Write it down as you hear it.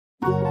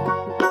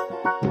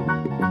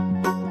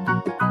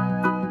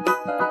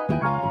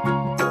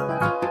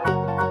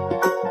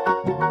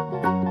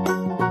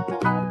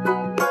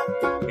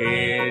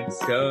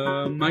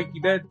The Mikey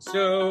Bet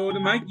Show, the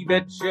Mikey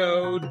Bet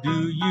Show.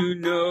 Do you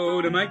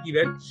know the Mikey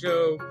Bet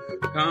Show?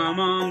 Come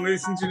on,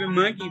 listen to the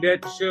Mikey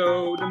Bet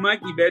Show, the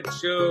Mikey Bet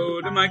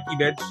Show, the Mikey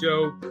Bet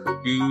Show.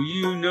 Do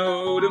you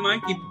know the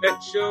Mikey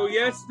Bet Show?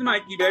 Yes, the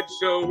Mikey Bet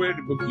Show, where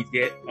the bookies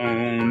get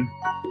owned.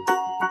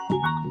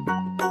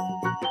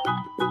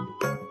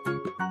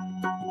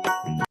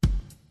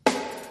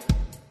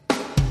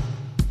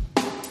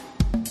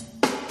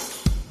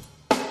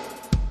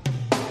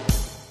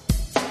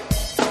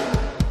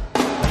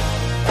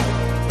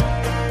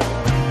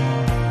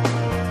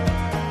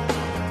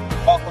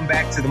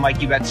 To the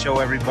Mikey Bet Show,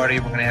 everybody.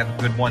 We're going to have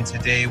a good one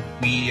today.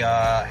 We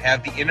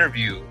have the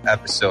interview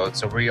episode,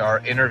 so we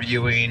are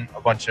interviewing a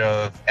bunch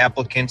of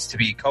applicants to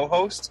be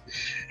co-hosts.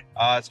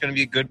 It's going to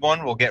be a good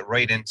one. We'll get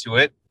right into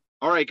it.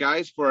 All right,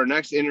 guys. For our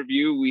next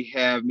interview, we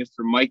have Mr.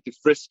 Mike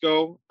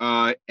Difrisco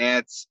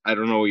at, I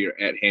don't know what your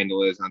at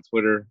handle is on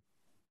Twitter.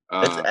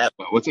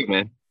 What's it,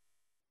 man?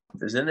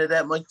 Isn't it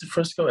at Mike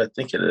Difrisco? I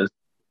think it is.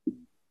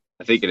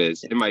 I think it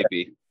is. It might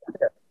be.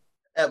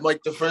 At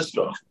Mike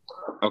Difrisco.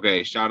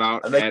 Okay, shout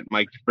out at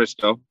Mike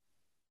Difrisco.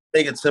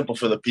 Make it simple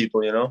for the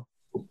people, you know?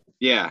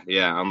 Yeah.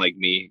 Unlike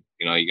me,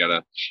 you know, you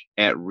gotta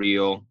at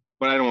real,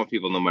 but I don't want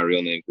people to know my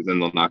real name because then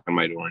they'll knock on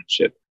my door and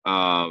shit.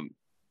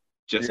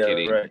 Just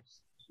kidding. Right.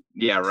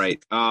 Yeah,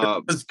 right.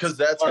 Because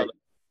that's how.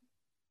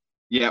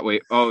 Yeah.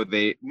 Wait. Oh,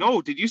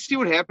 did you see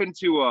what happened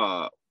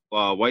to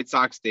White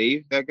Sox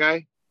Dave? That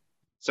guy,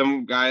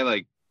 some guy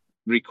like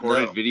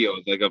recorded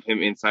videos like of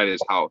him inside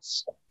his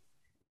house.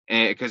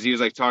 And because he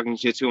was like talking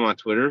shit to him on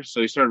Twitter, so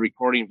he started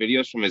recording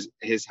videos from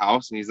his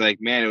house, and he's like,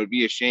 "Man, it would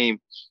be a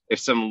shame if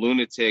some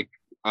lunatic,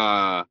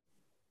 like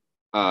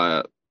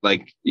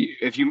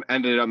if you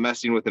ended up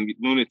messing with a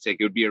lunatic,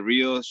 it would be a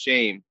real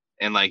shame."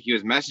 And like he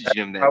was messaging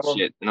him that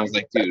shit, and I was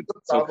like, "Dude,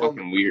 it's so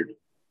fucking weird."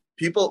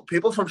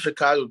 People from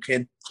Chicago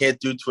can't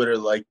do Twitter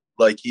like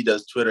he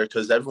does Twitter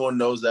because everyone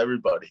knows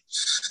everybody.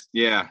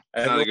 Yeah,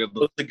 not a good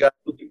look. The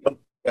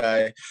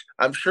guy.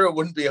 I'm sure it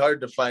wouldn't be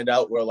hard to find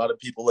out where a lot of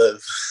people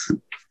live.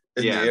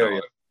 In the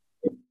area.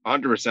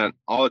 100%.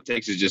 All it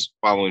takes is just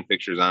following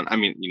pictures on. I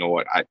mean, you know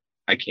what?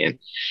 I can't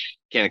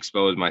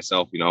expose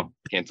myself. You know,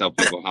 can't tell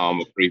people how I'm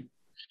a creep.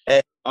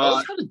 Hey, tell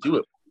us how to do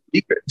it.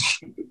 Secret.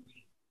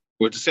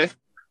 What'd you say?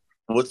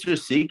 What's your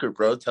secret,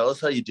 bro? Tell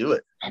us how you do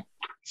it.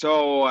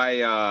 So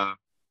I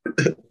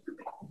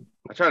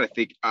try to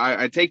think.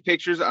 I take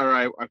pictures, or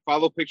I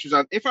follow pictures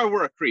on. If I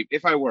were a creep,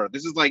 this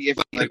is like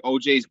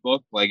OJ's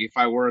book. Like if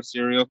I were a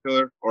serial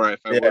killer, or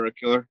if I were a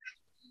killer,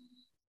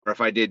 or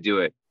if I did do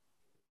it.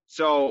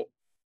 So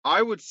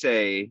I would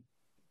say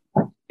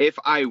if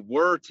I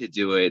were to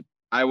do it,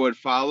 I would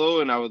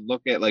follow and I would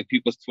look at like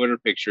people's Twitter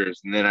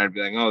pictures, and then I'd be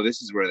like, oh,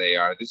 this is where they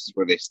are. This is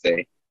where they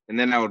stay. And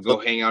then I would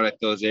go hang out at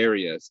those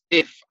areas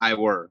if I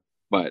were.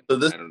 But so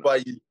this is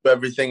why you do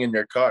everything in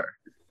your car.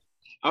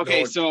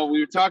 Okay, so we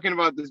were talking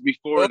about this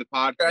before the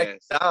podcast.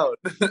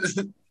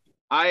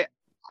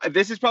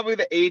 This is probably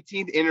the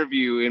 18th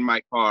interview in my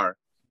car.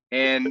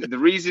 And the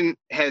reason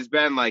has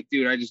been like,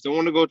 dude, I just don't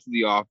want to go to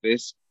the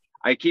office.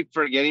 I keep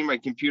forgetting my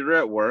computer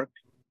at work.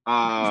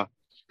 My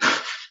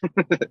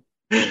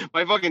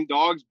fucking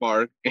dogs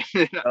bark.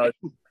 I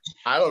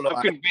don't know.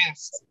 I'm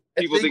convinced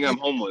people think I'm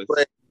homeless.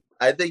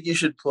 I think you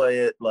should play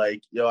it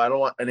like, I don't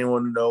want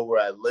anyone to know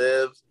where I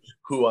live,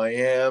 who I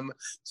am.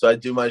 So I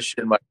do my shit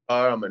in my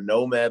car. I'm a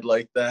nomad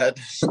like that.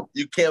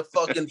 You can't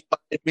fucking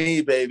find me,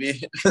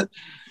 baby.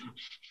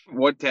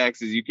 What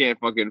taxes? You can't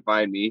fucking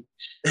find me.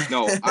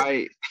 No,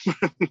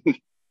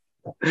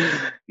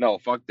 no,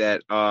 fuck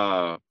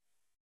that.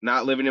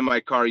 Not living in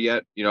my car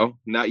yet,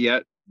 not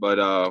yet,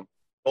 but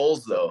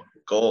goals though.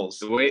 Goals.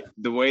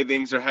 The way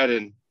things are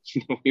heading,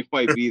 we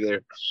might be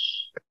there.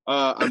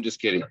 I'm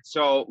just kidding.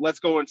 So let's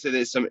go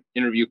into some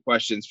interview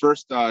questions.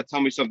 First,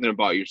 tell me something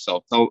about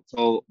yourself. Tell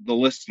the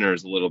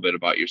listeners a little bit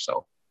about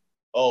yourself.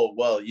 Oh,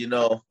 well, you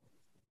know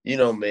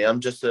me. I'm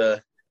just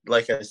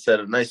like I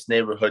said, a nice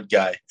neighborhood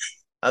guy.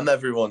 I'm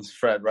everyone's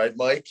friend, right,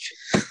 Mike?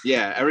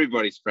 Yeah,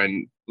 everybody's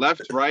friend.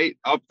 Left, right,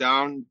 up,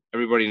 down.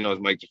 Everybody knows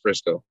Mike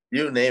Difrisco.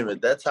 You name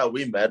it. That's how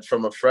we met,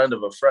 from a friend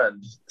of a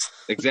friend.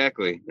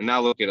 Exactly. And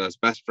now look at us,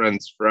 best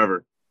friends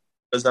forever.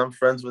 Because I'm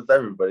friends with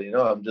everybody.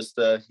 I'm just,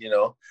 I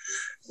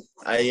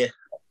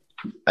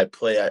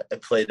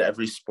played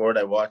every sport.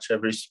 I watch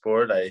every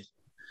sport. I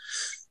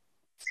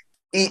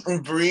eat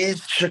and breathe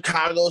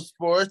Chicago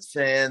sports.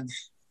 And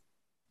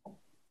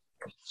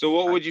so,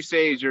 what would you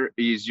say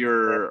is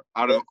your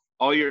out of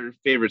all your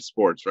favorite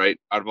sports, right?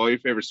 Out of all your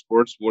favorite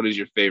sports, what is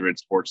your favorite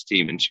sports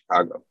team in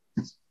Chicago?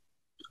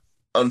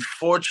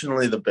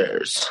 Unfortunately, the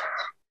Bears.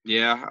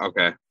 Yeah.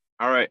 Okay.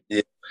 All right.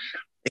 Yeah.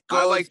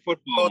 I like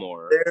football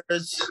more.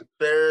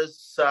 Bears,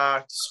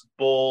 Sox,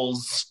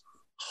 Bulls,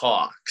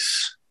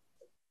 Hawks.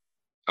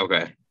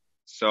 Okay.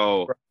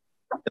 So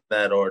in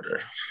that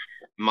order.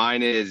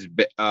 Mine is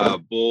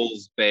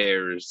Bulls,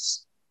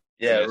 Bears.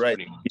 Yeah, right.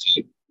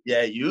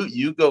 Yeah,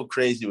 you go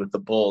crazy with the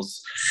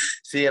Bulls.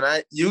 See, and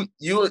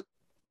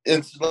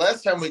and the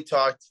last time we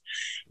talked,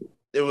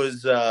 it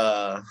was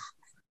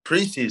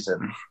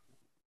preseason.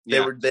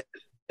 Yeah.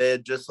 they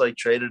had just like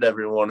traded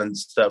everyone and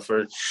stuff,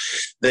 or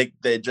they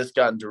had just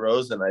gotten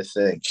DeRozan, I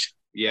think.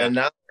 Yeah. And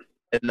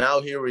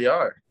now here we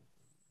are.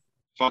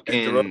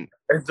 Fucking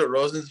and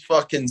DeRozan's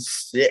fucking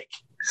sick.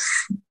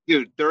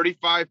 Dude,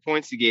 35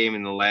 points a game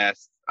in the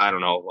last, I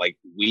don't know, like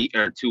week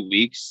or 2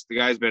 weeks. The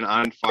guy's been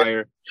on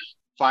fire.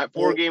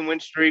 4-game win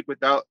streak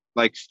without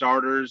like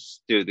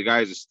starters. Dude, the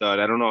guy's a stud.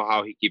 I don't know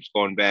how he keeps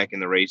going back in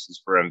the races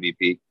for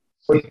MVP.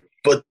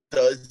 But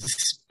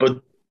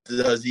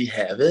does he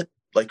have it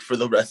like for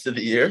the rest of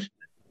the year?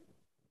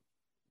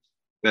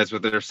 That's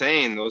what they're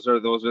saying. Those are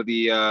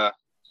the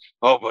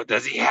but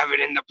does he have it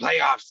in the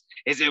playoffs?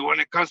 Is it when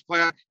it comes to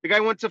playoffs? The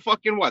guy went to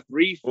fucking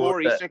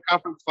 3-4 Eastern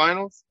Conference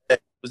Finals.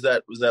 Was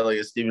that like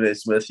a Stephen A.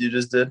 Smith you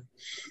just did?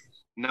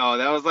 No,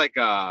 that was like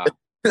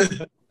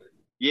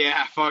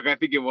yeah, fuck, I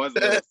think it was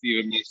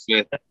Stephen A.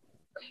 Smith.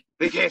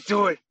 They can't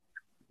do it.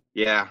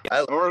 Yeah.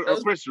 Or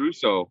Chris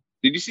Russo.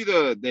 Did you see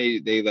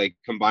they like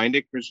combined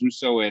it, Chris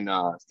Russo and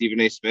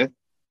Stephen A. Smith?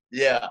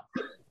 Yeah.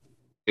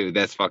 Dude,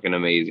 that's fucking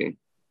amazing.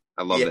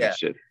 I love that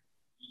shit.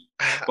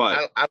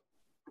 But I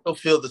still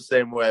feel the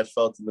same way I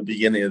felt in the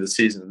beginning of the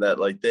season, that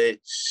like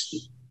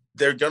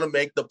they're gonna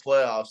make the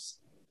playoffs.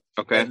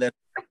 Okay. And then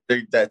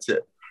that's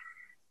it.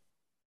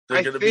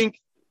 But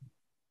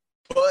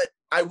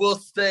I will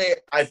say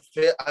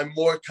I'm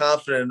more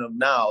confident in them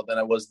now than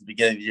I was at the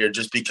beginning of the year,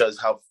 just because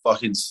how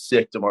fucking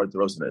sick DeMar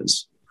DeRozan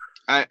is.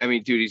 I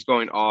mean, dude, he's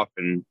going off,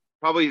 and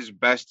probably his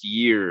best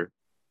year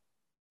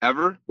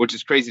ever, which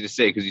is crazy to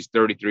say because he's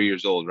 33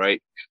 years old,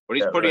 right? But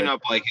he's putting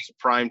up like his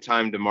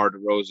primetime DeMar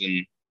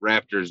DeRozan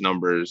Raptors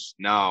numbers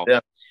now.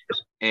 Yeah.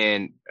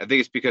 And I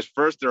think it's because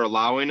first they're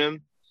allowing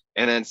him,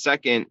 and then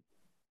second,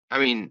 I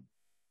mean,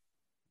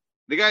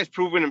 the guy's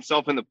proven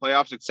himself in the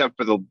playoffs except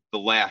for the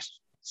last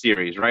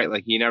series, right?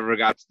 Like he never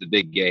got to the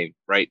big game,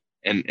 right?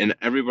 And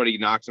everybody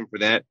knocks him for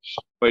that,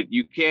 but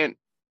you can't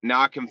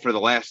knock him for the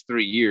last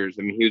 3 years.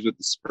 I mean, he was with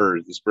the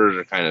Spurs. The Spurs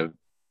are kind of,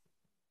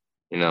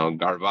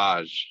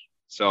 garbage.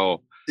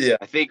 So yeah,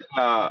 I think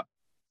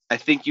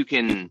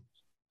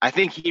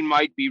he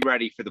might be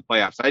ready for the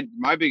playoffs.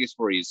 My biggest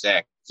worry is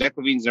Zach. Zach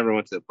LaVine's never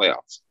went to the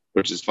playoffs,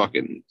 which is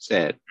fucking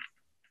sad.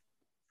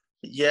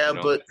 Yeah,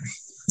 but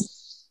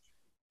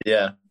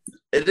yeah,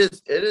 it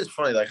is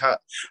funny. Like how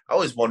I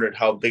always wondered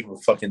how big of a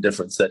fucking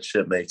difference that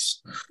shit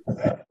makes.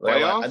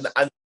 Like,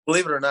 I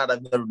believe it or not,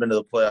 I've never been to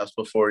the playoffs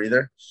before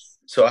either,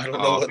 so I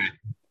don't know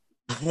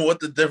what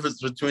the difference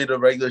between a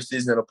regular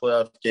season and a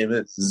playoff game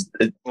is. Is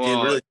it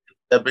really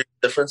that big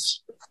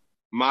difference?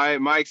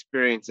 My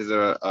experience as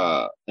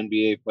a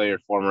NBA player,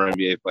 former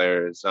NBA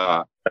player, is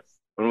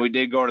when we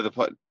did go to the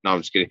no, I'm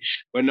just kidding.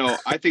 But no,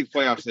 I think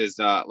playoffs is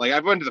like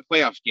I've went to the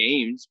playoffs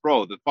games,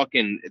 bro. The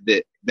fucking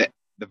the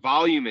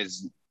volume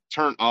is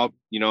turned up.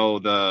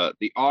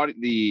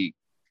 The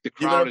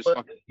crowd is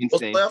fucking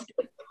insane.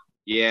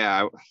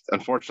 Yeah,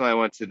 unfortunately, I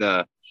went to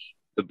the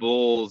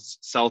Bulls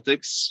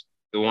Celtics,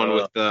 the one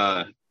with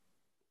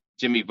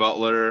Jimmy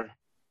Butler.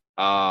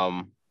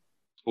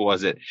 Who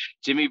was it?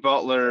 Jimmy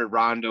Butler,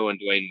 Rondo, and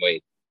Dwayne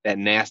Wade. That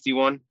nasty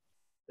one.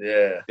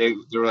 Yeah. They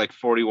were like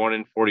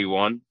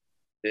 41-41.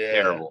 Yeah.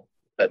 Terrible.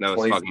 That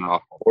was fucking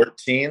awful.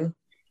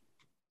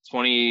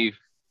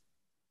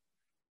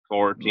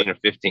 2014 or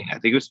 15. I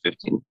think it was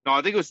 15. No,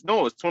 it was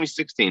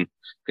 2016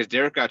 because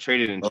Derek got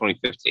traded in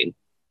 2015.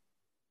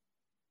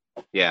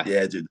 Yeah.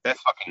 Yeah, dude.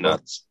 That's fucking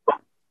nuts.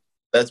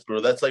 That's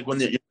brutal. That's like when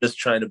you're just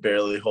trying to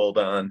barely hold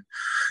on.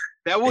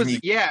 That was,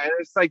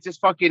 it's like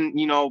just fucking,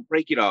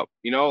 break it up.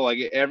 Like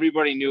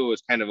everybody knew it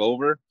was kind of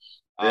over.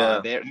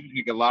 There's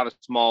like a lot of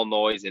small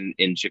noise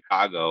in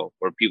Chicago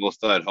where people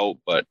still had hope.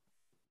 But,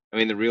 I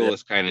mean, the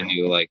realists kind of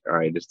knew, like, all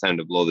right, it's time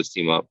to blow this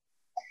team up.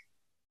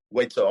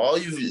 Wait, so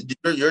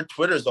your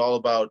Twitter's all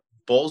about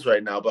Bulls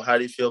right now, but how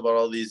do you feel about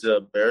all these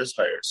Bears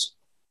hires?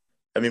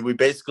 I mean, we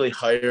basically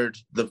hired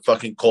the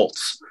fucking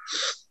Colts.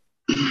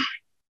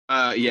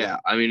 Yeah,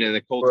 I mean, and the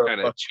Colts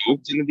kind of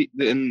choked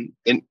didn't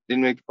make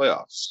the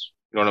playoffs.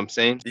 You know what I'm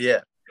saying? Yeah,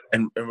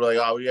 and we're like,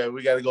 oh,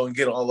 we got to go and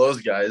get all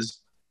those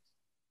guys.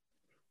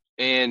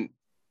 And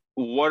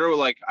what are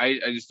I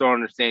just don't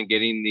understand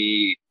getting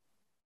the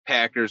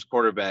Packers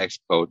quarterbacks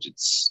coach.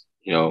 It's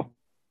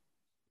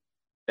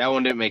that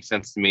one didn't make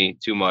sense to me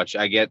too much.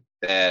 I get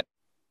that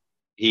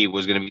he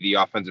was going to be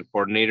the offensive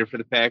coordinator for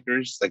the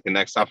Packers, like the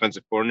next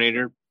offensive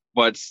coordinator,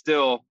 but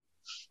still,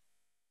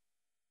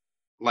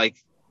 like,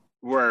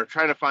 we're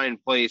trying to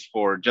find plays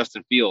for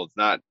Justin Fields,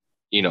 not,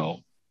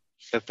 the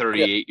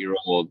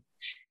 38-year-old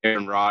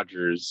Aaron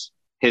Rodgers,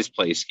 his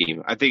play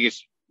scheme. I think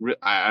it's,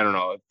 I don't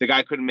know. If the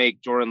guy couldn't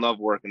make Jordan Love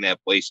work in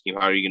that play scheme,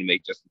 how are you going to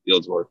make Justin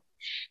Fields work?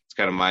 It's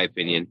kind of my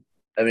opinion.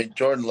 I mean,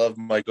 Jordan Love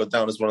might go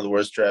down as one of the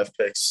worst draft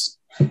picks.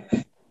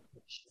 Dude,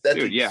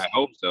 I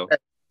hope so.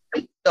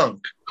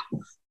 Dunk.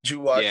 Did you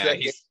watch that?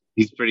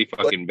 He's pretty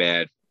fucking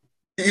bad.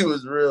 He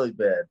was really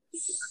bad.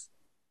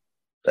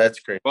 That's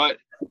great. But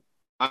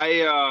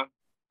I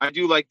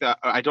do like that.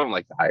 I don't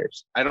like the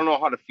hires. I don't know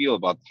how to feel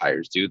about the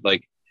hires, dude.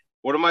 Like,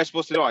 what am I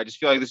supposed to do? I just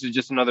feel like this is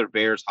just another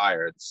Bears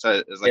hire. It's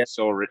so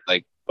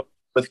like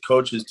with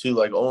coaches too.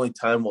 Like, only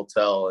time will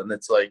tell. And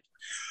it's like,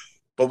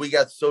 But we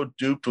got so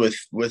duped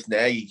with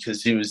Nagy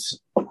because he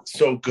was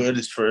so good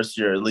his first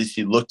year. At least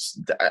he looks.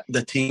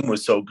 The team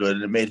was so good,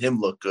 and it made him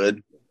look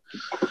good.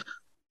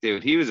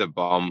 Dude, he was a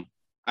bum.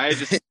 I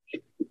just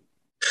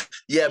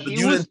yeah, but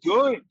he was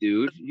good,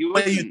 dude. He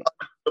was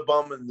a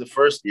bum in the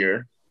first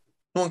year.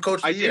 Who won coach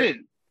of the year?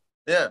 didn't.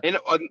 Yeah, and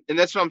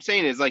that's what I'm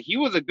saying is like he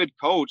was a good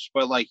coach,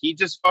 but like he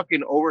just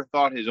fucking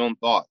overthought his own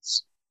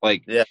thoughts.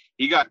 Like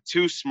he got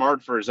too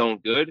smart for his own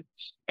good,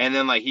 and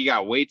then like he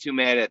got way too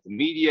mad at the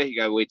media. He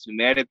got way too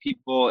mad at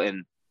people,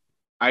 and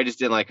I just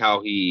didn't like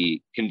how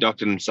he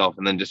conducted himself,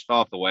 and then just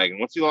fell off the wagon.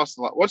 Once you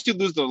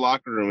lose the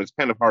locker room, it's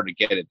kind of hard to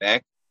get it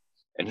back,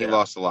 and he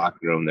lost the locker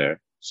room there.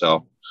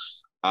 So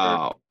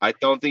I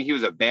don't think he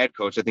was a bad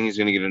coach. I think he's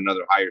going to get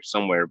another hire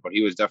somewhere, but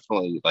he was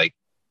definitely like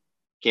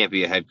can't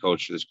be a head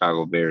coach for the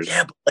Chicago Bears.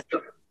 Yeah, but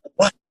like,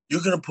 what? You're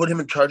going to put him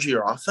in charge of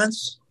your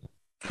offense?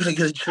 Who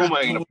am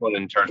I going to put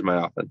in charge of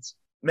my offense?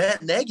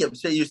 Matt Nagy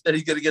said he's going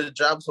to get a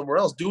job somewhere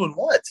else. Doing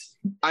what?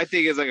 I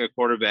think it's like a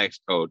quarterback's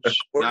coach,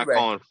 not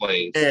calling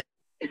plays. Yeah.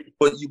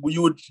 But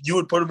you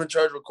would put him in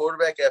charge of a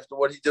quarterback after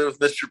what he did with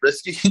Mr.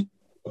 Trubisky?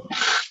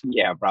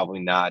 Yeah, probably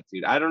not,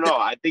 dude. I don't know.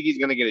 I think he's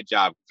going to get a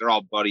job because they're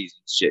all buddies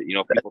and shit. You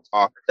know, people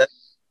talk.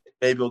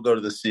 Maybe he'll go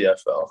to the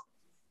CFL.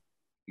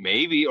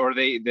 Maybe, or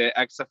the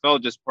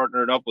XFL just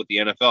partnered up with the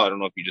NFL. I don't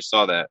know if you just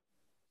saw that.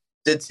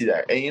 Did see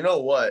that. And you know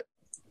what?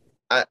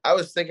 I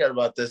was thinking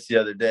about this the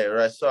other day, or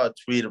I saw a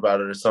tweet about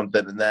it or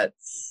something, and that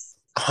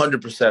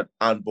 100%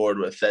 on board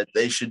with that.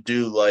 They should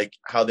do like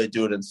how they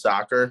do it in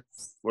soccer,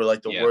 where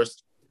like the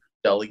worst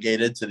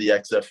delegated to the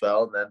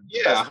XFL. And then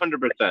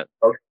 100%.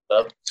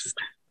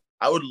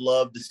 I would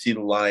love to see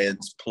the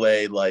Lions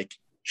play like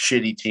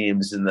shitty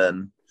teams and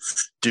then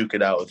duke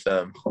it out with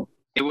them.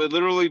 It would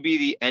literally be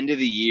the end of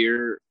the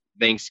year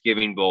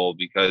Thanksgiving Bowl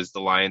because the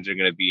Lions are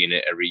going to be in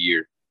it every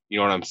year. You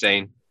know what I'm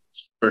saying?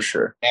 For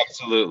sure.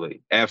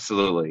 Absolutely. You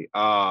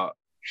know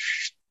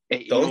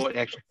what?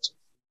 Actually,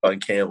 on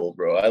Campbell,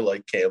 bro. I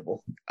like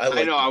Campbell.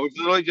 I know. I was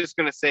literally just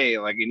going to say,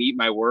 like, and eat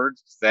my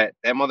words, that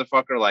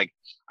motherfucker, like,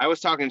 I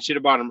was talking shit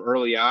about him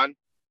early on.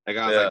 Like,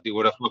 I was like, dude,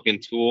 what a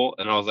fucking tool.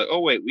 And I was like,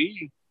 oh, wait,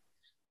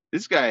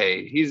 this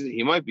guy,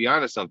 he might be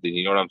onto something.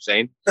 You know what I'm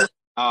saying?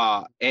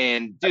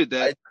 And, dude,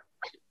 that.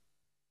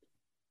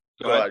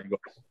 Go ahead.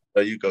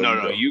 No, you go.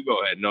 No, you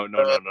go ahead. No,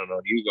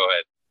 you go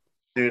ahead.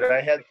 Dude,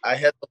 I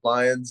had the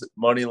Lions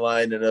money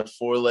line in a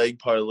 4-leg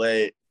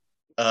parlay,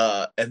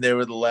 and they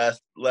were the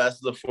last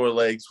of the 4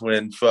 legs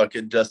when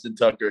fucking Justin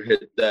Tucker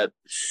hit that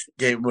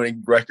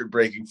game-winning,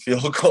 record-breaking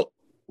field goal.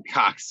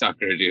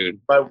 Cocksucker,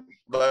 dude.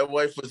 My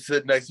wife was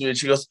sitting next to me, and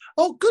she goes,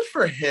 "Oh, good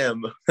for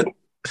him."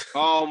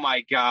 Oh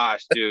my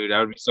gosh, dude,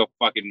 I would be so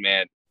fucking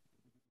mad.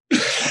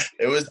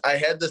 I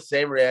had the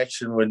same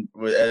reaction when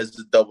as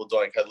the double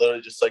doink. I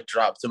literally just like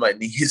dropped to my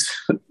knees.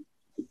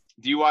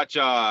 Do you watch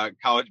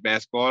college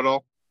basketball at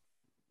all?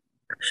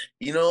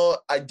 You know,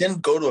 I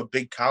didn't go to a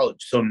big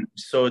college,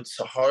 so it's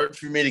hard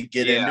for me to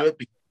get into it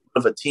because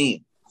of a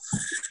team.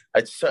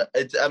 I'm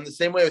the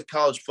same way with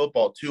college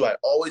football too. I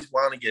always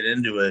want to get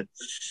into it,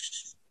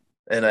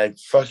 and I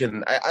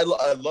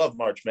love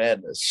March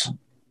Madness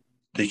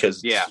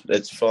because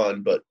it's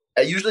fun. But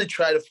I usually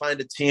try to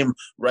find a team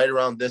right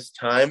around this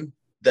time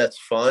that's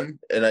fun,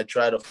 and I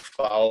try to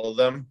follow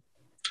them.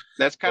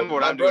 That's kind of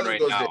what I'm doing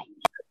right now.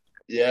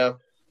 Yeah.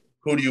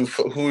 Who are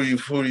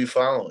you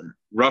following?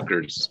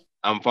 Rutgers.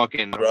 I'm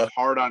fucking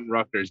hard on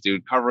Rutgers,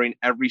 dude. Covering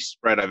every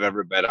spread I've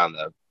ever bet on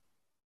them.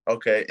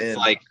 Okay, and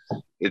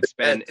it's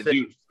been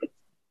dude.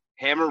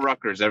 Hammer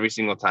Rutgers every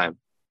single time.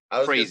 I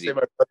was crazy.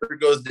 Gonna say my brother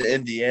goes to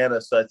Indiana,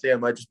 so I think I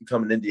might just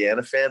become an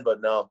Indiana fan. But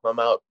no, I'm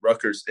out.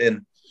 Rutgers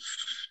in.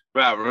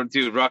 Wow,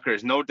 dude,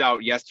 Rutgers, no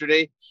doubt.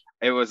 Yesterday,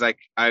 it was like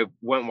I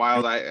went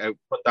wild. I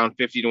put down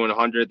 50 to win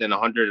 100, then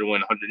 100 to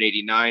win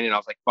 189, and I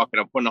was like, "Fuck it,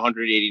 I'm putting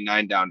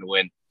 189 down to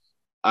win."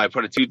 I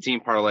put a 2-team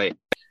parlay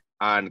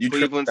on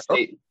Cleveland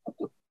State.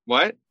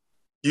 What?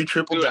 You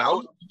tripled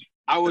down?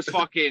 I was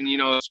fucking,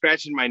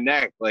 scratching my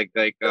neck like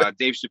Dave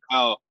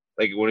Chappelle,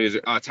 like when he was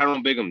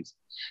Tyrone Biggums.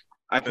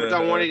 I put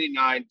down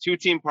 189,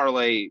 2-team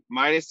parlay,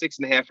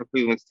 -6.5 for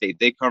Cleveland State.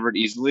 They covered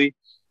easily.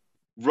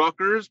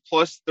 Rutgers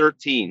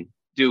 +13.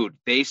 Dude,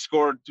 they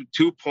scored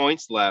 2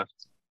 points left,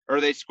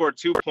 or they scored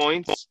 2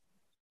 points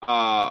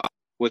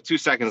with 2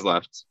 seconds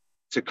left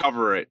to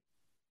cover it.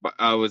 But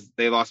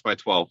they lost by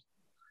 12.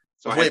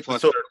 So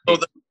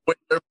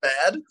they're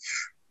bad?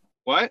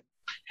 What?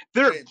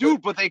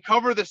 But they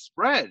cover the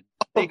spread.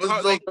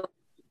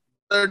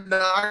 They're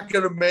not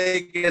going to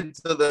make it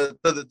to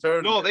the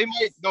tournament.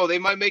 They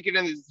might make it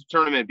into the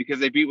tournament because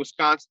they beat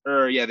Wisconsin.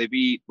 They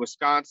beat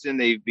Wisconsin.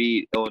 They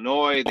beat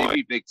Illinois. They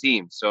beat big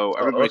teams. So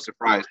everybody's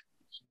surprised.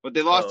 But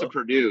they lost to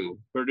Purdue.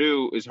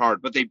 Purdue is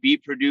hard, but they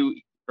beat Purdue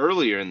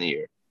earlier in the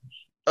year.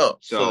 Oh,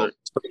 so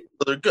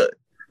they're good.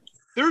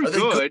 They're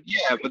good,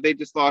 yeah, but they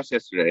just lost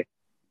yesterday.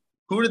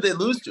 Who did they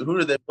lose to? Who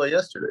did they play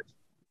yesterday?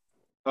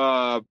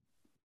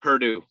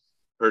 Purdue.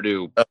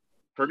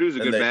 Purdue's a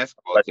good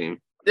basketball team.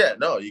 Yeah,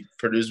 no,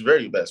 Purdue's a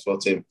very good basketball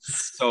team.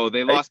 So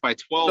they lost by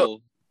 12.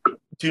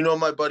 Do you know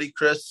my buddy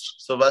Chris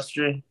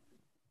Silvestri?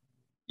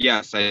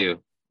 Yes, I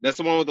do. That's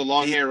the one with the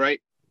long hair,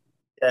 right?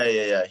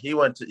 Yeah. He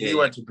went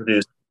to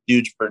Purdue.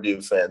 Huge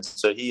Purdue fan.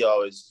 So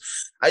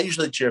I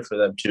usually cheer for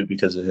them too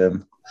because of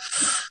him.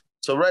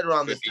 So right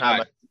around this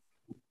time, I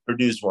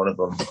Purdue's one of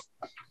them.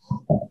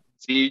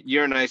 See,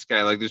 you're a nice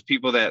guy. Like there's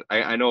people that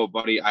I know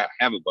I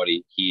have a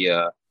buddy. He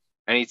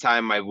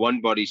anytime my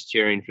one buddy's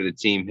cheering for the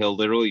team, he'll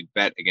literally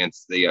bet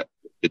against the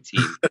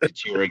team to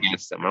cheer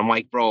against them. And I'm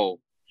like, bro,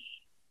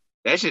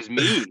 that's just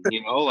mean,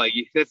 like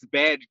that's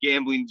bad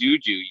gambling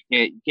juju.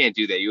 You can't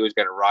do that. You always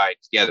got to ride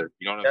together.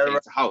 You know what I'm saying?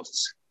 It's a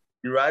house.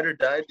 You ride or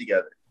die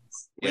together.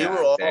 Yeah, we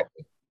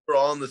were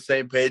all on the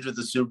same page with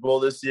the Super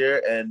Bowl this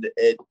year, and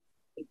we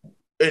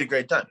had a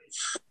great time,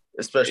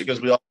 especially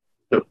because we all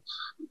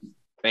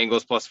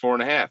Bengals plus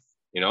 4.5.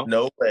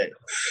 No way.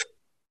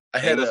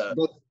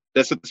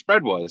 That's what the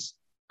spread was.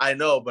 I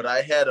know, but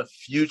I had a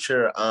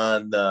future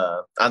on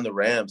the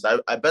Rams.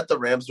 I bet the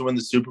Rams to win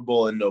the Super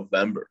Bowl in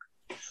November.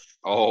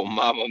 Oh,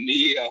 mamma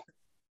mia!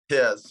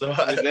 Yeah, so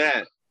what was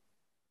that?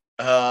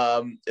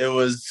 It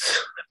was.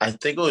 I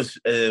think it was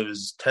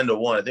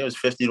 10-1. I think it was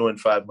 50 to win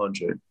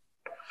 500.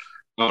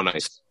 Oh,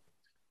 nice.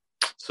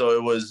 So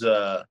it was,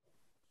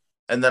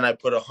 and then I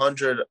put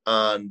 100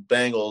 on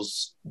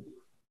Bengals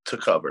to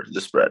cover the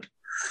spread.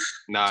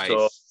 Nice.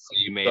 So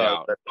you made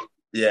out.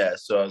 Yeah.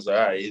 So I was like,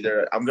 all right,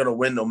 either I'm gonna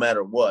win no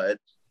matter what.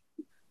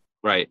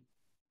 Right.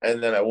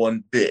 And then I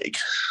won big.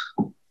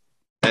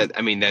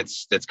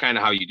 That's kind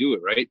of how you do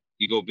it, right?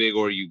 You go big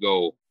or you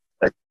go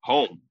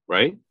home,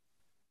 right?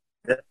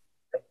 Yeah.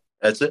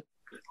 That's it.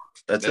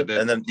 And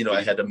then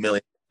I had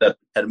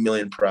a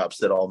million props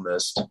that all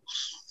missed.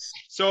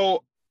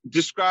 So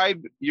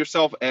describe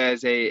yourself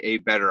as a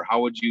bettor.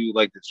 How would you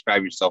like to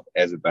describe yourself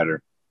as a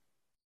bettor?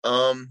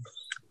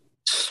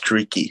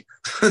 Streaky.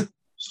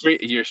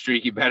 You're a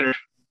streaky bettor.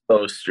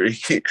 So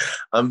streaky.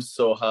 I'm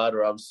so hot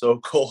or I'm so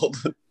cold.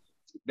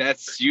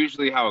 That's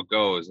usually how it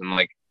goes, and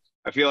like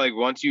I feel like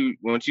once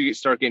you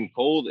start getting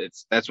cold,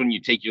 that's when you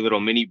take your little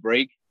mini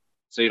break,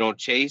 so you don't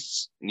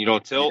chase and you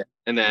don't tilt,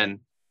 and then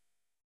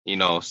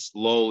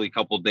slowly, a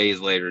couple days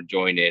later,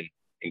 join in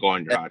and go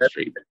on your hot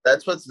streak.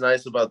 That's what's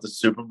nice about the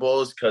Super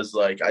Bowl is because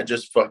like I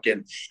just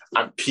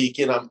I'm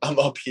peaking, I'm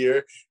up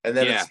here, and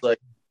then it's like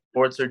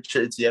it's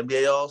the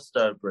NBA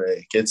All-Star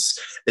break. It's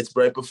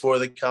right before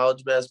the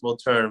college basketball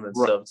tournament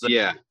stuff. It's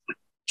like,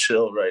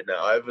 chill right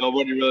now.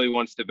 Nobody really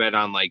wants to bet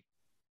on like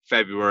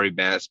February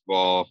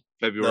basketball,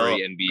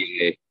 February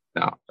NBA.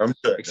 No, I'm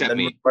good. Except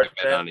me. I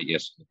bet on it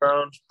yesterday.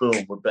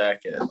 Boom, we're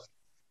back in.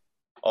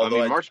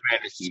 Although March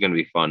Madness is going to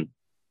be fun.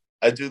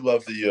 I do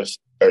love the UFC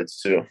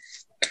cards too.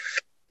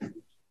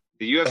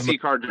 The UFC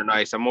cards are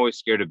nice. I'm always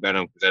scared to bet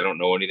them because I don't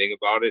know anything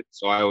about it.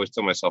 So I always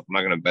tell myself I'm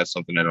not going to bet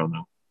something I don't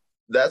know.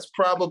 That's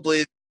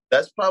probably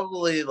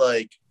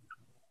like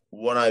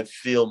what I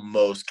feel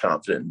most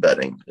confident in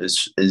betting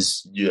is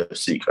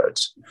UFC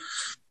cards.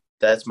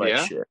 That's my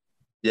shit.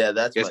 Yeah,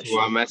 that's my shit. Guess who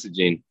I'm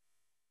messaging?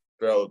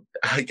 Bro,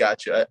 I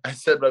got you. I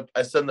send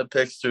the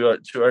pics to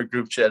our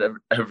group chat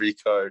every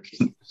card.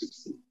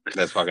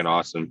 That's fucking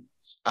awesome.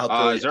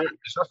 Is there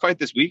a fight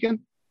this weekend?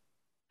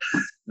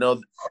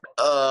 No.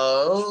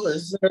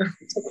 Is there?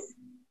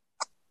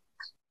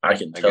 I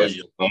can tell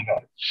you.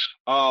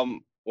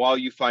 While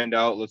you find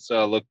out, let's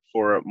look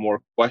for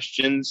more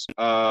questions.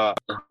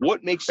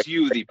 What makes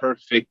you the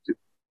perfect?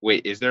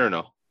 Wait, is there or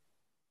no?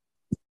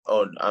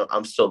 Oh,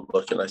 I'm still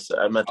looking.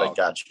 I meant I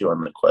got you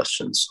on the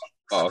questions.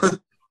 Oh, okay.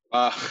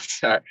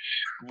 Sorry.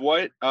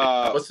 What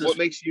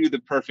makes you the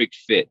perfect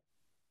fit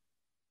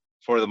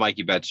for the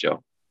Mikey Bet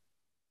Show?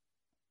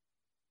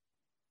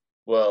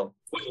 Well,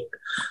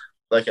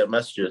 like I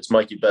messaged you, it's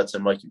Mikey Bets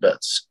and Mikey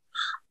Bets.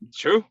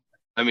 True.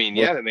 I mean,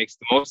 yeah, that makes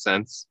the most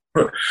sense.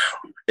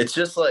 It's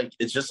just like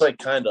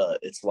kind of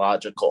it's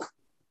logical.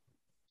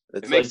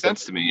 It makes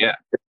sense to me. Yeah,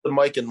 it's the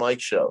Mike and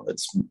Mike show.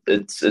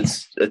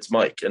 It's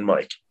Mike and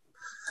Mike.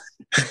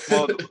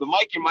 Well, the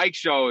Mike and Mike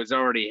show is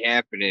already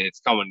happening.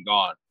 It's come and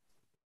gone.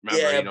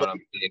 Remember,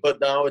 but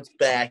now it's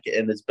back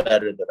and it's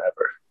better than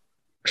ever.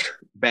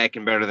 Back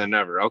and better than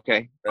ever.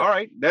 Okay. All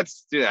right.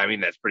 That's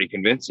pretty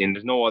convincing.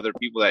 There's no other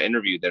people that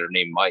interviewed that are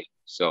named Mike.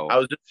 So I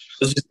was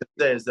just gonna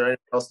say, is there anyone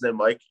else named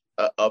Mike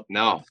up?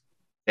 No.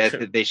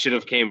 They should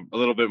have came a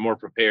little bit more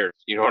prepared.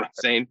 You know what I'm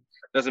saying?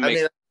 Doesn't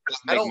make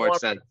much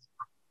sense.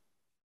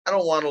 I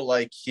don't want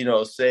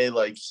to say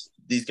like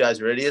these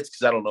guys are idiots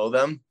because I don't know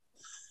them.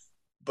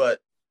 But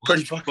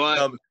pretty fucking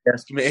dumb if you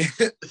ask me.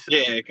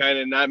 Yeah, kind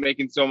of not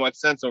making so much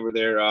sense over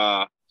there.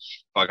 I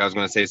was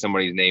going to say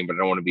somebody's name, but I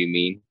don't want to be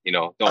mean.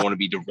 Don't want to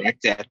be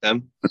direct at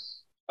them.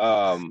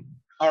 All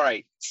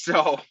right.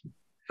 So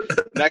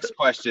next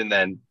question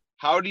then.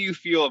 How do you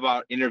feel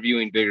about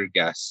interviewing bigger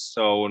guests?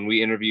 So when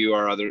we interview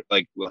our other,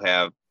 we'll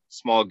have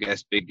small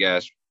guests, big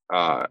guests,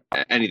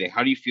 anything.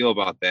 How do you feel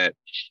about that?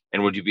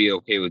 And would you be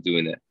okay with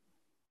doing that?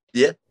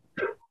 Yeah,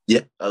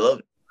 I love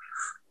it.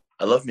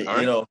 I love me. Right.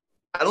 I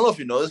don't know if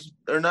you know this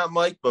or not,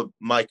 Mike, but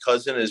my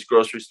cousin is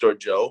Grocery Store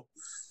Joe.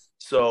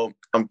 So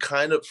I'm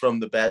kind of from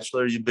The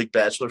Bachelor. You a big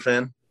Bachelor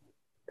fan?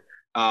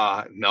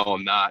 No,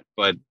 I'm not.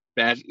 But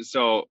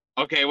so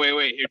okay,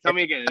 wait. Here, tell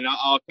me again, and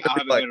I'll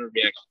have a better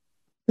reaction.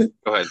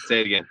 Go ahead,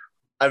 say it again.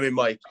 I mean,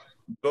 Mike,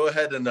 go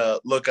ahead and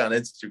look on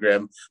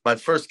Instagram. My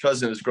first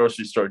cousin is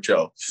Grocery Store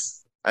Joe.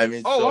 I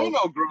mean, I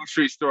know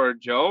Grocery Store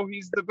Joe.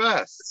 He's the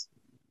best.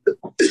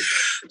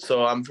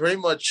 So I'm pretty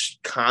much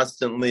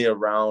constantly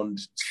around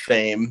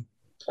fame.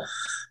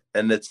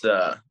 And it's,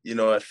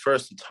 at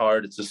first it's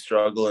hard. It's a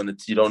struggle and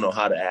you don't know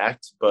how to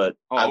act. But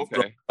I've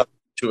grown up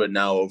to it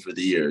now over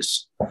the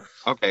years.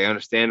 Okay,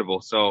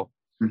 understandable. So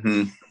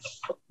you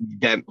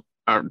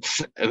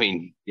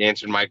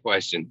answered my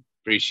question.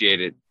 Appreciate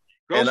it.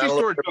 Grocery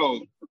Store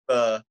Joe.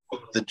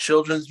 The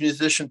children's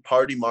musician,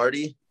 Party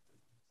Marty.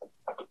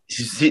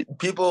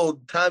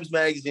 Times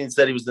Magazine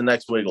said he was the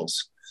next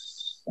Wiggles.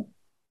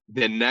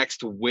 The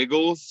next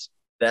Wiggles?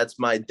 That's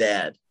my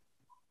dad.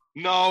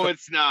 No,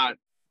 it's not.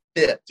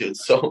 Yeah, dude.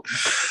 So,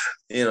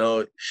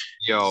 Yo,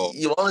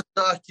 you want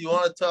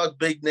to talk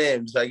big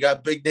names? I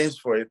got big names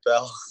for you,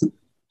 pal.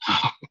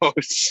 Oh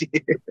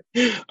shit!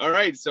 All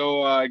right,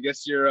 so I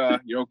guess you're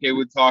okay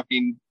with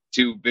talking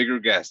to bigger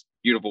guests.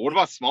 Beautiful. What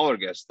about smaller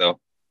guests, though?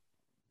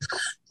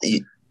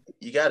 You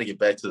got to get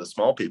back to the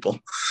small people.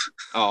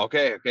 Oh,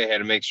 okay. Had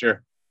to make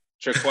sure.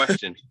 Trick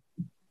question.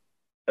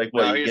 Like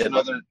what you get?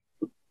 Another...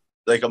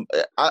 Like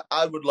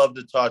I would love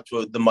to talk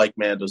to the Mike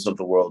Mandos of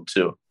the world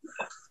too.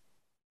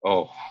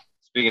 Oh,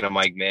 speaking of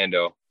Mike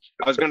Mando,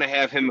 I was going to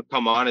have him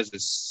come on as a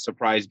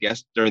surprise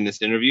guest during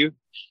this interview,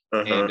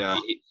 and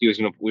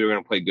we were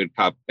going to play good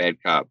cop, bad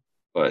cop,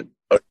 but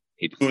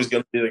who was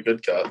going to be the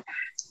good cop?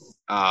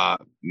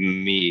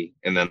 Me,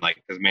 and then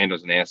because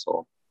Mando's an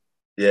asshole.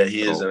 Yeah,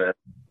 he is an asshole.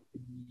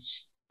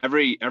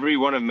 Every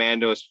one of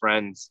Mando's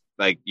friends,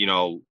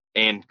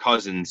 and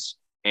cousins,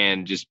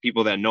 and just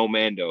people that know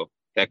Mando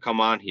that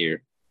come on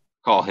here,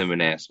 call him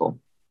an asshole.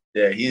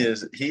 Yeah, he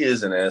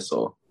is an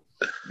asshole.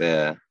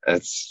 Yeah,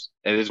 it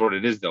is what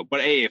it is, though. But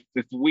hey,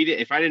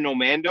 if I didn't know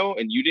Mando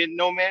and you didn't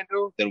know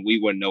Mando, then we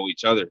wouldn't know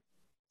each other.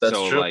 That's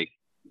true.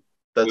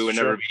 We would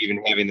never be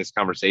even having this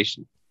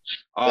conversation.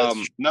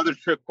 Another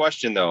trick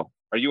question, though.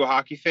 Are you a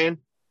hockey fan?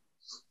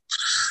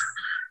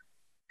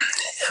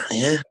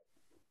 Yeah.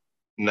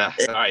 Nah.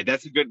 All right,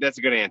 that's a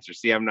good answer.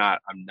 See, I'm not.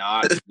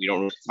 We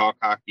don't really talk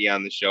hockey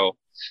on the show.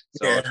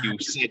 So if you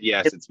said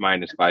yes, it's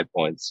 -5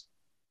 points.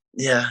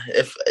 Yeah,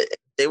 if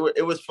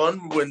it was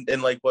fun when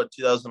in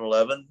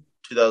 2011,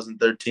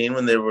 2013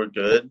 when they were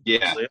good.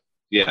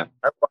 Yeah.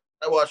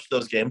 I watched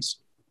those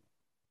games.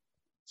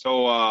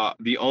 So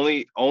the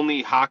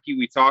only hockey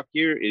we talk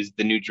here is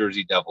the New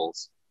Jersey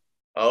Devils.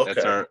 Oh,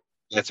 okay.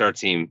 That's our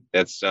team.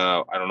 That's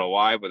I don't know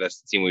why, but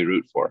that's the team we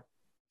root for.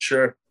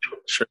 Sure.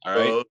 All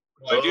right.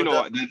 I do know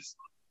what that's.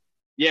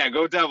 Yeah,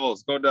 go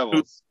Devils. Go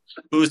Devils.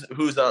 Who's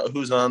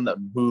on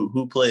them?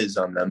 Who plays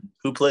on them?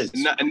 Who plays?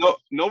 No,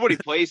 nobody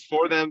plays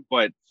for them,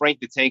 but Frank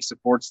the Tank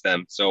supports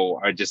them. So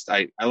I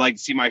like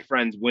to see my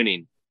friends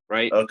winning,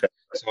 right? Okay.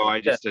 So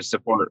I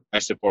support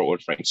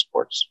what Frank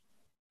supports.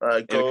 Go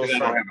Frank. I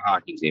don't have a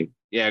hockey team.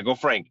 Yeah, go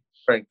Frank.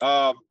 Frank.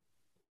 All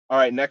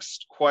right,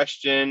 next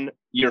question.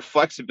 Your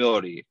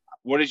flexibility.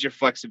 What is your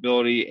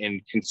flexibility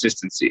and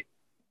consistency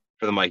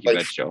for the Mikey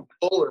Bet Show?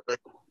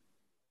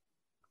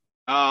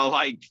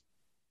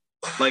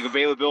 Like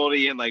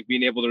availability and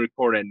being able to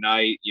record at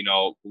night.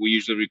 We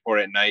usually record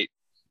at night.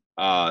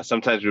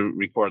 Sometimes we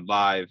record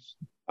live.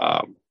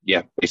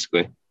 Yeah,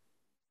 basically,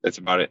 that's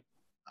about it.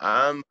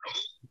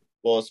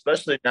 Well,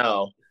 especially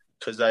now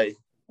because I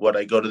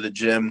go to the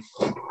gym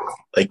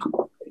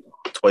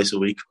twice a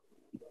week.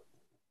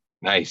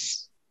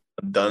 Nice.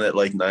 I'm done at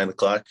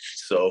 9:00.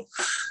 So,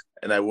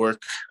 and I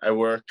work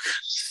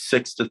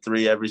 6 to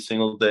 3 every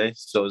single day.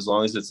 So as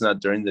long as it's not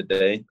during the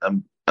day,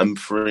 I'm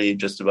free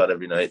just about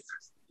every night.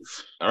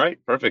 All right,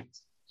 perfect.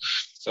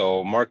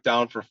 So mark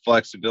down for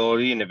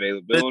flexibility and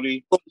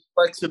availability.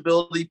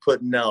 Flexibility,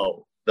 put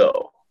no,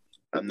 though.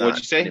 I'm not.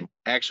 What'd you say?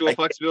 Actual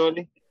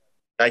flexibility?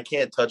 I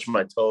can't touch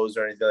my toes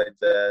or anything like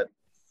that.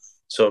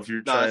 So if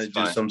you're trying to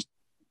do some...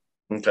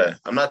 Okay.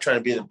 I'm not trying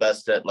to be the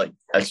best at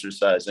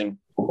exercising.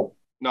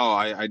 No,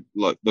 I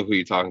look who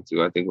you're talking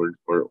to. I think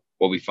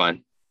we'll be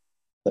fine.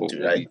 We'll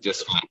be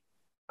just fine.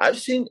 I've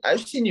seen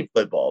you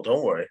play ball.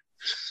 Don't worry.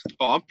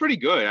 Oh, I'm pretty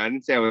good. I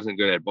didn't say I wasn't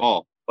good at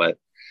ball, but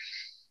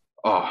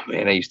oh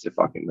man, I used to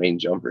fucking rain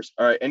jumpers.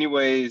 All right.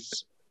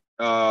 Anyways,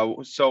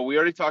 so we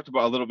already talked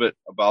about a little bit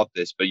about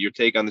this, but your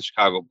take on the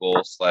Chicago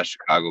Bulls /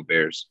 Chicago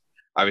Bears.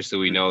 Obviously,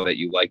 we know that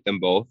you like them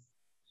both.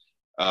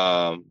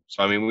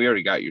 So we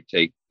already got your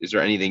take. Is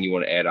there anything you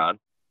want to add on?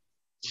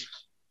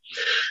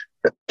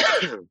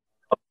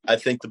 I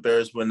think the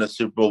Bears win the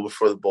Super Bowl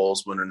before the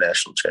Bulls win a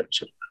national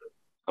championship.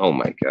 Oh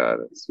my God!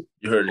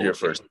 You heard it here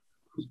first.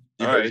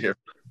 You heard it here.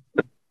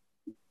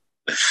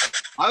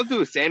 I'll do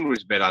a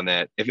sandwich bet on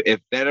that.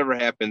 If that ever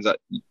happens,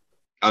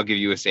 I'll give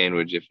you a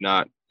sandwich. If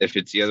not, if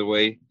it's the other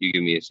way, you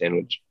give me a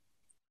sandwich.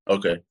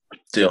 Okay,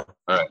 deal.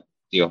 All right,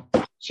 deal.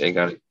 Shane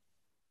got it.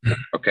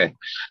 Okay.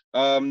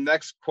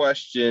 Next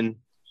question.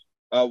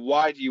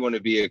 Why do you want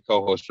to be a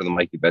co-host for the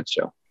Mikey Bet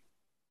Show?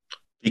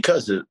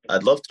 Because I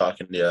love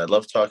talking to you. I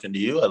love talking to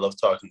you. I love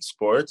talking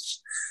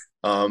sports.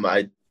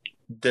 I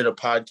did a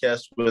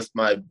podcast with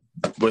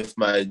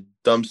my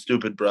dumb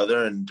stupid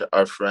brother and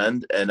our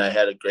friend, and I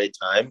had a great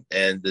time.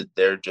 And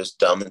they're just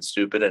dumb and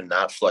stupid and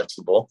not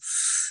flexible,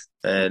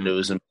 and it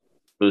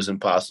was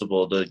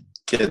impossible to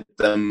get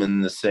them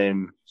in the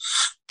same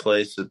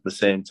place at the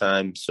same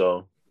time.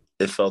 So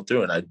it fell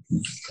through, and I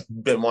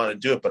didn't want to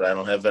do it, but I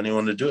don't have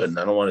anyone to do it, and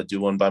I don't want to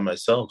do one by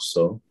myself.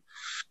 So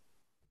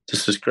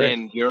this is great.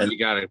 And you already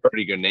got a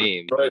pretty good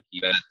name. Right.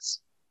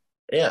 Events.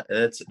 Yeah,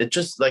 and it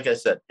just, like I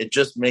said, it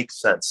just makes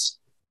sense.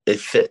 It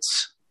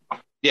fits.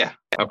 Yeah.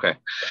 Okay.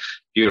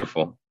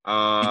 Beautiful.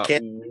 What'd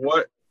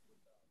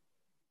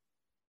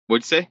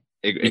you say?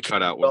 It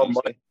cut out. What did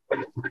you say?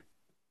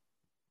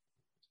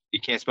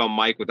 You can't spell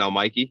Mike without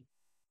Mikey?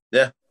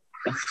 Yeah.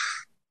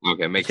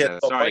 Okay, makes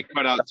sense. Sorry,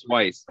 cut out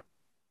twice.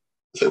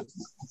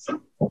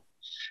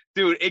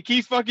 Dude, it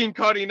keeps fucking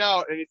cutting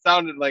out, and it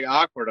sounded like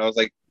awkward. I was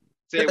like,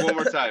 say it one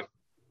more time.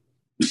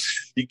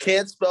 You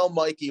can't spell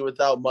Mikey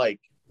without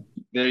Mike.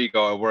 There you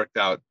go. It worked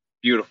out.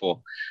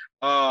 Beautiful.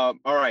 All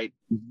right.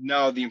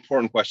 Now the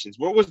important questions.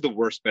 What was the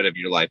worst bet of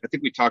your life? I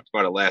think we talked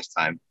about it last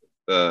time.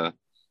 The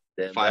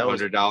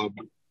 $500.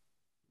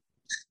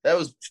 That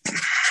was.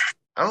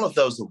 I don't know if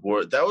that was the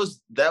word.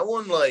 That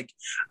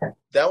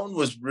one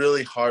was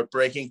really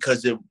heartbreaking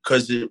because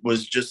it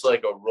was just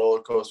like a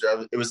roller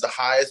coaster. It was the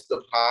highest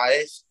of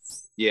highs,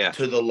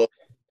 to the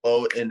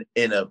low in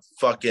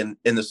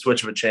the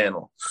switch of a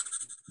channel.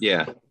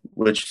 Yeah,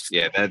 that's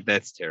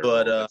terrible.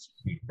 But that's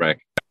wreck.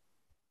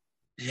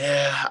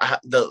 Yeah,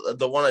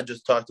 the one I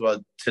just talked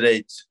about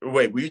today.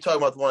 Wait, were you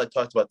talking about the one I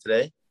talked about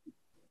today?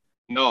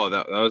 No,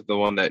 that was the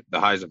one that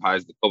the highs of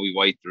highs, the Kobe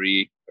White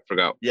 3. I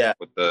forgot. Yeah,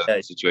 what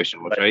the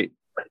situation was, right?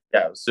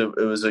 Yeah, so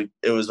it was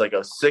like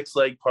a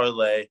 6-leg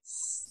parlay.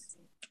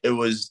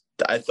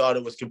 I thought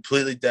it was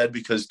completely dead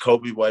because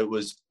Kobe White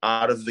was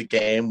out of the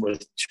game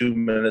with 2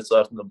 minutes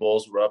left, and the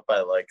Bulls were up by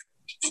like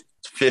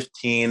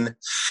 15.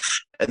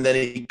 And then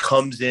he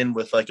comes in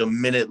with like a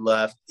minute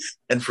left,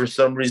 and for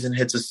some reason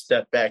hits a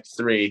step back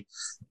 3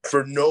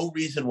 for no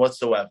reason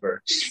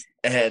whatsoever.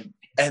 And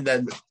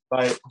then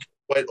by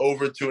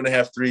over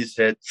 2.5 threes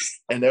hit,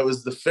 and that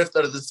was the 5th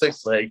out of the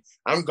 6th leg.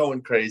 I'm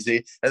going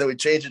crazy, and then we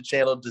changed the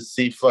channel to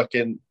see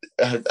fucking.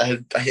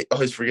 I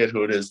always forget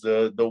who it is.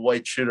 The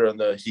white shooter on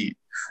the Heat,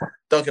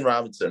 Duncan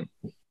Robinson.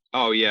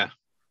 Oh yeah,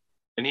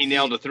 and he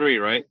nailed a 3,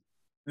 right?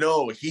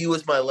 No, he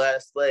was my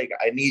last leg.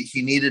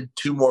 He needed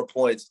 2 more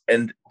points,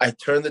 and I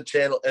turned the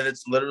channel, and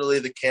it's literally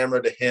the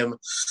camera to him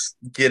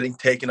getting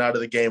taken out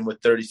of the game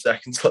with 30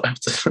 seconds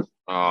left.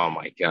 Oh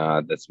my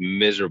god, that's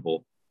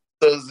miserable.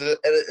 So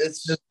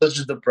it's just such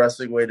a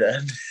depressing way to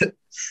end it.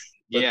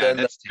 Yeah,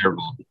 that's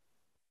terrible.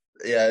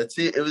 Yeah,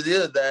 it was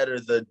either that or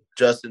the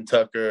Justin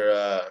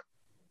Tucker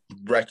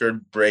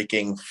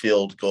record-breaking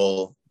field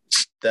goal.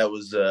 That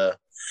was a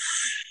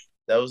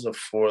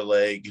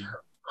 4-leg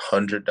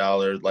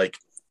 $100 like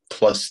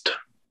plus,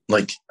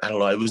 like, I don't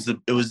know. It was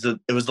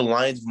the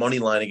Lions money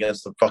line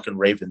against the fucking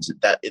Ravens.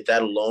 That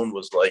alone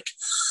was like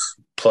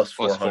plus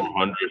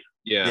 400.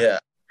 Yeah.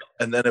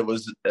 And then it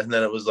was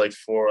like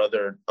 4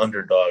 other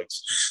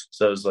underdogs.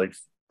 So it was like,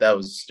 that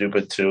was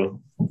stupid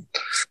too.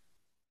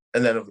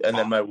 And then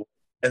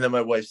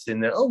my wife's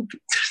sitting there. Oh,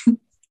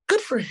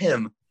 good for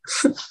him.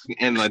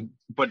 And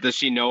but does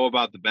she know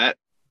about the bet?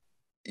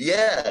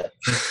 Yeah,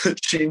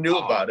 she knew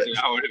about it.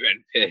 I would have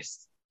been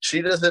pissed.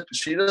 She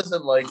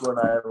doesn't like when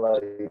I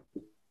like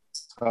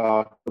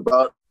talk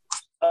about.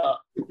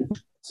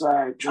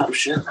 Sorry, drop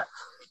shit.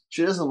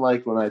 She doesn't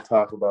like when I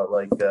talk about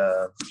like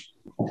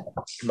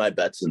my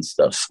bets and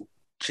stuff.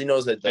 She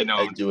knows that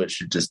I do it.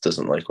 She just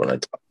doesn't like when I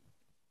talk.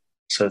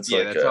 So it's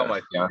like that's how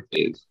my fiance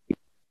is.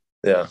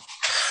 Yeah.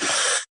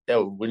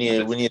 When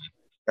you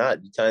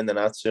tying the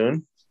knot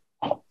soon?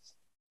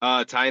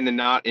 Tying the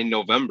knot in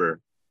November,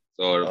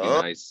 so it'll be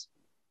nice.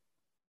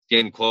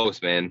 Getting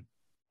close, man.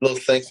 Little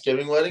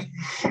Thanksgiving wedding.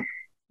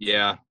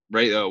 Yeah,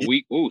 right. A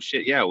week. Oh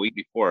shit! Yeah, a week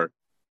before.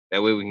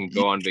 That way we can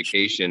go on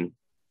vacation.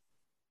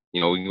 We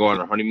can go on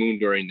our honeymoon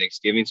during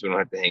Thanksgiving, so we don't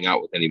have to hang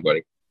out with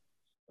anybody.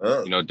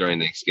 Oh. During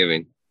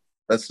Thanksgiving.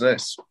 That's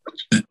nice.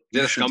 Is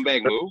that a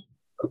scumbag move?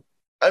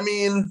 I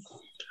mean,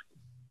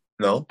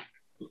 no.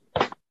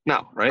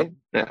 No, right?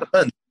 Yeah.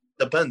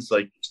 Depends.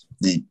 Like,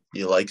 do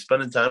you like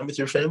spending time with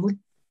your family?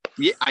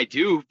 Yeah, I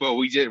do, but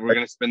we're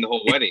going to spend the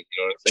whole wedding.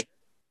 You know what I'm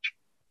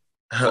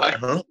saying? I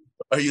don't know.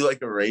 Are you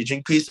like a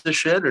raging piece of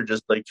shit or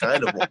just like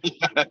kind of one?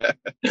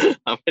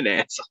 I'm an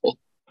asshole.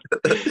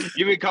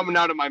 You've been coming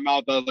out of my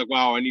mouth. I was like,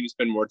 wow, I need to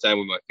spend more time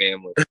with my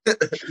family.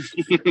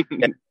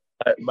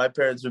 My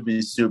parents would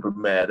be super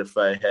mad if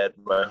I had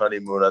my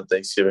honeymoon on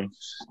Thanksgiving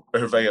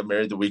or if I got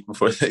married the week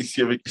before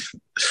Thanksgiving.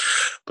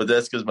 But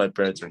that's because my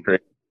parents are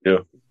crazy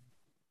too.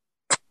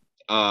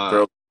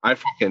 I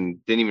fucking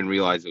didn't even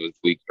realize it was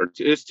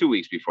it's 2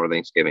 weeks before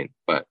Thanksgiving,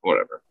 but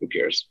whatever. Who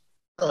cares?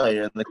 Oh,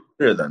 you're in the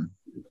clear then.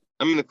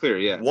 I'm in the clear,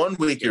 yeah. 1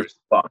 week you're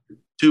fucked.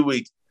 2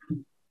 weeks,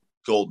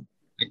 golden.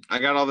 I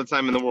got all the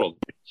time in the world.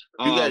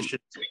 You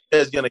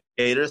guys gonna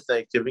cater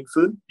Thanksgiving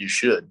food? You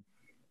should.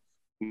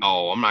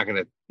 No, I'm not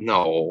gonna.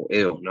 No,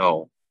 ew,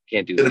 no,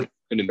 can't do that.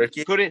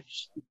 Ricky?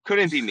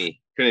 Couldn't be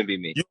me. Couldn't be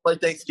me. You like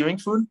Thanksgiving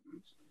food?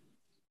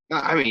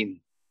 I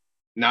mean,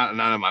 not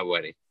on my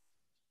wedding.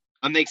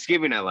 On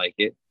Thanksgiving, I like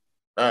it.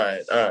 All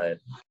right,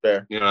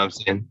 fair. You know what I'm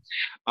saying?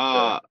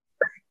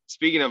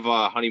 Speaking of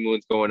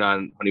honeymoons going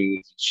on,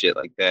 honeymoons and shit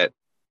like that,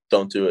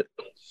 Don't do it.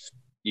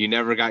 you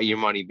never got your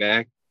money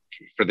back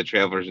for the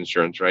traveler's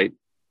insurance, right?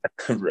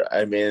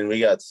 I mean, we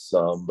got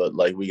some, but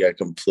like we got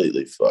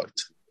completely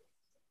fucked.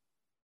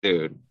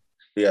 Dude.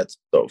 We got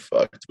so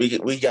fucked.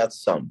 We got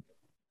some,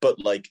 but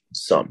like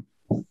some.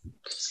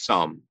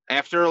 Some.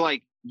 After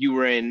like you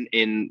were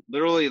in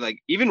literally like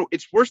even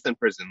it's worse than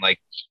prison. Like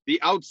the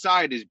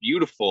outside is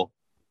beautiful,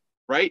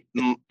 right?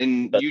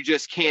 And you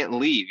just can't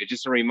leave. It's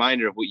just a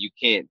reminder of what you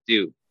can't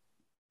do.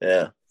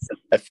 Yeah.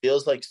 It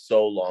feels like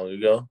so long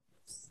ago.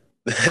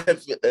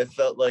 It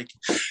felt like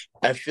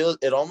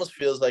it almost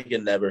feels like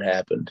it never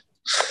happened.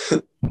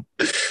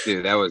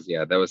 Dude, that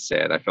was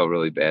sad. I felt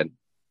really bad.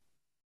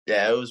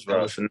 Yeah, it was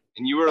rough. And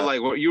you were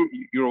like, what you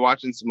were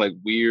watching some like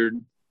weird,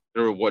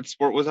 or what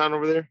sport was on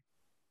over there?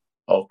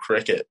 Oh,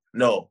 cricket.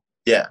 No,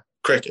 yeah,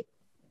 cricket.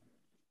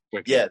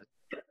 Yeah,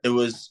 it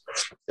was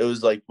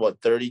like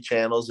what 30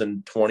 channels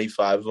and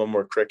 25 of them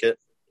were cricket.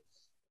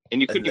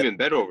 And you couldn't even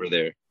bet over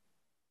there.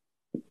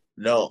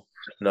 No,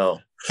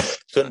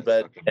 couldn't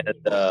bet.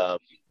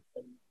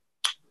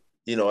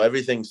 And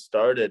everything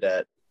started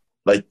at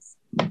like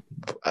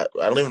I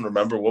don't even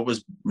remember what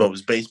was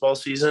baseball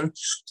season.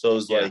 So it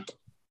was like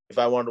if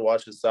I wanted to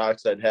watch the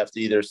Sox, I'd have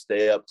to either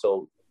stay up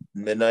till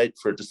midnight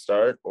for it to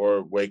start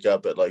or wake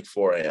up at like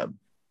 4 a.m.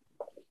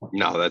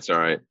 No, that's all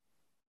right.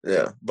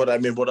 Yeah, but I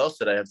mean, what else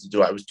did I have to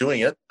do? I was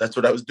doing it. That's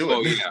what I was doing.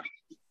 Oh yeah,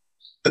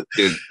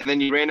 dude. And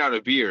then you ran out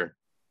of beer.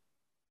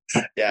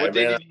 Yeah, what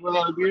day did you run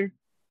out of beer?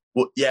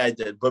 Well, yeah, I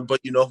did.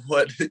 But you know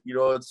what? You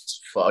know it's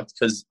fucked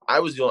because I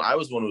was the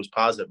one who was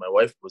positive. My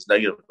wife was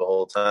negative the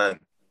whole time.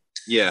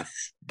 Yeah,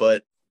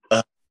 but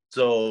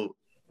so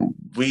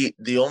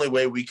the only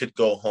way we could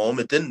go home,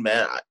 it didn't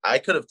matter. I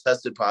could have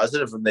tested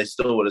positive and they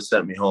still would have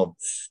sent me home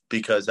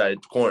because I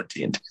had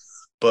quarantined.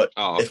 But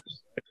if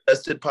I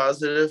tested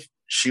positive,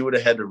 she would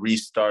have had to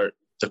restart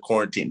the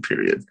quarantine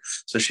period.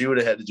 So she would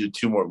have had to do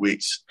 2 more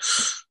weeks.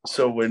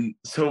 So when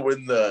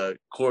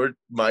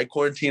my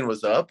quarantine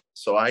was up,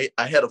 so I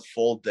had a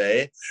full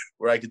day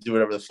where I could do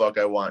whatever the fuck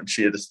I want.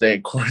 She had to stay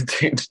in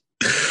quarantine.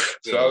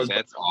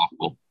 That's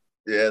awful.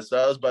 Yeah, so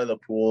I was by the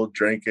pool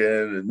drinking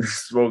and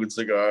smoking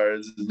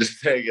cigars and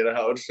just hanging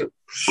out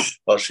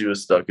while she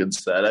was stuck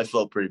inside. I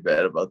felt pretty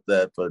bad about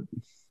that, but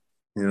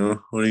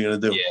what are you gonna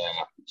do?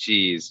 Yeah,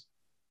 jeez,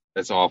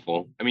 that's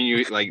awful. I mean,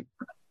 you like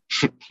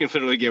you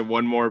literally get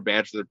one more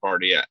bachelor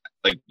party,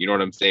 like you know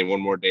what I'm saying,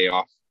 one more day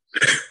off,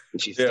 and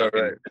she's stuck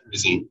in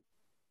prison.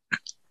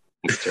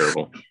 It's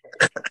terrible.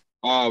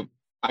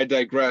 I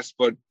digress,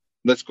 but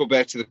let's go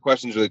back to the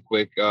questions really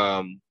quick.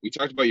 We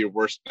talked about your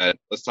worst bet.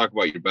 Let's talk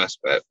about your best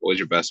bet. What was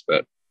your best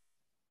bet?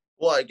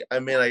 Well, I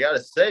mean, I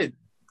gotta say,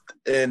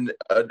 in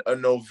a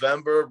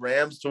November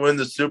Rams to win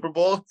the Super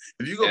Bowl.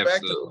 If you go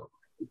back to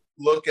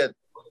look at,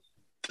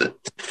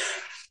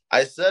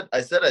 I said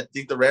I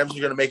think the Rams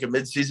are gonna make a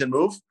midseason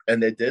move,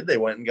 and they did. They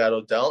went and got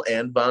Odell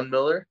and Von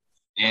Miller.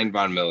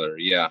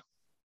 Yeah.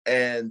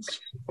 And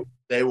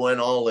they went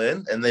all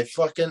in, and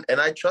and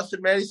I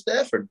trusted Matty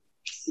Stafford.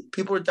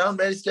 People were down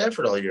Matty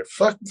Stafford all year.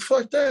 Fuck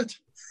that.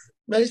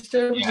 Matty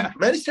Stafford's a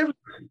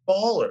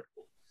baller.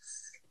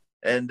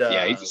 And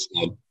he's a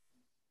stud.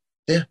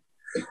 Yeah.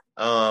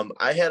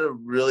 I had a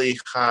really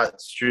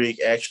hot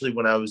streak actually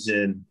when I was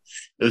it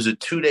was a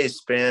 2-day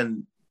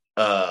span,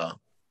 not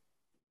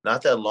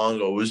that long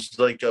ago. It was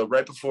like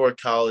right before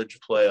college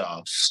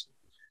playoffs.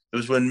 It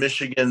was when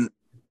Michigan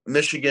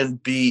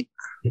beat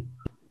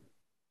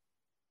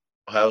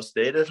Ohio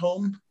State at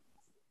home.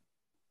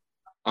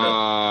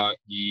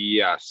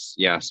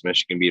 Yes,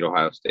 Michigan beat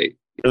Ohio State.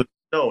 It was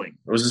snowing.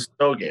 It was a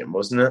snow game,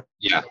 wasn't it?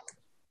 Yeah.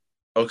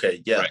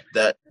 Okay, yeah.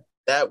 Right.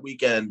 That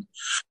weekend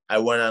I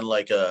went on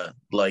like a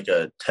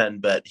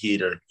 10-bet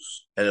heater,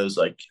 and it was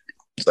like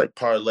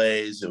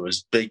parlays, it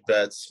was big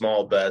bets,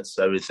 small bets,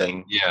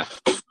 everything. Yeah.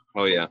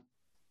 Oh yeah.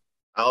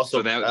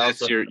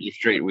 That's your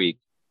straight week.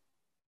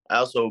 I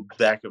also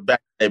back the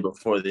day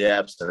before the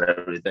apps and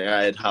everything,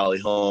 I had Holly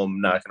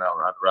Holm knocking out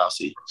Ronda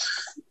Rousey.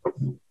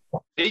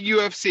 Big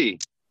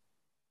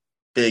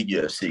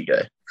UFC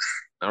guy.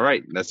 All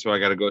right, that's what I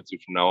got to go to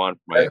from now on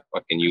for my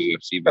fucking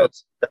UFC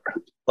bets.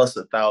 Plus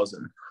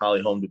 1,000.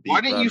 Holly Holm to beat. Why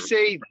didn't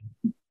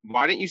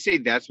you say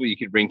that's what you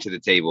could bring to the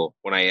table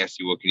when I asked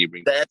you what can you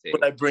bring to the table?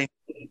 That's what I bring.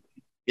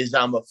 Is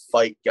I'm a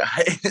fight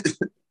guy.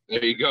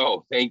 There you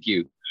go. Thank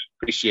you.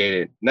 Appreciate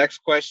it. Next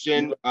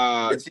question.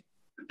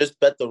 Just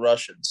bet the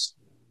Russians.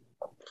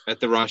 Bet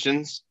the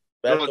Russians?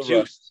 Bet the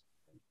Russians.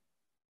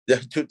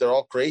 Dude, they're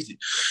all crazy.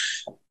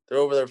 They're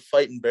over there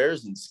fighting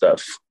bears and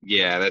stuff.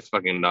 Yeah, that's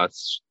fucking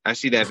nuts. I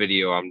see that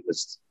video. I'm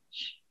just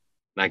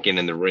not getting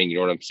in the ring. You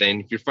know what I'm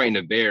saying? If you're fighting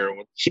a bear,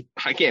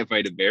 I can't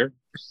fight a bear.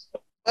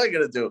 What am I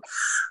going to do?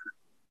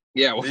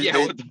 Yeah, what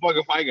the fuck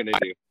am I going to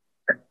do?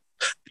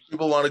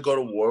 People want to go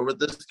to war with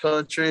this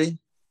country.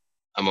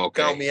 I'm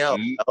okay. Count me out.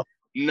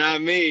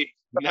 Not me.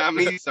 Not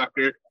me,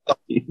 sucker.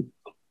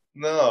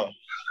 No,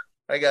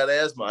 I got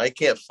asthma. I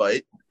can't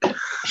fight.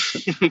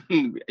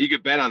 You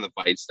could bet on the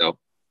fights, though.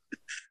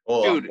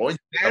 Oh, Dude,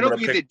 that'll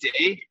be the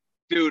day.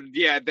 Dude,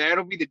 yeah,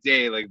 that'll be the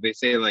day. Like they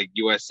say, like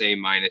USA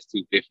minus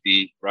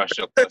 250,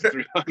 Russia plus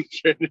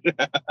 300.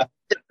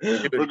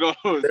 We're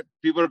going.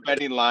 People are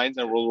betting lines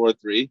on World War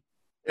III.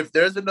 If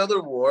there's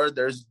another war,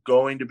 there's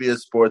going to be a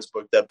sports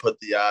book that put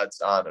the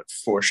odds on it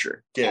for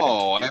sure. Guaranteed.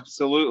 Oh,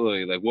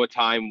 absolutely. Like, what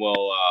time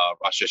will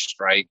Russia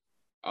strike?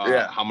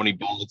 How many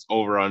bullets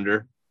over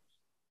under?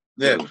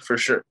 Yeah, for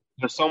sure.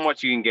 There's so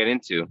much you can get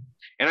into,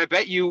 and I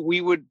bet you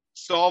we would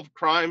solve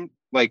crime,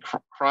 like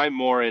crime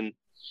more, and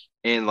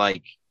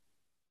like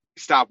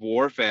stop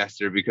war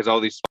faster because all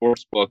these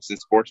sports books and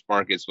sports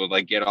markets would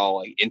like get all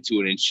like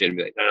into it and shit and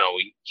be like, no,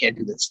 we can't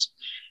do this.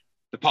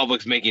 The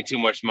public's making too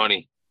much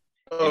money.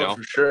 Oh, you know?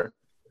 For sure.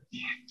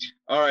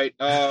 All right.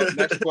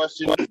 Next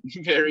question.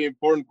 Very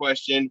important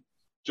question.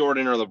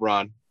 Jordan or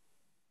LeBron?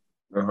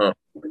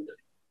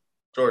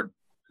 Jordan.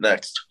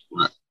 Next.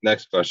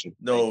 Next question.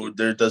 No,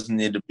 there doesn't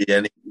need to be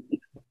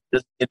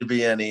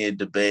any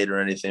debate or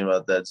anything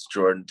about that. It's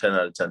Jordan 10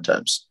 out of 10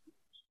 times.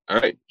 All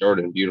right,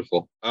 Jordan,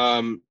 beautiful.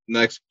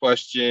 Next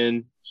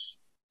question.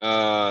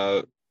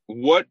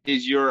 What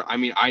is your, I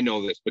mean, I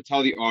know this, but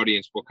tell the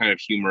audience what kind of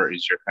humor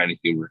is your kind of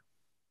humor?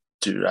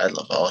 Dude, I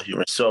love all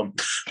humor. So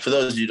for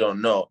those of you who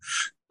don't know,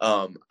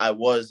 I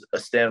was a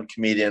stand-up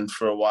comedian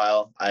for a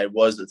while. I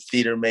was a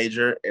theater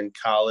major in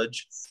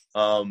college.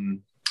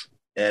 And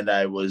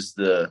I was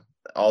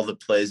all the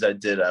plays I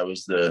did, I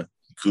was the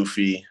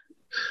goofy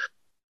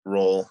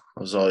role.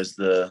 I was always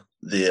the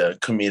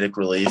comedic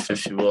relief,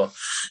 if you will.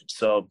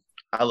 So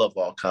I love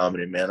all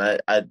comedy, man.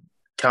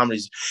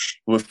 Comedy's,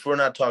 if we're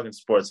not talking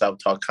sports, I would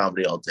talk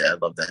comedy all day. I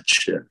love that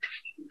shit.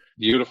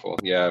 Beautiful.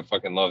 Yeah, I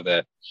fucking love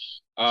that.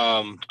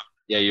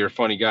 Yeah, you're a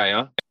funny guy,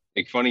 huh?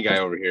 Big funny guy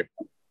over here.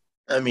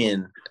 I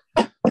mean,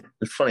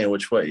 it's funny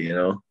which way, you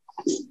know?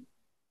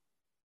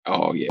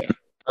 Oh, yeah.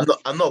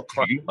 I'm no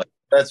clown.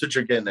 That's what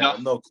you're getting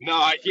at. No,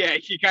 yeah,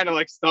 he kind of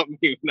like stumped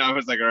me. And I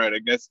was like, all right, I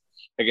guess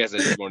I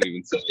just won't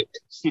even say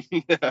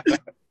it.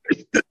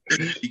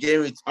 You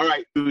gave me all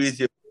right. Too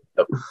easy.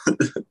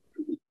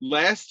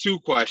 Last two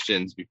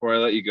questions before I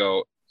let you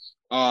go.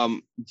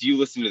 Do you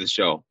listen to the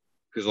show?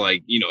 Because,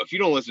 like, you know, if you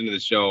don't listen to the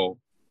show,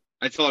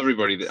 I tell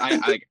everybody that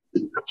I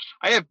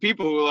have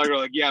people who are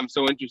like, yeah, I'm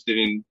so interested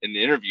in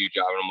the interview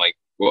job. And I'm like,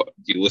 well,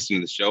 do you listen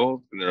to the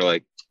show? And they're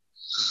like,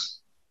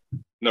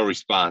 no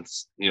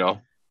response, you know?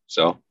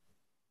 So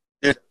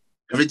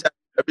every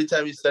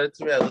time you said it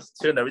to me, I listen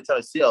to it. And every time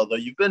I see it, although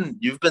you've been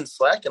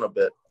slacking a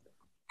bit.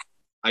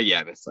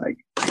 Yeah, it's like,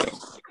 you know,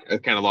 I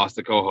kind of lost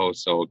the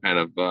co-host, so kind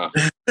of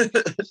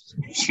it's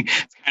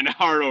kind of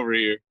hard over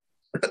here.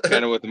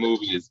 Kind of what the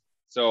movie is.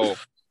 So,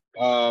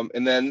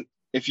 and then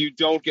if you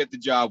don't get the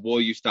job, will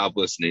you stop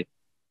listening?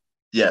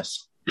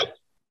 Yes.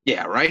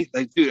 Yeah, right?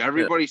 Like, dude,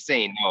 everybody's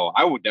saying no.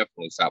 I would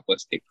definitely stop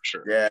listening for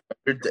sure. Yeah,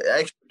 you're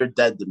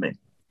dead to me.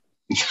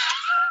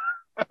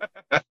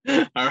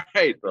 All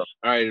right.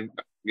 I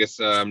guess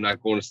I'm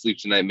not going to sleep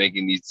tonight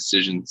making these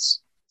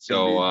decisions.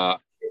 So,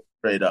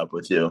 straight up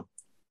with you.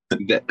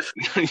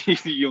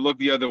 You look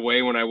the other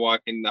way when I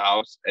walk in the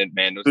house at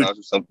Mandel's house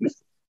or something.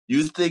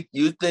 You think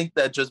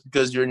that just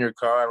because you're in your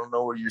car, I don't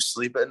know where you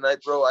sleep at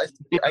night, bro?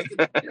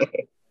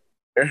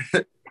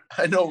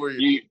 I know where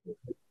you're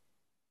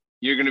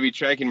going to be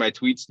tracking my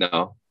tweets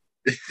now.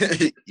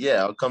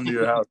 Yeah, I'll come to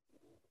your house.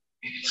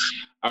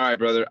 All right,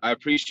 brother. I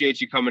appreciate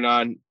you coming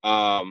on.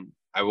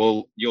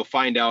 You'll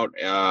find out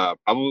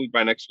probably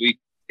by next week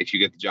if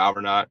you get the job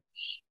or not,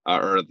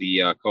 or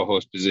the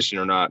co-host position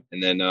or not.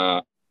 And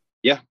then,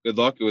 yeah, good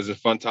luck. It was a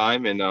fun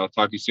time, and I'll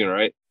talk to you soon. All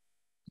right.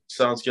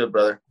 Sounds good,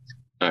 brother.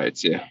 All right.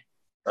 See ya.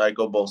 All right,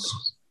 go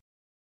Bulls.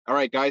 All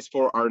right, guys.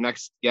 For our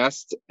next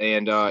guest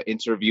and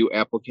interview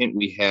applicant,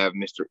 we have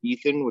Mr.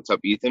 Ethan. What's up,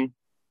 Ethan?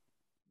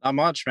 Not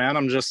much, man.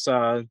 I'm just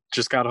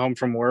got home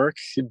from work,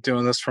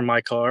 doing this from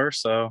my car.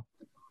 So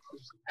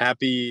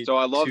happy. So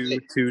I love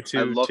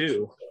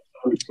two.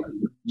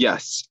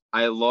 Yes,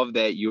 I love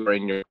that you are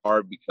in your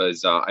car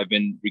because I've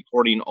been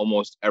recording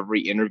almost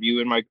every interview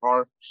in my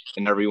car,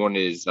 and everyone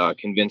is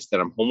convinced that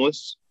I'm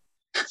homeless.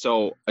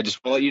 So I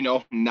just want to let you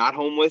know, I'm not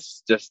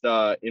homeless, just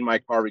in my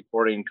car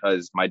recording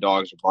because my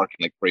dogs are barking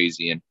like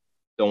crazy and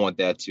don't want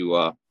that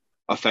to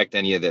affect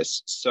any of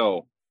this.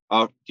 So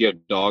do you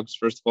have dogs,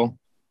 first of all?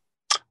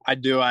 I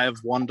do. I have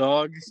one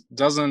dog.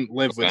 Doesn't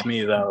live with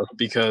me, though,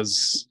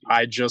 because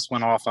I just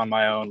went off on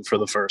my own for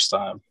the first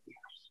time.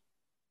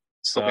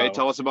 So, okay,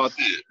 tell us about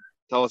that.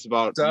 Tell us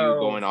about you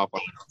going off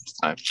on the first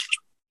time.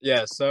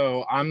 Yeah,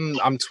 so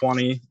I'm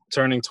 20,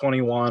 turning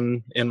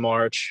 21 in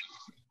March.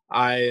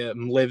 I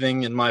am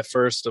living in my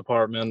first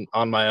apartment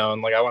on my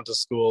own. Like, I went to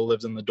school,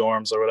 lived in the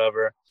dorms or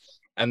whatever.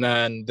 And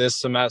then this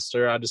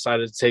semester, I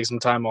decided to take some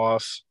time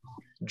off,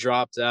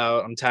 dropped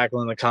out. I'm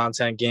tackling the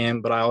content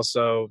game, but I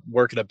also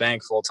work at a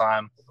bank full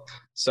time.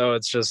 So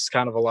it's just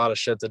kind of a lot of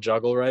shit to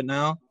juggle right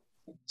now.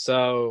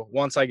 So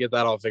once I get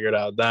that all figured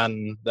out,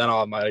 then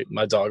I'll have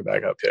my dog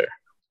back up here.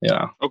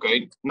 Yeah.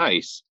 Okay,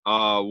 nice.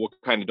 What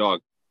kind of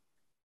dog?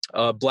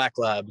 Black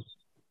lab.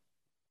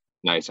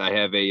 Nice. I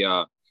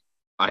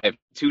have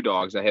two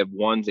dogs. I have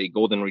one's a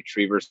golden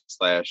retriever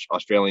slash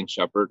Australian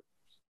Shepherd,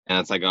 and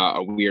it's like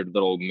a weird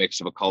little mix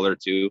of a color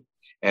too.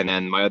 And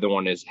then my other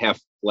one is half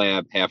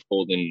lab, half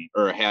golden,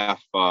 or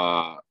half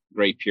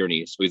Great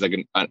Pyrenees. So he's like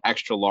an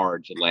extra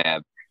large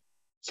lab.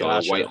 So a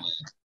Gotcha. white,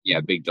 yeah,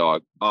 big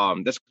dog.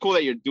 That's cool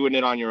that you're doing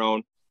it on your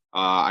own.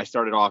 I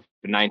started off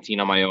at 19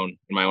 on my own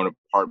in my own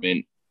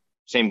apartment.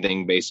 Same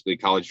thing, basically,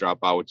 college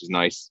dropout, which is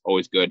nice,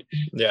 always good.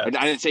 Yeah. I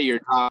didn't say you're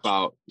a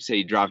dropout. You say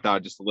you dropped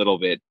out just a little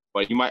bit,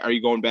 but you might. Are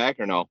you going back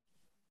or no?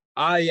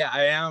 Yeah,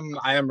 I am.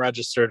 I am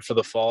registered for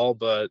the fall,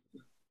 but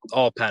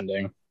all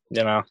pending.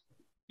 You know.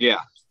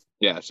 Yeah,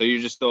 yeah. So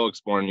you're just still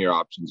exploring your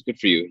options. Good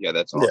for you. Yeah,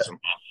 that's awesome.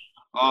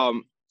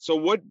 So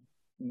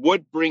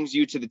what brings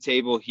you to the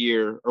table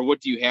here, or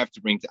what do you have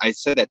to bring? I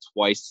said that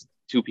twice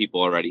to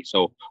people already.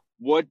 So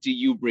what do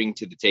you bring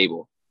to the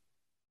table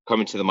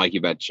coming to the Mikey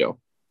Bet Show?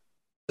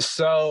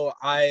 So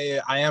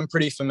I am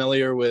pretty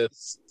familiar with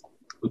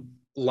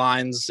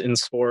lines in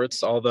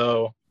sports,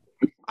 although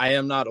I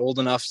am not old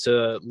enough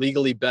to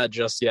legally bet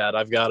just yet.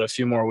 I've got a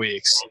few more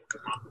weeks,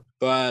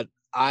 but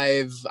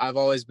I've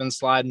always been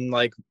sliding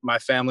like my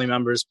family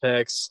members'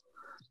 picks,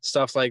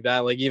 stuff like that.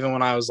 Like even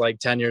when I was like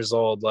 10 years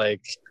old,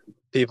 like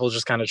people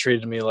just kind of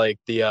treated me like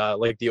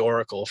the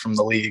oracle from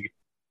the league.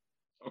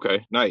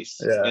 Okay, nice.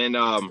 Yeah. And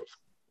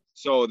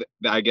so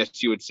I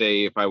guess you would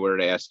say, if I were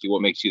to ask you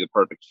what makes you the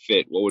perfect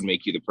fit, what would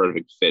make you the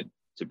perfect fit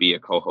to be a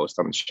co-host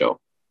on the show?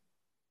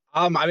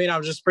 I mean,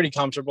 I'm just pretty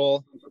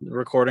comfortable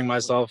recording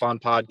myself on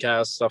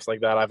podcasts, stuff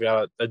like that. I've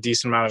got a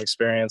decent amount of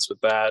experience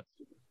with that.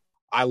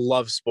 I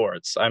love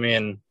sports. I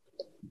mean,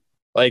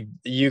 like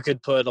you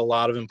could put a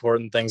lot of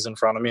important things in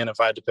front of me, and if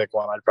I had to pick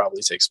one, I'd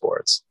probably take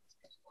sports.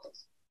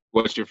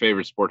 What's your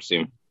favorite sports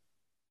team?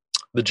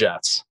 The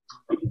Jets.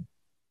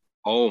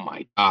 Oh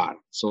my God,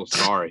 so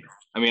sorry.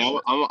 I mean,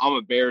 I'm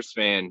a Bears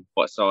fan,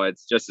 but so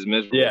it's just as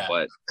miserable. Yeah.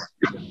 But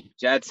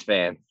Jets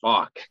fan,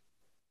 fuck,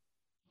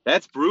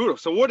 that's brutal.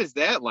 So what is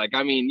that like?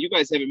 I mean, you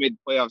guys haven't made the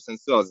playoffs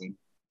since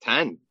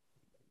 2010.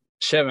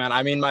 Shit, man.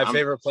 I mean, my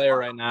favorite player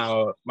right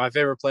now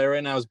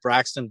is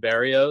Braxton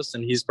Berrios,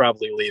 and he's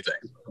probably leaving.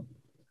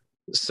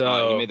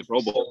 So he made the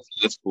Pro Bowl.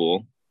 That's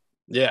cool.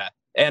 Yeah,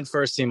 and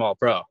first team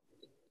All-Pro.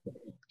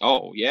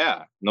 Oh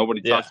yeah, nobody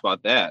talks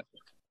about that.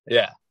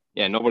 Yeah,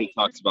 nobody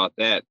talks about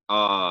that.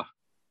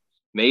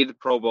 Made the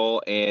Pro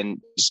Bowl, and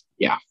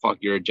yeah, fuck,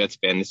 you're a Jets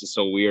fan. This is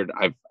so weird.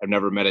 I've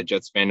never met a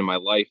Jets fan in my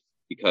life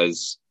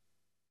because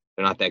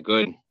they're not that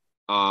good.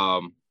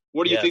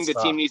 What do you think the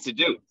team needs to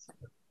do?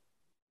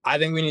 I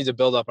think we need to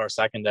build up our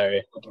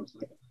secondary.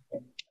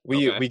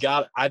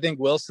 I think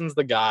Wilson's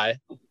the guy.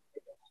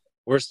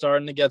 We're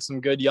starting to get some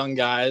good young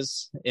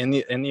guys in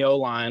the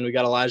O-line. We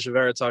got Elijah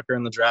Vera Tucker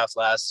in the draft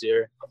last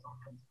year.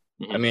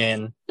 I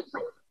mean,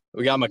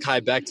 we got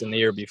Mekhi Becton the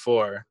year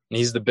before, and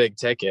he's the big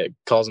ticket,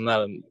 calls him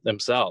that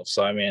himself.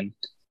 So, I mean,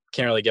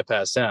 can't really get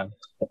past him.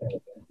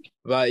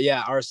 But,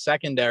 yeah, our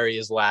secondary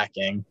is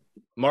lacking.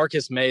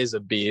 Marcus May is a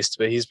beast,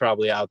 but he's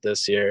probably out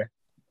this year.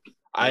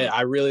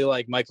 I really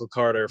like Michael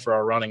Carter for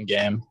our running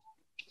game.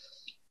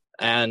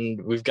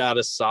 And we've got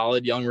a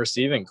solid young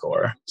receiving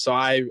core. So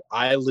I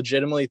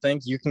legitimately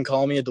think you can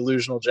call me a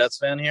delusional Jets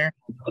fan here.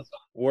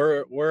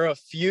 We're a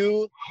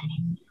few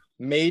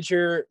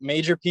major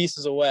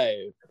pieces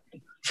away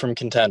from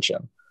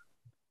contention.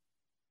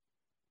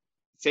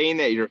 Saying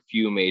that you're a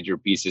few major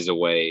pieces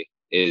away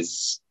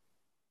it's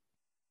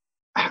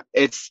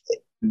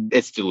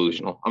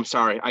delusional. I'm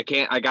sorry. I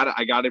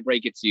gotta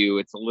break it to you.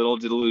 It's a little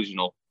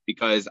delusional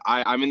because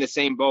I'm in the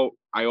same boat.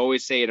 I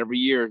always say it every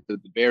year. The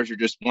Bears are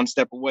just one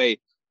step away.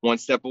 You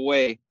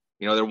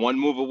know, they're one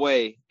move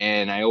away,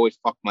 and I always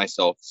fuck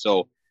myself.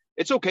 So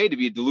it's okay to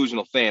be a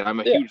delusional fan. I'm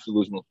a huge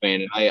delusional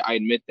fan, and I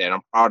admit that.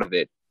 I'm proud of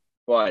it.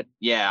 But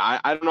yeah,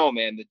 I don't know,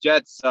 man. The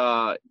Jets,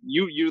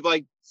 you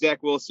like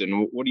Zach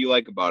Wilson. What do you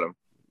like about him?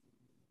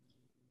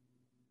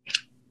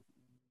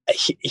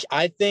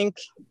 I think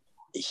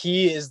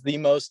he is the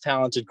most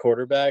talented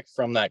quarterback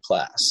from that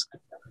class.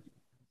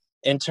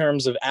 In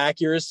terms of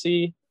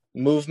accuracy,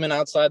 movement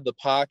outside the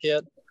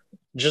pocket,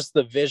 just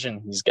the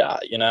vision he's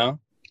got, you know?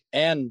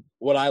 And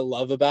what I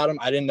love about him,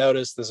 I didn't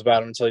notice this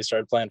about him until he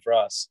started playing for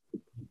us.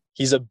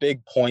 He's a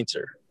big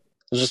pointer.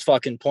 He'll just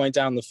fucking point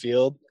down the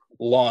field,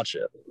 launch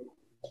it.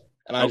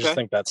 And I just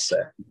think that's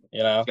sick,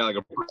 you know? He's got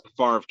like a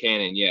Favre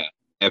cannon, yeah,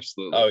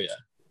 absolutely. Oh, yeah.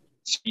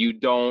 So you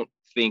don't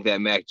think that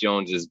Mac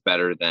Jones is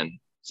better than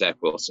Zach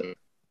Wilson?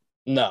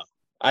 No.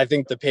 I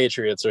think the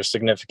Patriots are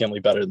significantly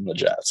better than the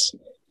Jets.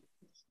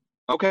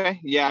 Okay.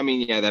 Yeah, I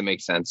mean, yeah, that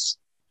makes sense.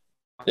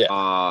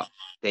 Yeah.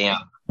 Damn.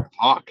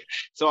 Fuck.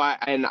 So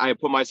I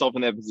put myself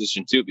in that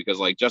position too, because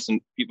like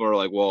people are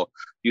like, well,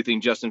 do you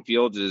think Justin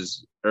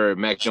Fields or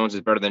Mac Jones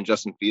is better than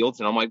Justin Fields?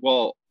 And I'm like,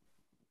 well,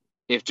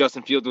 if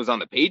Justin Fields was on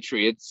the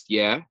Patriots,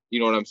 yeah, you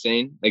know what I'm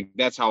saying? Like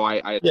that's how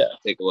I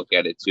take a look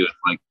at it too.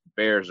 Like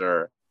Bears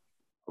are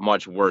a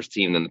much worse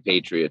team than the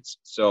Patriots.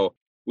 So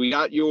we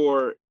got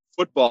your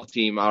football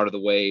team out of the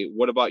way.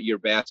 What about your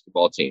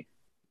basketball team?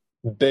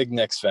 Big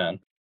Knicks fan.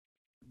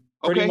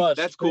 Pretty Okay, much.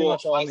 that's Pretty cool.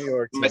 much all New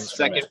York My teams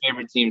for me. second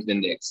favorite team's the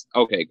Knicks.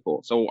 Okay,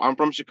 cool. So I'm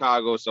from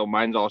Chicago, so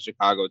mine's all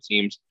Chicago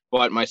teams.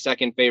 But my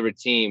second favorite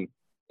team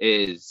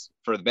is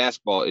for the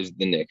basketball is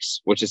the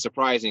Knicks, which is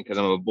surprising because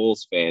I'm a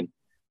Bulls fan.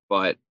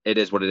 But it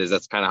is what it is.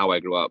 That's kind of how I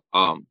grew up.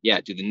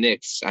 Yeah, dude, the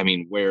Knicks. I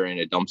mean, we're in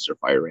a dumpster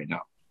fire right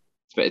now.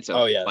 It's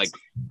a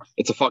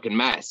it's a fucking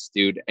mess,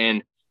 dude.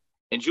 And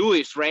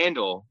Julius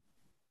Randle.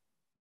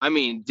 I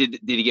mean, did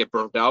he get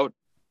burnt out?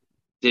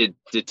 Did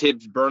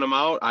Tibbs burn him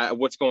out?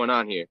 What's going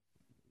on here?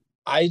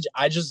 I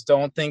just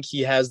don't think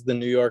he has the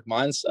New York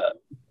mindset.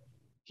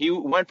 He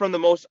went from the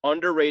most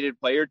underrated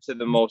player to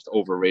the most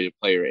overrated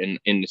player in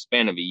the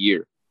span of a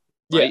year.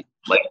 Right?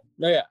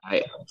 Yeah.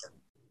 I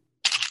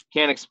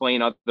can't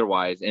explain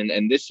otherwise.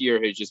 And this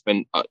year has just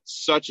been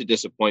such a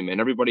disappointment.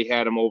 Everybody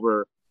had him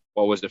over,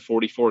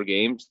 44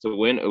 games to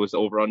win. It was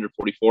over under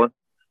 44.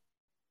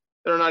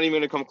 They're not even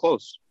going to come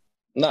close.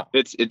 No.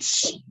 It's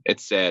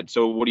sad.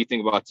 So what do you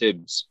think about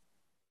Tibbs?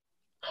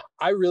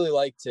 I really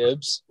like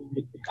Tibbs,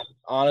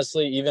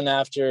 honestly, even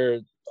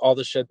after all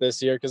the shit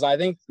this year, because I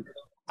think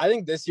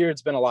this year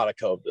it's been a lot of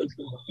COVID.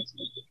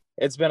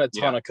 It's been a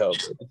ton of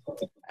COVID.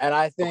 And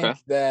I think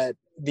that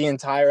the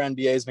entire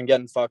NBA has been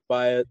getting fucked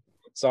by it.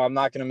 So I'm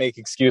not going to make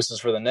excuses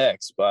for the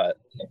Knicks, but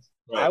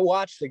I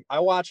watch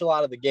a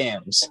lot of the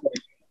games.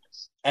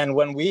 And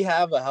when we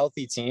have a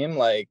healthy team,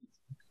 like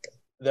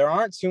there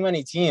aren't too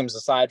many teams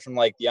aside from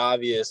like the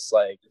obvious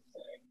like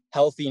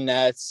healthy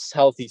Nets,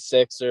 healthy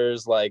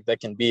Sixers, like that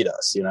can beat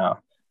us, you know?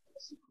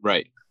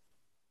 Right.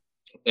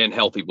 And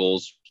healthy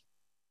Bulls.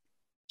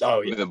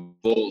 Oh yeah. The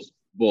Bulls.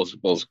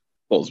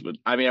 But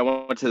I mean, I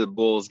went to the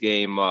Bulls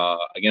game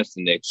against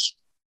the Knicks,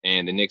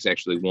 and the Knicks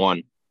actually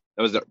won.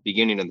 That was the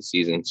beginning of the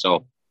season.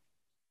 So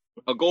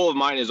a goal of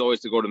mine is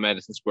always to go to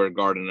Madison Square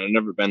Garden. I've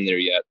never been there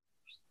yet.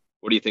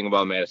 What do you think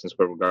about Madison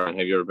Square Garden?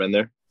 Have you ever been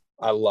there?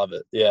 I love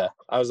it. Yeah.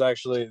 I was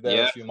actually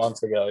there a few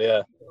months ago.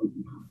 Yeah.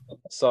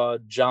 Saw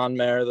John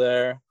Mayer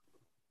there.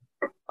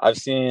 I've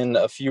seen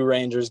a few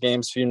Rangers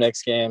games, few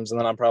Knicks games, and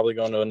then I'm probably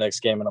going to a Knicks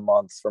game in a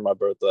month for my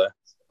birthday.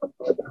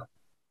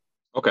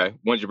 Okay.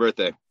 When's your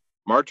birthday?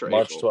 March or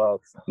March April?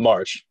 12th.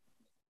 March.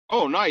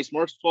 Oh, nice.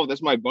 March 12th.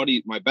 That's my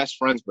best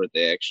friend's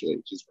birthday, actually.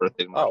 It's his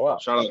birthday. Oh, wow.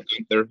 Shout out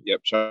Gunther. Yep.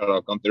 Shout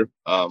out Gunther.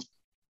 All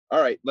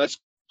right. Let's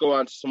go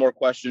on to some more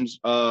questions.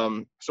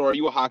 So are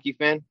you a hockey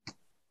fan?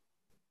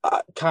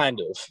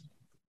 Kind of.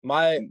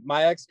 My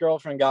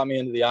ex-girlfriend got me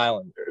into the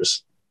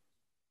Islanders.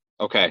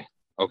 Okay.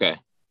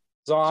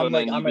 So I'm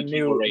a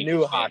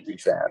new hockey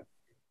fan.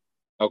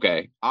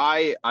 Okay.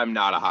 I'm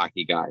not a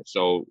hockey guy,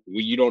 so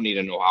you don't need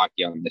to know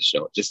hockey on this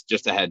show.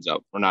 Just a heads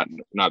up. We're not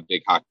a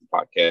big hockey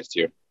podcast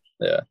here.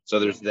 Yeah. So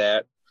there's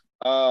that.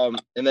 And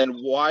then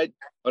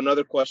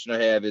another question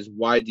I have is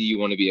why do you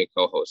want to be a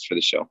co-host for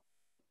the show?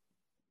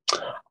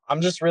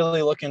 I'm just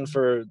really looking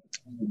for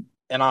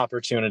an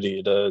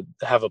opportunity to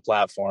have a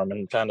platform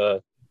and kind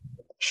of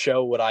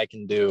show what I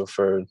can do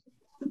for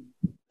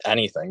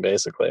anything,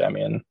 basically. I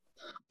mean,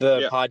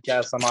 the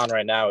podcast I'm on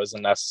right now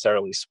isn't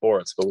necessarily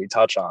sports, but we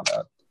touch on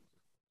it.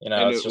 You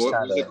know, and it's just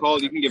what was it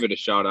called? You can give it a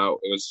shout out.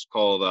 It was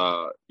called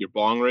Your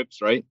Bong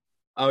Rips, right?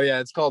 Oh, yeah.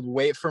 It's called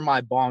Wait for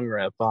My Bong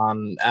Rip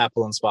on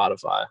Apple and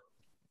Spotify.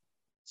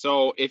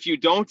 So if you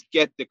don't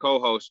get the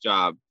co-host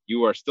job,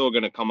 you are still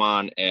going to come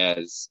on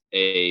as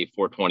a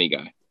 420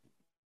 guy.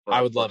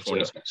 I would love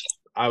to.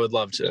 I would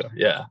love to.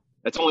 Yeah.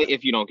 That's only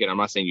if you don't get it. I'm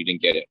not saying you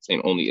didn't get it. I'm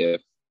saying only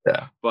if.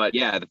 Yeah. But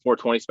yeah, the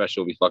 420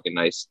 special will be fucking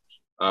nice.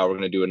 We're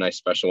going to do a nice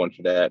special one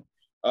for that.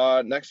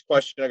 Next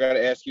question I got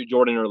to ask you,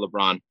 Jordan or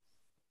LeBron?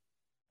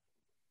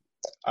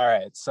 All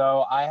right.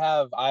 So I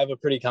have a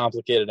pretty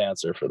complicated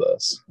answer for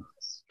this.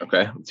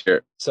 Okay. Let's hear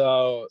it.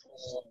 So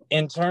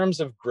in terms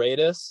of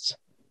greatest,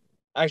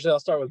 actually, I'll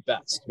start with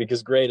best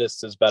because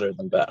greatest is better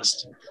than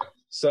best.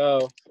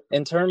 So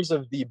in terms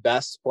of the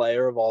best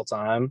player of all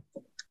time,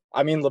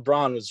 I mean,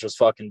 LeBron was just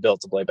fucking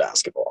built to play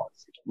basketball.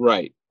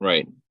 Right.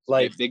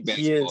 Like, big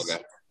basketball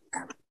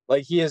guy.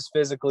 Like, he is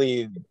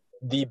physically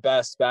the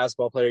best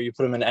basketball player. You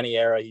put him in any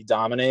era, he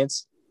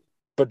dominates.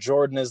 But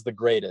Jordan is the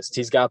greatest.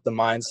 He's got the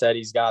mindset.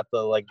 He's got the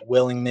like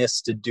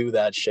willingness to do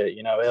that shit.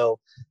 You know,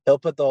 he'll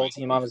put the whole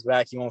team on his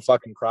back. He won't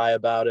fucking cry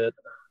about it.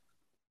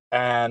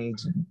 And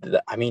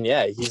I mean,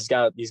 yeah, he's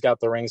got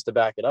the rings to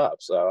back it up.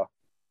 So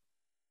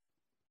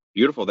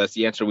beautiful. That's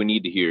the answer we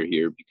need to hear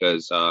here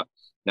because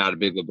not a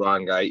big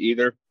LeBron guy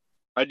either.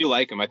 I do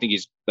like him. I think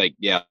he's like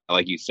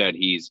you said,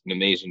 he's an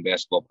amazing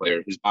basketball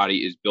player. His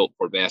body is built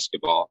for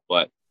basketball,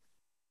 but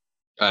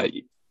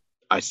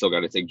I still got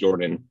to take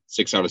Jordan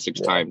 6 out of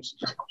 6 times.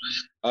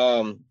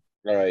 All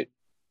right.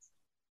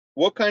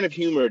 What kind of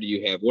humor do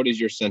you have? What is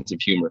your sense of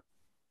humor?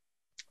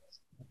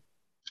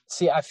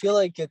 See, I feel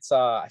like it's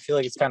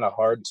kind of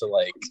hard to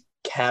like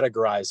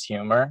categorize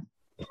humor,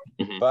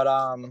 but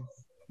I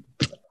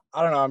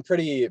don't know. I'm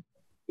pretty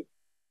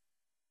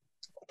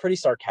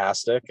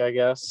sarcastic, I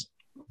guess.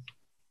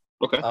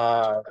 Okay.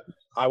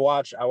 I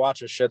watch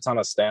a shit ton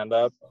of stand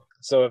up.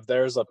 So if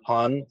there's a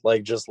pun,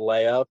 like just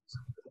layup,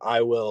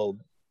 I will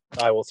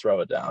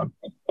throw it down.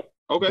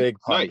 Okay, Big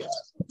pun nice.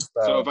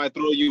 guy. So if I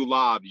throw you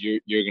lob,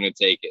 you're gonna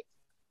take it.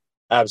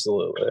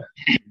 Absolutely.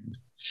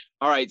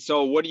 All right.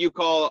 So what do you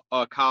call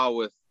a cow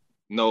with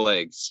no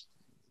legs?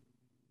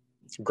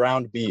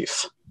 Ground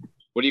beef.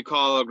 What do you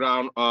call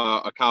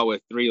a cow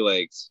with 3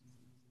 legs?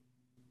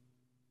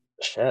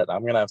 Shit,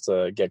 I'm gonna have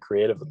to get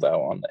creative with that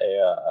one.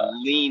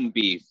 Lean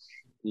beef.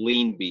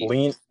 Lean beef.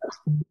 Lean.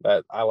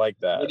 That I like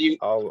that. What do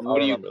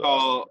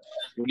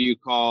you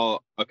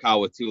call a cow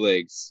with 2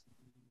 legs?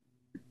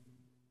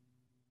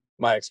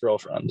 My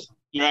ex-girlfriend.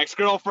 Your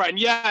ex-girlfriend.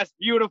 Yes,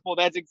 beautiful.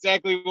 That's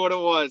exactly what it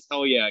was.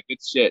 Hell yeah,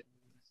 good shit.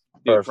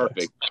 Dude,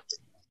 perfect.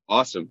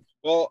 Awesome.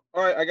 Well,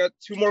 all right, I got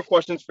 2 more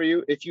questions for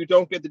you. If you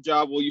don't get the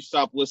job, will you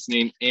stop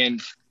listening?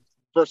 And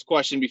first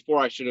question before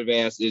I should have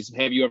asked is,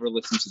 have you ever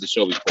listened to the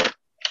show before?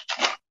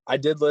 I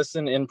did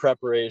listen in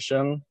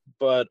preparation,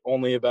 but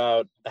only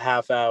about a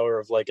half hour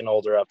of like an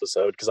older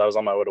episode because I was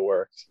on my way to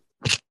work.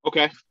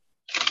 Okay.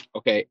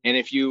 And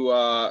if you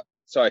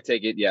so I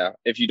take it, yeah,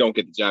 if you don't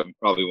get the job, you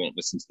probably won't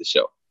listen to the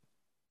show.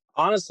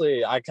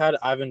 Honestly,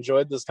 I've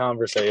enjoyed this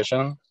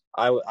conversation.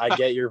 I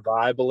get your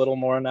vibe a little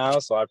more now,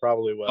 so I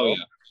probably will. Oh yeah.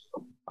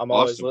 I'm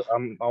Awesome.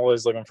 I'm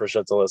always looking for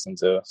shit to listen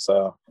to.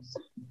 So,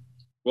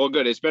 well,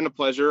 good. It's been a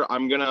pleasure.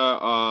 I'm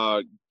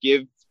gonna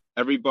give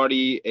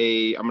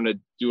everybody I'm gonna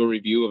do a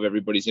review of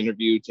everybody's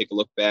interview, take a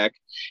look back,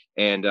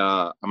 and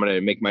I'm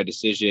gonna make my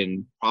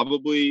decision. I'm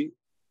gonna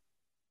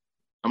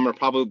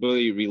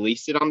probably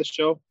release it on the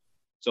show,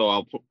 so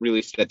I'll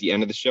release it at the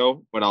end of the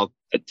show. But I'll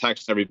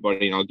text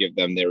everybody and I'll give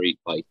them their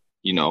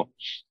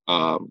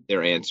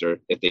their answer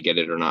if they get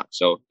it or not.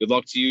 So good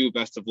luck to you.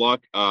 Best of luck.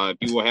 If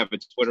you will have a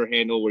Twitter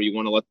handle where you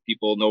want to let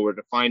people know where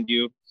to find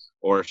you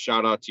or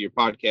shout out to your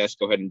podcast,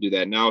 go ahead and do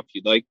that now if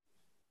you'd like.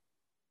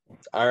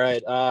 All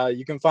right.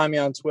 You can find me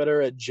on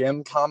Twitter at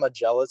Jim,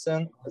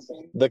 Gelatin.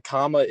 The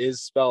comma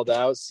is spelled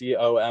out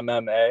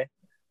COMMA.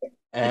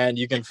 And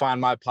you can find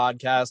my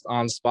podcast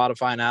on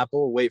Spotify and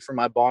Apple. Wait for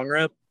my bong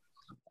rip.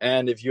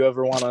 And if you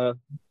ever want to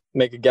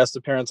make a guest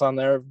appearance on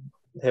there,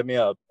 hit me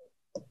up.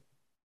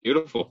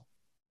 Beautiful.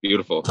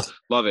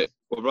 Love it.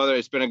 Well, brother,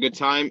 it's been a good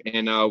time,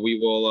 and we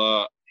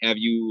will have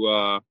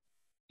you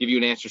give you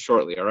an answer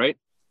shortly. All right.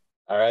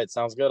 All right.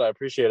 Sounds good. I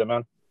appreciate it,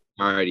 man.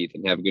 All right,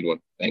 Ethan. Have a good one.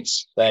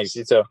 Thanks.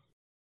 You too.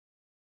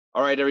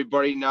 All right,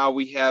 everybody. Now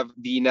we have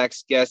the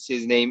next guest.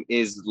 His name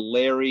is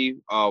Larry.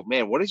 Oh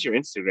man, what is your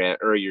Instagram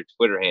or your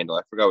Twitter handle?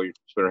 I forgot what your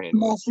Twitter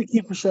handle is. Master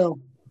Key for Show.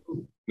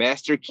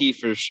 Master Key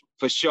for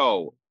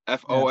Show.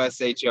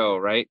 FOSHO,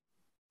 right?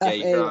 Yeah,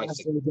 you pronounce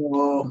it.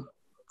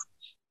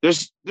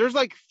 There's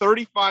like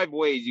 35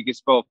 ways you can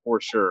spell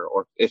for sure,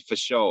 or if for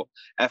show.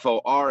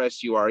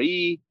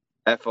 FORSURE,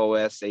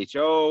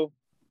 FOSHO,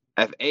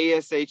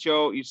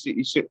 FASHO. You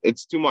see,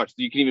 it's too much.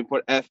 You can even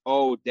put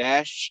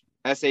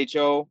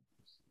FO-SHO.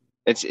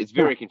 It's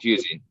very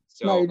confusing.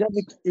 So no,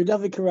 you're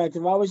definitely correct.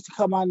 If I was to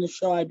come on the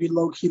show, I'd be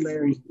Lowkey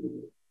Larry.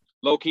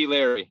 Lowkey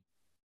Larry.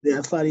 Yeah,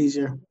 it's a lot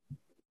easier.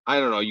 I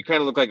don't know. You kind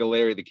of look like a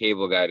Larry the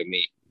Cable Guy to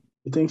me.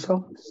 You think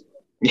so?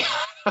 Yeah,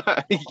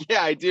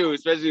 I do.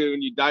 Especially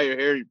when you dye your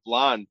hair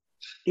blonde.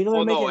 You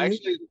know,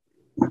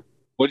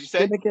 what'd you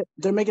say?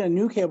 They're making a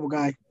new Cable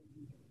Guy.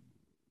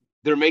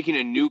 They're making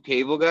a new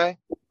Cable Guy?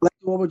 Like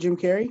the one with Jim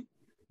Carrey?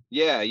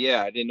 Yeah,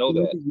 I didn't know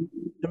that.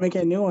 They're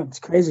making a new one. It's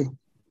crazy.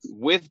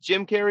 With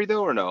Jim Carrey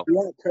though, or no?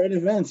 Yeah, current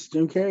events.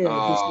 Jim Carrey.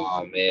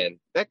 Oh man,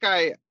 that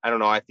guy. I don't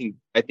know. I think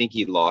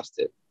he lost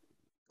it.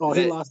 Oh,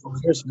 he lost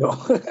it years ago.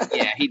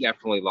 Yeah, he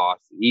definitely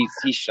lost.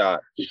 He's shot.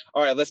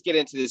 All right, let's get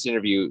into this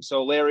interview.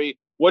 So, Larry,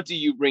 what do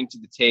you bring to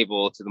the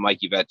table to the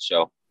Mikey Vet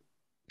Show?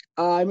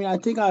 I mean, I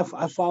think I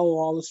follow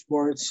all the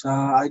sports.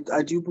 I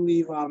do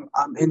believe I'm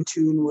in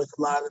tune with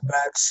a lot of the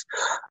bets.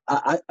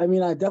 I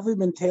mean, I've definitely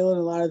been tailoring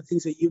a lot of the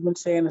things that you've been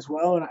saying as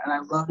well, and I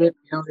love it.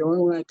 You know, the only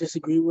one I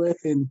disagree with,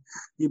 and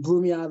you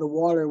blew me out of the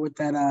water with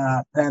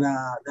that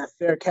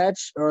fair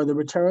catch or the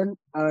return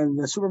in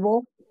the Super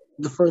Bowl,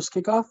 the first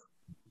kickoff.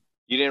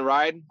 You didn't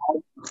ride?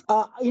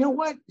 You know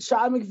what?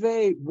 Sean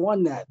McVay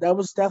won that. That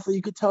was definitely,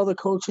 you could tell the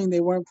coaching,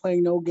 they weren't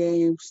playing no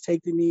games,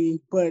 take the knee.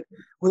 But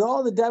with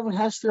all the Devin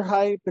Hester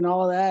hype and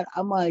all that,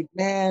 I'm like,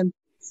 man,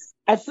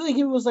 I feel like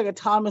it was like a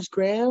Thomas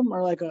Graham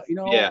or like a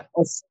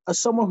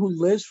someone who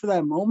lives for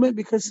that moment,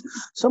 because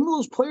some of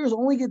those players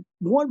only get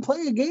one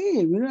play a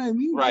game. You know what I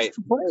mean? Right.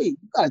 To play. You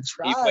gotta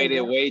try. He played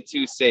it way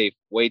too safe.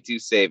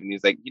 And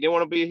he's like, he didn't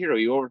want to be a hero.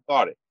 You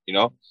overthought it, you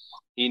know?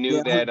 He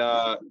knew that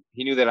I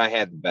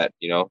had the bet,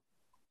 you know?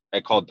 I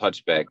called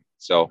touchback.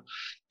 So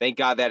thank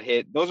God that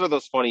hit. Those are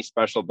those funny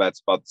special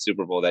bets about the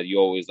Super Bowl that you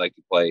always like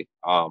to play.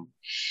 And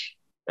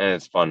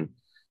it's fun.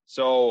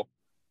 So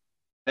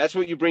that's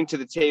what you bring to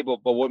the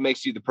table. But what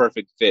makes you the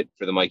perfect fit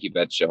for the Mikey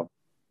Bet Show?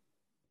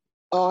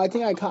 I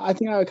think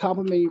I would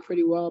compliment you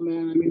pretty well,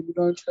 man. I mean, we've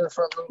known each other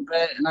for a little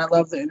bit, and I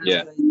love the energy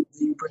that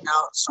you bring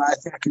out. So I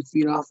think I can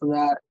feed off of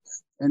that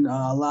in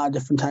a lot of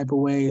different type of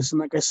ways. And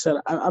like I said,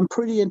 I'm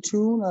pretty in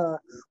tune.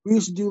 We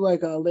used to do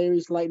like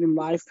Larry's Lightning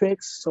Live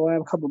picks. So I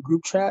have a couple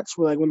group chats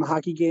where like when the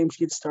hockey games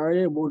get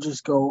started, we'll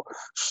just go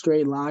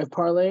straight live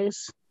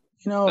parlays,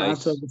 you know, nice.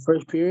 after like, the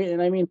first period.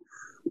 And I mean,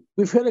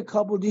 we've hit a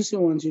couple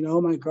decent ones. You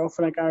know, my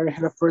girlfriend, I got her to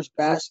hit her first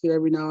basket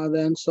every now and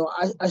then. So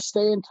I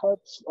stay in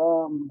touch.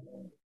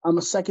 I'm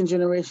a second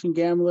generation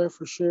gambler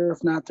for sure,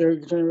 if not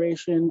third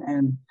generation,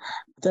 and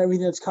with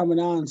everything that's coming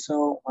on.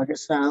 So, like I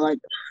said, I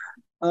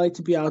like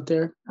to be out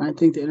there. I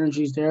think the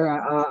energy's there.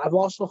 I've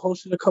also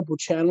hosted a couple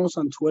channels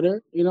on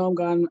Twitter. You know, I've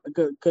gotten a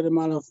good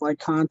amount of like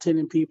content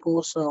and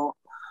people. So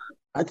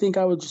I think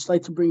I would just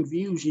like to bring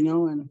views, you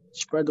know, and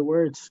spread the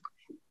words.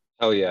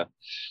 Hell yeah.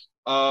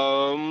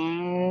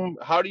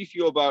 How do you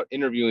feel about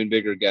interviewing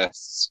bigger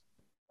guests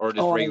or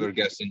just regular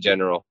guests in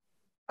general?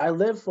 I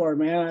live for it,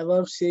 man. I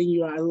love seeing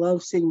you. I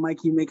love seeing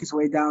Mikey make his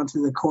way down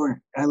to the court.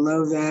 I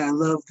love that. I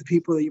love the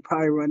people that you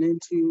probably run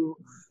into.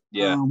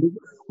 Yeah.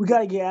 We got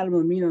to get Adam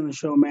Amin on the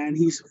show, man.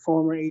 He's a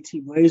former AT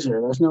Blazer.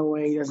 There's no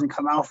way he doesn't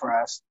come out for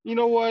us. You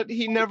know what?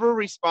 He never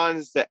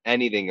responds to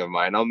anything of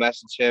mine. I'll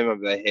message him.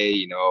 I'm like, hey,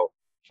 you know,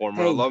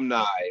 former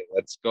alumni.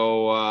 Let's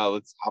go.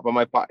 Let's hop on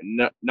my pod.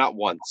 Not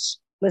once.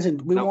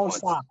 Listen, we won't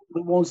stop.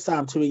 We won't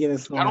stop till we get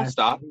it. I don't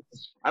stop.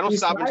 I don't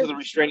stop until the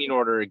restraining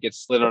order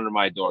gets slid under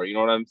my door. You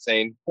know what I'm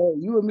saying? Hey,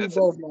 you and me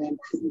both, man.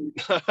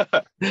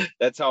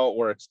 That's how it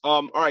works.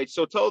 All right.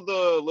 So tell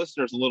the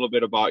listeners a little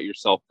bit about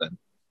yourself then.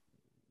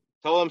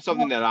 Tell them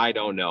something that I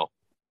don't know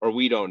or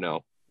we don't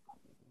know.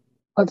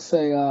 Let's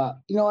say,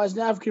 you know, as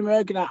an African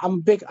American,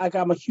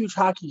 I'm a huge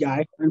hockey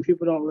guy, and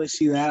people don't really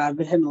see that. I've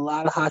been hitting a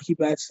lot of hockey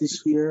bets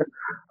this year.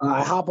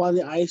 I hop on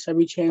the ice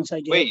every chance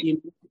I get.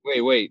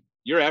 Wait.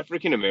 You're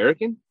African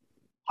American?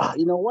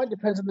 You know what?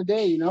 Depends on the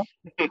day, you know.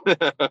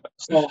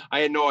 So,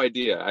 I had no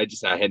idea. I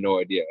had no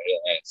idea.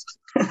 I asked.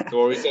 So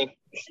what were we saying?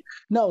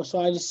 No,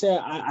 so I just said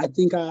I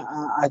think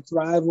I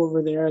thrive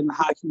over there in the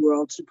hockey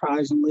world.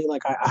 Surprisingly,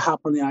 like I hop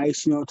on the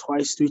ice, you know,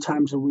 2-3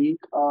 times a week.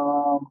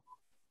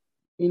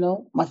 You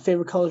know, my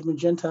favorite color is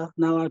magenta.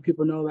 Not a lot of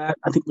people know that.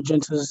 I think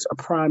magenta is a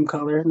prime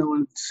color. No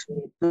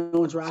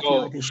one's rocking it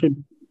like they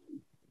should.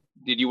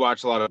 Did you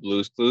watch a lot of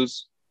Blue's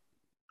Clues?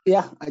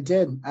 Yeah, I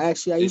did.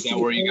 Is that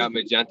where you got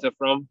magenta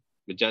from?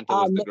 Magenta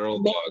was the girl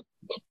dog.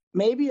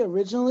 Maybe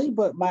originally,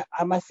 but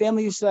my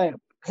family used to like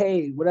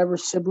pay whatever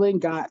sibling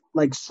got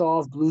like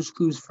solve Blue's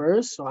Clues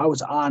first, so I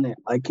was on it.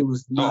 Like it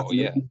was nothing.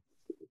 It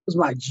was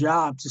my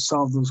job to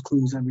solve those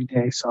clues every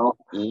day. So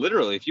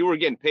literally, if you were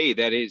getting paid,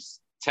 that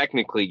is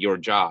technically your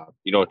job.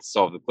 You know, to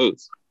solve the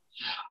clues.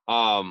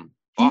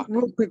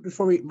 Real quick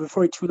before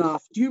we tune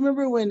off, do you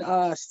remember when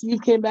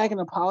Steve came back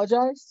and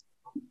apologized?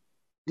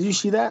 Did you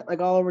see that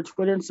like all over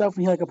Twitter and stuff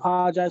when he like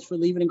apologized for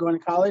leaving and going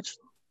to college?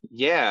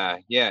 Yeah.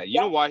 You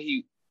know why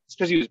it's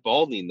because he was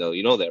balding though.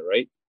 You know that,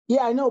 right?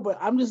 Yeah, I know, but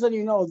I'm just letting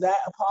you know that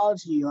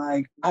apology,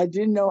 like I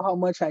didn't know how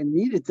much I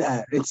needed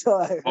that until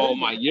I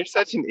heard you're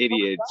such an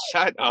idiot.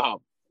 Shut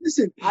up.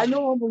 Listen, I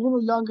know I'm a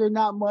little younger,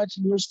 not much,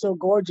 and you're still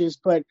gorgeous,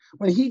 but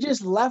when he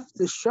just left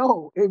the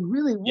show, it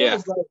really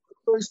was like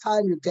the first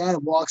time your dad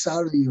walks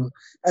out of you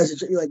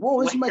you're like,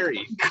 whoa, this is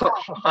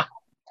my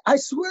I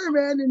swear,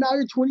 man, and now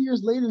you're 20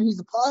 years later and he's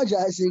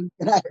apologizing,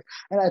 and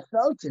I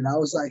felt it. I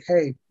was like,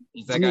 hey.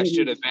 He's like, I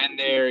should have been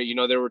there. You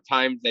know, there were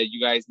times that you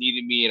guys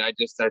needed me, and I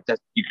just started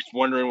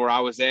wondering where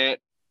I was at.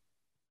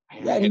 I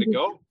had to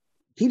go.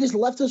 He just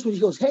left us when he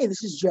goes, hey,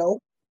 this is Joe,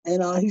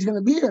 and he's going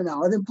to be here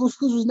now. And then Blue's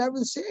Clues was never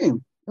the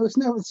same. It was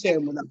never the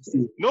same without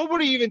Steve.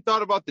 Nobody even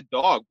thought about the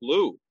dog,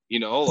 Blue.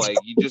 You know, like,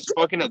 you just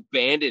fucking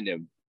abandoned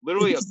him.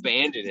 Literally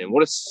abandoned him.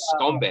 What a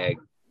scumbag.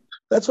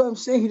 That's what I'm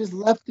saying. He just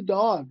left the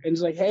dog and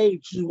he's like, hey,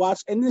 just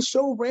watch. And this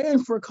show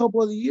ran for a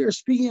couple of years.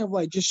 Speaking of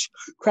like just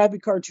crappy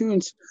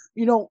cartoons,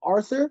 you know,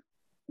 Arthur,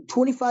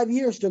 25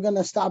 years, they're going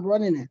to stop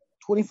running it.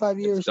 25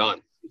 years. It's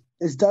done.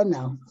 It's done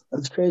now.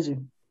 That's crazy.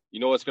 You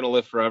know what's going to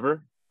live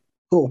forever?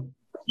 Cool.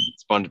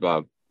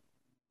 SpongeBob.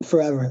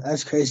 Forever.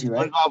 That's crazy,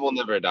 right? SpongeBob will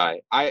never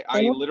die. I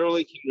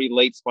literally can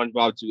relate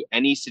SpongeBob to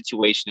any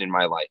situation in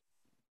my life.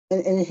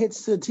 And it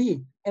hits to the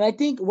T. And I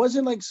think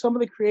wasn't like some of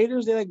the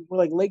creators they were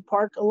like Lake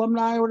Park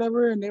alumni or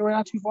whatever, and they were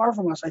not too far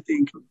from us. I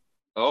think.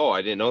 Oh,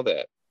 I didn't know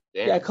that.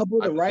 Damn. Yeah, a couple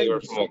of the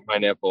writers. They were from a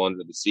pineapple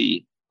under the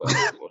sea.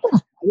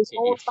 This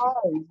whole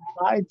time.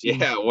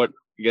 Yeah. What?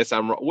 I guess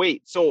I'm wrong.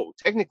 Wait. So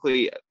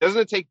technically,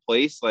 doesn't it take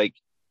place like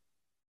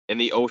in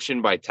the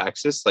ocean by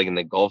Texas, like in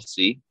the Gulf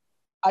Sea?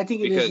 I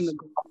think it is in the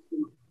Gulf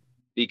Sea.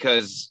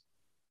 Because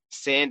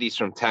Sandy's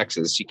from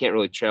Texas. She can't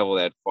really travel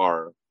that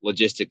far,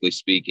 logistically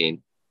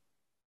speaking.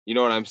 You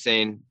know what I'm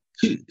saying?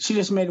 She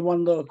just made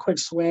one little quick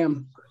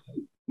swam.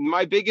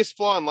 My biggest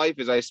flaw in life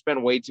is I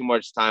spend way too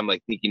much time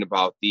like thinking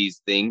about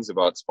these things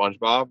about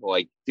SpongeBob.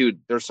 Like, dude,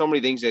 there's so many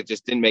things that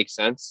just didn't make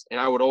sense. And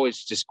I would always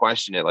just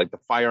question it, like the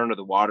fire under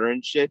the water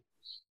and shit.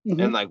 Mm-hmm.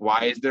 And like,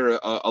 why is there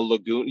a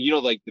lagoon? You know,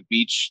 like the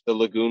beach, the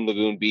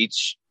lagoon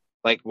beach.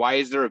 Like, why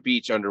is there a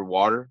beach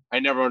underwater? I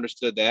never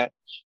understood that.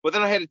 But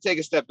then I had to take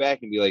a step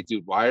back and be like,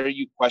 dude, why are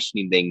you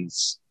questioning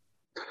things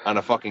on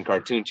a fucking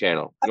cartoon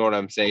channel? You know what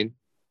I'm saying?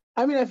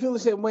 I mean, I feel the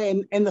same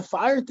way. And the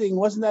fire thing,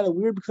 wasn't that a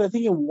weird? Because I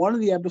think in one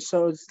of the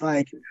episodes,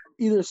 like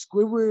either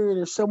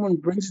Squidward or someone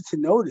brings it to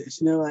notice.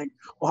 And they're like,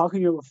 well, how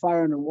can you have a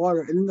fire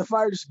underwater? And then the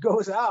fire just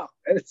goes out.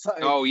 And it's like,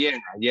 oh,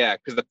 yeah.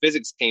 Because the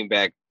physics came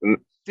back.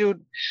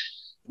 Dude,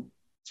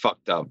 it's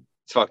fucked up.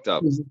 It's fucked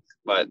up.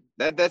 But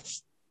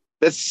that's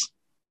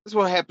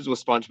what happens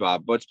with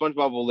SpongeBob. But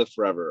SpongeBob will live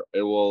forever.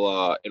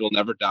 It'll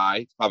never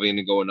die. It's probably going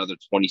to go another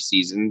 20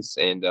 seasons,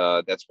 and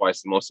that's why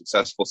it's the most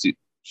successful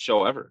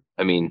show ever.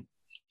 I mean,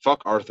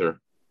 fuck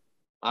Arthur.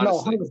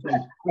 Honestly. No,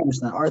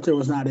 100%. Arthur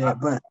was not it,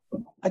 but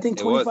I think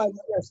 25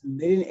 years.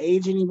 They didn't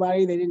age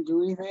anybody. They didn't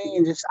do anything,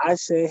 and just I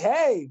say,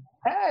 hey,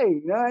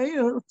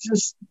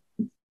 just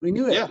we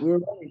knew it. Yeah. We were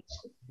ready.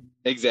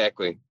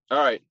 Exactly. All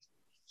right.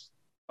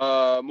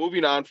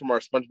 Moving on from our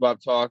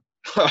SpongeBob talk.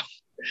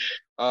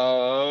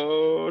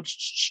 What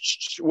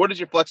is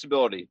your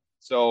flexibility?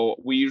 So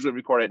we usually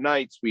record at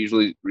nights. We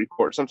usually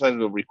record. Sometimes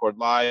we'll record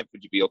live.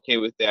 Would you be okay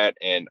with that?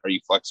 And are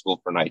you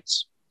flexible for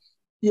nights?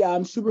 Yeah,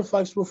 I'm super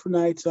flexible for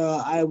nights.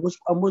 I was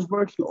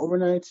working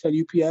overnights at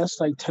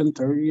UPS like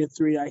 10:30 to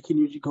 3. I can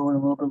usually go in a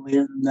little bit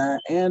later than that,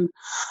 and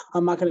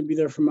I'm not going to be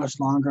there for much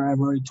longer. I've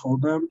already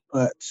told them.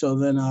 But so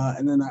then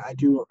and then I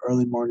do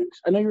early mornings.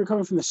 I know you were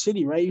coming from the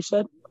city, right? You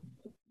said.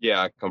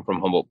 Yeah, I come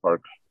from Humboldt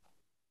Park.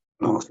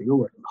 Oh, so you're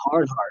working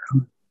hard.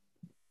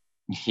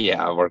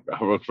 Yeah, I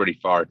work pretty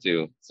far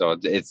too, so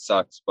it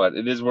sucks, but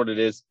it is what it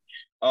is.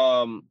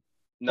 Now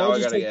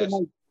I gotta guess.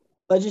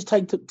 Let's just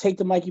take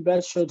the Mikey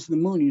Betts show to the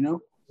moon, you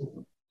know?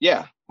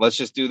 Yeah, let's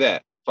just do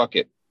that. Fuck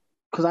it.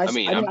 Because I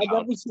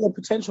definitely see the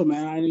potential,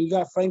 man. You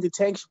got Frank the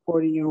Tank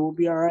supporting you. We'll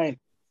be all right.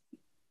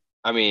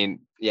 I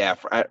mean, yeah,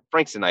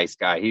 Frank's a nice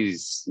guy.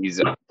 He's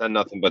done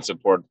nothing but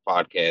support the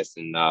podcast,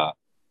 and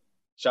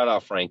shout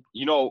out Frank.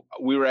 You know,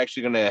 we were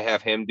actually gonna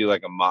have him do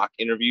like a mock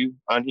interview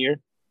on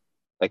here,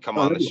 like come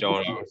on the show,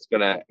 and I was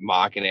gonna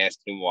mock and ask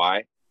him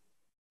why.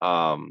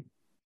 And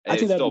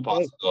it's still a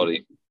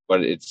possibility,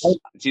 but it's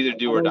either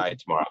do or die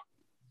tomorrow.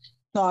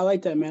 No, I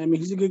like that, man. I mean,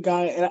 he's a good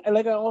guy, and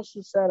like I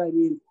also said, I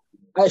mean,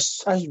 I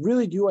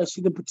really do. I see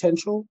the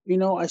potential. You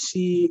know,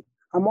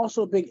 I'm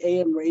also a big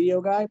AM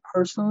radio guy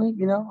personally.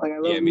 You know, like I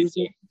love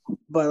music,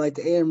 but like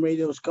the AM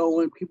radio's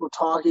going, people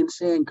talking,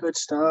 saying good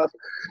stuff,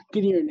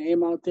 getting your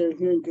name out there,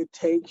 hearing good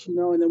takes. You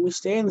know, and then we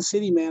stay in the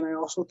city, man. I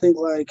also think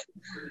like,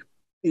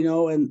 you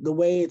know, and the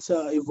way it's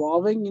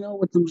evolving, you know,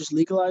 with them just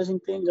legalizing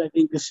things, I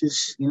think this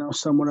is, you know,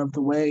 somewhat of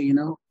the way, you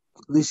know,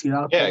 at least get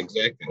out there.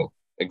 Yeah,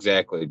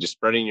 exactly. Just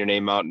spreading your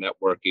name out,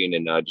 networking,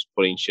 and just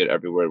putting shit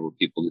everywhere where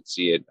people could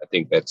see it. I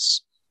think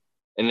that's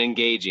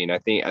engaging. I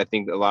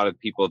think a lot of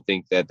people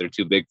think that they're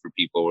too big for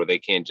people, where they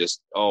can't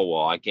just, oh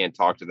well, I can't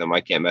talk to them,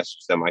 I can't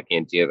message them, I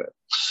can't do that.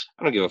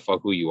 I don't give a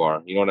fuck who you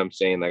are. You know what I'm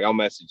saying? Like I'll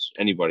message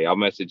anybody.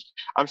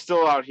 I'm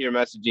still out here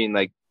messaging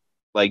like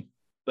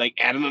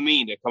Adam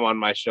Amin to come on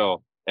my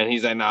show. And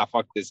he's like, nah,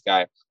 fuck this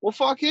guy. Well,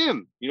 fuck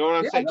him. You know what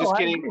I'm saying? Just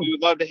kidding. We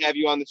would love to have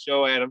you on the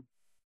show, Adam.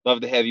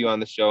 Love to have you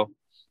on the show.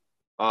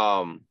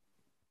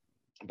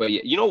 But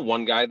yeah, you know,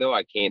 one guy though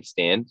I can't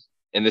stand,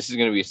 and this is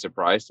going to be a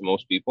surprise to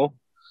most people,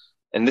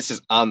 and this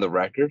is on the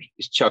record,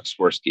 is Chuck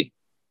Swirsky.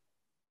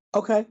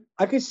 Okay,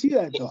 I can see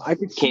that though.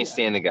 Can't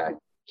stand the guy.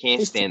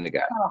 Can't stand the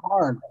guy. Kind of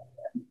hard.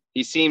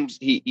 He seems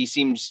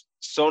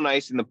so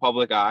nice in the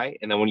public eye,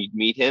 and then when you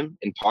meet him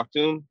and talk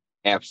to him,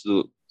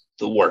 absolute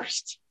the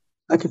worst.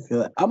 I can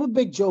feel it. I'm a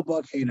big Joe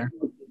Buck hater.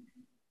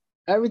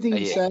 Everything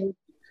he said,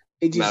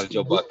 it just not a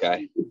Joe Buck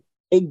guy.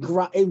 It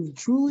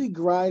truly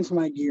grinds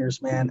my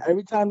gears, man.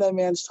 Every time that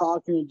man's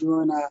talking and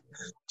doing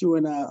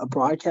a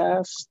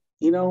broadcast,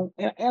 you know,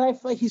 and I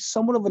feel like he's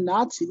somewhat of a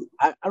Nazi.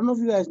 I don't know if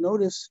you guys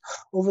noticed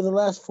over the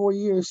last 4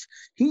 years,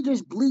 he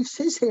just bleached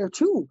his hair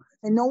too,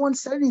 and no one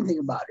said anything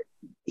about it.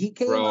 He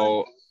came.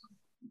 Bro,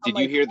 did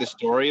you hear the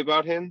story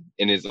about him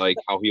and his like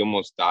how he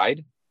almost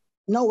died?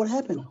 No, what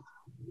happened?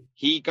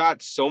 He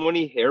got so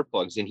many hair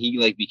plugs and he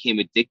like became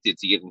addicted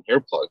to getting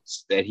hair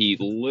plugs that he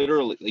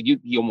literally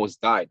he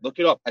almost died. Look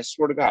it up. I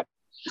swear to God.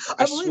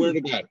 I swear to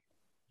God.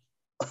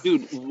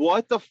 Dude,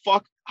 what the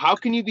fuck? How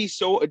can you be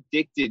so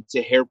addicted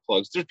to hair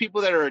plugs? There's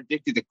people that are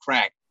addicted to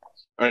crack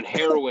and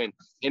heroin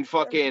and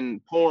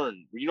fucking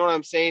porn. You know what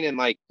I'm saying? And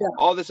like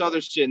all this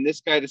other shit. And this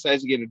guy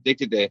decides to get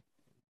addicted to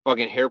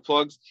fucking hair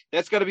plugs.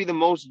 That's got to be the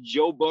most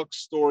Joe Buck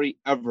story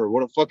ever.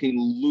 What a fucking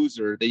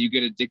loser that you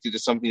get addicted to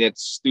something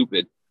that's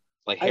stupid.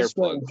 Like hair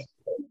plugs.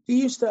 We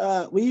used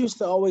to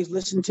always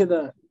listen to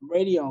the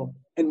radio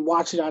and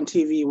watch it on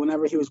TV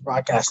whenever he was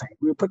broadcasting.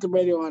 We would put the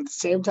radio on at the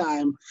same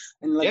time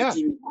and let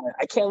the TV on.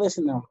 I can't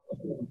listen to him.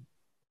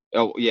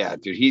 Oh yeah,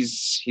 dude,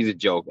 he's a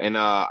joke. And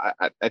I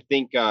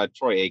think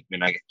Troy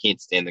Aikman, I can't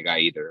stand the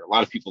guy either. A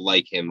lot of people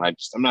like him. I'm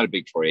not a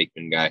big Troy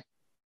Aikman guy.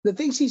 The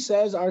things he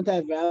says aren't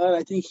that valid.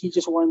 I think he's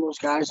just one of those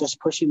guys that's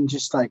pushing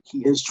just like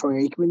he is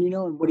Troy Aikman, you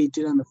know, and what he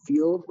did on the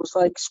field was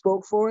like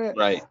spoke for it.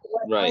 Right.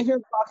 When I hear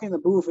him talking in the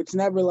booth, it's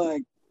never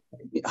like,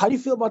 how do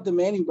you feel about the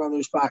Manning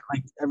brothers back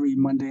like every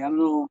Monday? I don't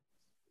know.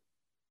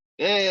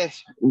 Yeah,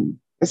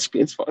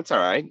 it's all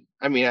right.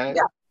 I mean,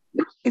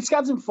 it's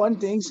got some fun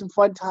things, some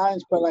fun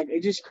times, but like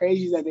it's just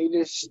crazy that they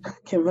just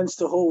convinced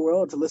the whole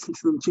world to listen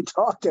to them to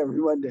talk every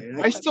Monday.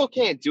 I still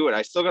can't do it.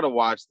 I still gotta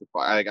watch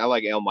I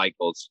like Al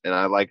Michaels, and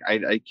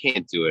I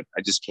can't do it.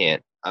 I just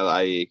can't.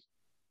 I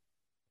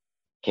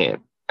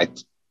can't.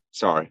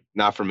 Sorry,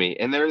 not for me.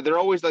 And they're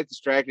always like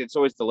distracted. It's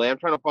always delay. I'm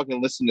trying to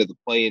fucking listen to the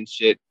play and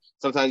shit.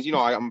 sometimes,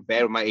 I'm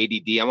bad with my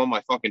ADD. I'm on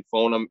my fucking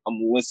phone. I'm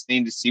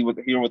listening to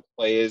hear what the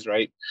play is,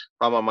 right?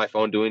 I'm on my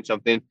phone doing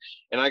something,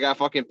 and I got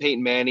fucking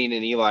Peyton Manning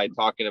and Eli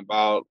talking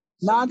about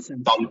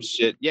Nonsense. dumb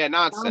shit. Yeah,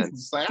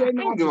 nonsense. Like, I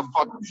don't give a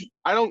fuck.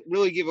 I don't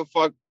really give a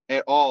fuck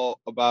at all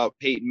about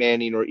Peyton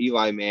Manning or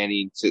Eli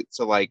Manning to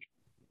like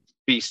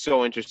be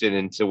so interested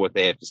into what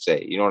they have to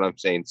say. You know what I'm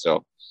saying?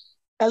 So,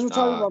 as we're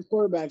talking about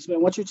quarterbacks,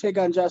 man, what's your take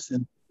on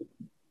Justin?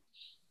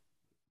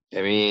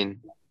 I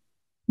mean,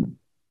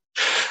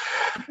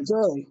 it's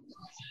early.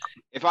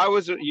 If I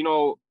was,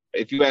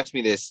 if you asked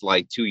me this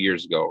like 2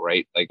 years ago,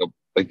 right? Like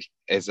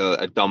as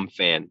a dumb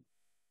fan,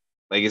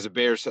 like as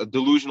a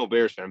delusional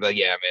Bears fan, I'd be like,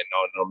 yeah,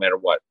 man, no matter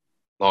what,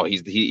 no,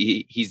 he's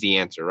the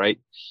answer, right?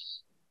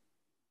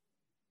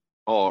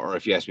 Oh, or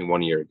if you asked me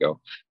 1 year ago,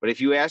 but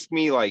if you ask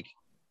me like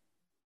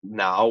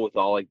now with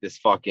all like this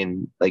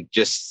fucking like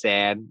just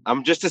sad,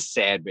 I'm just a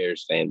sad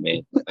Bears fan,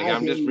 man. Like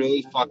I'm just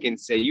really fucking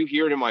sad. You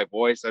hear it in my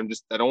voice. I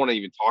don't want to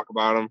even talk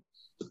about them.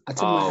 I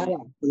took my hat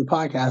off for the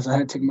podcast. I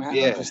had to take my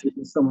hat off to see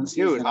if someone sees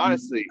dude,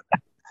 honestly.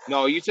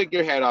 No, you took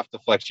your hat off to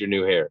flex your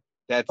new hair.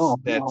 That's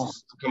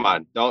come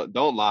on,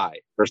 don't lie.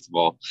 First of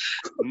all,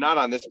 not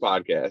on this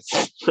podcast.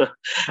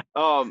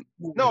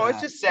 No,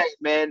 it's just sad,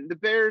 man. The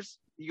Bears,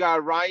 you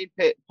got Ryan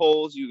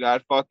Poles, you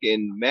got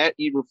fucking Matt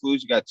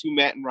Eberflus, you got 2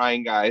 Matt and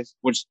Ryan guys,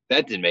 which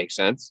that didn't make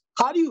sense.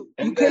 How do you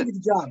can't get the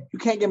job? You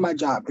can't get my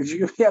job because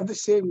you have the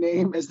same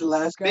name as the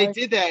last guy. They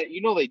did that.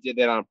 They did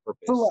that on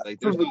purpose. For what? Like,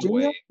 there's for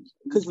Virginia? No way.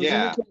 Because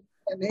Virginia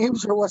can't get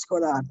names, or what's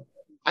going on?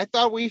 I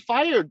thought we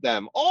fired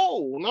them.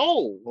 Oh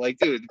no! Like,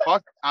 dude,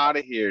 fuck out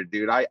of here,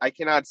 dude. I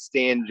cannot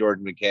stand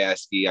Jordan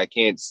McCaskey. I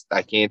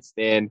can't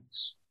stand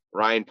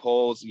Ryan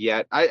Poles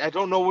yet. I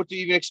don't know what to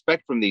even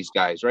expect from these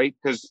guys, right?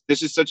 Because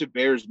this is such a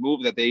Bears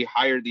move that they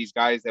hired these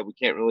guys that we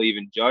can't really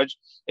even judge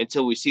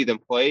until we see them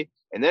play,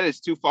 and then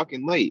it's too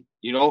fucking late.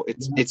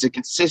 It's a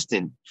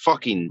consistent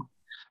fucking.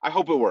 I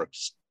hope it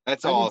works.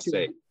 That's all I'll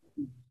say.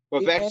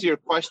 But back to your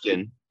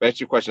question.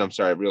 I'm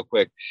sorry, real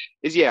quick.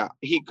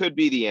 He could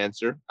be the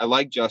answer. I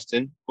like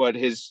Justin, but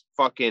his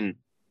fucking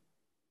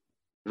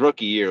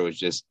rookie year was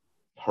just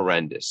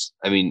horrendous.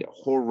 I mean,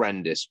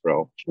 horrendous,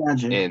 bro.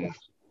 Tragic.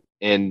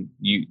 And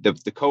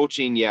the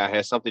coaching,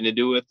 has something to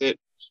do with it,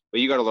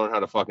 but you got to learn how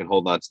to fucking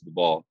hold on to the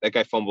ball. That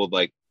guy fumbled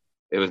like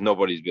it was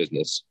nobody's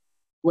business.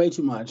 Way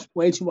too much.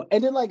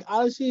 And then, like,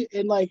 honestly,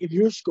 if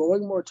you're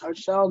scoring more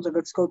touchdowns, like,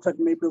 let's go to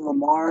maybe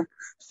Lamar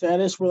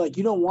status, where, like,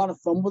 you don't want to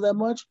fumble that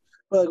much.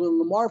 But, like, when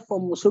Lamar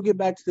fumbles, he'll get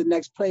back to the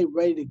next play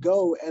ready to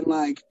go. And,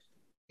 like,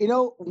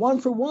 1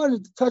 for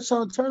 1,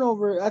 touchdown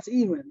turnover, that's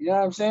even. You know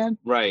what I'm saying?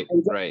 Right,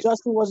 and right.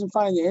 Justin wasn't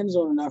finding the end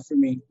zone enough for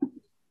me.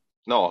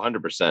 No,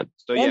 100%.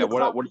 So,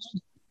 what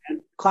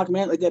clock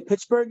man, like that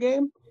Pittsburgh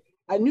game,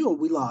 I knew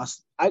we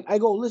lost. I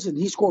go, listen,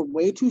 he scored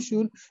way too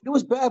soon. It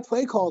was bad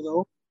play call,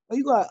 though.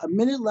 You got a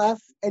minute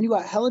left, and you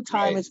got hella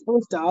time. Right. It's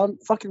first down.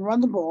 Fucking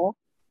run the ball.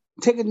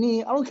 Take a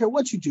knee. I don't care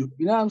what you do.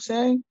 You know what I'm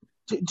saying?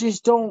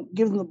 Just don't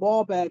give them the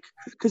ball back.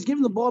 Because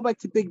giving the ball back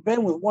to Big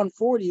Ben with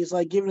 140 is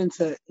like giving it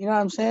to, you know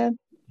what I'm saying?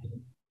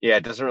 Yeah,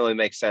 it doesn't really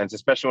make sense,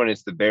 especially when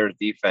it's the Bears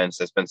defense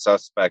that's been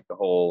suspect the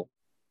whole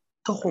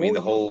year,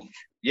 the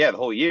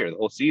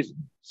whole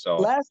season. So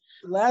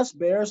last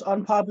Bears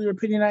unpopular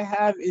opinion I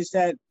have is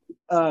that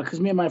because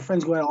me and my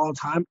friends go out all the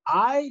time,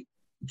 I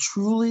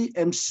truly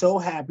am so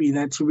happy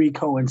that Tariq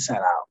Cohen sat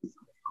out.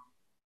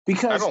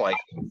 Because I don't like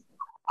him.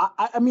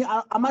 I mean,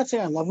 I'm not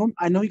saying I love him.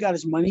 I know he got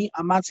his money.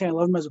 I'm not saying I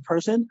love him as a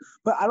person,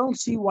 but I don't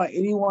see why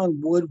anyone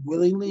would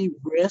willingly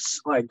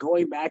risk like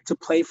going back to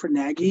play for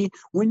Nagy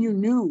when you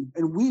knew,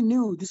 and we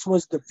knew this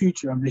was the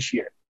future of this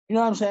year. You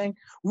know what I'm saying?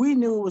 We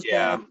knew it was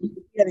bad. We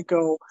had to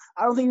go.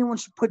 I don't think anyone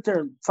should put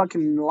their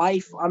fucking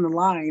life on the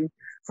line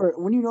for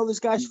when you know this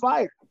guy's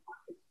fired.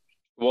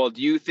 Well,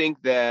 do you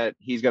think that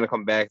he's going to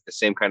come back the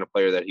same kind of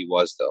player that he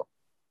was, though?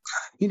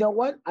 You know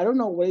what? I don't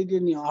know what he did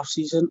in the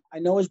offseason. I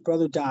know his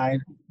brother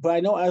died, but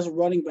I know as a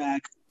running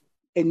back,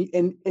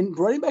 and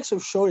running backs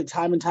have showed it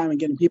time and time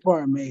again. People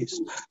are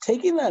amazed.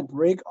 Taking that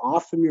break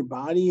off from your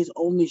body is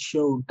only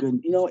showed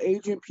good.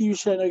 Adrian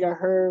Peterson, I got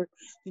hurt.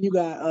 Then you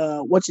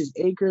got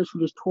Akers, who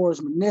just tore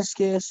his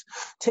meniscus.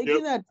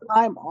 Taking that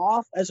time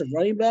off as a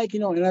running back,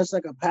 and as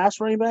like a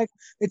pass running back,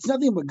 it's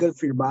nothing but good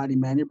for your body,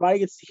 man. Your body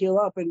gets to heal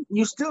up, and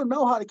you still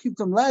know how to keep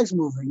them legs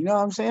moving. You know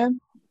what I'm saying?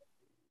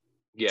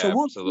 Yeah,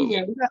 so absolutely.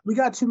 See, we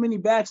got too many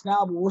backs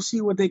now, but we'll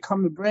see what they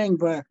come to bring.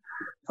 But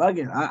fuck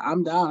it,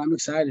 I'm down. I'm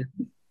excited.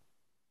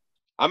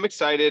 I'm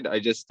excited. I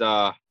just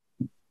all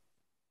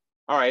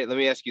right, let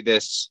me ask you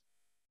this.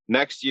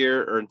 Next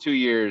year or in 2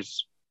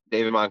 years,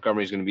 David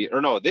Montgomery is going to be, or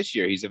no, this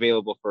year he's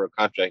available for a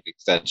contract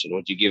extension.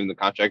 Would you give him the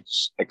contract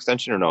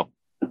extension or no?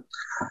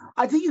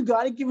 I think you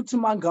got to give it to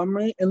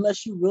Montgomery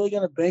unless you're really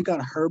going to bank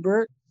on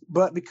Herbert.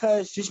 But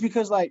because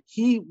like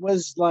he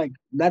was like,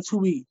 that's who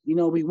we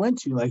went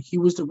to. Like he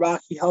was the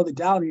rock, he held it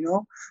down,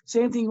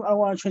 Same thing, I don't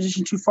want to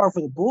transition too far for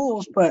the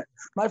Bulls, but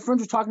my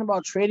friends were talking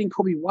about trading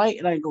Kobe White,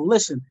 and I go,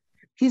 listen,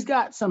 he's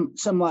got some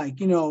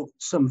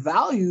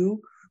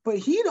value, but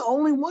he the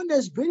only one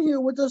that's been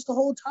here with us the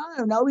whole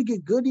time. Now we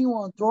get good and you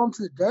want to throw him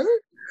to the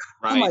dirt?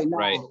 I'm like, no,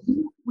 right.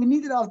 we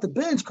need it off the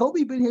bench.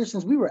 Kobe been here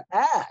since we were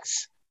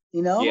ass,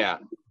 you know? Yeah,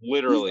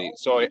 literally.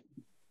 So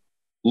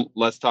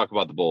let's talk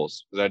about the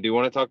Bulls, because I do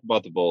want to talk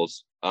about the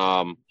Bulls.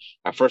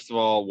 First of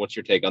all, what's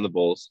your take on the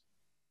Bulls?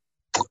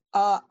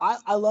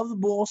 I love the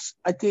Bulls.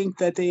 I think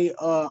that they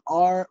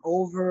are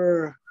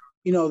over.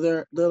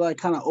 They're like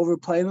kind of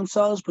overplaying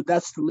themselves, but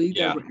that's the league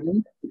that we're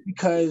in,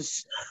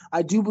 because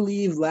I do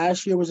believe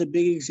last year was a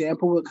big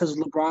example because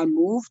LeBron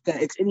moved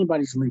that it's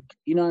anybody's league.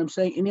 You know what I'm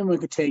saying? Anyone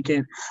could take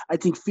it. I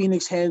think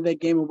Phoenix handed that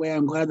game away.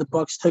 I'm glad the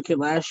Bucks took it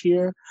last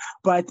year,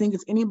 but I think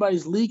it's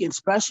anybody's league, and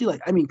especially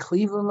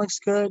Cleveland looks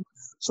good.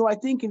 So I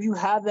think if you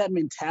have that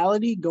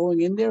mentality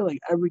going in there, like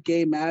every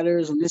game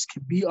matters and this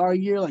could be our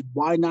year, like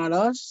why not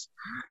us?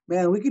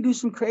 Man, we could do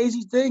some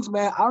crazy things,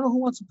 man. I don't know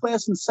who wants to play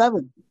us in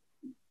 7.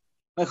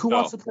 Like who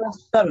wants to play us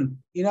in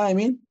 7? You know what I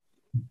mean?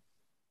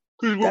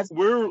 Because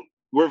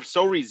we're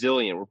so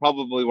resilient. We're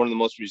probably one of the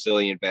most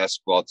resilient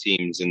basketball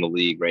teams in the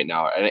league right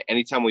now. And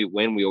anytime we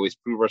win, we always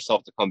prove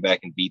ourselves to come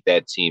back and beat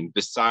that team,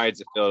 besides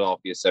the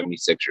Philadelphia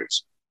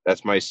 76ers.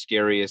 That's my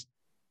scariest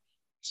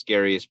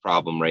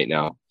problem right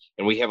now.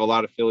 And we have a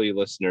lot of Philly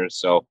listeners.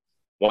 So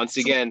once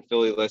again,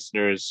 Philly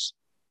listeners,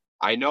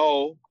 I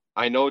know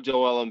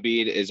Joel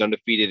Embiid is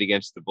undefeated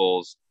against the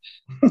Bulls,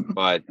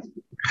 but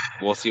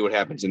we'll see what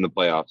happens in the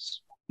playoffs.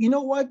 You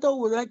know what, though?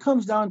 When that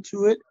comes down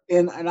to it,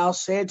 and I'll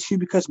say it to you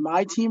because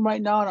my team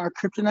right now, our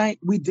kryptonite,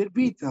 we did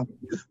beat them.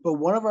 But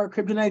one of our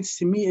kryptonites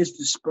to me is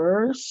the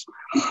Spurs,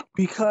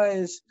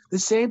 because the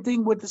same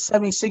thing with the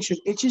 76ers.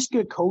 It's just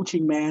good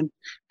coaching, man.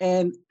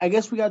 And I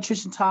guess we got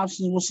Tristan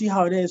Thompson. We'll see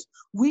how it is.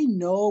 We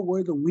know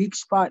where the weak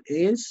spot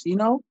is,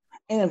 and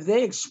if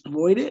they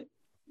exploit it,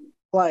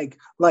 like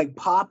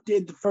Pop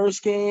did the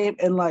first game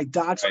and like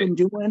Doc's been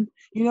doing,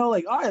 all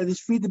right,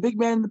 just feed the big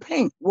man in the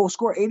paint. We'll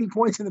score 80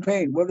 points in the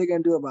paint. What are they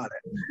going to do about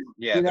it?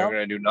 Yeah, they're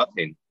going to do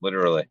nothing,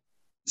 literally.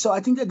 So I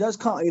think that does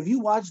count. If you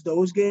watch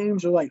those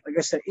games or like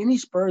I said, any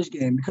Spurs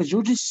game, because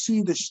you'll just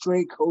see the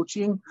straight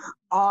coaching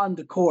on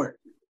the court.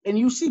 And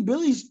you see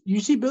Billy's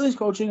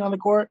coaching on the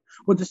court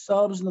with the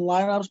subs and the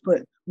lineups,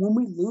 but when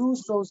we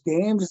lose those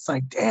games, it's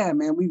like, damn,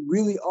 man, we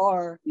really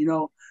are,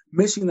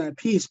 missing that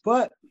piece.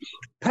 But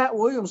Pat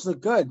Williams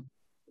looked good.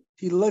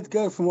 He looked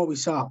good from what we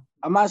saw.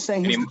 I'm not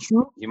saying he's the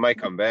truth. He might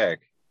come back.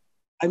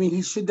 I mean,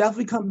 he should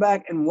definitely come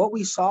back. And what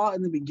we saw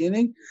in the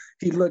beginning,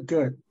 he looked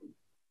good.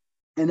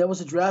 And that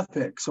was a draft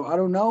pick. So I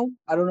don't know.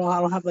 I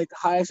don't have like the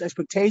highest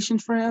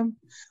expectations for him.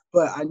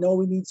 But I know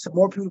we need some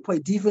more people to play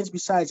defense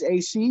besides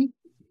AC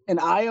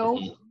and Io,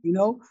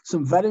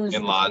 some veterans.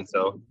 And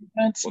Lonzo.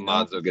 When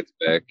Lonzo gets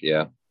back,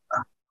 yeah.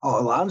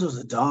 Oh, Alonzo's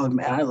a dog,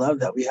 man. I love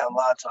that we have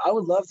Alonzo. I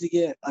would love to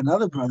get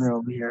another brother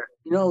over here.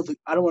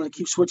 I don't want to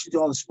keep switching to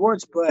all the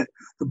sports, but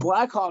the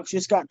Blackhawks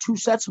just got 2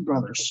 sets of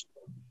brothers.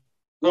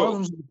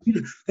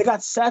 They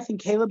got Seth and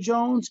Caleb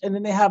Jones, and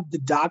then they have the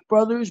Doc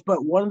brothers,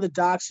 but one of the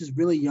Docs is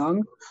really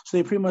young, so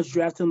they pretty much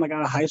drafted him out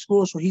of high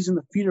school, so he's in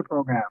the feeder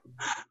program.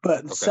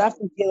 But Seth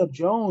and Caleb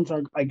Jones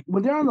are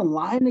when they're on the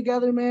line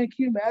together, man. Can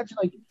you imagine?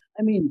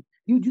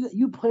 You do that.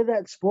 You play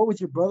that sport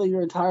with your brother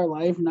your entire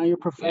life, and now you're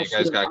professional. Yeah,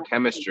 you guys got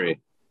chemistry.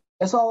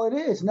 That's all it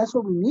is, and that's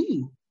what we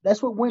need.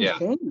 That's what wins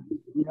games.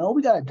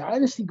 We got a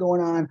dynasty going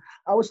on.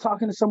 I was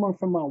talking to someone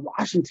from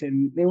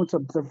Washington. They went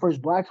to their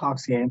first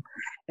Blackhawks game,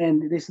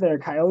 and they said they're a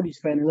Coyotes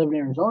fan. They live in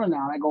Arizona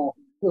now. And I go,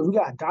 we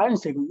got a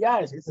dynasty. I go,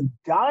 yes, it's a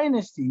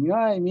dynasty. You know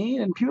what I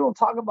mean? And people don't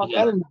talk about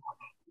that enough.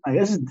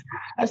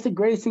 That's the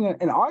greatest thing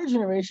in our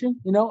generation.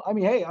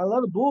 Hey, I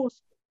love the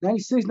Bulls.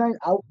 96, 90,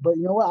 but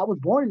you know what? I was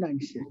born in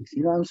 96.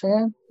 You know what I'm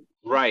saying?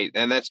 Right.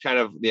 And that's kind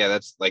of,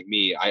 that's like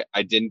me.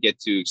 I didn't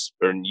get to,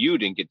 or you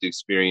didn't get to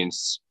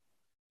experience,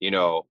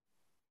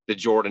 the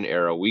Jordan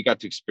era. We got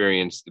to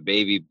experience the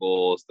baby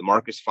Bulls, the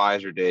Marcus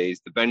Fizer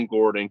days, the Ben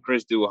Gordon,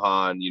 Chris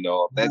Duhon,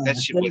 that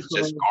shit was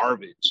just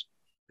garbage.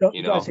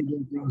 You gotta say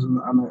good things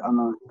on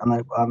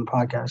the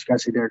podcast. You gotta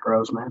say Derrick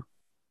Rose, man.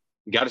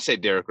 You gotta say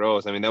Derrick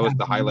Rose. I mean, that was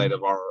the highlight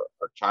of our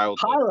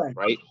childhood,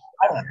 right?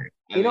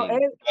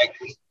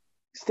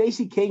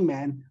 Stacey King,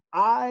 man.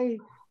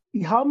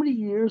 How many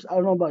years? I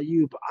don't know about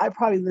you, but I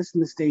probably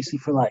listened to Stacey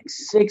for like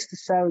 6 to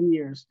 7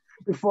 years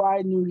before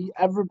I knew he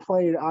ever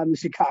played on the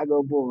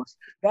Chicago Bulls.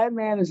 That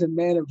man is a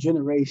man of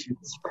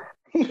generations.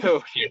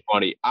 Oh, you're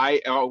funny. I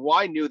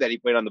knew that he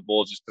played on the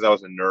Bulls just because I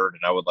was a nerd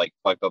and I would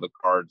collect all the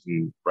cards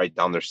and write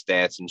down their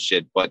stats and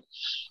shit. But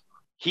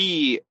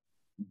he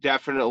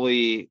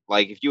definitely,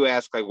 if you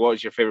ask what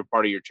was your favorite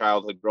part of your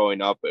childhood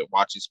growing up at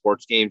watching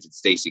sports games, it's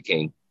Stacey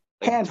King.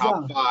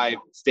 Top 5,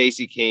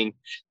 Stacey King.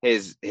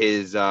 His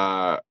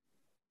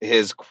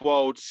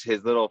quotes,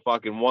 his little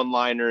fucking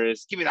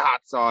one-liners, give me the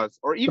hot sauce,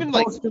 or even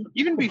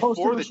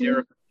before the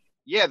Derrick,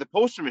 the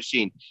poster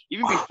machine,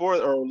 even before,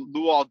 or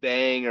Luol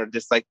Deng, or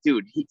just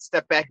dude, he'd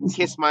step back and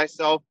kiss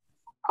myself.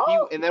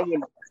 And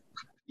then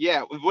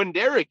when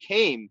Derrick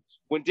came,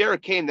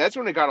 that's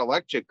when it got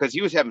electric because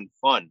he was having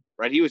fun,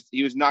 right?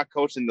 He was not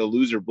coaching the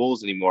loser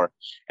Bulls anymore,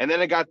 and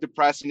then it got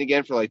depressing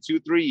again for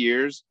 2-3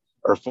 years,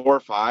 or 4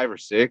 or 5 or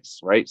 6,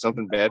 right?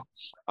 Something bad.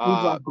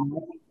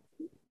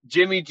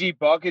 Jimmy G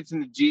buckets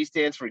and the G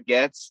stands for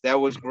gets. That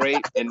was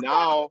great. And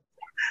now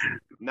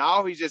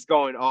he's just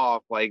going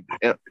off. Like,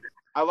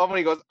 I love when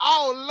he goes,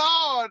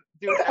 "Oh Lord,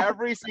 dude!"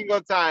 Every single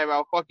time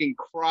I'll fucking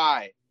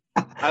cry.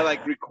 I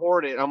like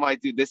record it. I'm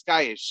like, dude, this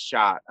guy is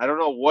shot. I don't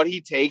know what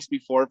he takes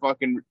before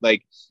fucking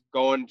like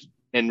going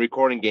and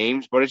recording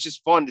games, but it's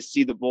just fun to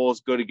see the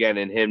Bulls good again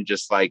and him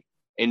just like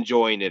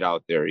enjoying it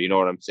out there. You know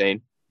what I'm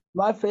saying?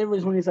 My favorite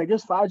is when he's like,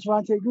 "There's 5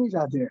 Javante Greens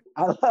out there."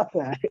 I love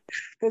that.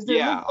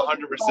 Yeah,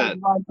 100%.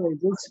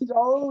 It's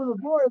all over the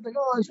board. It's like,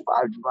 "Oh, there's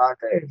 5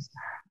 Javantes."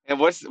 And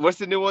what's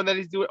the new one that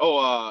he's doing?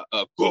 Oh,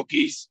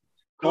 cookies.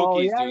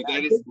 Cookies, yeah, dude.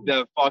 That is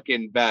the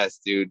fucking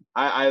best, dude.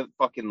 I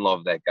fucking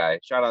love that guy.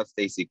 Shout out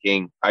Stacey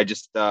King. I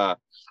just I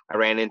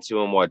ran into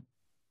him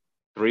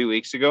 3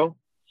 weeks ago.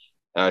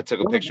 I took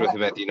a picture with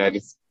him at the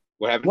United.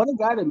 What happened? What a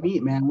guy to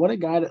meet, man. What a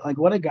guy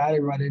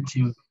to run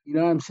into. You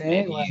know what I'm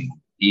saying? Man,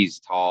 he's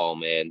tall,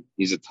 man.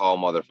 He's a tall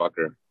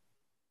motherfucker.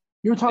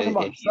 You were talking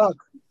about Chuck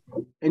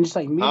and just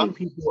like meeting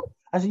people.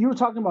 I said you were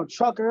talking about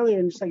Chuck earlier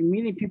and just like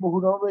meeting people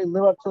who don't really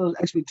live up to those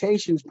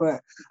expectations.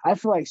 But I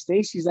feel like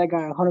Stacey's that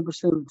guy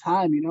 100% of the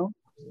time, you know?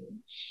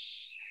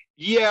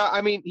 Yeah,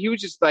 I mean, he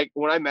was just like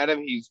when I met him,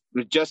 he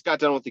just got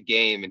done with the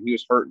game and he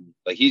was hurting.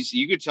 Like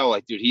you could tell,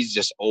 like, dude, he's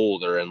just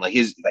older and like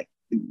his like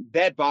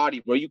that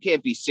body, bro. You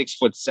can't be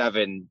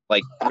 6'7",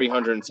 like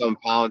 300 and some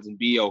pounds and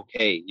be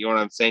okay. You know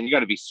what I'm saying? You got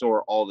to be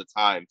sore all the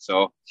time.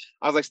 So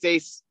I was like,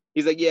 Stace.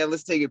 He's like, yeah,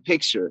 let's take a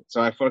picture.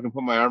 So I fucking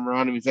put my arm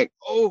around him. He's like,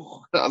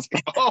 oh. I was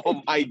like,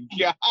 oh my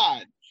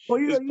god. Well,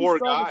 you poor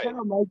strong guy. as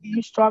hell, Mikey.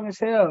 You strong as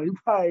hell. You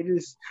probably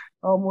just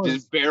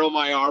almost barrel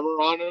my armor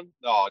on him.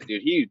 Oh,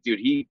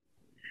 he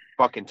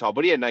fucking tall,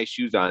 but he had nice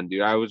shoes on,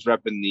 dude. I was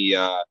repping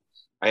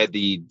I had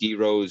the D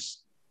Rose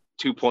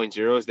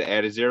 2.0s, the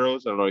added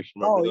zeros. I don't know if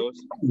you remember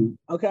those.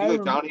 Okay. He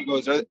looked down. He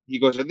goes,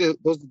 are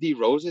those the D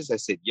Roses? I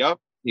said,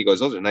 yup. He goes,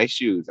 those are nice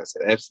shoes. I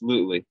said,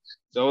 absolutely.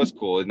 So it was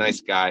cool. A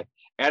nice guy.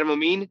 Adam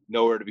Amin,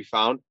 nowhere to be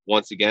found.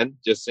 Once again,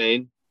 just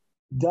saying.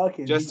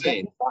 Ducking. Just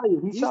saying. He saw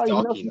you. He knows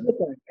what you look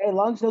like. Hey, as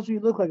long as you know what you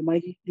look like,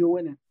 Mikey, you're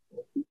winning.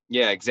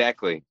 Yeah,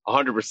 exactly.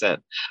 100%.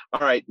 All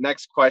right,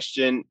 next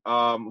question.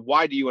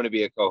 Why do you want to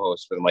be a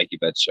co-host for the Mikey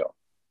Betts Show?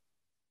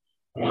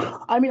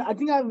 I mean, I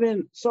think I've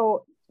been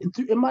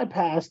in my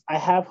past. I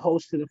have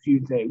hosted a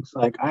few things.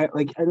 I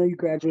know you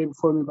graduated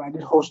before me, but I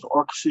did host the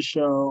orchestra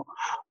show.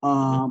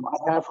 I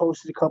have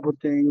hosted a couple of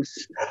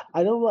things.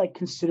 I don't like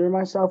consider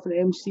myself an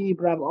MC,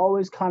 but I've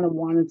always kind of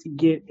wanted to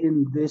get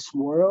in this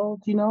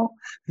world. You know,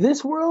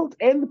 this world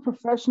and the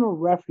professional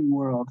reffing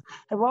world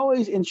have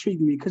always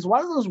intrigued me because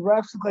why do those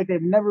refs look like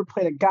they've never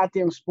played a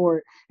goddamn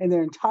sport in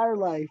their entire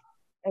life,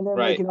 and they're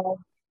making all.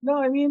 You know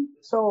what I mean?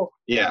 So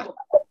yeah.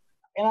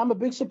 And I'm a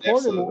big supporter.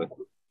 Absolutely.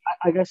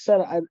 Like I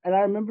said, I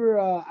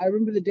remember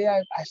the day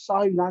I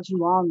saw you not too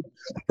long.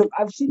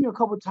 I've seen you a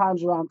couple of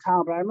times around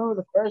town, but I remember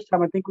the first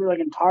time I think we were like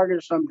in Target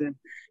or something,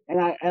 and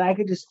I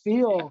could just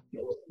feel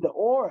the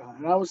aura,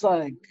 and I was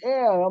like,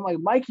 yeah, I'm like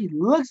Mikey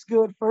looks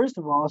good first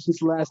of all since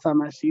the last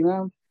time I seen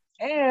him,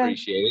 and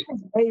appreciate it.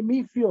 Made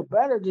me feel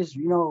better. Just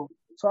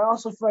so I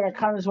also feel like I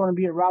kind of just want to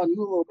be around you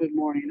a little bit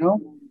more, you know.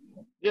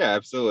 Yeah,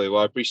 absolutely.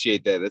 Well, I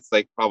appreciate that. That's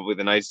like probably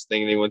the nicest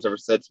thing anyone's ever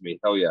said to me.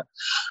 Hell yeah.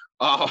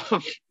 All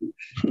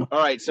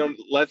right, so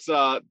let's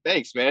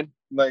thanks, man.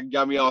 Like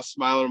got me all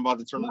smiling. I'm about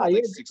to turn on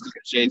like 60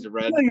 shades of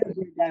red.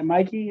 That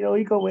Mikey,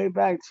 you go way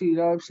back too. You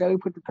know what I'm saying? We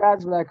put the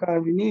pads back on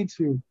if you need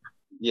to.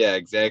 Yeah,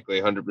 exactly,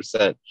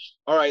 100%.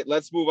 All right,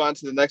 let's move on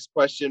to the next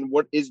question.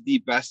 What is the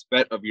best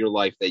bet of your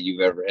life that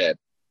you've ever had?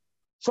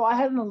 So I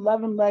had an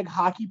 11-leg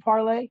hockey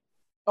parlay.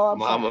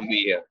 Mamma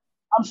mia.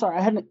 I'm sorry,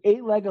 I had an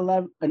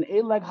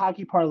 8-leg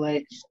hockey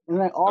parlay, and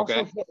then I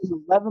also hit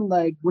an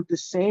 11-leg with the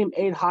same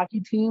 8 hockey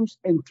teams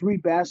and 3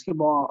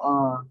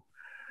 basketball.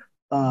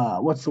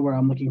 What's the word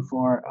I'm looking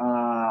for?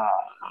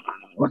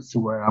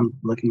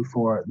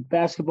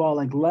 Basketball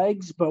like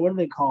legs, but what do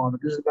they call them?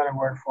 There's a better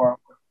word for them.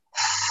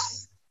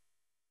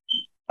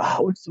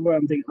 What's the word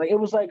I'm thinking? Like it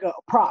was like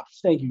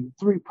props. Thank you.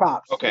 3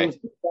 props. Okay. It was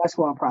 3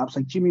 basketball props,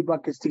 like Jimmy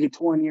buckets to get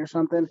 20 or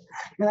something.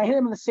 And I hit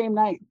him in the same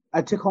night.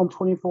 I took home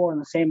 24 in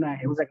the same night.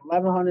 It was like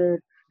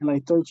 1,100 and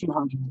like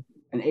 1,300.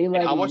 An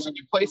 8-leg. How much did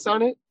you place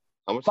on it?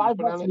 How much?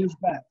 $5 in each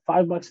bet.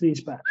 $5 in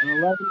each bet.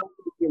 An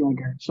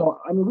 11-legger. So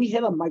I mean, we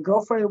hit them. My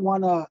girlfriend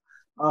won a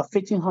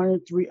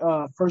 1,500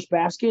 first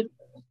basket.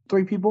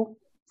 3 people.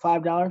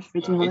 $5.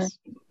 1,500. Nice.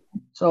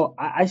 So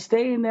I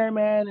stay in there,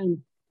 man, and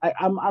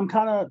I'm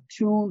kind of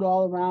tuned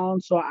all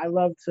around, so I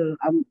love to.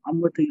 I'm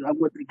with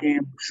the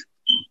game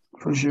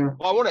for sure.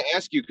 Well, I want to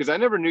ask you because I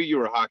never knew you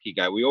were a hockey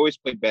guy. We always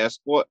played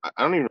basketball. I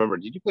don't even remember.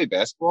 Did you play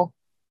basketball?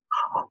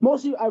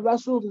 Mostly, I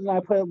wrestled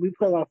and we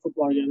play a lot of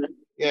football together.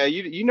 Yeah,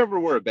 you never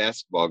were a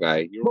basketball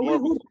guy. You were more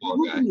of a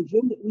football guy.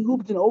 We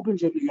hooped in an open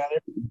gym together.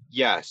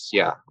 Yes,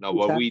 yeah, no,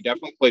 but we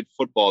definitely played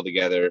football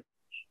together.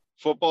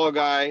 Football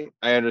guy,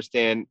 I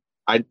understand.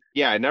 I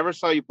never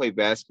saw you play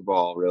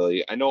basketball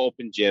really. I know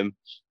open gym,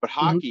 but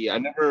hockey, I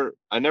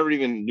never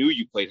even knew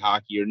you played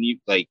hockey or knew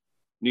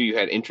you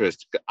had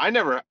interest. I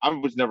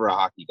was never a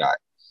hockey guy.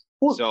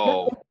 Well,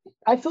 so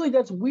I feel like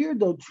that's weird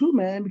though too,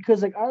 man,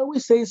 because like I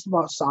always say this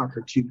about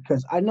soccer too,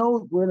 because I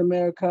know we're in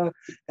America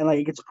and like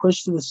it gets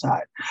pushed to the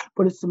side,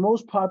 but it's the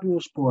most popular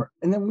sport.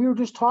 And then we were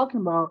just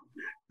talking about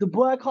the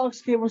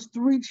Blackhawks gave us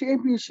 3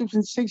 championships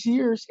in 6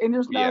 years, and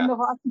there's not Yeah. enough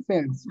hockey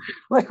fans.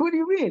 Like, what do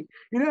you mean?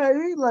 You know what I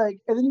mean?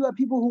 Like, and then you got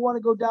people who want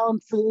to go down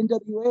for the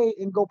NWA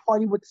and go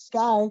party with the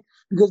Sky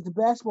because the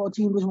basketball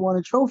team just won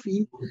a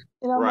trophy.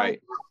 And I'm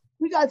Right. like,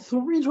 we got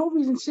 3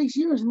 trophies in 6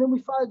 years, and then we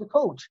fired the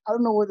coach. I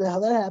don't know what the hell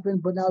that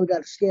happened, but now we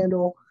got a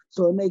scandal,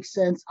 so it makes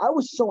sense. I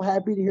was so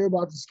happy to hear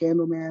about the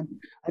scandal, man.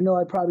 I know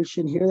I probably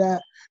shouldn't hear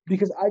that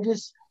because I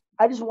just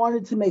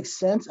wanted to make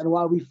sense on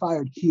why we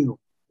fired Q.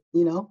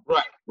 You know?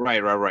 Right.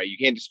 You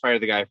can't just fire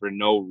the guy for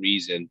no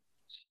reason.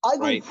 I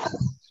go, Right.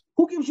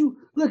 who gives you?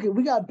 Look,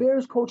 we got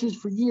Bears coaches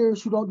for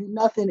years who don't do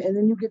nothing, and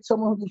then you get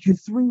someone who gives you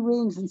 3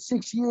 rings in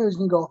 6 years,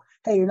 and you go,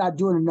 "Hey, you're not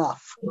doing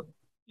enough."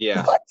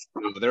 Yeah.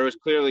 There was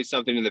clearly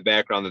something in the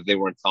background that they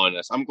weren't telling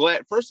us. I'm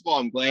glad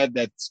that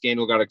the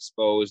scandal got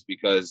exposed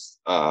because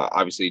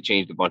obviously it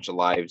changed a bunch of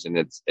lives and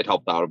it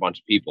helped out a bunch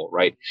of people,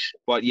 right?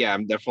 But yeah,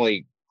 I'm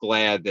definitely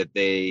glad that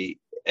they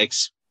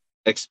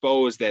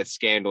exposed that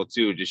scandal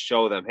too, to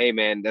show them, hey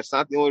man, that's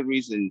not the only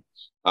reason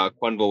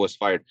Quenville was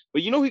fired.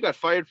 But he got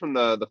fired from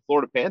the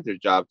Florida Panthers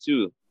job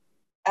too.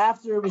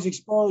 After it was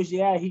exposed,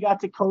 yeah, he got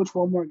to coach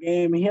one more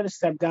game. He had to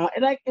step down,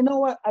 and you know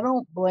what? I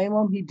don't blame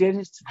him. He did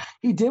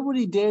what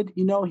he did.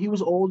 You know, he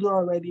was older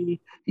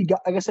already. He got,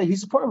 like I said,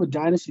 he's a part of a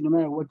dynasty, no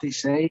matter what they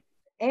say.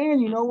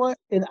 And you know what?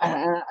 And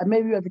I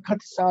maybe we have to cut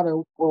this out,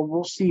 or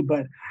we'll see.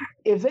 But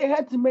if they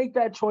had to make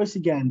that choice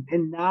again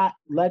and not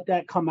let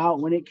that come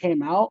out when it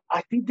came out,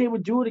 I think they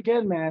would do it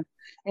again, man.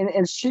 And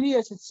shitty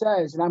as it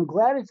says, and I'm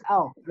glad it's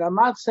out. And I'm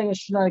not saying it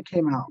should not have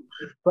came out,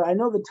 but I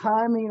know the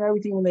timing and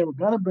everything when they were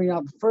gonna bring it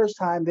out the first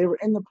time. They were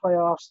in the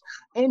playoffs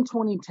in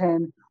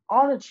 2010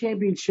 on a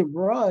championship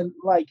run.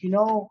 Like, you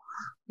know,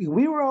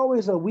 we were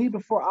always a we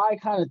before I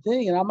kind of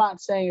thing. And I'm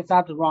not saying it's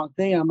not the wrong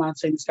thing. I'm not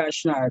saying this guy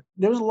should not.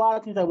 There was a lot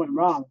of things that went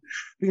wrong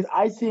because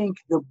I think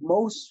the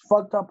most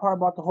fucked up part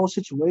about the whole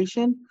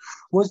situation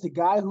was the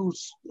guy who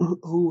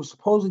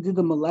supposedly did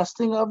the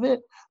molesting of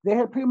it. They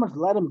had pretty much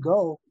let him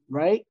go,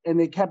 right? And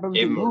they kept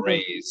everything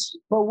moving.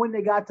 But when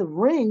they got the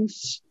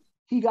rings,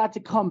 he got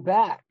to come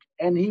back.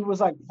 And he was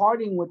like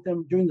partying with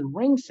them during the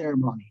ring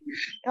ceremony.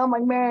 And I'm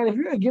like, man, if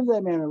you're going to give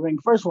that man a ring,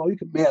 first of all, you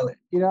can mail it.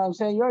 You know what I'm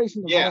saying? You already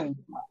seen the ring.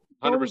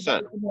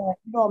 100%. You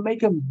know,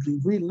 make him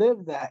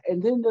relive that.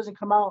 And then it doesn't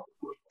come out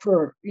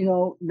for, you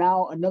know,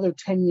 now another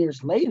 10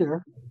 years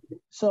later.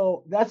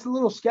 So that's a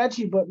little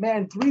sketchy. But,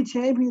 man, 3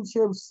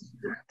 championships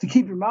to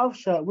keep your mouth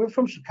shut. We're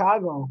from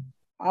Chicago.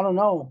 I don't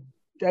know.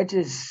 That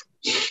just,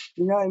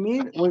 you know what I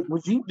mean?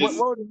 Would you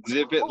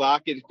zip it,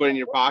 lock it, put it in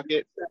your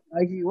pocket?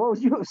 Like, what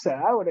would you have said?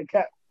 I would have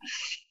kept.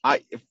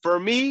 For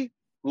me,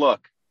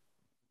 look,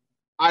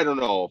 I don't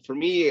know. For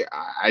me,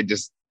 I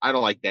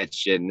don't like that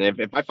shit. And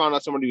if I found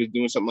out somebody was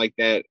doing something like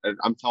that,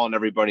 I'm telling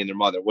everybody and their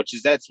mother,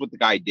 that's what the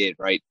guy did,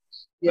 right?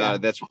 Yeah.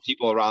 That's what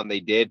people around they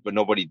did, but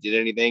nobody did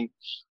anything.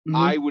 Mm-hmm.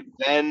 I would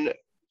then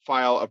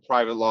file a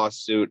private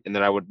lawsuit, and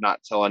then I would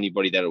not tell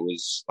anybody that it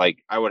was like,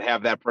 I would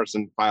have that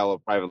person file a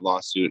private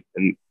lawsuit,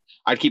 and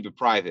I'd keep it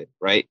private,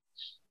 right?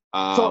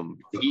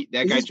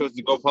 That guy chose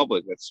to go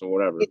public. That's so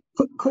whatever.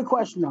 Quick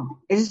question though: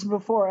 is this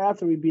before or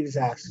after we beat his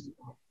ass?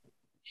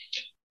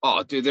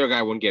 Oh, dude, their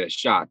guy wouldn't get a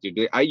shot, dude.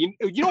 You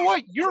know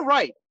what? You're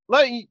right.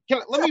 Let me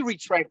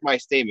retract my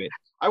statement.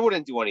 I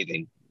wouldn't do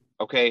anything,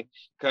 okay?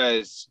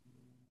 Because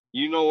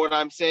you know what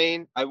I'm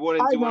saying. I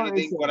wouldn't do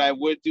anything, but I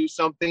would do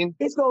something.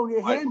 It's gonna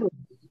get handled.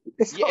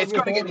 It's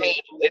gonna get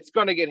handled. It's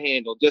gonna get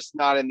handled, just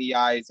not in the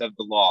eyes of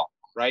the law.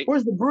 Right?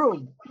 Where's the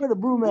broom? Where's the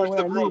broom? Where's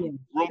the broom?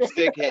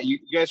 Broomstick. You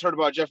guys heard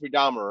about Jeffrey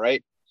Dahmer,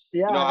 right?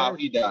 Yeah. You know how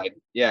he died.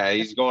 Yeah,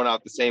 he's going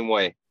out the same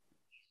way.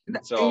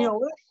 So and you know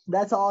what?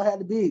 That's all it had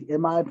to be, in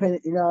my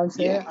opinion. You know what I'm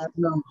saying? Yeah. I don't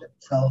know.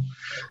 So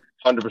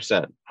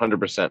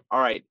 100%. All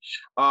right.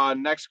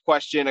 Next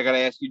question. I gotta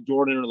ask you,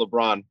 Jordan or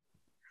LeBron?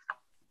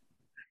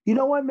 You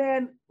know what,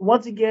 man?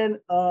 Once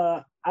again,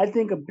 I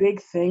think a big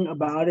thing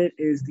about it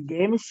is the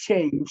game has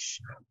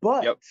changed,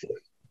 but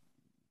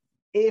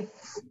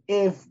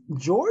if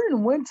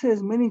Jordan went to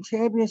as many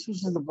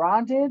championships as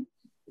LeBron did,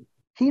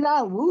 he's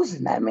not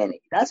losing that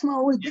many. That's my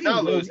only thing. He's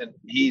not losing.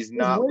 He's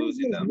not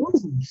losing them.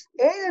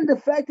 And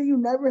the fact that you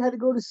never had to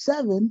go to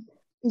 7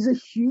 is a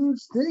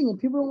huge thing, and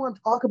people don't want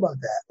to talk about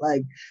that.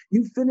 Like,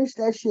 you finished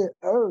that shit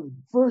early.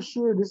 For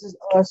sure, this is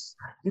us.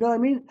 You know what I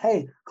mean?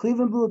 Hey,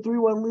 Cleveland blew a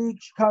 3-1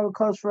 lead, Chicago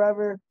Cubs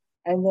forever,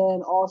 and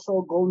then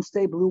also Golden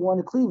State blew 1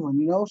 to Cleveland,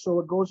 you know? So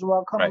it goes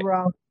around, comes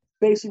around,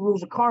 basic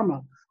rules of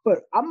karma.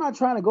 But I'm not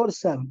trying to go to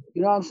 7.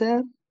 You know what I'm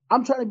saying?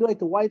 I'm trying to be like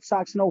the White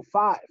Sox in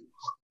 05.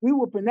 We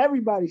whooping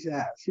everybody's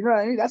ass. You know what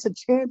I mean? That's a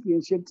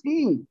championship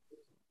team.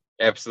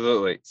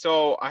 Absolutely.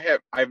 So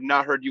I've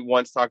not heard you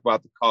once talk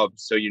about the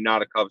Cubs. So you're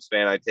not a Cubs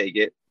fan, I take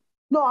it.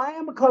 No, I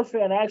am a Cubs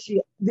fan,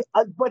 actually.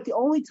 But the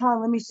only time,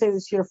 let me say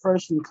this here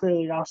first and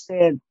clearly, and I'll say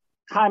it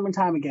time and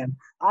time again.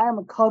 I am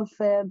a Cubs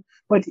fan,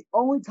 but the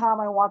only time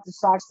I want the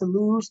Sox to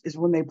lose is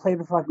when they play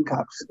the fucking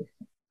Cubs.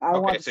 I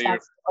want the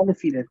Sox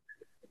undefeated.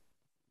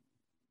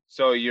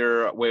 So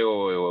you're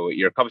wait.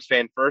 You're a Cubs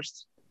fan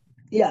first?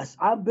 Yes,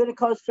 I've been a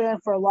Cubs fan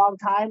for a long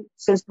time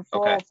since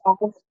before. Okay.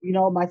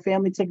 My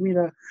family took me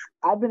to.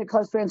 I've been a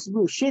Cubs fan since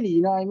we were shitty.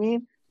 You know what I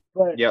mean?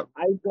 But Yep.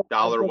 I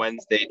Dollar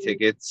Wednesday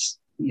tickets.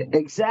 Yeah,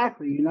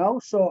 exactly.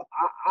 So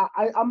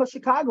I'm a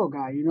Chicago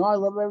guy. I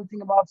love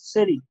everything about the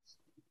city.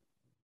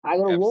 I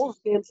go to Wolves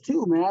games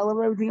too, man. I love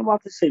everything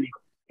about the city.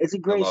 It's a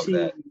I great love city.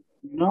 that.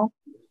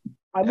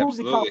 I moved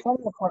to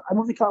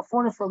Absolutely.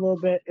 California for a little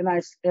bit, and I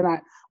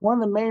one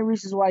of the main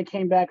reasons why I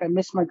came back, I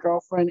missed my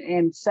girlfriend,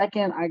 and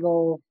second,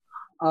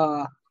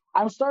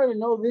 I'm starting to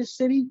know this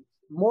city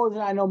more than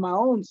I know my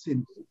own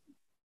city.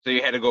 So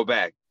you had to go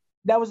back.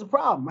 That was the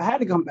problem. I had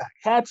to come back.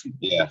 Had to.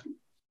 Yeah.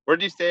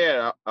 Where'd you stay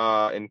at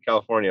in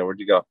California? Where'd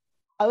you go?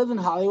 I lived in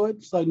Hollywood.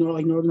 It's like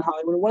northern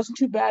Hollywood. It wasn't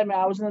too bad, man.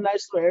 I was in a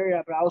nice little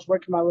area, but I was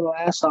working my little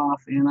ass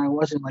off, and I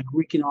wasn't like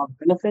reaping all the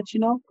benefits.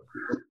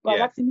 But I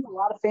got to meet a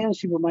lot of famous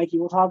people, Mikey.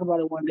 We'll talk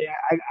about it one day.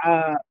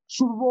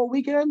 Super Bowl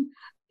weekend.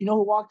 You know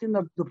who walked in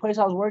the place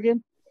I was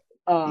working?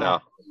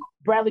 No.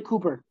 Bradley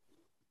Cooper.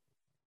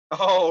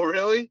 Oh,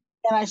 really?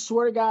 And I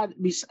swear to God,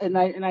 and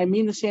I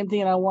mean the same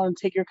thing, and I want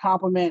to take your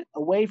compliment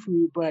away from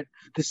you, but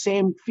the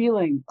same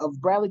feeling of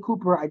Bradley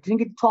Cooper, I didn't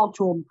get to talk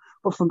to him,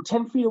 but from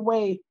 10 feet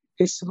away,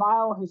 his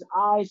smile, his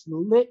eyes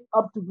lit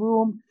up the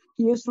room.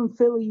 He is from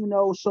Philly,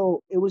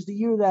 so it was the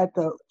year that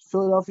the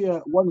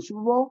Philadelphia won the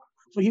Super Bowl,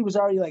 so he was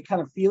already like kind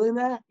of feeling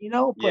that,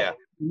 but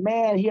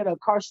man, he had a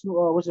Carson,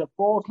 or was it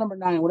Foles number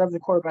 9, whatever the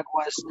quarterback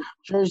was,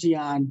 jersey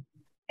on,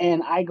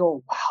 and I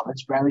go, wow,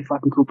 that's Bradley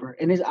fucking Cooper,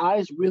 and his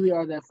eyes really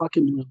are that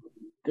fucking blue.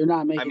 They're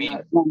not making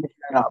that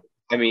up.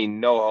 I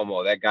mean, no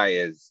homo. That guy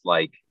is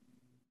like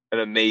an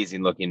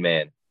amazing looking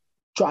man.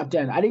 Drop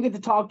dead. I didn't get to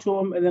talk to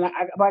him, and then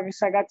like I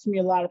said, I got to meet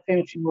a lot of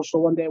famous people. So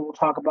one day we'll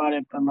talk about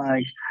it.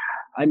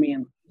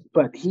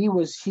 But he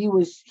left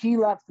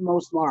the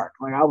most mark.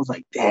 Like I was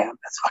like, damn,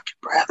 that's fucking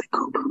Bradley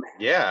Cooper, man.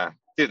 Yeah,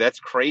 dude, that's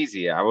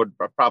crazy. I'd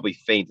probably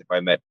faint if I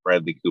met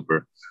Bradley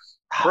Cooper.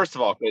 First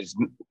of all, because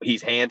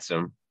he's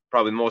handsome,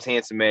 probably the most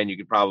handsome man you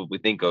could probably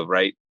think of,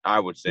 right? I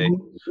would say.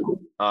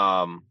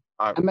 Mm-hmm.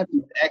 I met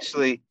him.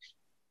 Actually,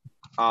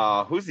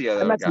 who's the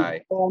other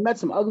guy? I met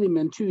some ugly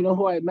men too. You know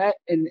who I met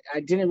and I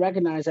didn't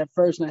recognize at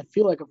first, and I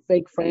feel like a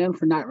fake fan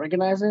for not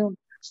recognizing him?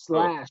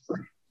 Slash. Oh.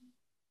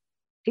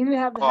 He didn't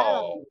have the hat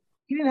on.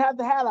 He didn't have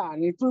the hat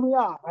on. He threw me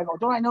off. I go,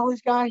 don't I know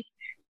this guy?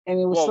 And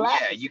it was Slash.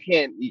 Yeah, you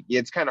can't.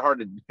 It's kind of hard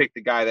to pick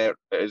the guy that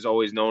is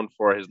always known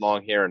for his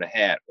long hair and a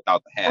hat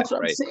without the hat. That's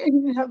what I'm saying.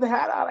 He didn't have the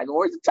hat on. I go,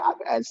 where's the top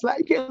hat? Slash,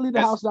 you can't leave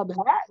the house without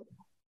the hat.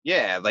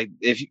 Yeah, like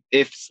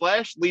if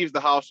Slash leaves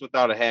the house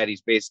without a hat,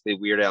 he's basically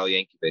Weird Al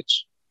Yankovic.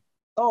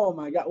 Oh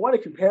my God, what a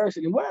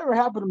comparison! And whatever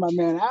happened to my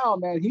man Al?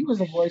 Man, he was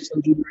the voice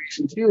of the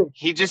generation too.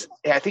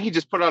 I think he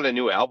just put out a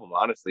new album.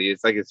 Honestly,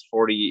 it's like his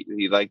 40.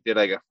 He did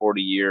like a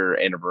 40-year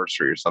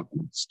anniversary or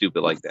something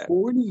stupid like that.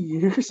 40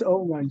 years?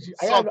 Oh my God!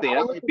 Something.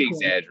 I might be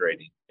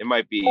exaggerating. It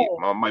might be.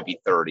 It might be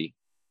 30.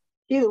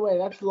 Either way,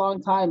 that's a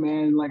long time,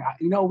 man. Like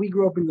we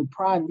grew up in the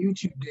prime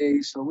YouTube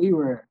days, so we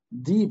were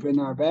deep in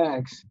our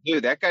bags.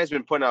 Dude, that guy's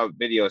been putting out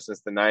videos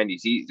since the 90s.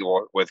 He's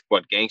with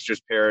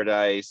Gangster's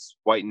Paradise,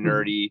 White and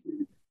Nerdy.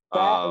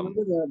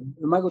 Remember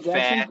the Michael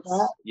Jackson?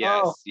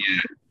 Yes, yeah.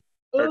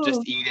 Or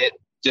Just Eat It.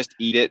 Just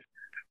Eat It.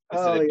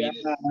 Oh, yeah.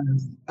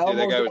 I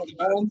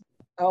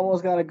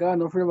almost got a gun.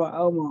 Don't forget about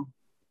Elmo.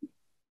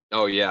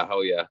 Oh, yeah.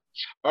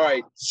 All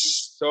right.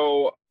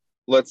 So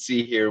let's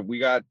see here. What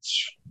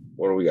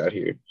do we got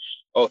here?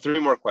 Oh, 3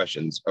 more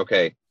questions.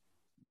 Okay.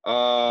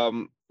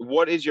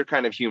 What is your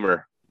kind of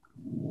humor?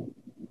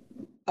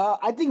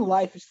 I think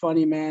life is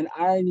funny, man.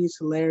 Irony is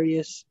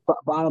hilarious.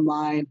 Bottom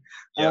line,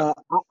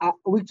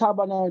 we talk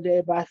about another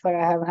day, but I feel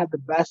like I haven't had the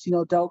best,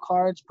 dealt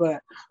cards.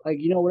 But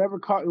whatever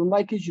card, when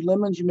life gives you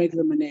lemons, you make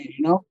lemonade.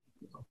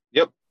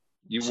 Yep.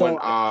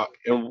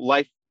 And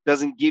life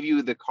doesn't give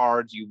you the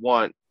cards you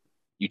want;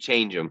 you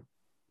change them.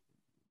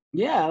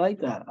 Yeah, I like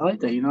that.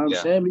 You know what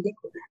I'm saying?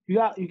 You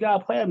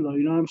gotta play them though.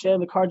 You know what I'm saying?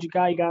 The cards you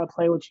gotta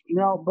play what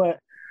But.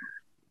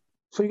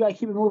 So you gotta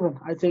keep it moving.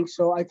 I think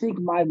so. I think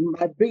my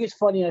biggest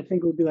funny, I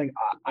think, would be like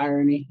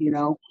irony.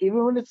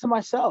 Even when it's to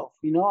myself.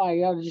 I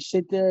gotta just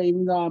sit there,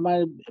 even though I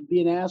might be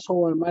an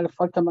asshole and might have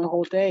fucked up my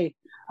whole day.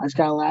 I just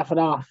gotta laugh it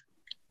off.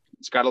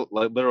 It's gotta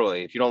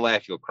literally. If you don't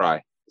laugh, you'll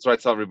cry. That's what I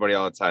tell everybody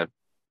all the time.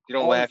 If you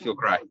don't laugh, you'll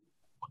cry.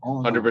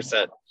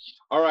 100%.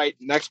 All right.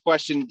 Next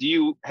question.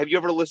 Have you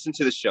ever listened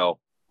to the show?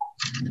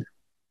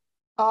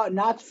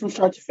 Not from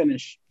start to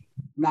finish.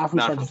 Not from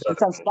start to finish.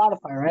 It's on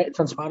Spotify, right? It's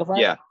on Spotify.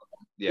 Yeah.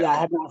 Yeah, I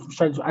have not from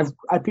start to.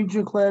 I peeped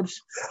through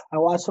clips. I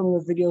watched some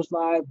of the videos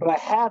live, but I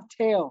have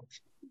tailed,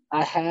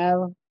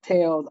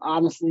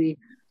 honestly,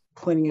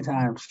 plenty of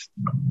times.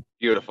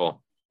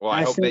 Beautiful. Well,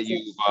 I hope that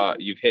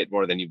you've hit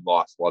more than you've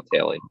lost while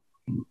tailing.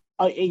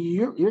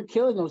 You're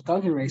killing those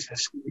Dunkin'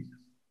 races.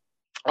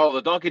 Oh,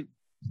 the Dunkin'.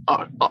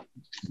 Are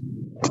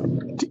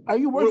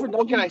you working for Dunkin'?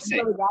 What can I say?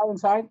 The guy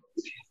inside?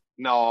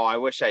 No, I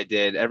wish I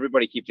did.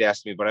 Everybody keeps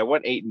asking me, but I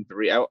went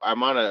 8-3.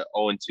 I'm on a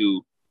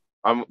 0-2.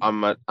 I'm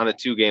on a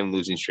 2-game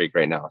losing streak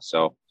right now.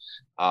 So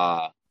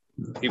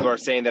people are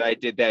saying that I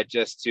did that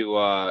just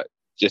to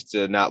just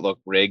to not look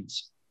rigged.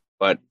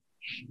 But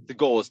the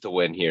goal is to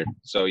win here.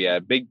 So yeah,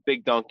 big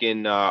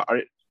Dunkin'.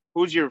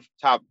 Who's your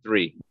top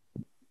 3?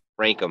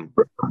 Rank them.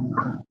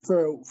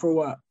 For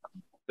what?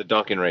 The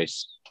Dunkin'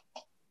 race.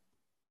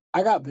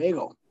 I got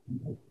bagel.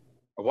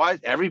 Why is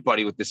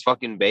everybody with this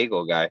fucking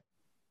bagel guy?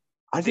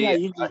 I think I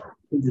usually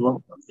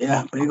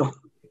bagel.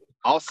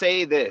 I'll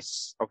say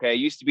this, okay? I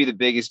used to be the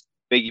biggest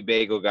Biggie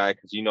Bagel guy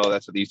because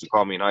that's what they used to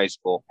call me in high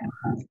school.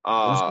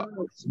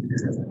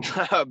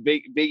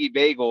 Biggie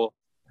Bagel.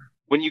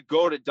 When you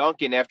go to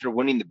Dunkin' after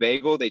winning the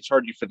bagel, they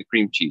charge you for the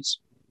cream cheese.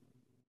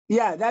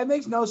 Yeah, that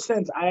makes no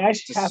sense. I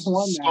actually have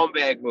one.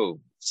 Scumbag move.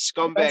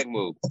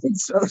 Move.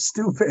 It's so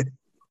stupid.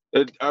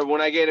 When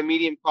I get a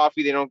medium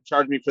coffee, they don't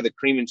charge me for the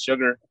cream and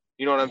sugar.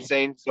 You know what I'm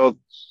saying? So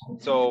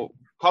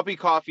puppy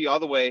coffee all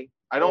the way.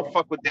 I don't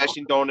fuck with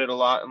Dashin' Donut a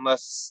lot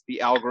unless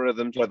the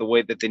algorithms are the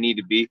way that they need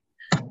to be.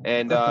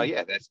 And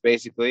that's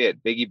basically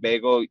it. Biggie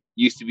Bagel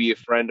used to be a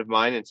friend of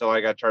mine until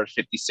I got charged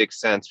 56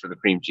 cents for the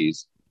cream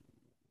cheese.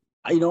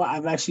 You know,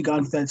 I've actually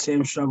gone through that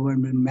same struggle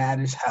and been mad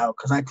as hell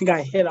because I think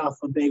I hit off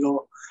a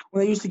bagel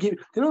when they used to give.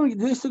 Do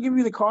they still give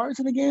you the cards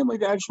in the game,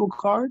 like the actual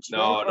cards?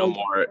 No,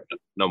 right?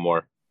 No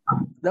more.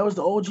 That was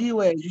the OG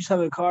way. You just have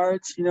the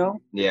cards, you know.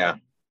 Yeah.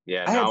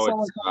 Now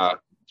it's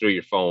through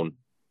your phone.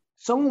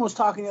 Someone was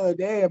talking the other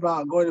day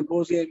about going to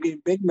Bulls game and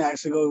getting Big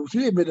Macs. I go,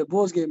 you ain't been to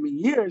Bulls game in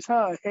years,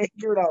 huh? Ain't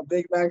giving out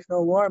Big Macs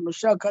no more.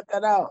 Michelle, cut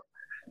that out.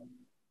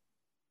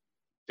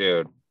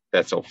 Dude,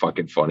 that's so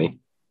fucking funny.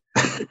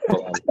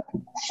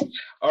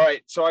 All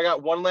right, so I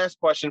got one last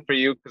question for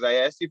you because I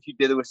asked you if you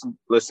did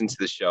listen to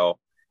the show,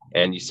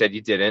 and you said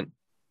you didn't.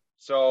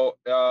 So,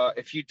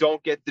 if you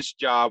don't get this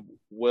job,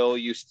 will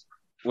you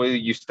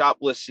stop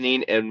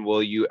listening, and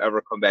will you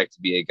ever come back to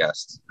be a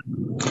guest?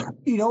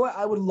 You know what?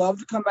 I would love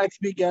to come back to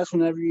be a guest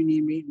whenever you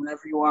need me,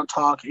 whenever you want to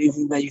talk,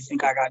 anything that you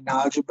think I got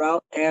knowledge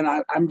about. And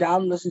I'm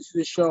down to listen to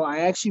the show. I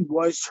actually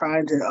was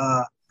trying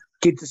to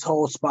get this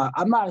whole spot.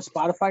 I'm not a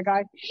Spotify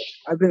guy.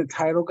 I've been a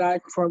Tidal guy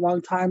for a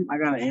long time. I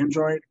got an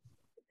Android,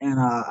 and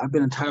I've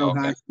been a Tidal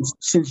guy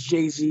since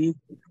Jay-Z.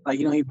 Like,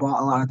 you know, he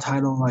bought a lot of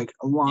Tidal like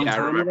a long time ago.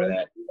 Yeah, I remember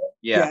that.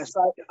 Yeah,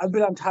 so I've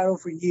been on Tidal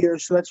for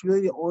years, so that's really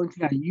the only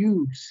thing I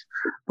use.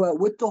 But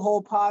with the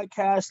whole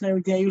podcast and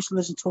everything, I used to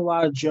listen to a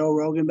lot of Joe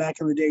Rogan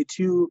back in the day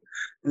too,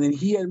 and then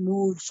he had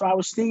moved, so I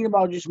was thinking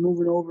about just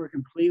moving over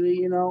completely,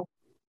 you know.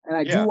 And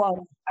I do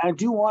want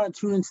to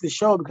tune into the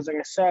show because, like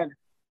I said,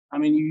 I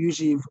mean,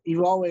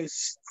 you've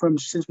always,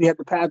 since we had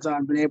the pads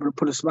on, been able to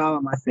put a smile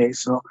on my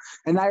face. So,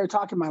 and now you're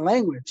talking my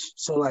language,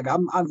 so like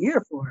I'm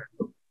here for it.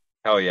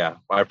 Hell yeah,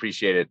 I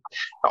appreciate it.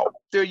 Oh,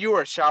 dude, you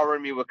are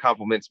showering me with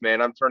compliments,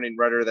 man. I'm turning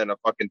redder than a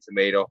fucking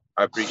tomato.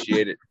 I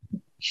appreciate it.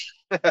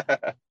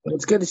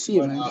 It's good to see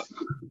you, man.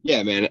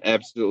 Yeah, man,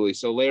 absolutely.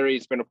 So, Larry,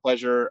 it's been a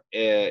pleasure.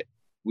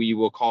 We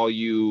will call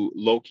you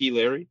Lowkey,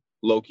 Larry.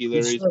 Lowkey,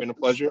 Larry, it's been a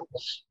pleasure.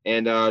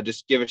 And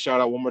just give a shout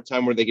out one more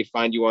time where they can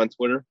find you on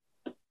Twitter.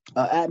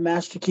 At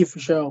Master Key for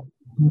Show.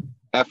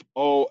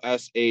 FASHO,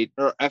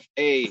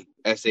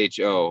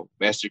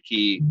 Master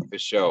Key for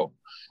Show.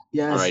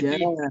 Yes, all right, yes.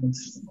 Dude.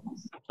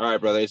 All right,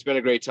 brother. It's been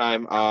a great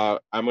time. I'm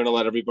going to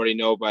let everybody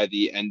know by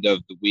the end of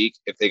the week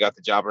if they got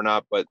the job or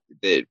not, but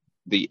the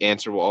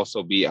answer will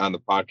also be on the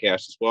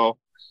podcast as well,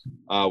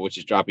 which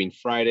is dropping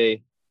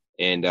Friday,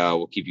 and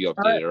we'll keep you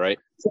updated, all right?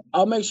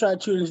 I'll make sure I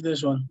tune into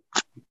this one.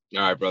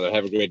 All right, brother.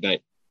 Have a great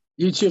night.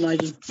 You too,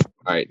 Mikey.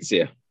 All right, see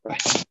ya. Bye.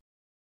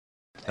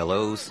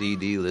 Hello,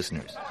 CD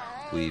listeners.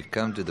 We've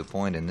come to the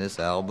point in this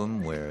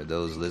album where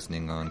those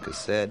listening on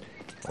cassette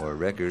or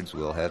records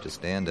will have to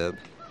stand up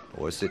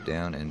or sit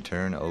down and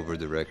turn over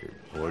the record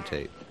or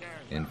tape.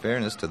 In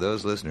fairness to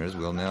those listeners,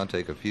 we'll now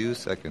take a few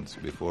seconds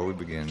before we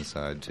begin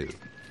side 2.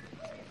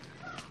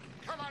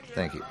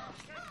 Thank you.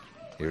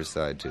 Here's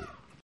side 2.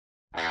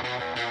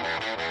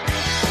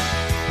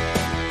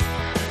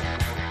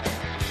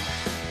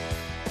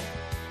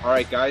 All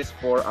right, guys,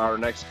 for our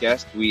next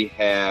guest, we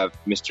have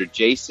Mr.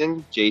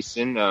 Jason.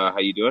 Jason, how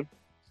you doing?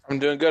 I'm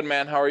doing good,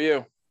 man. How are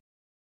you?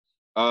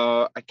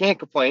 I can't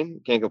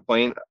complain.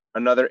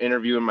 Another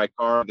interview in my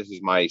car. This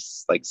is my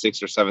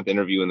 6th or 7th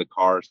interview in the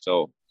car.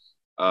 So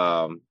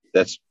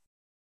that's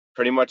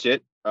pretty much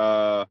it.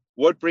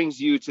 What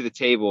brings you to the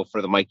table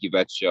for the Mikey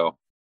Betts Show?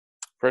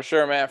 For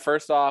sure, man.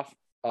 First off,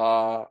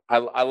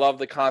 I love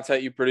the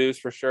content you produce,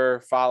 for sure.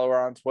 Follow her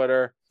on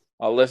Twitter.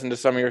 I'll listen to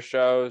some of your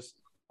shows.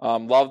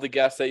 Love the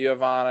guests that you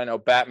have on. I know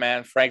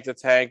Batman, Frank the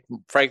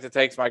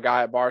Tank's my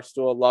guy at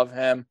Barstool. Love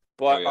him.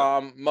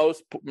 But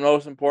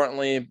most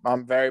importantly,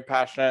 I'm very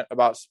passionate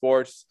about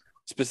sports,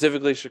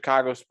 specifically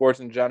Chicago sports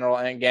in general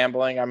and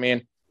gambling. I'm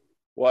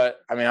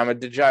a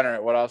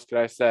degenerate. What else could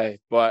I say?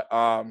 But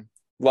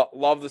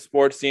love the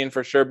sports scene,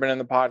 for sure. Been in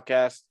the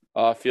podcast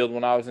field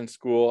when I was in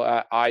school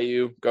at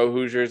IU. Go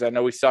Hoosiers. I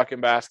know we suck in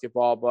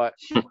basketball, but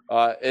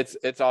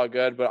it's all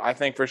good. But I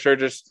think for sure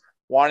just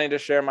wanting to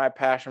share my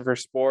passion for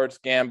sports,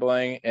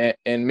 gambling,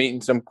 and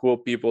meeting some cool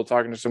people,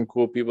 talking to some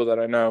cool people that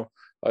I know.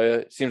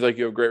 It seems like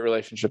you have great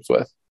relationships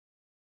with.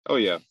 Oh,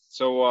 yeah.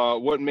 So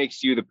what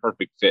makes you the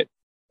perfect fit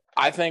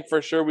I think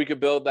for sure we could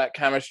build that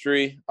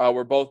chemistry.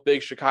 We're both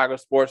big Chicago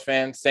sports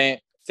fans,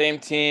 same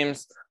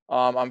teams.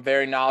 I'm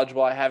very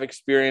knowledgeable. I have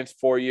experience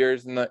 4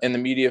 years in the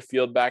media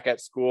field back at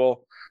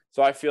school.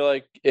 So I feel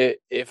like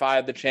if I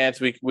had the chance,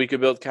 we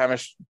could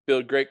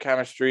build great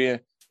chemistry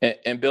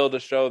and build a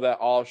show that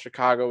all of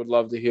Chicago would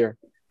love to hear.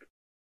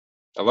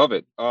 I love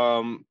it.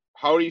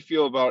 How do you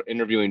feel about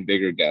interviewing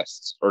bigger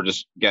guests or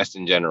just guests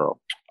in general?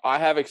 I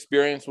have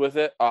experience with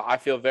it. I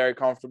feel very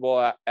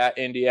comfortable at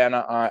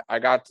Indiana. I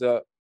got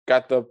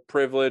the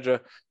privilege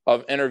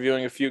of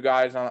interviewing a few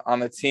guys on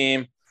the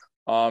team.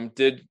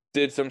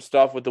 Did some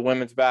stuff with the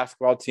women's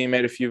basketball team,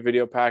 made a few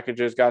video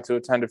packages, got to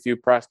attend a few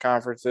press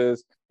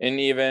conferences, and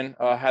even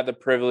had the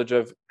privilege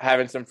of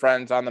having some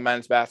friends on the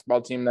men's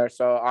basketball team there.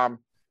 So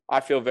I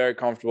feel very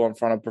comfortable in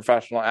front of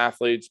professional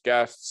athletes,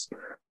 guests,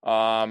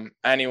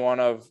 anyone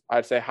of,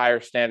 I'd say, higher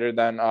standard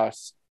than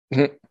us.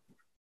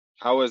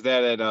 How was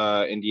that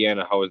at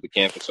Indiana? How was the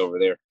campus over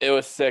there? It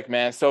was sick,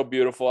 man. So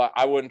beautiful.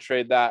 I wouldn't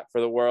trade that for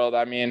the world.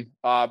 I mean,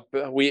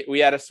 we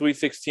had a Sweet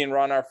 16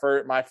 run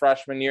my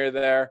freshman year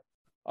there.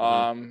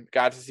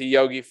 Got to see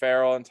Yogi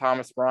Ferrell and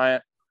Thomas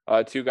Bryant,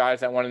 two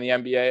guys that won in the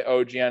NBA,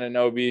 OG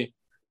Anunoby.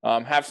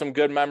 Have some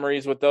good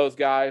memories with those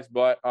guys,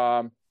 but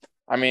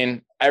I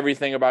mean,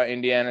 everything about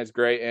Indiana is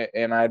great,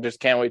 and I just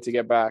can't wait to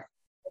get back.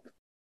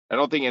 I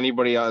don't think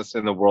anybody else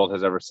in the world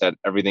has ever said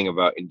everything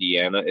about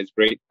Indiana is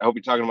great. I hope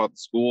you're talking about the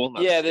school.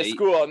 The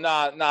school.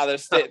 No, the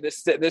state.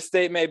 The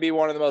state may be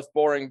one of the most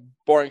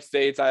boring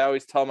states. I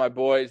always tell my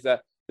boys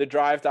that the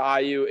drive to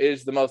IU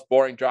is the most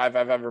boring drive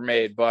I've ever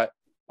made, but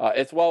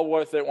it's well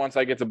worth it once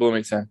I get to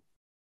Bloomington.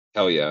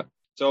 Hell yeah.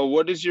 So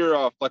what does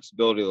your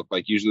flexibility look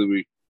like?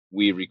 Usually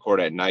we record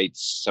at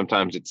nights.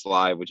 Sometimes it's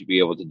live. Would you be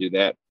able to do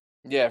that?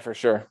 Yeah, for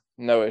sure.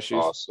 No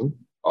issues.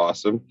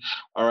 Awesome.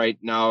 All right,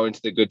 now into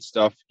the good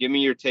stuff. Give me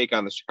your take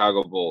on the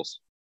Chicago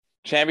Bulls.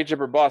 Championship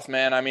or bust,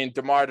 man. I mean,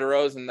 DeMar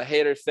DeRozan, the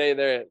haters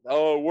say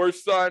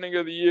worst signing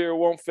of the year,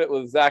 won't fit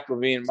with Zach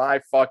LaVine. My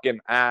fucking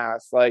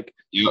ass. Like,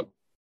 yep.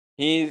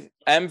 He's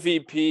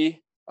MVP.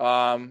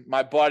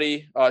 My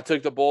buddy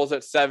took the Bulls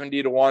at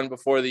 70-1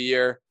 before the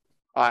year.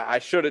 I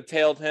should have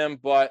tailed him,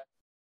 but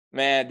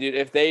man, dude,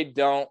 if they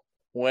don't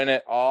win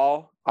it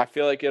all, I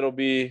feel like it'll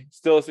be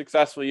still a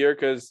successful year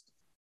because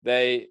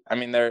they're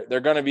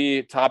going to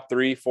be top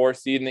 3-4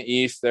 seed in the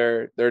East.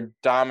 They're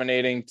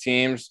dominating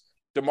teams.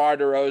 DeMar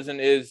DeRozan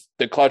is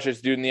the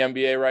clutchest dude in the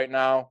NBA right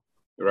now.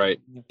 Right.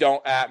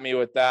 Don't at me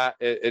with that.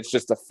 It's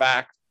just a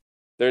fact.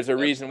 There's a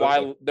reason why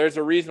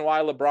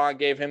LeBron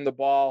gave him the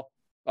ball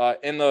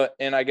in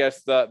I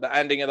guess the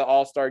ending of the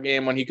All-Star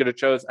game when he could have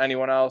chose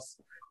anyone else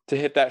to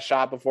hit that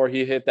shot before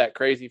he hit that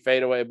crazy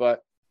fadeaway. But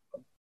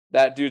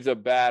that dude's a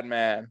bad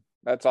man.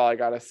 That's all I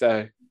gotta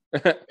say.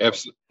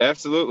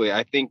 Absolutely.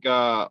 I think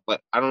I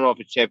don't know if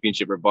it's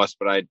championship or bust,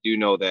 but I do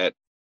know that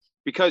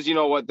because you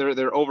know what,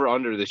 they're over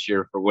under this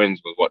year for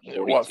wins was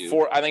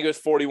 42. I think it was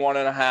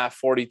 41.5,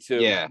 42.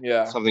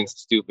 Yeah. Something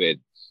stupid.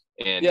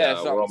 And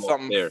we're almost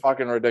something there.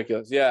 Fucking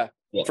ridiculous. Yeah,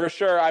 for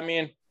sure. I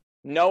mean,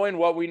 knowing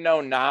what we know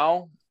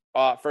now,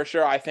 for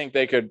sure, I think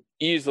they could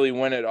easily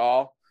win it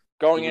all.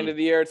 Going into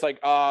the year, it's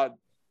like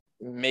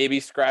maybe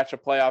scratch a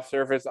playoff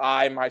surface.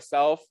 I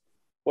myself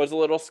was a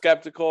little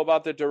skeptical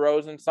about the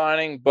DeRozan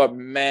signing, but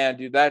man,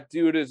 dude, that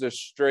dude is a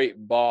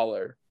straight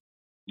baller.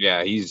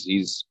 Yeah,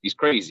 he's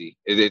crazy.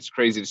 It's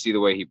crazy to see the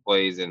way he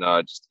plays and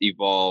just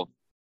evolve,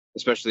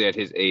 especially at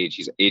his age.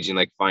 He's aging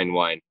like fine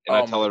wine. And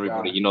I tell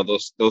everybody, you know,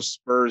 those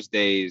Spurs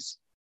days,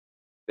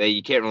 that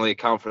you can't really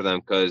account for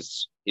them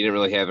because he didn't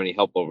really have any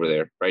help over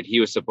there, right? He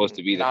was supposed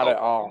to be the not help.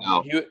 At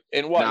all.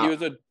 He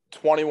was a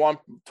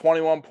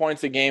 21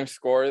 points a game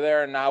scorer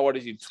there, and now what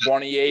is he?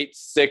 28,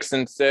 6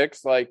 and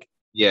 6, like.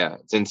 Yeah,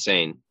 it's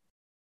insane.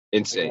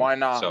 Like, why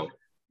not? So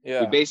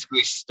we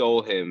basically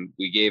stole him.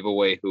 We gave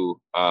away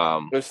who?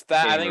 It was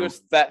I think it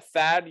was that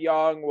Thad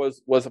Young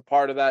was a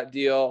part of that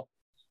deal.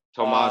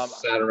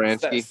 Tomas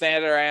Satoransky.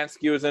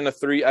 Satoransky was in a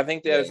 3. I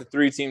think that was a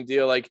 3-team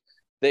deal. Like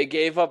they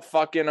gave up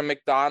fucking a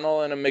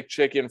McDonald and a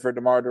McChicken for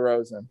DeMar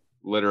DeRozan.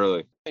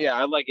 Literally. Yeah,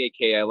 I like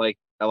AK. I like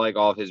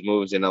all of his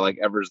moves, and I like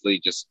Eversley.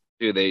 Just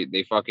dude, they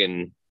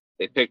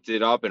picked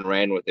it up and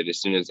ran with it as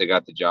soon as they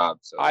got the job.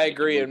 So I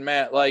agree, and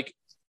man, like.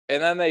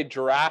 And then they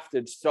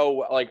drafted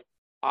like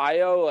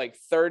Io, like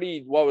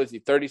 30, what was he,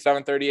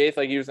 37, 38th?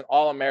 Like he was an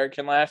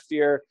All-American last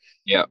year.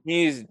 Yeah.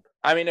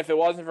 If it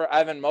wasn't for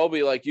Evan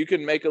Mobley, like you could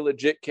make a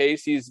legit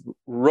case he's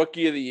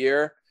rookie of the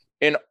year.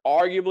 And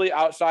arguably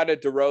outside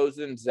of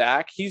DeRozan,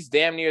 Zach, he's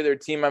damn near their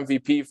team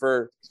MVP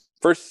for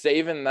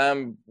saving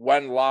them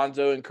when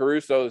Lonzo and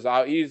Caruso is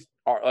out. He's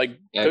like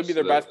could be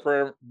their best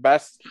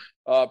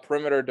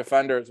perimeter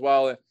defender as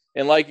well.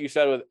 And like you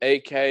said with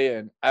AK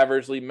and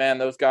Eversley, man,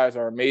 those guys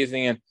are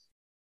amazing.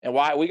 And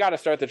why we got to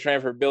start the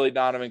train for Billy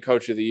Donovan,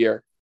 Coach of the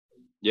Year.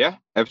 Yeah,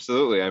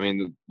 absolutely. I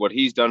mean, what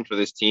he's done for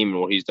this team and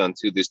what he's done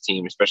to this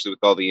team, especially with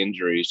all the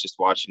injuries, just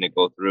watching it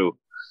go through,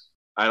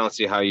 I don't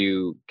see how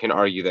you can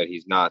argue that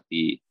he's not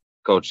the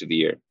Coach of the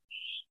Year.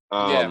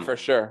 Yeah, for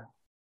sure.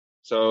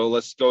 So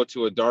let's go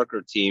to a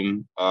darker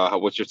team.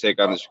 What's your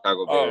take on the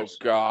Chicago Bears?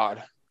 Oh,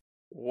 God.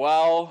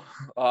 Well,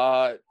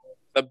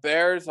 the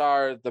Bears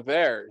are the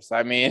Bears.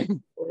 I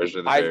mean, Bears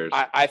are the Bears.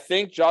 I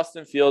think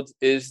Justin Fields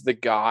is the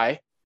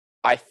guy.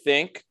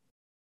 Matt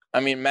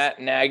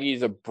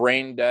Nagy's a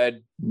brain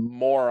dead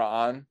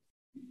moron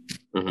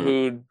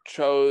who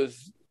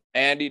chose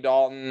Andy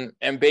Dalton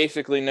and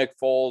basically Nick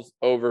Foles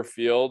over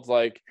Fields.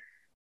 Like,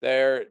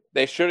 they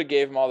should have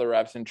gave him all the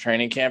reps in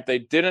training camp. They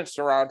didn't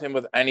surround him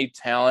with any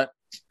talent.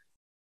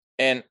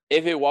 And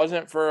if it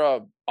wasn't for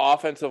a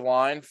offensive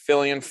line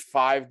filling in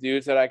 5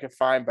 dudes that I could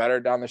find better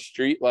down the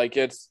street, like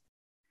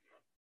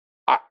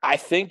I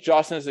think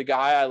Justin's the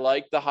guy. I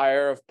like the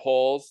hire of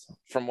Poles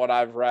from what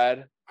I've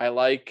read. I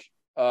like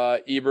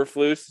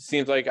Eberflus. It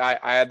seems like I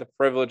had the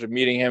privilege of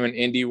meeting him in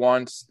Indy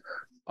once,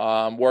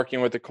 working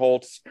with the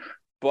Colts.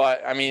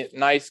 But, I mean,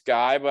 nice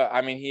guy. But,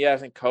 I mean, he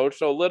hasn't coached,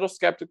 so a little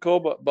skeptical.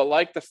 But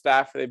like the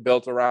staff they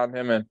built around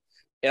him. And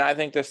I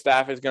think the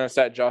staff is going to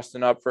set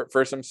Justin up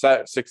for some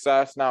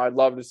success. Now, I'd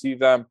love to see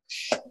them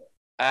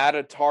add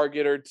a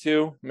target or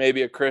two,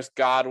 maybe a Chris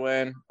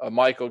Godwin, a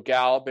Michael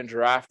Gallup, and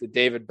draft a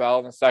David Bell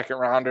in the second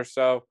round or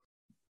so.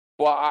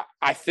 Well,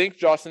 I think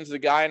Justin's the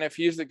guy, and if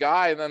he's the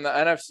guy, then the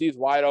NFC is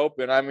wide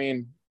open. I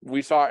mean,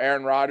 we saw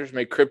Aaron Rodgers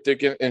make cryptic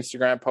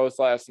Instagram posts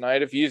last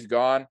night. If he's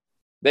gone,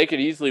 they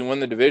could easily win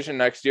the division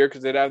next year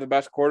because they'd have the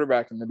best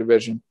quarterback in the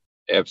division.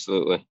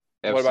 Absolutely.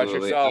 What about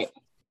yourself?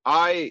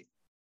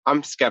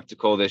 I'm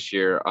skeptical this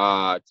year.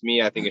 To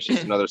me, I think it's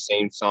just another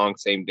same song,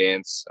 same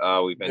dance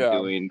we've been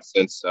doing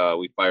since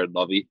we fired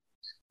Lovey.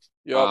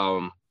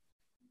 Yep.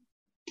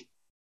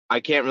 I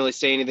can't really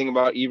say anything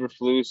about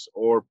Eberflus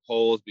or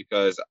Poles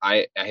because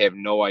I have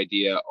no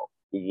idea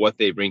what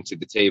they bring to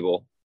the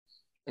table.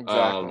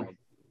 Exactly.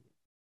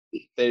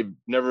 They've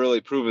never really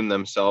proven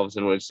themselves,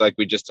 and it's like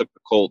we just took the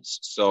Colts.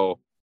 So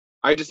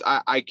I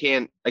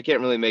can't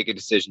really make a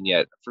decision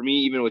yet. For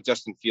me, even with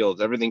Justin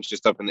Fields, everything's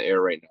just up in the air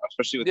right now,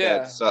 especially with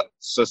that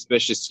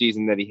suspicious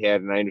season that he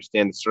had. And I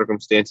understand the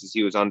circumstances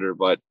he was under,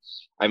 but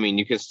I mean,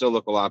 you can still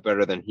look a lot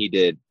better than he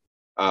did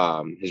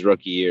his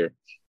rookie year.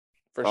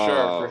 For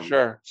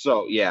sure.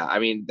 So yeah, I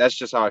mean, that's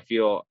just how I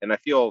feel. And I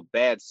feel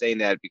bad saying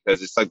that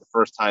because it's like the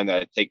first time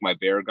that I take my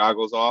bear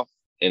goggles off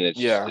and it's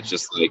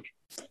just like,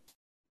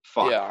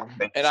 fuck. Yeah.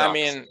 And sucks. I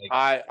mean,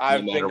 like,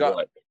 I've been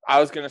I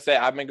was going to say,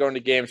 I've been going to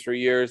games for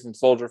years in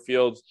Soldier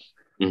Fields.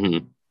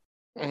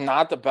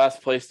 Not the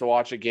best place to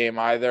watch a game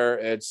either.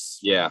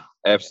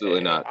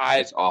 Absolutely not.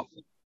 It's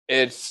awful.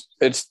 It's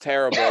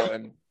terrible.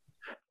 And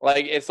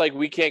like, it's like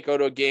we can't go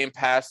to a game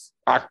past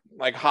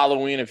like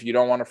Halloween if you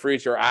don't want to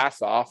freeze your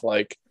ass off.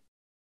 Like,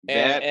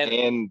 and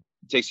it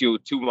takes you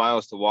 2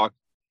 miles to walk.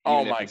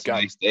 Oh my God.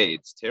 Nice day.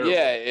 It's terrible.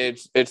 Yeah,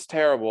 it's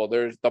terrible.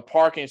 There's the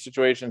parking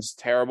situation's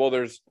terrible.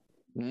 There's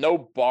no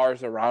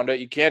bars around it.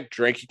 You can't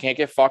drink. You can't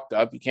get fucked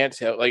up. You can't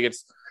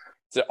it's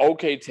an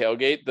okay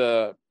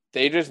tailgate.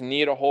 They just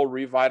need a whole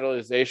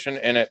revitalization,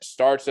 and it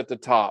starts at the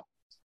top.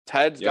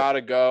 Ted's got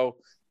to go.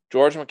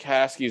 George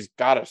McCaskey's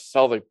got to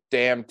sell the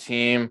damn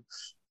team.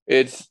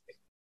 It's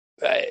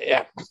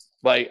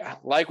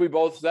like we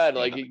both said,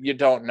 like you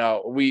don't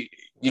know.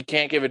 You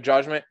can't give a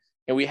judgment,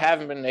 and we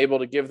haven't been able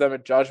to give them a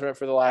judgment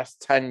for the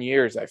last 10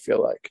 years, I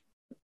feel like.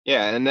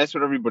 Yeah, and that's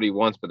what everybody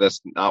wants, but that's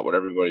not what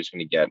everybody's going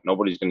to get.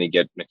 Nobody's going to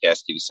get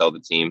McCaskey to sell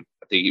the team.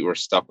 I think we're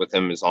stuck with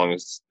him as long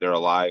as they're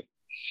alive.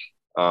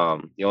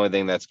 The only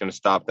thing that's going to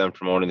stop them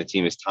from owning the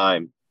team is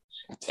time,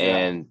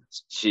 and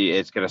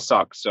it's going to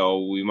suck.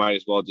 So we might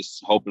as well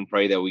just hope and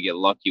pray that we get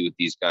lucky with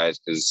these guys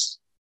because,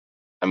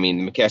 I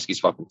mean, the McCaskies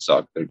fucking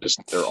suck. They're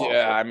awful.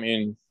 Yeah, I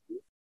mean,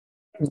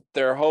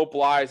 their hope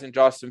lies in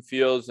Justin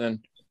Fields, and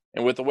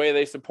with the way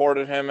they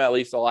supported him, at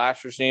least the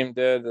last regime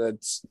did,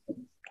 it's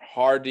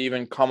hard to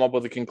even come up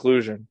with a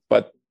conclusion.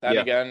 But then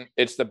again,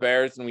 it's the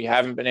Bears, and we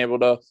haven't been able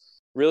to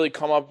really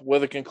come up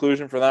with a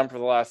conclusion for them for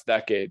the last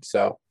decade.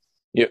 So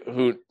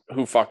who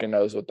fucking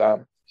knows with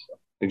them?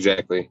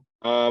 Exactly.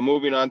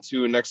 Moving on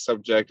to next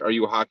subject. Are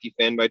you a hockey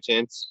fan by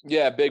chance?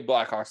 Yeah, big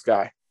Blackhawks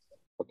guy.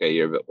 Okay,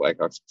 you're a bit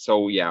Blackhawks.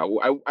 So yeah,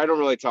 I don't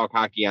really talk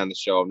hockey on the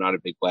show. I'm not a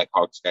big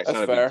Blackhawks guy. It's That's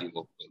not fair. a big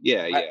deal.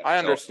 Yeah. I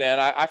understand.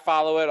 I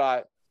follow it.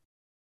 I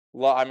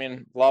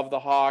love the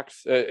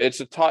Hawks.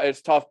 It's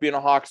tough being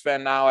a Hawks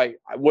fan now. I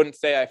wouldn't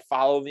say I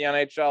follow the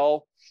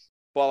NHL,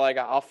 but like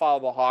I'll follow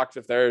the Hawks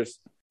if there's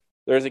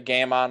a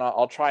game on.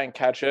 I'll try and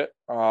catch it.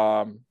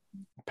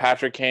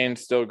 Patrick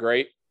Kane's still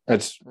great.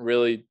 It's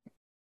really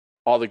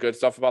all the good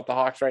stuff about the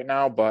Hawks right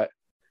now. But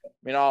I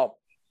mean, I'll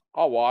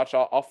watch.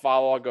 I'll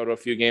follow. I'll go to a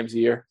few games a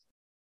year.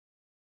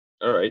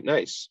 All right,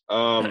 nice.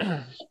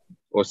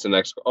 What's the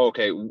next?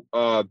 Okay,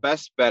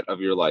 best bet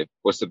of your life.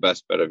 What's the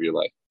best bet of your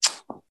life?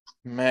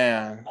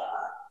 Man,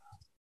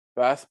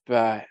 best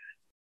bet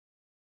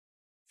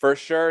for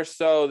sure.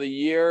 So the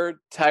year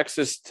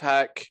Texas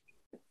Tech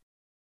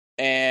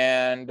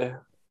and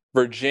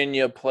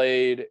Virginia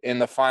played in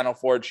the Final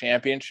Four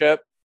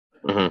championship,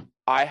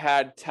 I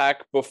had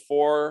Tech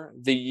before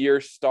the year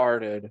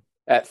started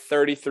at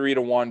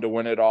 33-1 to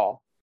win it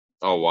all.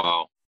 Oh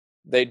wow!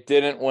 They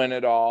didn't win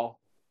it all,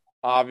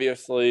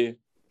 obviously,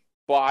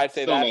 but I'd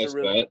say still that's nice a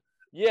really bet.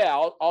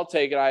 Yeah. I'll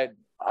take it.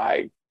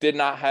 I did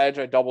not hedge.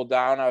 I doubled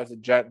down. I was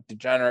a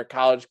degenerate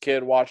college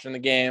kid watching the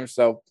game,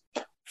 so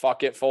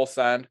fuck it, full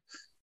send.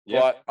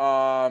 Yeah.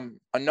 But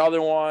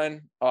another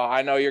one,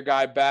 I know your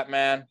guy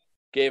Batman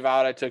gave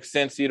out. I took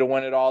Cincy to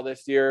win it all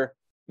this year.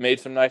 Made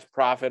some nice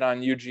profit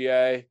on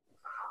UGA.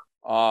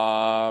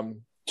 I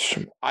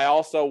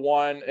also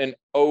won an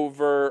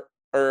over,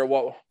 or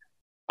what?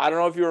 I don't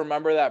know if you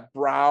remember that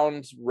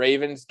Browns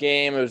Ravens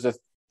game. It was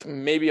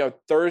maybe a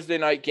Thursday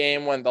night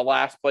game when the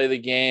last play of the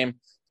game,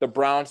 the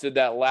Browns did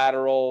that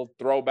lateral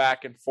throw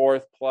back and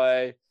forth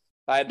play.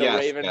 I had the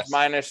Ravens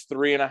minus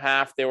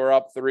 3.5. They were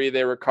up 3.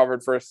 They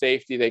recovered for a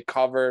safety. They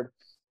covered,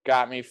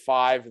 got me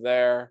 5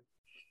 there.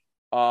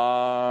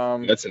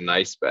 That's a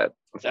nice bet.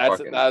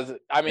 That's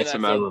a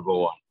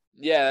memorable one.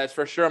 Yeah, that's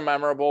for sure a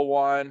memorable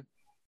one.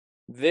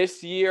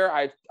 This year,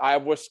 I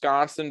have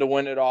Wisconsin to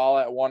win it all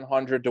at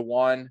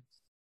 100-1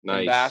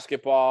 in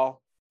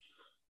basketball.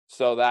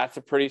 So that's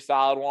a pretty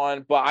solid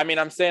one. But, I mean,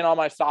 I'm saying all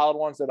my solid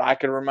ones that I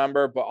can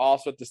remember, but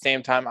also at the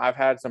same time, I've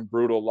had some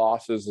brutal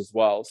losses as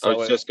well. So I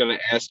was just going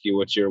to ask you,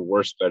 what's your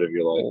worst bet of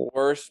your life?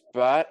 Worst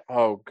bet?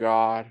 Oh,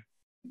 God.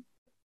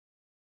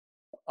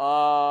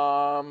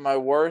 My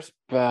worst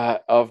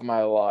bet of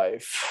my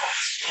life.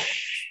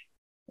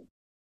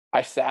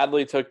 I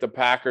sadly took the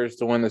Packers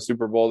to win the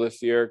Super Bowl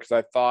this year because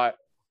I thought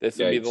this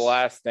would be the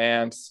last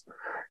dance.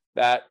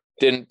 That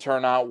didn't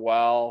turn out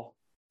well.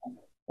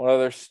 What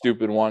other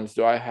stupid ones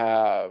do I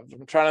have?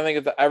 I'm trying to think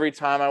of every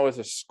time I was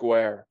a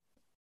square.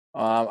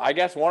 I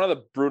guess one of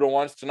the brutal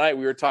ones tonight,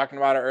 we were talking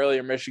about it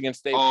earlier, Michigan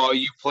State. Oh,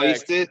 you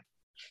placed it?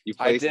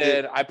 I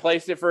did. I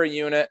placed it for a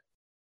unit.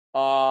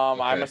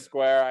 Okay. I'm a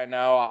square. I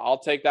know. I'll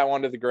take that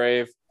one to the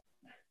grave.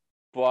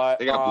 But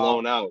they got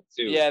blown out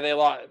too. Yeah, they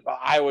lost.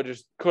 Iowa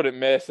just couldn't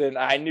miss, and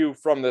I knew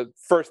from the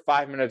first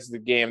 5 minutes of the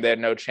game they had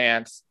no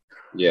chance.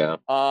 Yeah.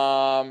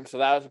 So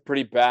that was a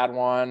pretty bad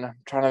one. I'm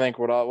trying to think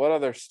what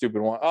other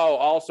stupid one. Oh,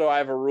 also I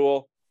have a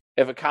rule: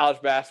 if a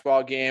college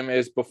basketball game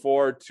is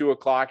before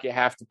 2:00, you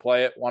have to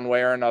play it one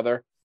way or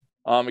another.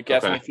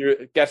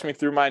 It gets me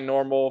through my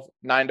normal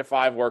 9 to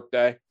 5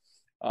 workday.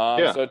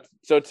 So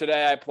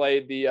today I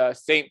played the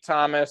St.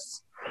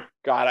 Thomas.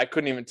 God, I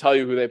couldn't even tell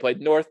you who they played.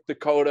 North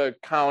Dakota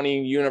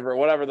County Universe,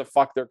 whatever the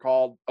fuck they're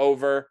called.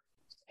 Over,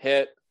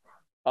 hit.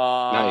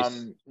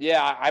 Nice.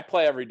 Yeah, I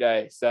play every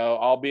day. So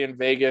I'll be in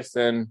Vegas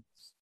in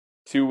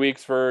 2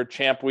 weeks for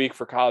Champ Week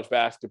for college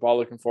basketball.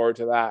 Looking forward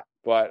to that.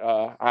 But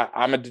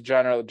I'm a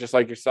degenerate just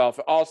like yourself.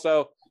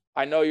 Also,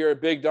 I know you're a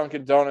big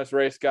Dunkin' Donuts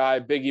race guy.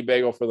 Biggie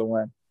Bagel for the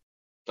win.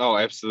 Oh,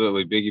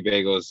 absolutely. Biggie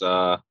Bagel's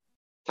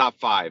top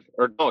 5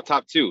 or no,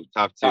 top 2.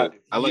 I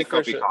like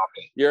coffee.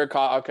 You're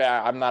a okay.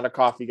 I'm not a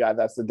coffee guy.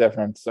 That's the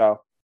difference.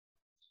 So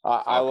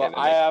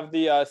I have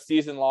the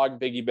season log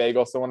Biggie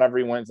Bagel. So whenever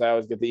he wins, I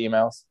always get the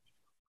emails.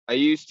 I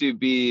used to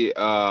be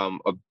a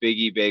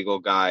Biggie Bagel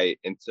guy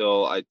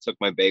until I took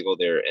my bagel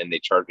there and they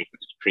charged me for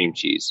the cream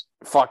cheese.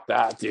 Fuck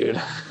that, dude.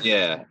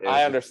 Yeah.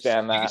 I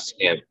understand that.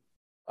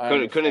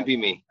 Couldn't be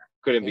me.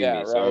 Couldn't be me.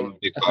 Right. So I'm a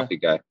big coffee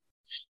guy.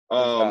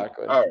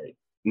 Exactly. All right.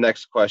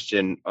 Next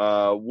question.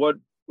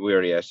 We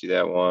already asked you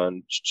that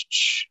one.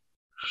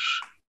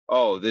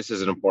 Oh, this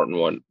is an important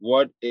one.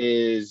 What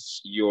is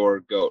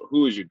your GOAT?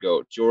 Who is your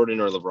GOAT? Jordan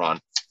or LeBron?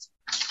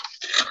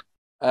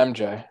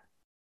 MJ.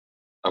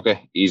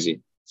 Okay,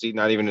 easy. See,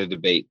 not even a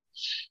debate.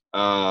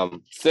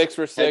 6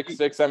 for 6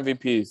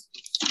 MVPs.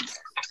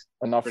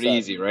 Enough pretty said.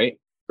 Easy, right?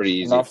 Pretty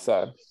easy. Enough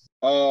said.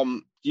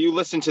 Do you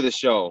listen to the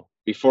show?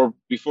 Before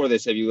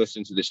this, have you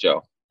listened to the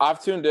show?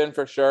 I've tuned in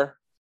for sure.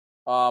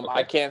 Okay.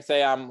 I can't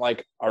say I'm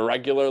like a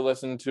regular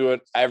listening to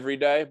it every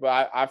day,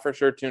 but I for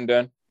sure tuned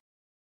in.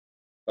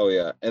 Oh,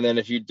 yeah. And then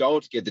if you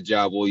don't get the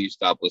job, will you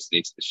stop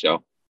listening to the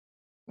show?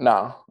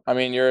 No. I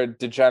mean, you're a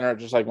degenerate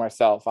just like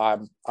myself.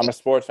 I'm a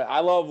sports fan. I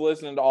love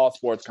listening to all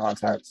sports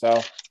content.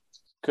 So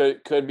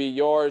could be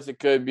yours. It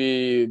could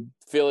be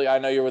Philly. I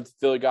know you're with the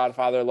Philly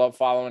Godfather. I love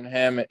following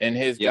him and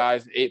his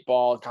guys,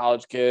 8-ball,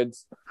 college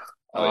kids.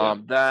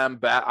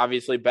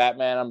 Obviously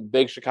Batman. I'm a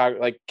big Chicago,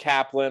 like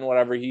Kaplan,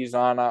 whatever he's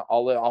on.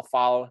 I'll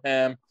follow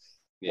him.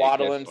 Yeah,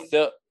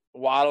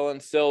 Waddle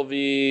and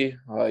Sylvie,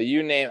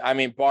 you name. I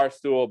mean,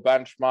 Barstool,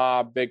 Bench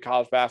Mob, big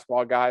college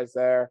basketball guys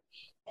there.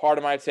 Part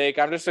of my take.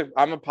 I'm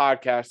a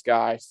podcast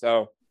guy,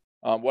 so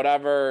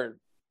whatever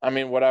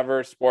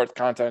sports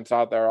content's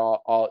out there,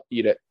 I'll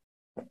eat it.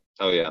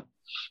 Oh yeah.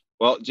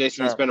 Well,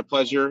 Jason, It's been a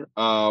pleasure.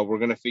 We're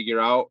gonna figure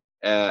out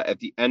at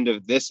the end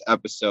of this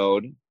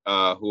episode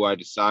who I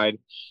decide,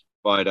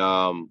 but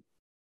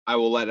I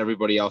will let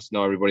everybody else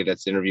know, everybody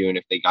that's interviewing,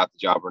 if they got the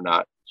job or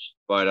not.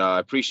 But I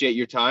appreciate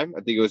your time.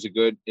 I think it was a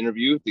good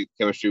interview. The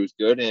chemistry was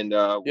good, and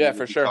we'll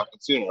for sure. Talking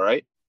soon, all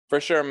right?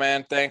 For sure,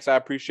 man. Thanks. I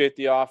appreciate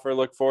the offer.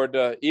 Look forward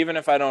to, even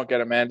if I don't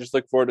get it, man, just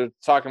look forward to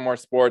talking more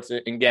sports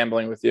and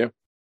gambling with you.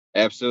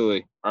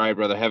 Absolutely. All right,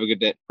 brother. Have a good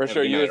day. For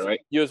sure.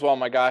 You as well,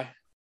 my guy.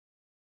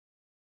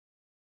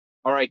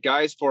 All right,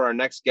 guys. For our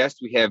next guest,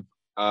 we have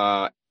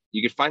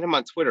you can find him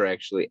on Twitter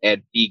actually at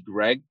B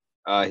Greg.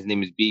 His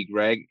name is B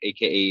Greg,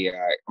 aka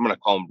I'm gonna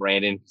call him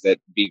Brandon because that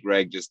B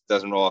Greg just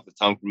doesn't roll off the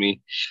tongue for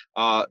me.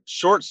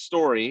 Short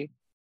story.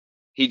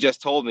 he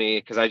just told me,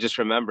 because I just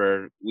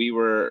remember we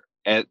were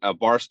at a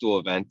Barstool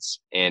event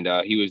and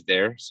he was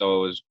there,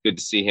 so it was good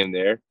to see him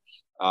there.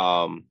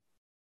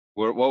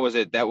 What was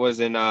it? That was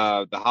in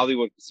the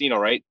Hollywood Casino,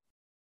 right?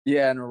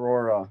 Yeah, in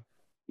Aurora.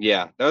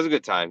 Yeah, that was a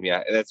good time.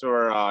 Yeah, that's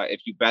where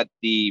if you bet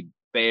the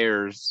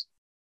Bears,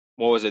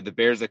 what was it? The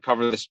Bears that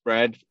cover the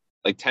spread,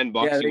 like $10,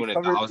 Yeah, you they win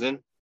covered- 1,000.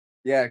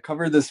 Yeah,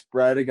 covered the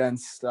spread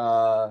against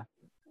the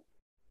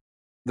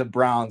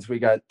Browns. We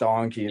got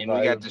donkeyed. And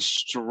we got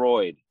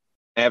destroyed,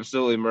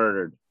 absolutely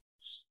murdered.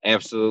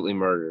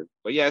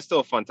 But yeah, it's still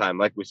a fun time.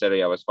 Like we said,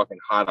 yeah, it was fucking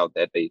hot out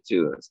that day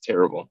too. It's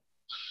terrible.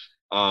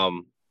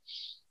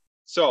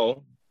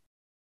 So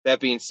that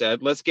being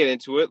said, let's get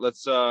into it.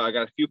 I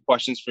got a few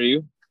questions for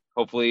you.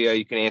 Hopefully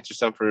you can answer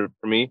some for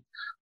me.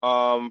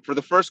 For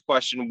the first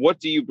question, what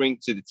do you bring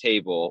to the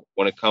table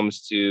when it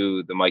comes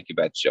to the Mikey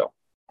Bet show?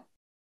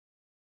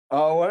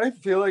 What I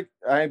feel like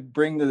I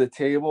bring to the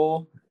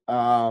table,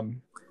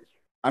 I'm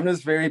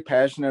just very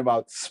passionate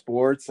about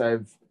sports.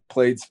 I've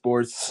played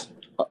sports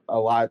a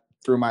lot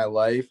through my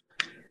life.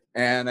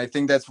 And I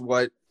think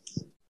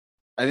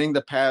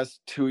the past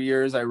 2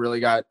 years, I really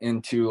got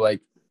into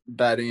like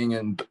betting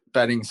and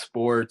betting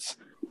sports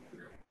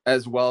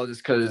as well,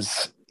 just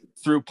because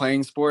through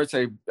playing sports,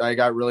 I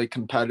got really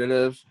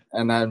competitive.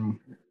 And then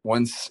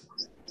once,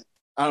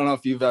 I don't know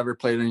if you've ever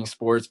played any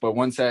sports, but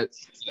once that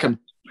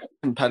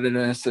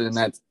competitiveness and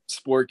that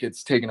sport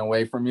gets taken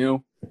away from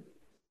you,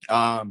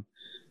 and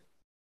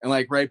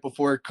like right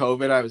before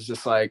COVID, I was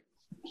just like,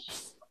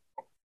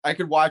 I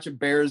could watch a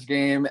Bears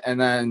game and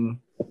then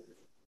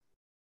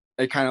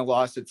it kind of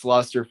lost its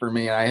luster for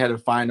me. And I had to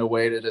find a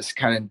way to just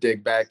kind of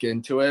dig back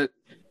into it.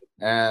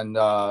 And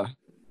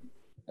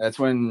that's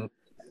when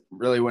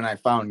I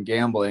found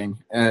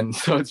gambling. And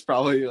so it's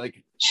probably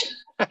like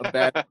a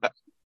bad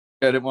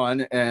good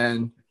one.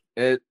 And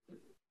it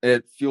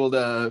fueled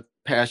a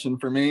passion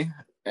for me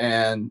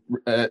and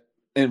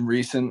in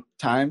recent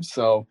times.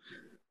 So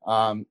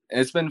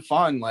it's been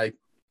fun, like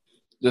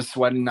just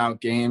sweating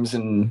out games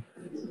and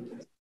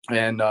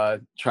trying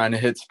to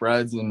hit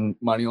spreads and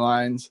money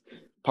lines,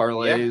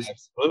 parlays. Yeah,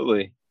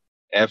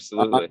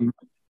 absolutely.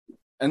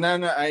 And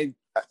then I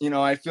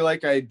feel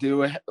like I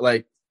do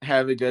like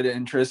have a good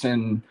interest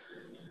in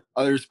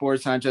other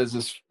sports, not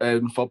just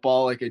in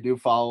football. Like I do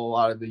follow a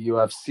lot of the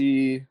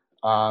UFC,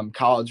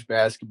 college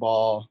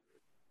basketball.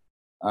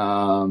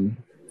 Not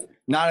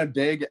a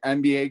big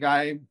NBA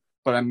guy,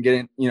 but I'm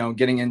getting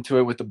into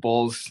it with the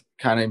Bulls,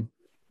 kind of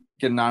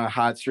getting on a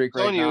hot streak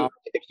right now.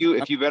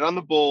 If you bet on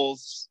the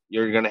Bulls,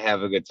 you're gonna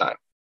have a good time.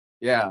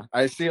 Yeah,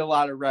 I see a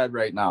lot of red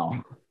right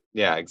now.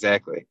 Yeah,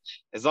 exactly.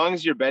 As long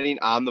as you're betting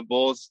on the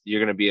Bulls, you're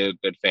gonna be a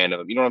good fan of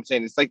them. You know what I'm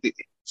saying? It's like the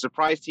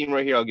surprise team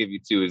right here. I'll give you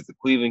two is the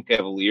Cleveland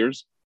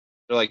Cavaliers.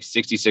 They're like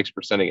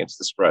 66% against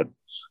the spread,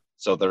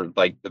 so they're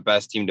like the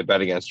best team to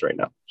bet against right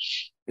now.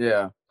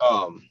 Yeah.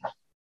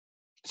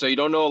 So you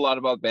don't know a lot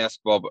about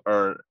basketball,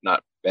 or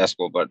not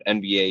basketball, but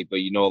NBA,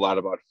 but you know a lot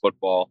about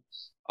football.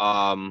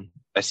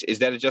 Is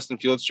that a Justin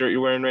Fields shirt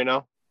you're wearing right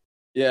now?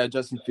 Yeah,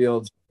 Justin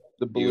Fields,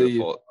 the Believe.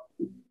 Beautiful.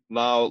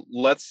 Now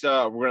let's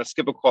we're gonna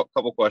skip a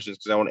couple questions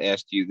because I want to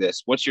ask you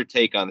this. What's your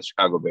take on the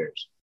Chicago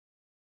Bears?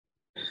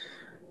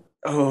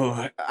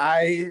 Oh,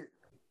 I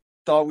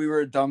thought we were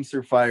a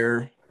dumpster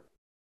fire.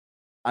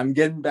 I'm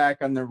getting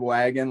back on their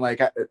wagon. Like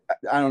I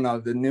don't know,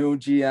 the new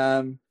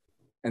GM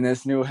and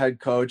this new head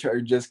coach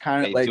are just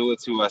kind of They do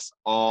it to us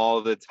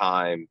all the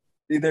time.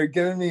 They're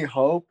giving me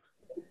hope.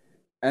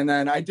 And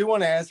then I do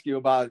want to ask you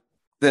about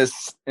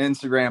this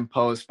Instagram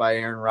post by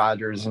Aaron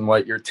Rodgers and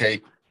what your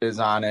take is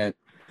on it.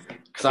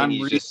 Because I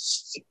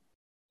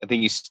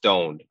think he's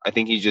stoned. I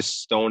think he's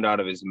just stoned out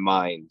of his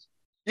mind.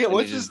 Yeah,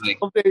 what's his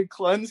 12-day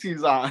cleanse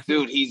he's on?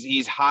 Dude,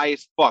 he's high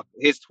as fuck.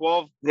 His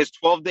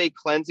 12-day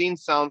cleansing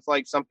sounds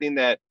like something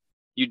that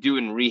you do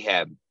in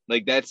rehab.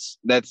 Like that's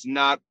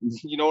not,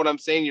 you know what I'm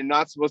saying? You're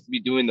not supposed to be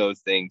doing those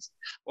things.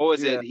 What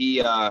was it?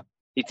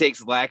 He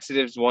takes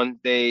laxatives one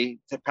day,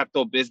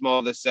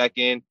 Pepto-Bismol the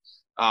second,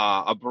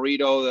 a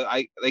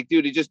burrito.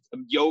 Dude, he just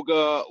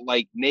yoga,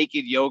 like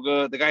naked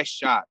yoga. The guy's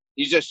shot.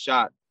 He's just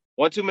shot.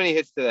 One too many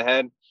hits to the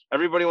head.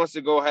 Everybody wants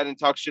to go ahead and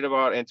talk shit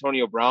about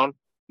Antonio Brown.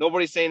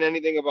 Nobody's saying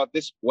anything about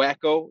this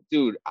wacko.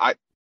 Dude,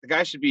 the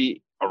guy should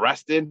be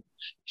arrested.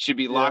 Should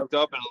be locked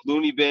up in a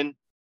loony bin.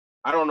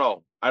 I don't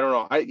know.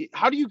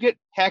 How do you get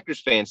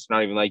Packers fans to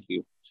not even like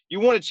you? You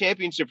won a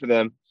championship for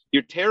them.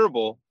 You're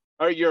terrible.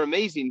 Or you're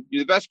amazing.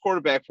 You're the best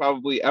quarterback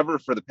probably ever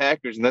for the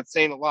Packers, and that's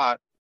saying a lot.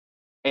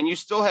 And you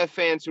still have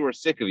fans who are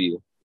sick of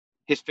you.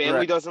 His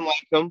family doesn't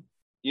like him.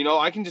 You know,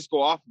 I can just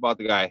go off about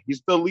the guy.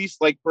 He's the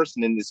least liked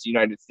person in this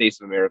United States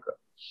of America.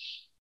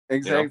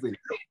 Exactly. You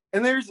know?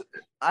 And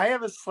I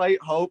have a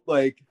slight hope,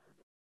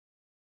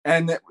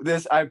 and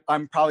this,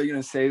 I'm probably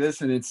going to say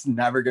this, and it's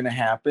never going to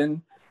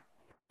happen.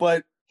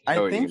 But I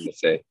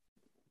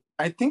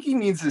think he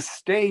needs to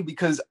stay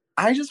because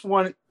I just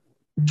want,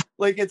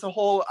 it's a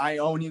whole I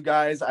own you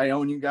guys. I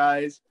want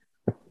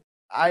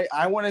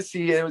to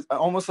see it was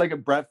almost like a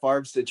Brett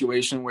Favre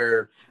situation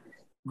where,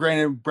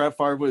 granted, Brett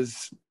Favre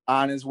was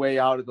on his way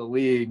out of the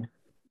league,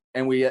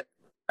 and we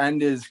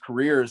end his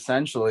career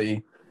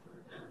essentially.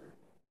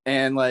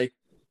 And like,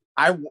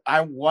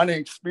 I want to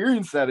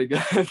experience that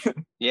again.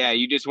 Yeah,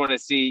 you just want to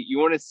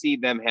see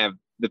them have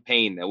the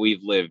pain that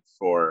we've lived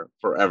for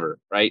forever,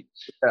 right?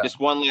 Yeah. Just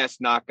one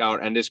last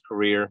knockout, end his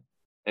career,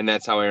 and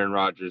that's how Aaron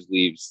Rodgers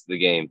leaves the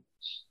game.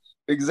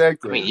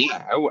 Exactly. I mean,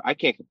 yeah, I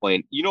can't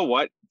complain. You know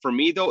what? For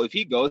me though, if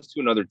he goes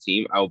to another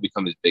team, I will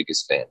become his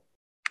biggest fan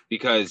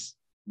because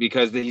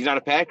he's not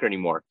a Packer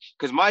anymore.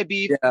 Because my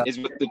beef is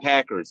with the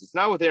Packers. It's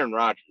not with Aaron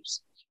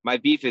Rodgers. My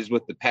beef is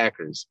with the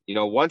Packers. You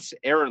know, once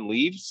Aaron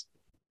leaves,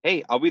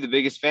 hey, I'll be the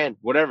biggest fan.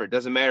 Whatever, it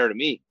doesn't matter to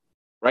me,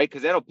 right?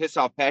 Because that'll piss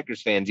off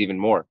Packers fans even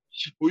more.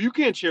 Well, you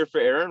can't cheer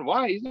for Aaron.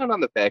 Why? He's not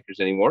on the Packers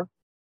anymore.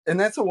 And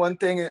that's the one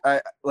thing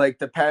I like.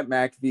 The Pat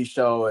McAfee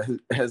show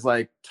has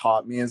like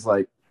taught me is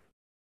like,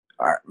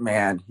 all right,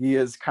 man, he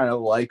is kind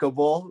of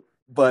likable,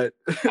 but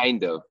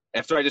kind of.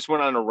 After I just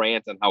went on a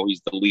rant on how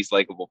he's the least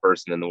likable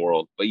person in the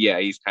world, but yeah,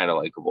 he's kind of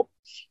likable.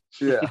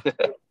 Yeah.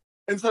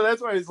 And so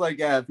that's why it's like,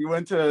 yeah, if you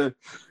went to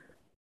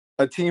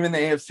a team in the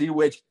AFC,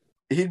 which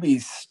he'd be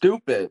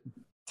stupid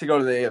to go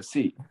to the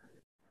AFC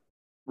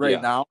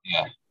now.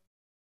 Yeah,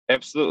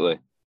 absolutely.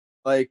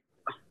 Like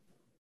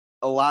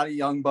a lot of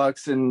young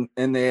bucks in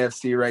the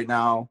AFC right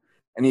now,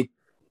 and he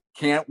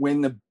can't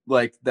win the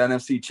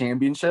NFC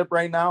championship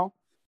right now.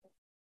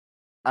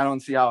 I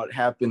don't see how it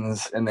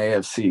happens in the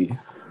AFC.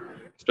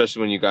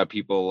 Especially when you got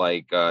people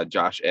like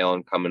Josh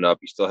Allen coming up.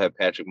 You still have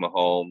Patrick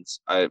Mahomes.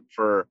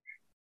 For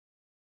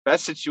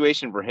best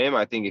situation for him,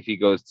 I think if he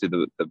goes to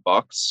the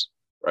Bucks,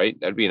 right?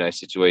 That'd be a nice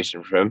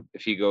situation for him.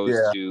 If he goes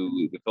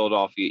to the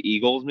Philadelphia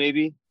Eagles,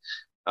 maybe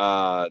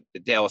the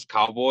Dallas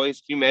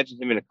Cowboys. Can you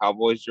imagine him in a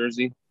Cowboys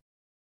jersey?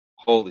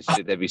 Holy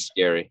shit, that'd be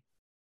scary.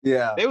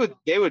 Yeah,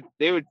 they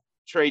would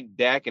trade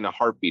Dak in a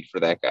heartbeat for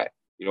that guy.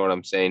 You know what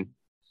I'm saying?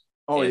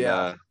 Oh,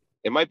 yeah.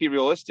 It might be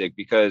realistic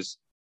because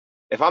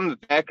if I'm the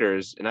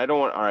Packers and I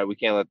don't want, all right, we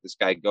can't let this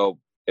guy go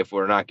if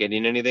we're not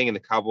getting anything, and the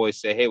Cowboys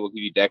say, hey, we'll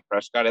give you Dak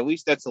Prescott, at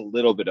least that's a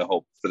little bit of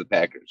hope for the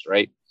Packers,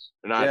 right?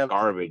 They're not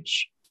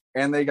garbage.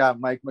 And they got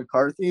Mike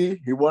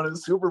McCarthy. He won a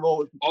Super Bowl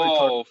with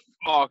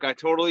fuck. I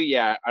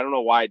don't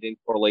know why I didn't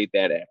correlate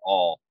that at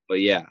all.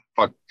 But yeah,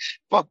 fuck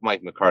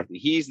Mike McCarthy.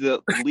 He's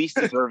the least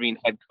deserving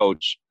head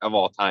coach of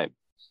all time.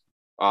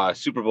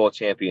 Super Bowl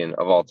champion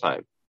of all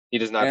time. He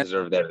does not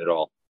deserve that at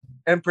all.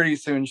 And pretty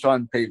soon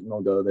Sean Payton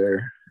will go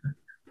there.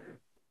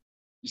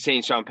 You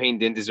saying Sean Payton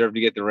didn't deserve to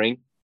get the ring?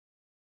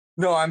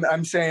 No,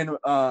 I'm saying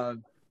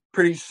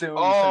pretty soon.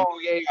 Oh,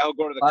 yeah, I'll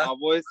go to the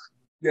Cowboys.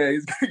 Yeah,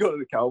 he's gonna go to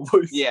the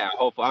Cowboys. Yeah,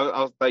 hopefully.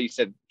 I thought you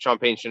said Sean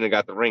Payton shouldn't have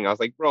got the ring. I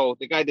was like, bro,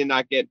 the guy did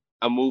not get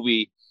a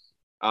movie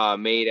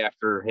made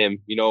after him.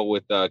 You know,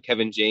 with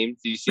Kevin James.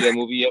 Did you see that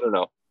movie yet or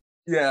no?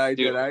 Yeah, I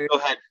did.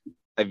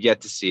 I've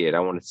yet to see it. I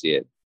want to see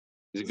it.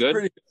 Is it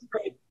good?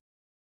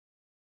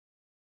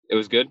 It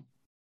was good.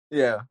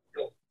 Yeah.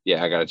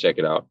 Yeah, I gotta check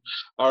it out.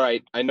 All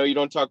right, I know you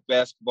don't talk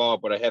basketball,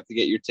 but I have to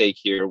get your take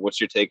here.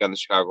 What's your take on the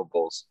Chicago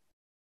Bulls?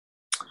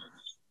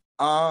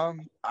 I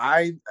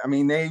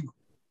mean they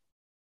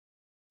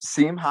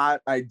seem hot.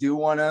 I do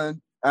want to.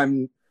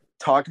 I'm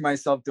talking to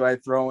myself. Do I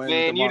throw in?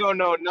 Man, you don't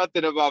know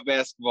nothing about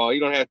basketball. You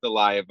don't have to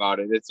lie about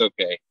it. It's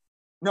okay.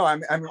 No,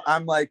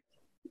 I'm like,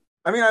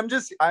 I mean, I'm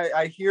just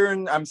I hear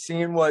and I'm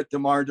seeing what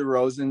DeMar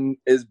DeRozan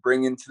is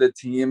bringing to the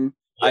team.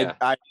 Yeah.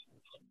 I've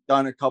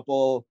done a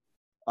couple.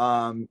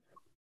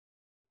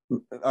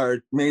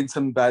 Or made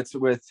some bets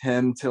with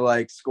him to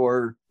like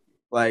score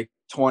like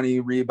 20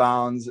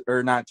 rebounds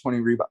or not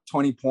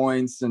 20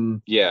 points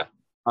and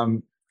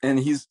and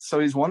he's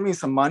won me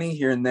some money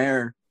here and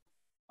there.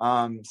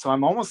 So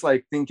I'm almost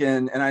like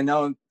thinking, and I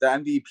know the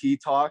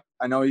MVP talk,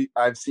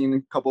 I've seen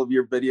a couple of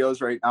your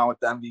videos right now with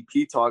the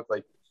MVP talk.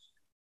 Like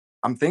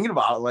I'm thinking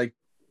about it, like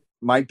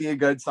might be a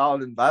good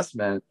solid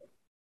investment.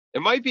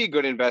 It might be a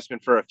good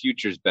investment for a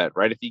futures bet,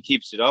 right? If he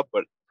keeps it up,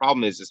 but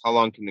problem is how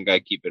long can the guy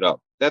keep it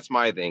up? That's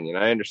my thing, and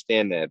I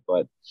understand that.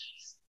 But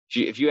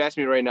if you ask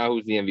me right now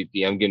who's the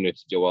MVP, I'm giving it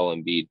to Joel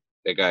Embiid.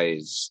 That guy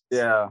is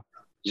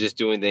he's just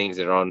doing things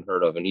that are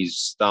unheard of, and he's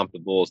stomped the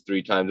Bulls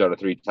 3 times out of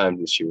 3 times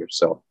this year.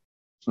 So,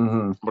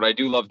 But I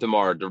do love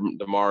DeMar.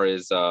 DeMar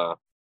is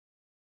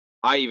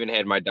I even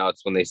had my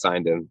doubts when they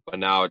signed him, but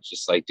now it's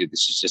just like, dude,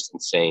 this is just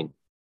insane.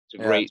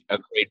 It's a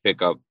great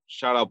pickup.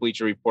 Shout out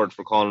Bleacher Report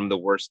for calling him the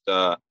worst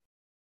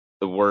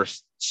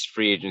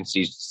free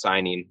agency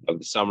signing of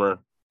the summer.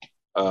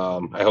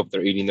 I hope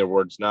they're eating their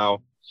words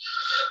now.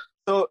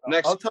 So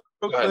next, I'll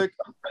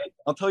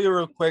tell you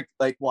real quick,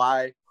 like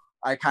why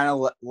I kind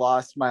of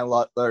lost my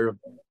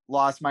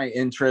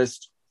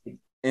interest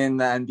in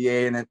the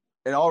NBA, and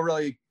it all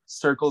really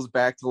circles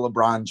back to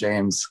LeBron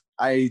James.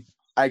 I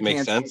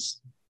Makes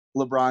sense.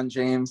 LeBron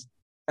James,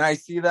 and I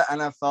see the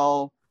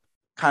NFL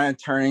kind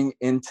of turning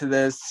into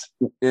this,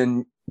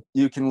 and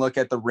you can look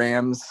at the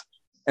Rams,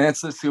 and it's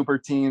the super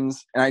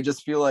teams, and I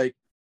just feel like,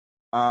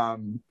 I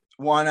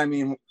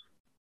mean,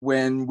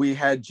 when we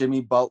had Jimmy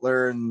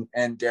Butler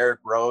and Derrick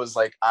Rose,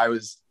 like I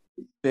was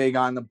big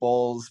on the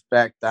Bulls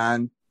back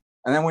then,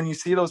 and then when you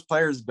see those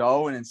players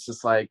go, and it's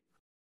just like,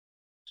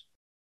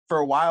 for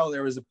a while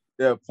there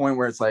a point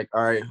where it's like,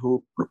 all right,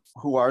 who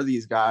are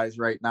these guys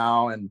right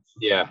now? And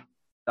Yeah.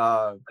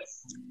 So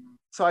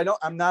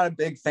I'm not a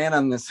big fan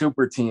on the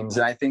super teams.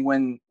 And I think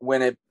when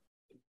the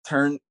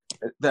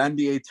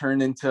NBA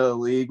turned into a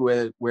league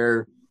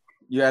where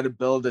you had to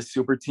build a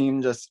super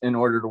team just in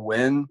order to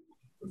win.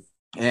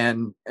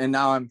 And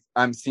now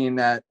I'm seeing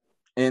that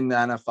in the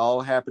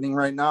NFL happening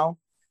right now.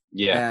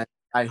 Yeah. And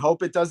I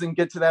hope it doesn't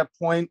get to that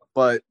point,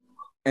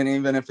 and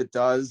even if it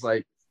does,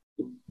 like,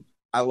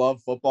 I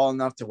love football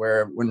enough to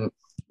where it wouldn't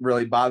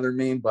really bother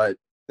me, but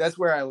that's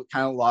where I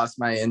kind of lost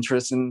my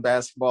interest in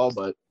basketball.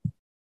 But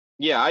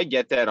yeah, I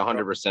get that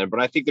 100%.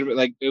 But I think that,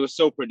 like, it was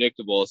so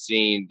predictable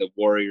seeing the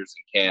Warriors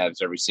and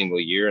Cavs every single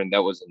year, and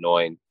that was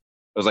annoying.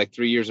 It was like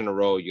 3 years in a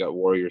row you got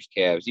Warriors,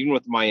 Cavs. Even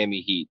with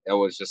Miami Heat, that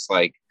was just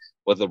like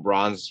with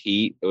LeBron's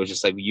Heat. It was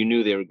just like you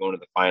knew they were going to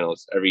the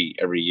finals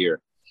every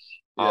year.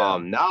 yeah.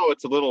 Now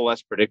it's a little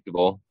less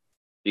predictable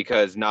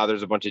because now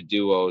there's a bunch of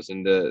duos,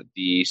 and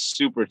the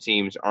super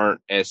teams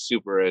aren't as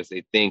super as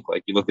they think.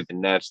 Like, you look at the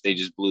Nets, they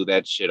just blew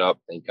that shit up.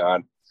 Thank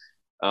God.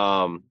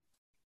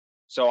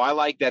 So I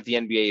like that the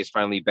NBA is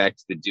finally back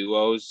to the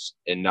duos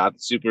and not the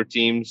super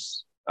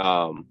teams.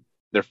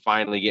 They're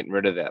finally getting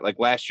rid of that. Like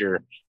last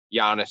year,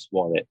 Giannis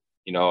won it.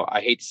 You know,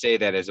 I hate to say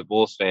that as a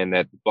Bulls fan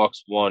that the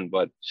Bucks won,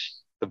 but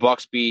the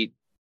Bucks beat,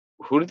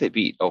 who did they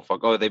beat? Oh, fuck.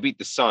 Oh, they beat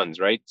the Suns,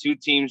 right? Two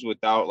teams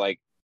without like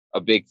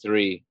a big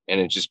three. And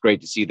it's just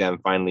great to see them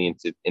finally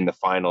in the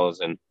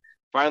finals and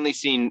finally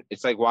seeing,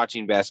 it's like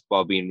watching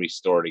basketball being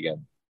restored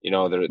again. You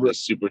know, the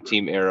super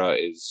team era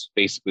is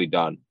basically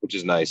done, which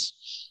is nice.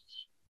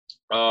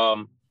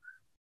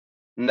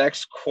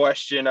 Next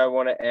question I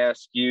want to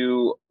ask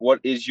you, what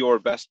is your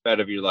best bet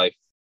of your life?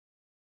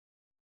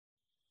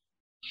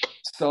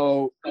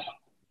 So,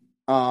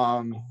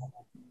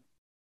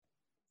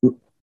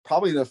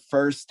 probably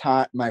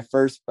my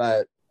first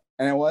bet,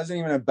 and it wasn't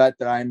even a bet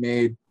that I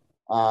made.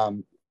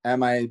 At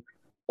my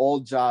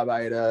old job,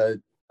 I had a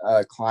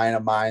client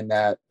of mine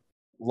that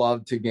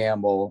loved to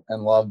gamble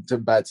and loved to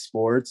bet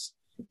sports.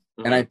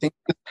 Mm-hmm. And I think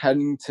he was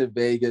heading to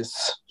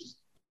Vegas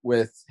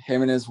with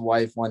him and his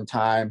wife one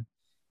time.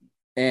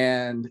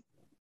 And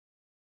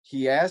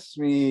he asked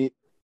me,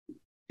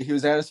 he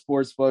was at a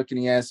sports book, and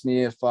he asked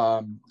me if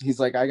he's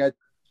like, I got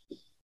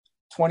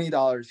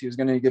 $20. He was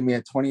going to give me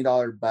a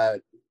 $20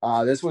 bet.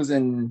 This was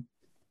in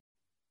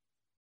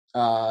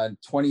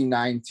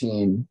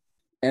 2019,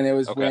 and it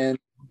was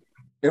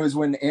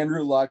when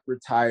Andrew Luck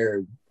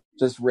retired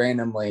just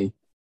randomly,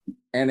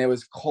 and it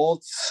was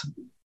Colts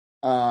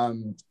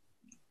and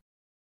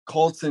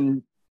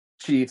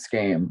Chiefs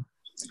game.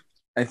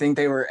 I think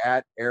they were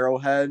at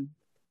Arrowhead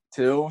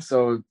too,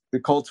 so the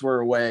Colts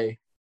were away,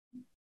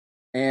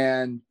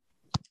 and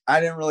I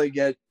didn't really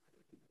get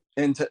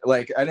into,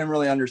 like, I didn't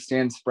really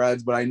understand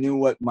spreads, but I knew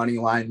what money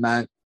line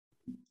meant,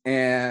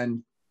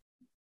 and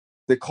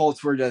the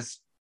Colts were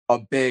just a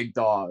big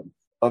dog.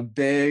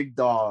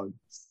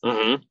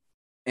 Mm-hmm.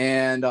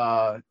 And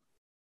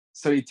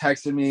so he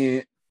texted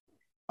me.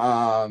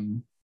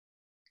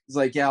 He's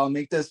like, yeah, I'll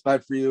make this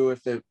bet for you.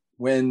 If it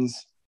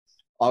wins,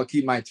 I'll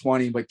keep my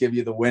 20, but give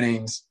you the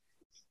winnings.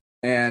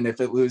 And if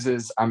it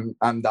loses, I'm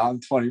down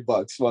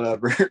 $20,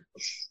 whatever. So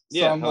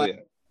yeah, I'm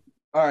like,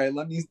 all right,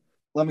 let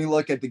me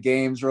look at the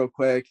games real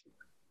quick.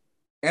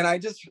 And I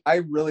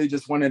really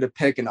just wanted to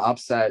pick an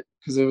upset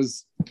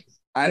because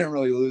I didn't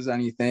really lose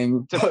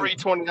anything. It's a free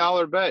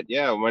 $20 bet.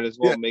 Yeah, might as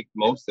well make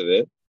most of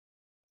it.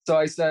 So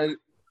I said,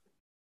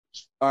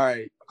 all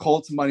right,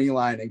 Colts money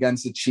line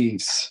against the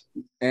Chiefs.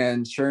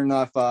 And sure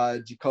enough,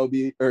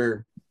 Jacoby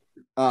or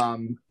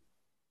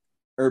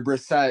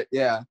Brissett,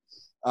 yeah.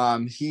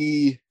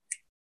 He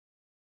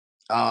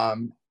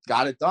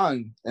got it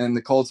done, and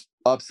the Colts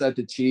upset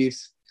the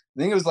Chiefs.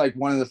 I think it was like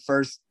one of the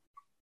first,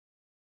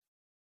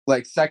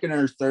 like, second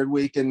or third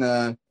week in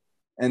the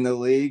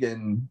league,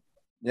 and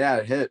yeah,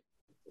 it hit.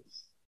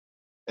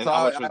 And so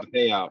how much was the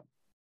payout?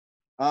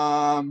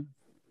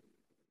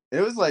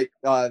 It was like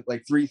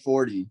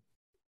 340.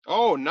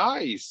 Oh,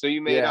 nice. So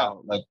you made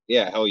out. Like,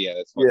 yeah, hell yeah,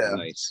 that's fucking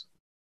nice.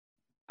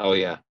 Hell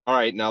yeah. All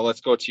right, now let's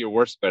go to your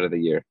worst bet of the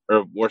year,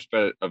 or worst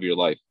bet of your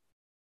life.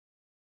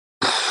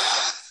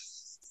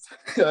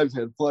 I've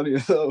had plenty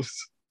of those.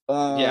 Yeah,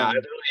 I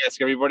literally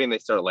ask everybody and they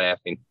start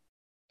laughing.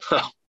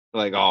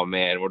 Like, oh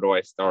man, where do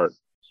I start?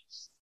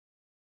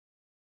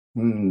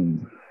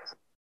 Man,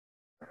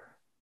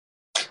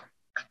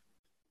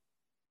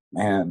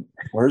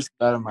 worst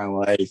bet of my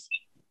life.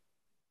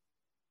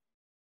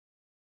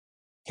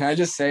 Can I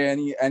just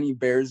say any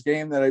Bears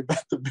game that I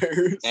bet the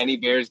Bears? Any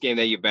Bears game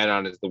that you bet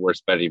on is the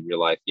worst bet of your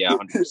life. Yeah,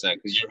 100%.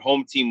 Because your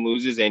home team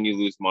loses and you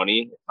lose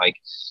money. Like,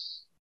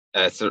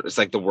 it's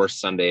like the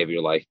worst Sunday of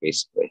your life,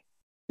 basically.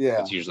 Yeah.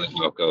 That's usually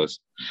how it goes.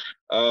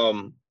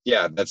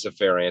 Yeah, that's a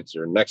fair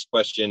answer. Next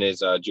question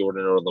is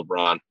Jordan or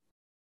LeBron?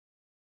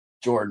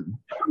 Jordan.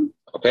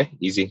 Okay,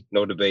 easy.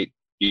 No debate.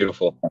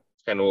 Beautiful. That's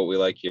kind of what we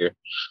like here.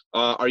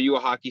 Are you a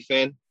hockey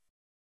fan?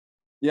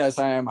 Yes,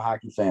 I am a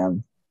hockey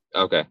fan.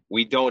 Okay.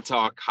 We don't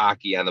talk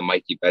hockey on the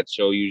Mikey Bet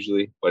Show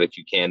usually, but if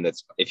you can,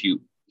 if you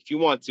if you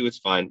want to, it's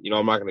fine. You know,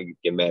 I'm not gonna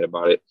get mad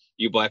about it.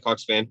 You a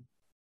Blackhawks fan?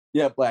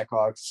 Yeah,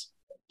 Blackhawks.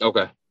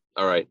 Okay.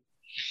 All right.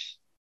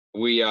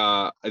 We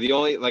the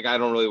only like I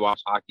don't really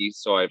watch hockey,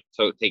 so I've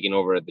taken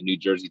over the New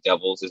Jersey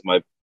Devils as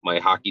my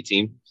hockey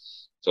team.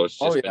 So it's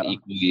just been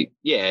equally,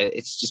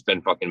 it's just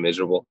been fucking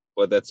miserable,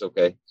 but that's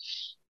okay.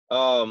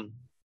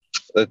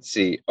 Let's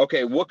see.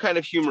 Okay, what kind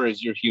of humor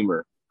is your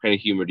humor? What kind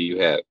of humor do you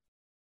have?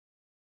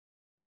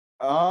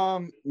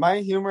 My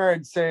humor,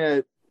 I'd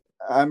say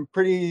I'm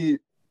pretty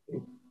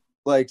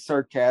like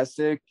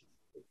sarcastic.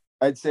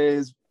 I'd say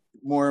is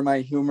more my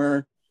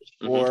humor,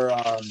 or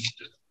I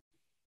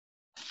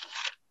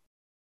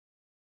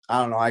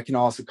don't know. I can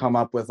also come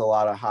up with a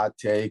lot of hot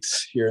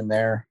takes here and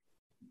there.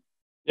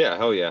 Yeah,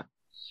 hell yeah.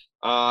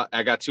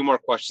 I got 2 more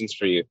questions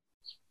for you.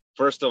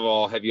 First of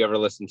all, have you ever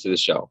listened to the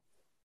show?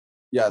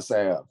 Yes, I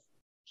have.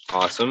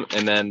 Awesome.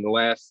 And then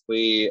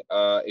lastly,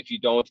 if you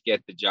don't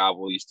get the job,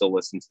 will you still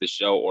listen to the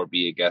show or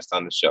be a guest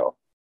on the show?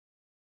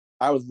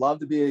 I would love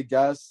to be a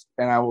guest,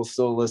 and I will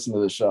still listen to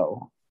the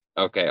show.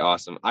 Okay,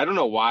 awesome. I don't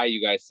know why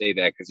you guys say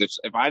that, because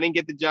if I didn't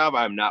get the job,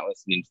 I'm not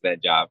listening to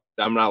that job.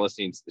 I'm not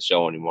listening to the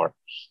show anymore.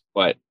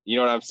 But you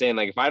know what I'm saying?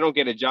 Like, if I don't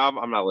get a job,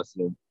 I'm not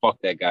listening.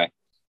 Fuck that guy.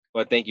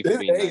 But thank you for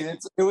being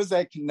nice. It was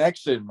that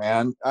connection,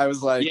 man. I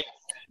was like,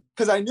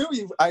 because I knew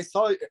you. I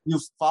saw you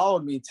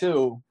followed me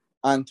too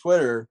on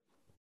Twitter,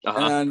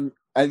 and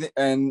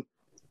and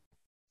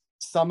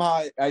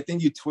somehow I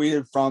think you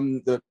tweeted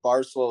from the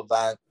Barstool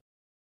event.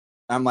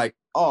 I'm like,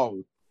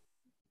 oh,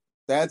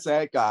 that's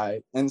that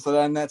guy. And so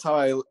then that's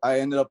how I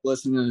ended up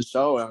listening to the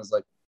show. And I was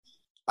like,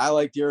 I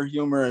liked your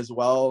humor as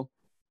well,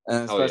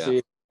 and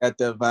especially at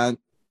the event,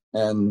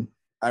 and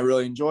I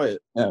really enjoy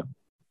it. Yeah.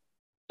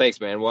 Thanks,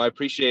 man. Well, I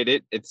appreciate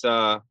it. It's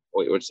wait,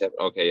 what just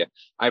happened? Okay, yeah.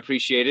 I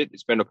appreciate it.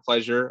 It's been a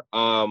pleasure.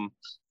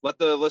 Let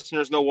the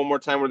listeners know one more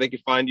time where they can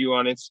find you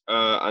on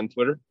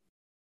Twitter.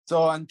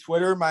 So on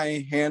Twitter,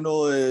 my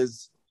handle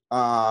is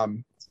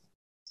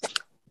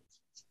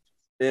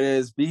it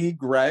is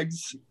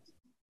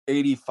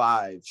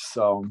bgregs85.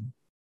 So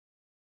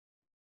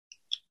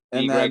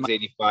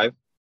bgregs85.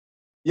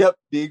 Yep,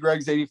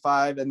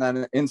 bgregs85, and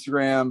then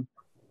Instagram.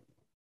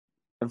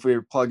 If we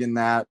were plugging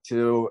that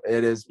too,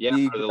 it is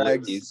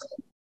bgregs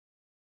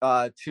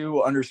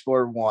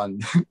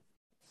 2_1.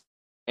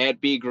 At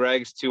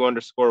bgregs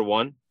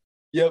 2_1.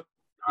 Yep.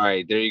 All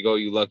right, there you go,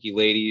 you lucky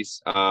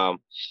ladies. So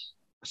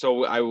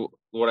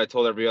what I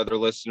told every other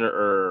listener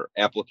or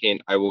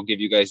applicant, I will give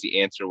you guys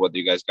the answer whether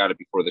you guys got it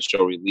before the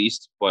show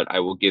released, but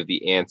I will give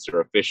the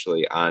answer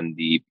officially on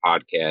the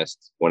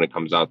podcast when it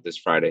comes out this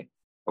Friday.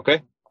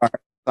 Okay? All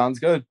right. Sounds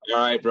good. All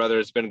right, brother.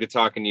 It's been good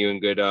talking to you and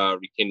good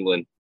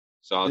rekindling.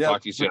 So I'll talk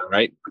to you soon, all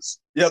right?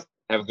 Yep.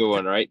 Have a good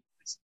one, all right?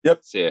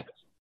 Yep. See ya.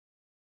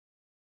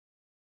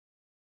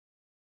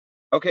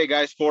 Okay,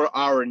 guys, for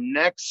our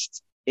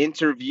next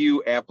interview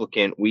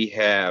applicant, we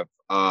have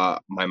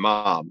my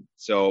mom.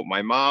 So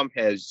my mom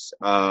has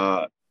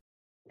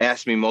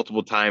asked me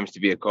multiple times to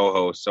be a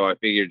co-host, so I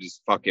figured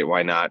just fuck it,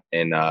 why not?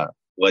 And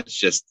let's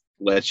just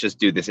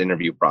do this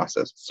interview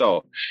process.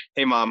 So,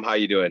 hey, Mom, how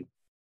you doing?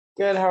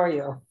 Good. How are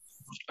you?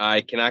 I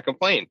cannot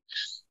complain.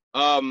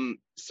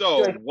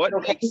 So what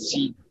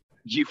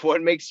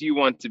makes you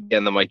want to be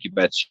on the Mikey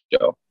Bet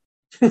show?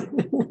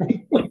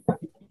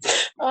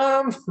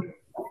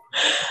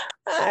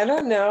 I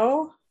don't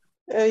know.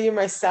 You're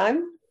my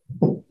son.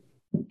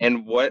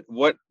 And what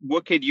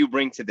could you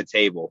bring to the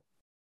table?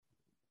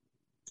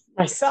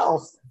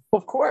 Myself,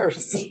 of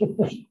course.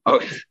 Oh,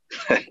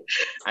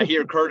 I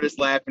hear Curtis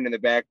laughing in the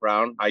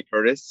background. Hi,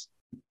 Curtis.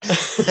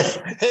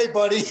 Hey,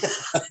 buddy. So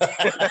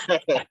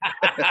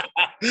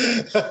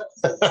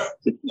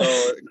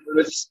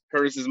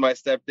Curtis is my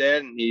stepdad,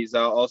 and he's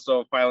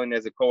also filing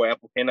as a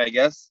co-applicant, I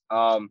guess.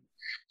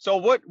 So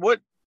what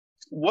would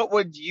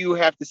you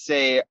have to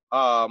say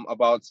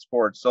about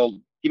sports? So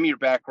give me your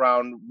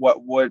background.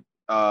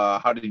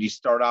 How did you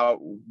start out?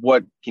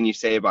 What can you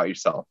say about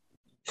yourself?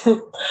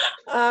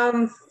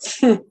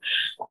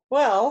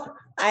 Well,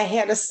 I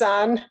had a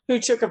son who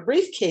took a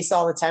briefcase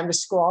all the time to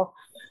school.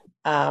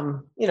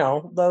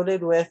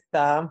 Loaded with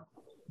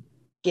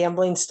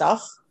gambling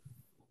stuff.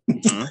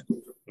 Mm-hmm.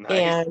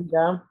 Nice.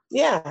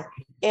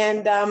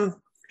 And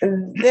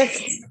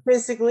that's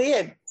basically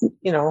it.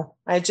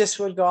 I just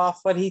would go off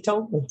what he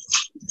told me.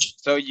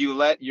 So you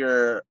let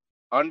your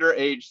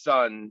underage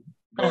son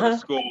go to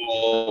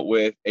school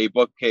with a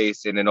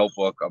bookcase and a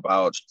notebook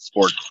about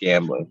sports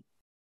gambling.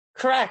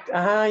 Correct.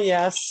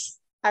 Yes.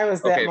 I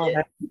was that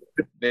moment.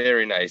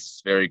 Very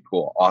nice. Very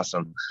cool.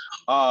 Awesome.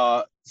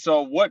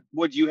 So what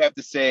would you have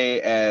to say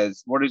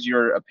what is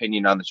your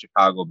opinion on the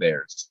Chicago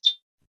Bears?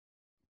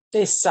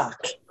 They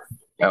suck.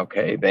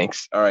 Okay,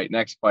 thanks. All right,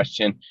 next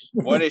question.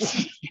 What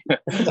is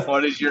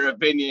your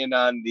opinion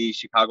on the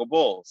Chicago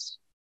Bulls?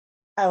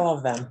 I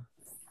love them.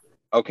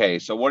 Okay,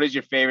 so what is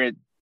your favorite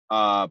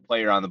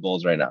player on the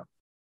Bulls right now?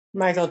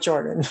 Michael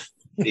Jordan.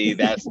 See,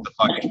 that's the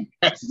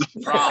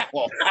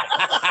problem.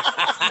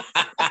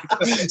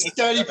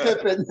 Scottie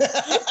Pippen.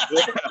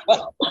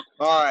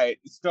 All right.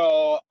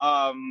 So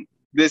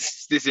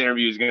this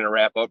interview is going to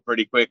wrap up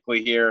pretty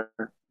quickly here.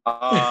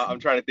 I'm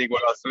trying to think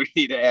what else we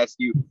need to ask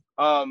you.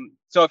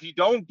 So if you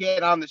don't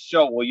get on the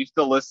show, will you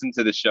still listen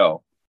to the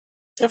show?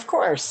 Of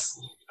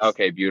course.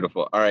 Okay,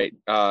 beautiful. All right.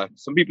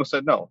 Some people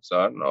said no, so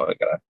I don't know.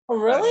 Oh,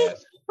 really?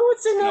 Who would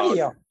say no to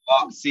you?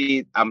 Well,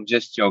 see, I'm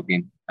just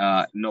joking.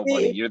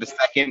 Nobody. You're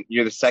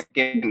the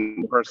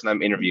second person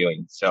I'm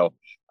interviewing. So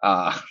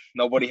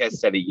nobody has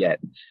said it yet.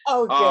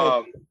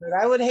 Oh, good. But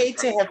I would hate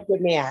to have to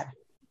get mad.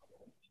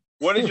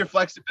 What is your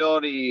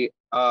flexibility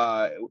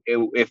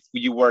if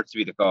you were to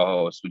be the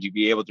co-host? Would you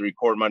be able to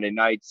record Monday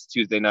nights,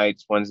 Tuesday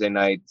nights, Wednesday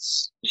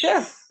nights?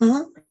 Sure.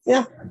 Mm-hmm.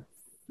 Yeah.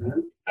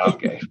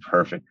 Okay,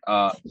 perfect.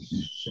 Gotta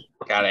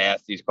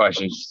ask these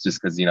questions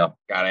just because,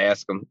 gotta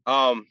ask them.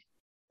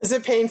 Is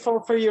it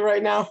painful for you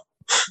right now?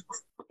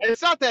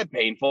 It's not that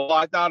painful.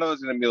 I thought it was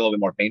going to be a little bit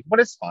more painful,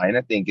 but it's fine.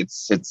 I think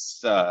it's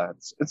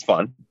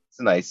fun. It's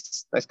a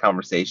nice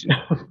conversation.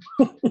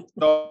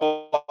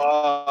 So,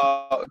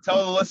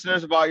 tell the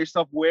listeners about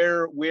yourself.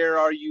 Where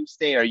are you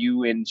staying? Are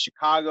you in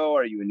Chicago?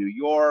 Are you in New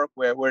York?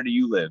 Where do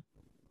you live?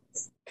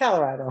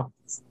 Colorado.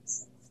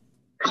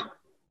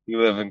 You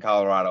live in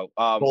Colorado.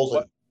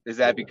 Golden. Is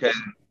that because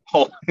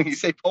Poland? You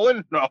say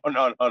Poland? No.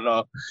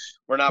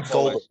 We're not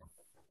Polish.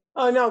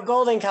 Oh no,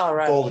 Golden,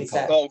 Colorado. Golden.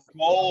 Oh,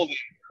 Golden.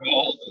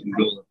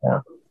 Yeah.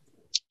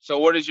 So,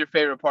 what is your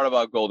favorite part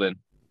about Golden?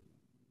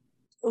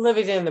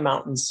 Living in the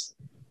mountains.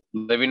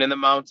 Living in the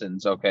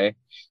mountains. Okay.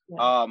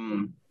 Yeah.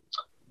 Do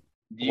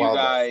you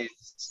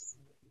guys?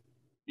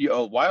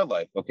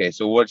 Wildlife. Okay.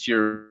 So, what's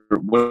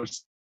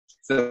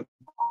the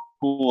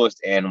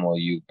coolest animal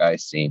you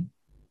guys seen?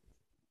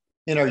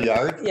 In our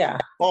yard? Yeah.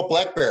 Oh,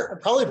 black bear.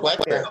 Probably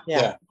black bear.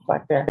 Yeah.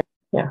 Black bear.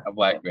 Yeah. A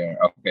black bear.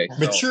 Okay. So,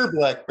 Mature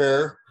black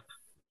bear.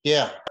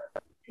 Yeah.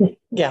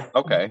 Yeah.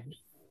 okay.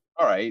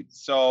 All right.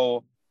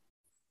 So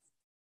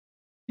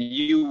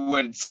you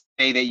would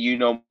say that you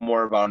know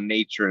more about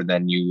nature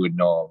than you would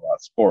know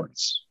about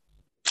sports.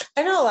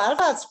 I know a lot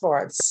about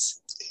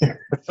sports.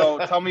 So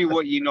tell me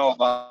what you know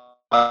about.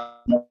 I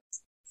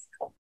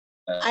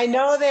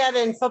know that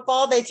in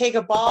football they take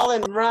a ball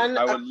and run.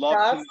 I would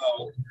love to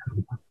know.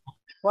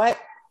 What?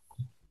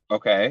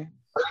 Okay.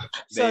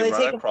 So they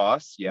run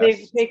across. Yes.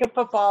 They take a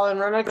football and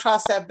run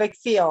across that big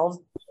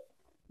field.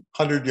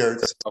 100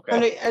 yards.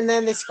 Okay. And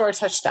then they score a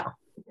touchdown.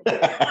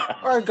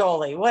 Or a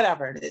goalie,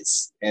 whatever it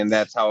is. And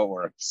that's how it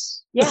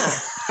works. Yeah.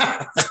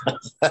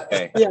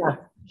 Okay. Yeah.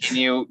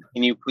 Can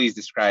you please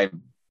describe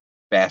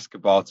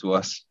basketball to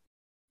us?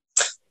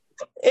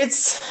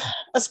 It's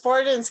a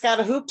sport and it's got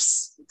a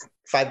hoops.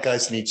 5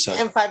 guys on each side.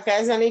 And 5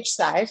 guys on each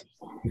side.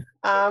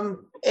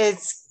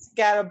 It's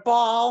got a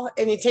ball,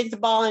 and you take the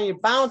ball and you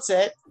bounce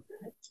it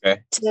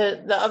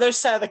to the other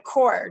side of the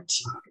court,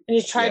 and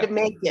you try to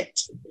make it.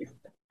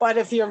 But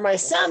if you're my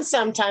son,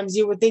 sometimes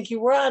you would think you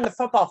were on the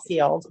football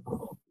field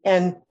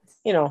and,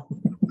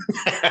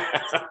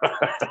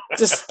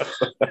 just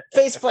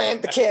face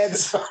plant the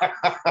kids.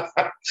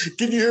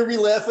 Can you hear me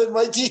laughing,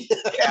 Mikey?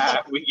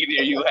 Yeah, we can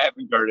hear you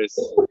laughing, Curtis.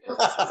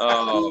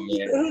 Oh,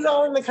 man. Who's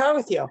all in the car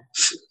with you?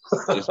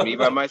 Just me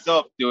by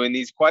myself doing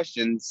these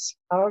questions.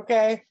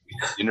 Okay.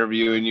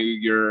 Interviewing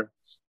your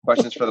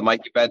questions for the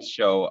Mikey Betts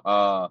show.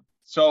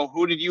 So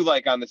who did you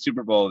like on the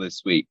Super Bowl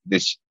last week?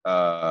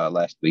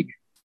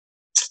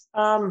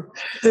 I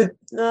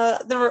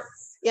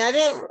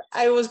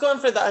was going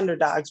for the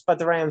underdogs, but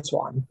the Rams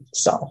won.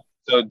 So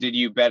did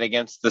you bet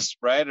against the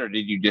spread, or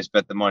did you just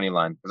bet the money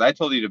line? Because I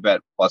told you to bet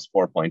plus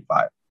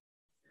 4.5.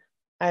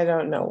 I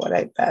don't know what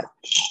I bet.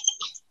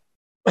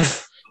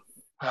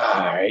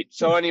 All right.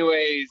 So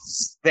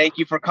anyways, thank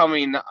you for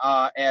coming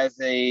as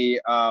a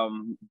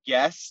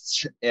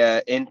guest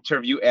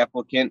interview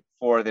applicant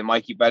for the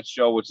Mikey Betts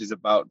show, which is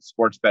about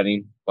sports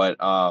betting. But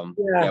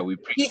we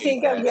appreciate You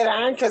think that. I'll get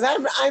on? Because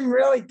I'm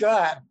really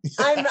good.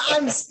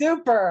 I'm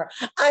super.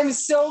 I'm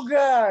so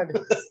good.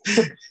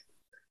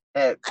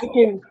 At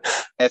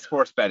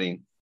sports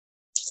betting.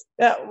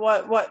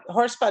 What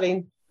horse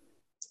betting?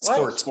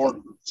 Sports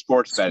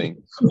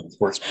betting.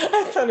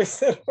 I thought he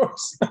said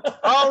horse.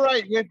 All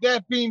right. With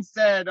that being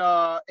said,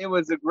 it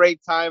was a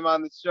great time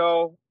on the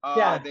show.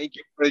 Thank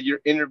you for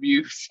your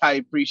interviews. I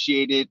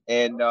appreciate it.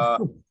 And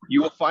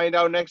you will find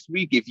out next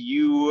week if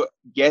you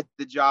get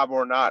the job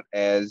or not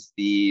as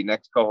the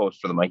next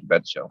co-host for the Mikey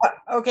Betts show.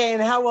 Okay.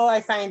 And how will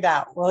I find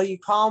out? Will you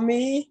call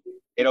me?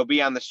 It'll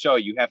be on the show.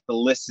 You have to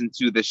listen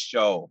to the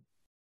show.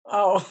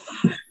 Oh.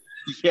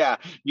 Yeah.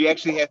 You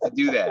actually have to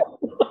do that.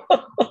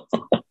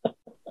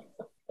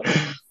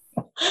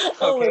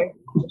 Okay.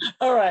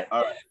 All right.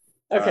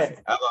 Okay.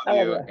 I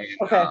love you. And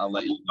okay. I'll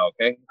let you know.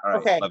 Okay. All right.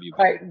 Okay. Love you.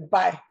 All right.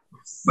 Bye.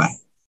 Bye.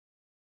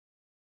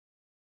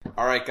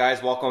 All right,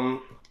 guys.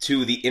 Welcome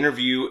to the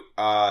interview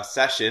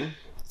session.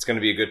 It's going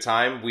to be a good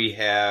time. We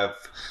have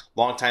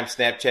longtime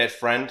Snapchat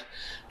friend,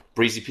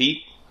 Breezy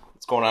Pete.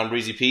 What's going on,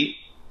 Breezy Pete?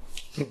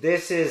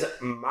 This is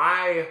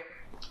my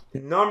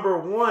number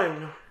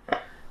one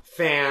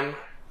fan.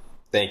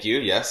 Thank you.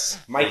 Yes.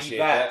 Mikey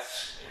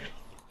Betts.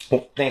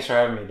 Thanks for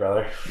having me,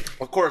 brother.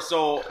 Of course.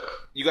 So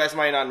you guys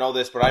might not know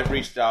this, but I've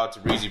reached out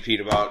to Breezy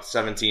Pete about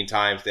 17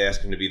 times to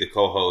ask him to be the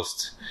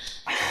co-host.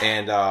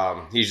 And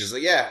he's just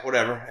like, yeah,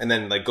 whatever. And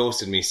then like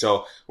ghosted me.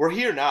 So we're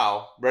here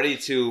now, ready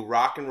to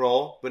rock and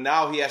roll. But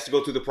now he has to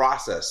go through the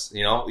process.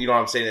 You know what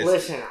I'm saying?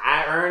 Listen,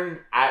 I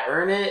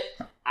earn it.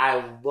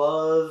 I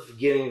love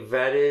getting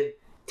vetted,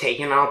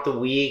 taking out the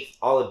weak,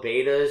 all the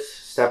betas,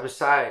 step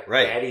aside.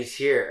 Right. Daddy's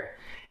here.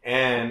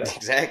 And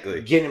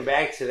exactly. Getting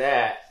back to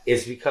that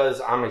is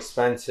because I'm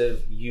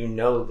expensive. You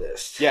know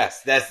this.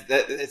 Yes,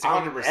 it's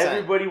 100%.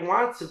 Everybody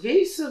wants a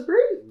piece of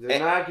Breezy. There's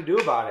nothing I can do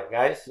about it,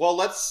 guys. Well,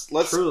 let's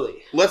truly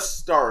let's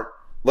start.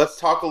 Let's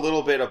talk a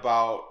little bit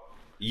about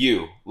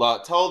you.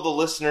 Tell the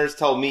listeners,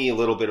 tell me a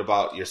little bit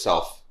about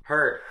yourself.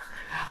 Heard.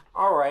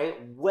 All right.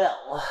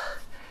 Well,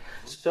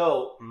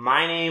 so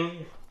my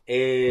name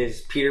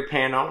is Peter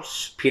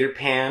Panos. Peter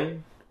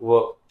Pan.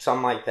 Well,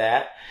 something like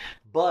that.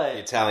 But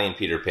Italian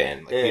Peter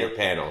Pan, like Peter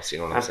Panos, you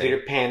know what I'm saying?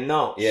 Peter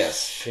Panos.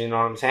 Yes. You know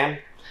what I'm saying?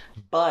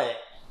 But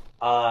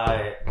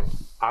I'm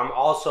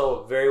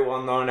also very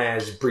well known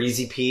as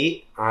Breezy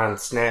Pete on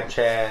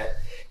Snapchat,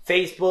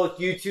 Facebook,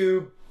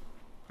 YouTube,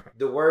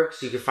 the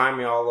works. You can find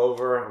me all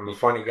over. I'm a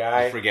funny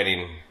guy. You're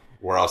forgetting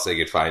where else they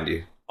could find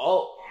you.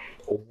 Oh,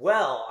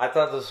 well, I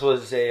thought this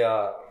was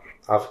a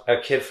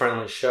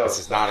kid-friendly show. This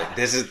is not.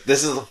 This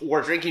is.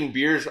 We're drinking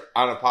beers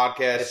on a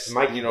podcast. It's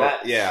Mikey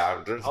Betts.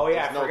 Yeah. I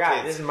forgot.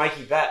 Kids. This is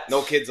Mikey Betts.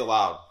 No kids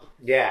allowed.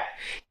 Yeah.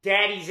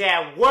 Daddy's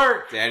at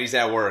work. Daddy's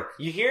at work.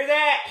 You hear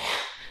that?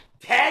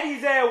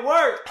 Daddy's at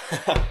work.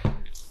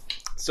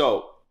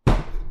 So,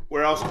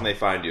 where else can they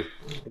find you?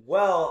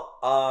 Well,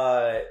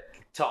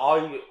 to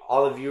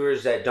all the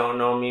viewers that don't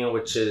know me,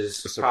 which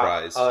is a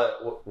surprise,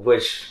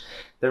 which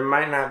there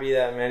might not be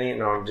that many.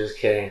 No, I'm just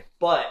kidding.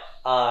 But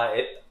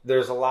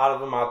there's a lot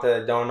of them out there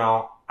that don't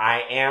know.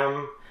 I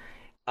am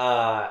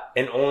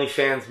an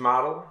OnlyFans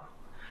model.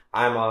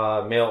 I'm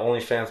a male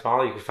OnlyFans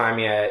model. You can find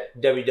me at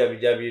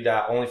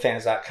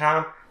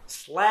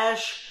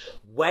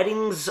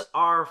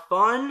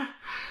www.onlyfans.com/weddingsareFun.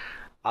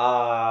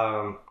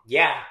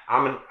 Yeah,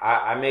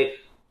 I make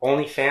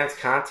OnlyFans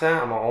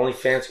content. I'm an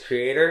OnlyFans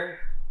creator.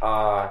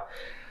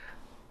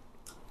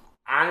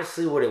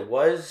 Honestly, what it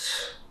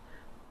was,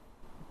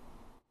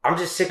 I'm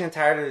just sick and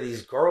tired of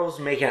these girls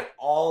making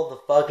all the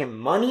fucking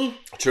money.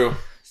 True.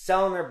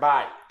 Selling their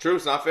body. True,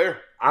 it's not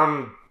fair.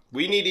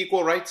 We need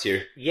equal rights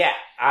here. Yeah,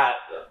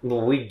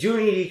 we do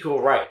need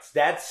equal rights.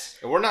 And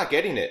we're not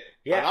getting it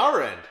on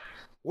our end.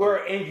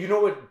 And you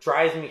know what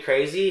drives me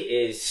crazy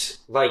is,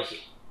 like,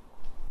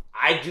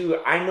 I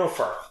know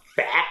for a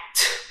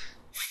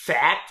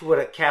fact with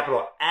a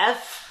capital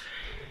F,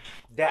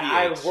 that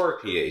I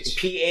work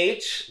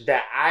PH,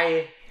 that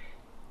I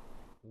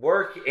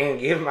work and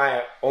give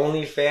my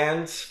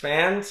OnlyFans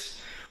fans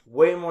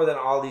way more than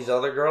all these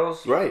other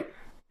girls. Right.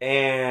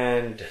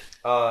 And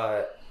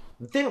the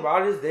thing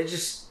about it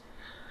is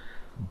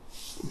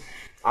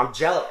I'm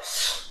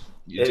jealous.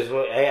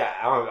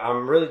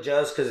 I'm really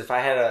jealous because if I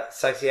had a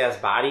sexy ass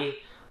body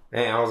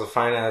and I was a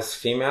fine ass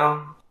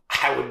female,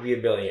 I would be a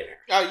billionaire.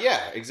 Yeah,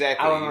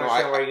 exactly. I don't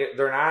understand why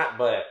they're not,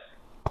 but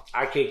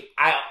I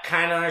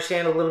kind of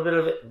understand a little bit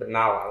of it, but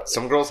not a lot of it.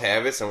 Some girls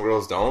have it, some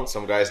girls don't.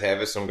 Some guys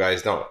have it, some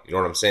guys don't. You know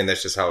what I'm saying?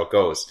 That's just how it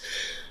goes.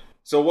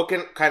 So what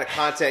kind of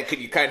content could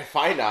you kind of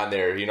find on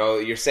there? You know,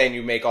 you're saying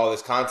you make all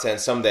this content,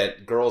 some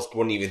that girls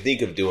wouldn't even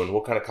think of doing.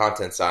 What kind of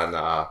content's on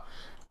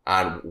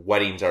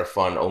Weddings Are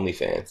Fun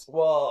OnlyFans?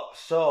 Well,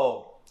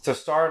 so to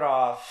start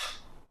off,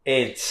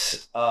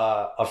 it's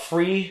a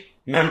free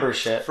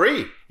membership.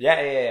 Free?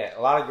 Yeah.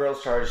 A lot of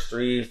girls charge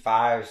 $3,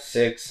 $5,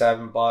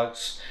 $6,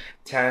 $7,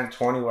 10,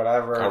 20,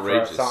 whatever.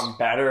 Outrageous. For something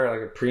better,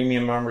 like a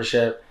premium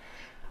membership.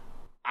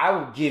 I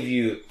would give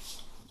you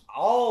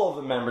all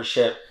the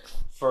membership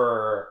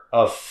for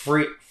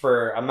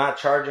I'm not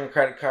charging a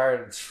credit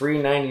card. It's free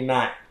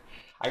 $99.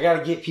 I got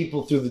to get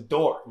people through the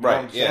door. You know what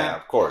I'm saying?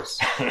 Of course.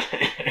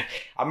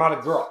 I'm not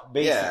a girl,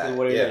 basically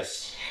what it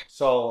is.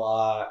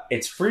 So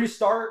it's free to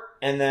start,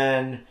 and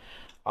then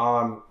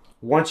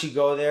once you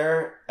go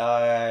there,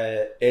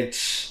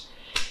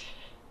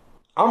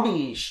 I'll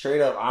be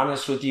straight up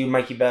honest with you,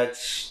 Mikey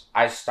Betts.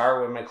 I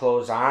start with my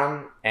clothes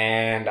on,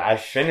 and I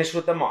finish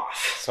with them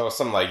off. So it's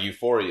some like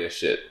Euphoria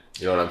shit.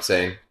 You know what I'm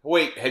saying?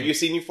 Wait, have you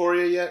seen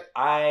Euphoria yet?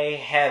 I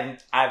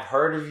haven't. I've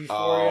heard of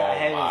Euphoria. I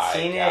haven't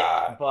seen it,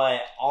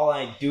 but all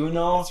I do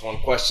know. That's one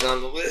question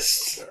on the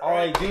list. All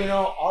I do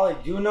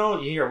know.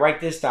 Here,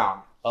 write this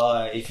down.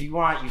 If you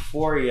want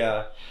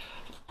Euphoria,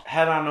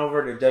 head on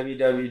over to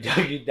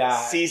www.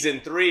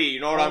 Season 3. You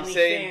know what I'm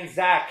saying?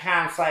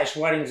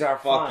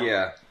 OnlyFans.com/weddingsareFun. Fuck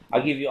yeah!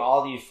 I'll give you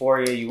all the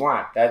Euphoria you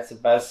want. That's the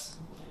best.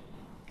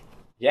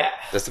 Yeah,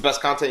 that's the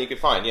best content you can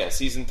find. Yeah,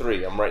 season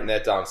 3. I'm writing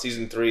that down.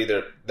 Season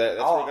 3.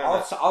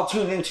 I'll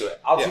tune into it.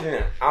 I'll tune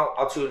in.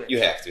 I'll tune in.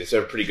 You have to. It's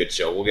a pretty good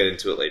show. We'll get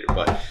into it later,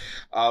 but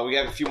we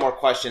have a few more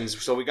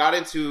questions. So we got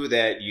into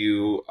that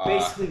you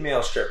basically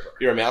male stripper.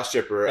 You're a male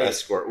stripper,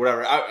 escort,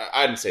 whatever.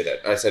 I didn't say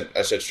that. I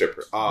said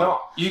stripper.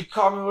 No, you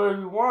call me whatever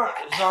you want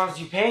as long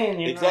as you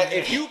pay. Exactly.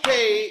 If you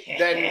pay,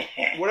 then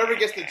whatever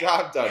gets the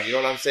job done. You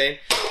know what I'm saying?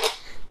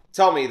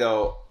 Tell me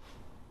though.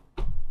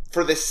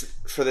 for this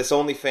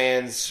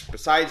OnlyFans,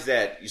 besides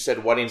that, you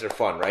said weddings are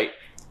fun, right?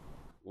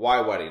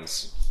 Why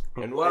weddings?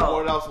 And what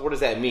else? What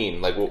does that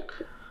mean? Like,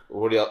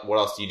 what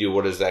else do you do?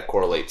 What does that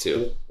correlate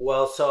to?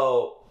 Well,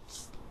 so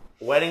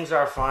weddings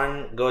are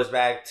fun. Goes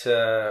back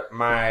to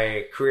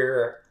my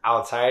career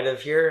outside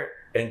of here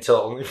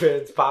until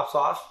OnlyFans pops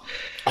off.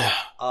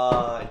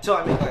 Until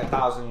I make like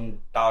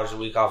 $1,000 a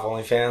week off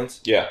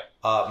OnlyFans. Yeah.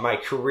 My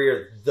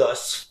career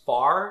thus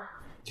far.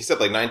 You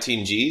said like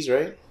 19 G's,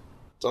 right?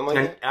 Something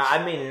like that.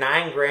 I made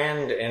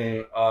 $9,000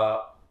 in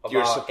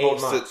You're about 8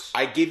 supposed months. to.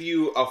 I give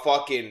you a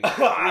fucking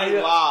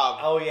free lob.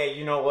 Oh yeah,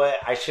 you know what?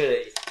 I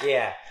should.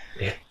 Yeah.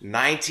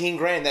 19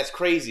 grand. That's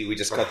crazy. We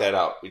just cut that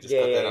out. We just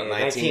cut that out.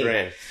 19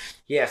 grand.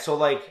 Yeah, so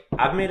like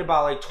I've made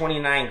about like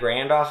 29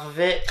 grand off of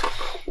it,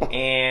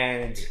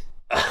 and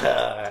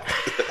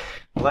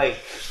like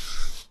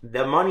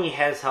the money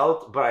has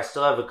helped, but I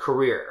still have a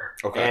career.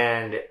 Okay.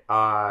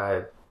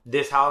 And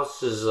this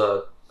house is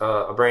a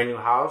brand new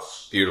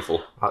house.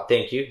 Beautiful.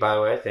 Thank you. By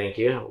the way, thank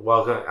you.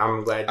 Welcome.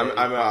 I'm glad.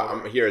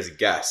 I'm here as a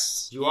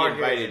guest. You he are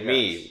invited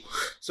me,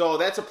 so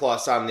that's a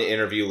plus on the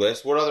interview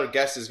list. What other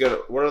guest is gonna?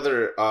 What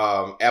other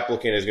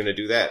applicant is gonna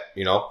do that?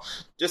 You know,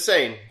 just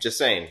saying.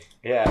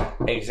 Yeah,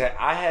 exactly.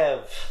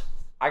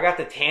 I got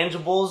the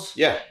tangibles.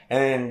 Yeah,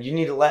 and you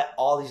need to let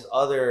all these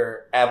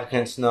other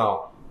applicants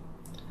know.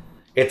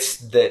 It's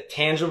the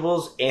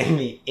tangibles and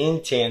the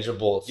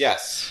intangibles.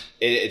 Yes,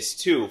 it's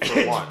two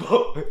for one.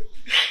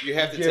 You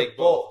have to take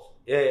both.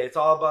 Yeah, it's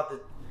all about the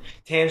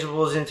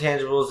tangibles,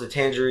 intangibles, the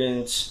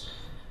tangerines,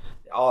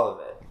 all of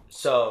it.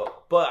 So,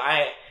 but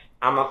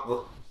I'm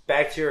up,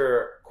 back to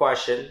your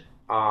question.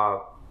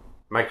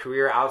 My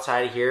career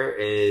outside of here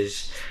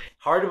is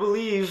hard to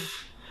believe.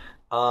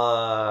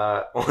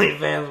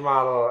 OnlyFans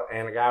model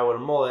and a guy with a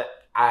mullet.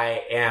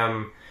 I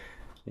am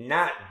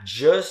not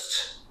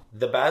just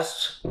the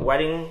best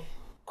wedding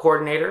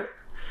coordinator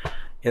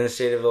in the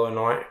state of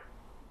Illinois.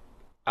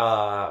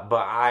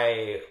 But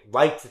I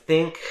like to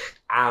think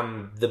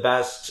I'm the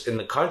best in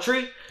the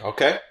country.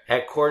 Okay.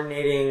 At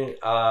coordinating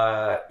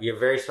your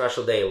very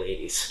special day,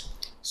 ladies.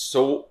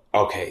 So,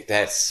 okay,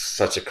 that's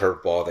such a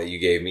curveball that you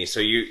gave me. So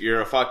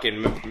you're a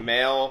fucking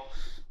male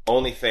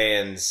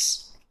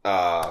OnlyFans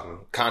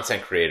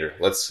content creator.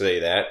 Let's say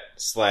that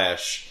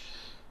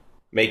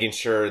 / making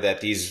sure that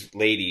these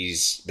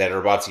ladies that are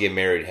about to get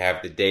married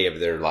have the day of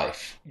their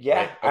life. Yeah,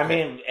 right? Okay. I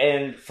mean,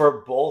 and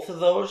for both of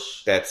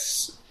those,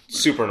 that's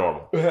super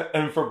normal.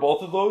 And for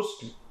both of those,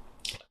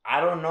 I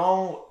don't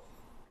know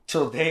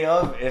till day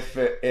of if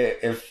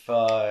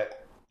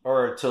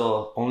or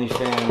till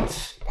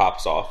OnlyFans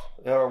pops off,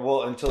 or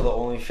well, until the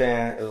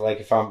OnlyFans, like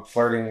if I'm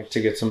flirting to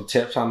get some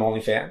tips on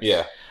OnlyFans.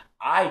 Yeah,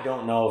 I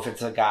don't know if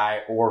it's a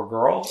guy or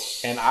girl,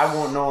 and I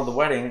won't know the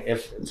wedding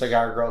if it's a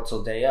guy or girl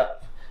till day of.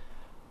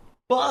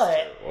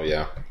 But well,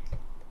 yeah,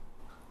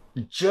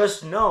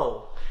 just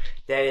know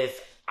that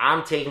if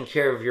I'm taking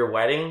care of your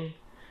wedding,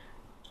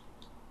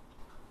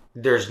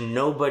 there's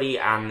nobody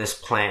on this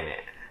planet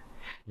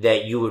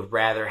that you would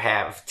rather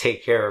have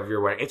take care of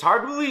your wedding. It's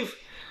hard to believe,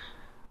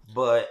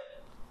 but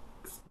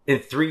in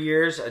 3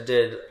 years, I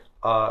did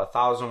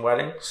 1,000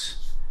 weddings.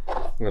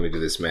 Let me do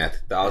this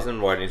math.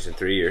 1,000 weddings in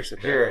 3 years.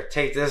 Okay. Here,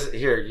 take this.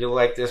 Here, you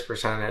like this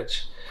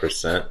percentage.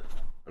 Percent?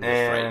 I'm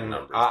just writing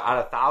numbers.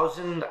 Out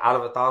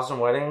of 1,000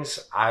 weddings,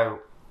 I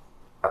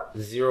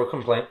 0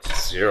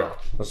 complaints. 0.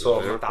 So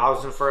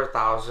 1,000 for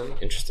 1,000.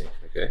 Interesting.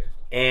 Okay.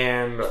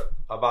 And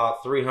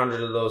about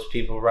 300 of those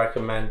people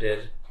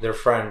recommended their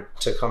friend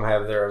to come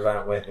have their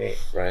event with me.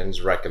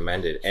 Friends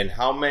recommended. And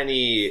how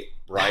many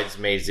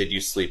bridesmaids did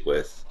you sleep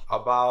with?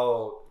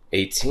 About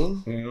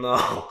 18?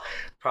 No,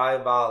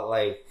 probably about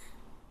like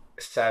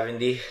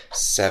 70.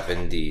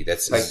 70.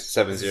 That's like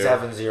 70.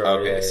 70.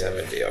 Okay, yeah,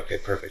 70. Yeah. Okay,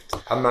 perfect.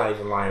 I'm not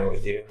even lying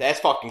with you. That's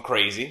fucking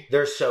crazy.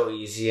 They're so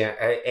easy.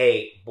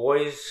 Hey,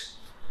 boys,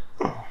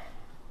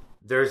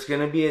 there's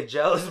going to be a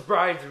jealous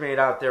bridesmaid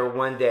out there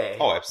one day.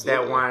 Oh,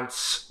 absolutely. That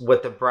wants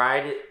what the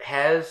bride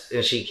has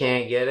and she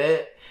can't get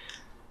it.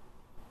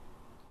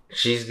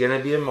 She's going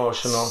to be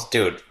emotional.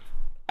 Dude,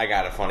 I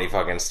got a funny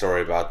fucking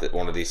story about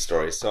one of these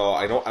stories. So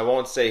I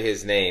won't say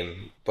his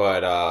name,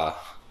 but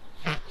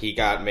he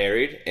got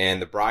married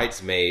and the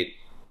bridesmaid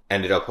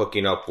ended up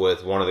hooking up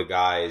with one of the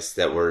guys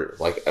that were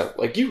like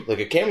you, like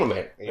a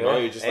cameraman. You know,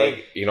 you're just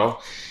like, you know,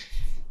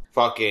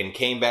 fucking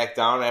came back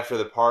down after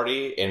the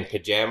party in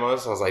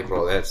pajamas. I was like,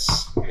 bro,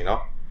 that's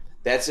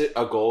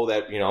a goal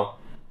that, you know,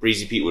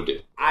 Breezy Pete would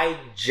do. I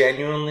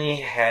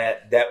genuinely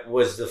that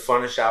was the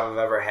funnest job I've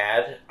ever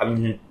had.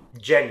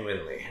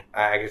 Genuinely.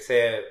 I could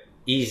say it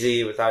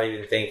easy without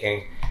even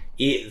thinking.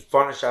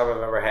 Funnest job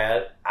I've ever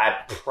had. I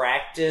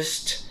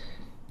practiced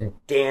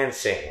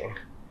dancing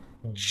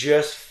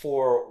just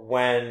for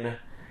when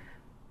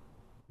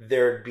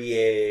there'd be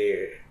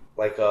a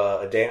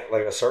dance,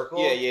 like a circle.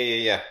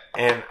 Yeah.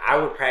 And I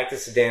would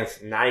practice the dance,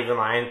 not even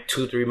lying,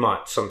 2-3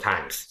 months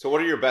sometimes. So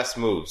what are your best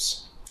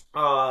moves?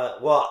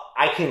 Well,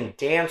 I can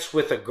dance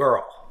with a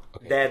girl.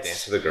 Okay, that's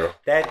dance with a girl.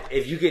 That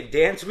if you can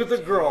dance with a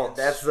girl,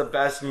 that's the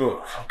best move.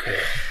 Okay.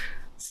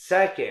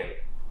 Second,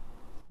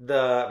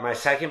 my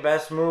second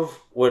best move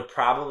would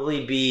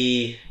probably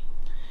be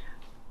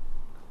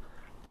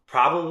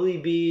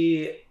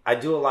I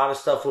do a lot of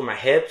stuff with my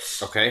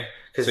hips. Okay.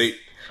 Because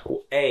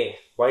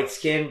white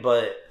skin,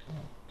 but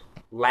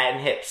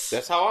Latin hips.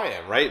 That's how I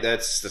am, right?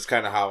 That's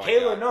kind of how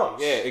Kayla knows.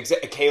 Yeah,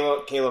 exactly.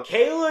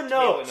 Kayla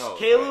knows.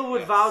 Kayla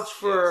would vouch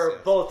for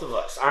both of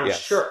us, I'm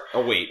sure.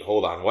 Oh wait,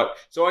 hold on. What?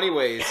 So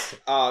anyways,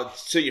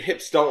 so your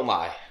hips don't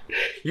lie.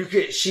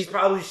 She's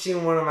probably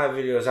seen one of my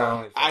videos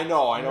on OnlyFans. I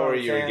know where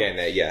you're getting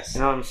at, yes.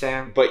 You know what I'm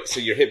saying? But so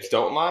your hips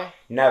don't lie?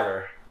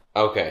 Never.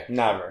 Okay.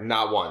 Never.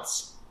 Not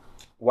once.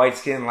 White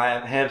skin,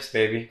 Latin hips,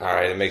 baby. All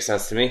right, it makes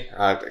sense to me.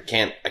 I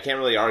can't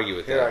really argue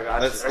with that. Yeah,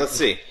 Let's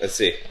see.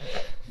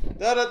 Oh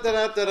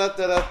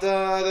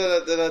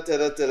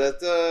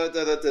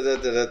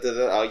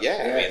yeah,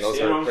 I mean those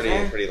are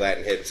pretty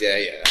Latin hips. Yeah,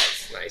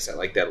 that's nice. I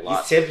like that a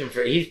lot.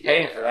 He's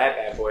paying for that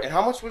bad boy. And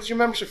how much was your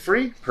membership?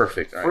 Free?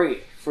 Perfect. All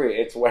right. Free.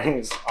 Its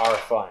weddings are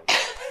fun.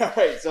 All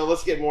right, so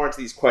let's get more into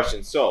these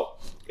questions. So,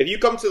 if you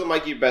come to the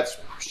Mikey Betts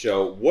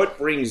show, what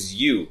brings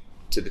you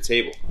to the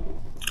table?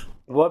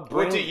 What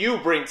do you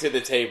bring to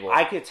the table?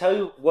 I could tell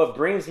you what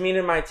brings me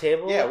to my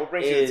table. Yeah, what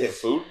brings you to the table?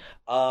 Food?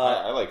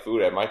 I like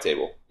food at my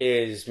table.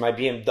 Is my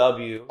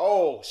BMW.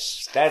 Oh,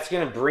 that's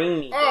gonna bring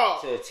me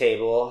to the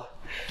table.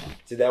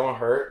 Did that one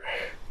hurt?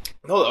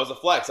 No, that was a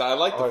flex. I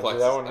like the flex.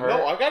 Did that one hurt?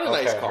 No, I got a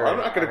nice car. I'm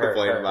not going to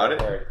complain about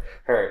it. Hurt.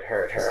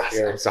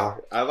 I'm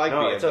sorry. I like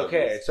BMWs.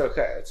 It's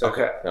okay.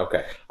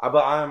 Okay. But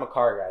I am a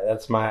car guy.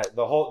 That's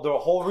the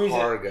whole reason.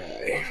 Car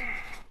guy.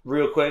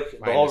 Real quick,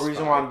 the whole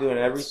reason why I'm doing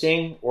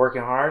everything,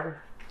 working hard,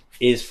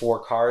 is for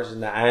cars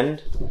in the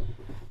end.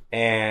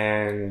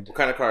 And what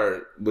kind of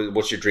car?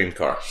 What's your dream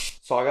car?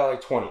 So I got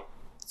like 20.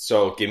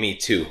 So give me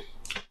 2.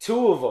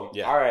 2 of them.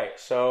 Yeah. All right.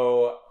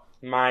 So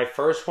my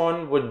first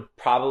one would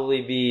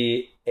probably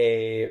be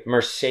a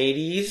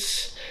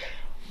Mercedes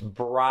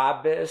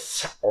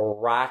Brabus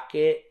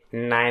Rocket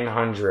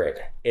 900.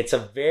 It's a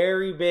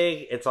very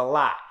big. It's a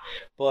lot,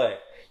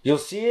 but you'll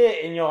see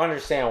it and you'll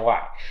understand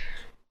why.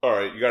 All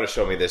right, you got to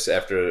show me this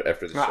after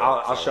the show.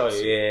 I'll show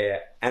you. Yeah.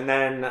 And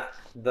then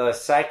the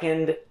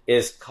second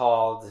is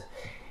called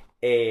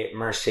a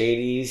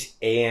Mercedes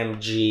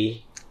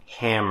AMG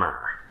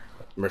Hammer.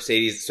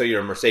 Mercedes. So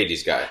you're a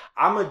Mercedes guy.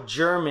 I'm a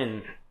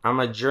German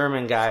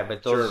guy,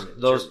 but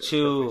those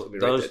two.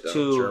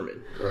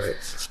 German. Right.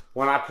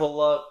 When I pull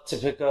up to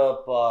pick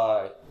up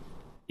my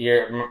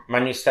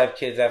new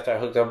stepkids after I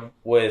hooked up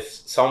with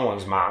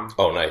someone's mom.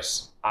 Oh,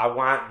 nice. I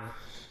want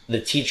the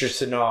teachers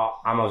to know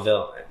I'm a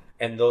villain.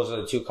 And those are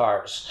the 2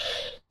 cars.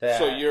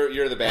 So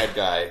you're the bad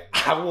guy.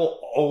 I will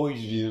always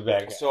be the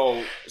bad guy.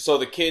 So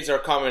the kids are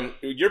coming.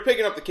 You're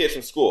picking up the kids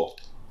from school.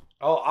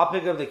 Oh, I'll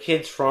pick up the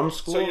kids from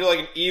school. So you're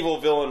like an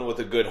evil villain with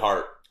a good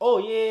heart. Oh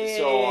yeah.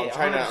 So I'm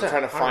trying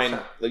to find.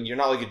 Like, you're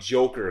not like a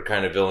Joker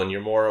kind of villain.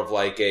 You're more of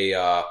like a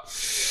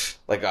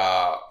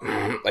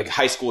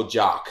high school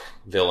jock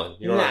villain.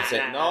 You know what I'm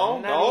saying? No.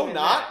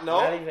 Not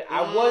even.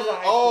 I was a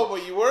high school. Oh,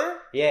 but you were?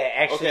 Yeah,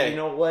 actually, You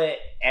know what?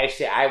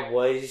 Actually, I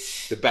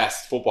was the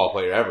best football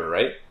player ever,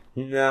 right?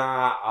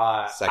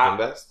 Nah. Second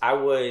best? I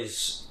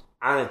was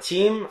on a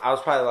team. I was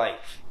probably like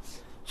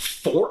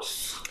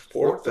fourth best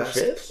or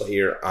 5th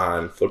player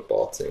on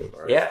football team.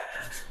 Right? Yeah.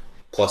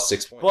 Plus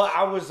 6 points. But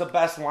I was the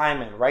best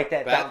lineman. Write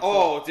that down.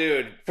 Oh,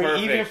 dude.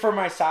 Even for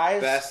my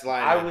size, best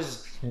lineman. I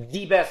was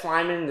the best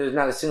lineman. There's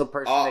not a single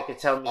person that could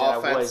tell me that I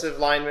was. Offensive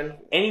lineman.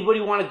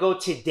 Anybody want to go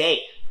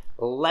today?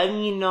 Let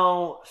me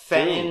know.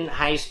 Fenton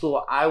High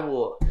School. I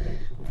will.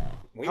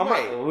 We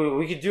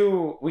could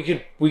do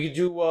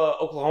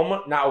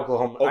Oklahoma. Not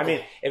Oklahoma. I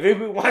mean, if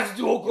anybody wants to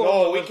do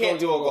Oklahoma, no, we can't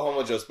do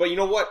Oklahoma drills. But you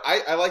know what?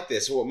 I like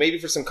this. Well, maybe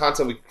for some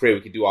content we could create,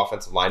 we could do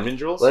offensive lineman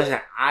drills. Listen,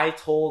 I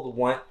told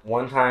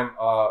one time,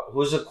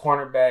 who's the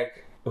cornerback?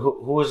 Who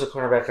was the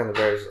cornerback on the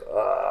Bears?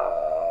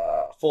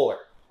 Fuller.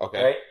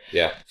 Okay. Right?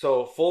 Yeah.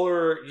 So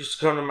Fuller used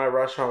to come to my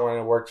restaurant when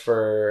I worked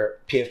for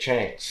P.F.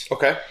 Chang's.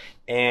 Okay.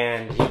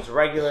 And he was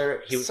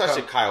regular. He was such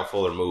a Kyle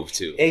Fuller move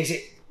too.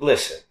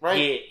 Listen,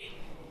 right?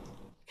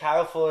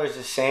 Kyle Fuller is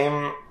the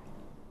same.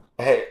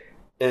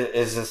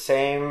 Is the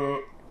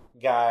same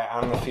guy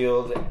on the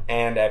field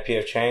and at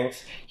P.F.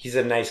 Chang's. He's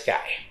a nice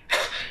guy.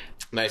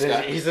 Nice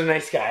guy. He's a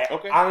nice guy.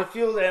 Okay. On the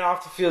field and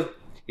off the field,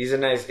 he's a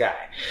nice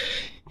guy.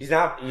 He's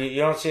not.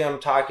 You don't see him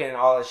talking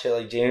all that shit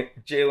like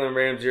Jalen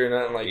Ramsey or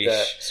nothing like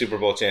that. Super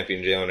Bowl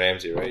champion Jalen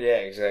Ramsey, right? Yeah,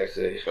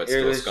 exactly. But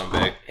still a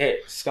scumbag. Hey,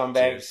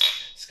 scumbags.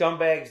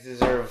 Scumbags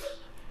deserve.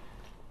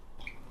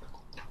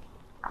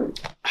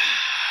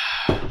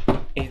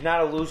 He's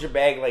not a loser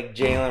bag like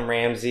Jalen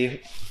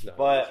Ramsey,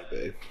 but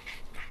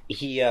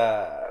he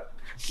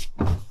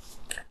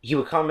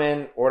would come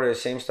in, order the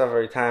same stuff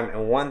every time,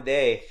 and one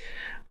day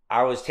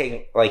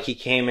he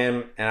came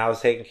in and I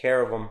was taking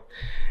care of him,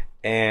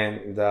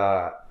 and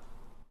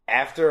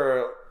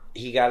after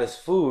he got his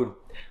food,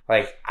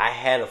 like I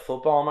had a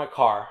football in my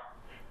car,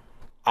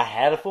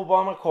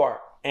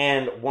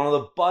 and one of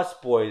the bus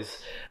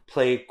boys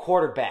played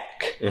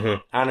quarterback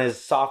on his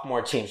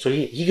sophomore team, so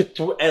he could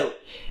throw.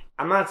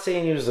 I'm not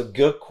saying he was a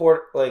good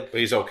quarter. Like, But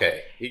he's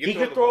okay. he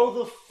could throw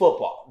the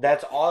football.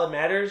 That's all that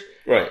matters.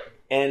 Right.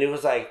 And it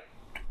was like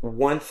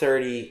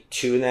 1:30,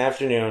 2 in the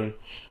afternoon,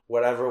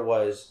 whatever it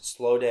was,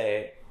 slow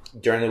day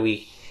during the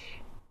week.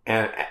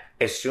 And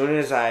as soon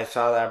as I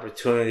saw the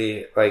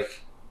opportunity,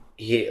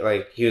 he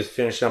was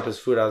finishing up his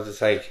food, I was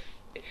just like,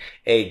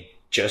 hey,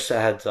 just a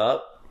heads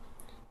up,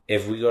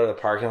 if we go to the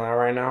parking lot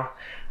right now,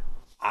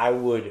 I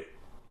would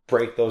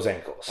break those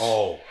ankles.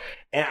 Oh.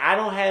 And I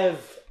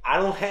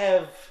don't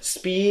have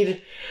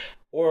speed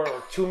or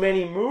too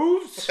many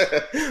moves.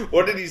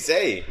 What did he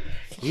say?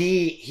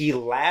 He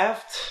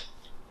laughed,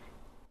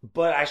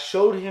 but I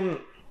showed him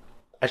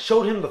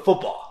the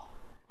football.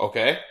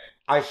 Okay.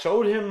 I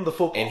showed him the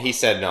football. And he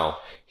said no.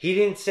 He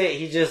didn't say,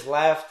 he just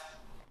laughed,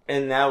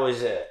 and that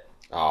was it.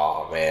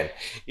 Oh, man.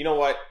 You know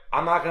what?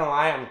 I'm not going to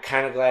lie, I'm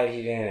kind of glad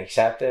he didn't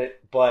accept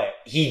it, but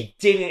he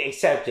didn't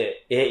accept it.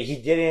 He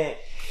didn't.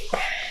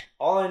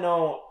 All I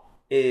know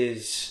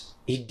is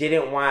he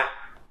didn't want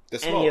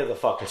any of the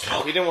fucking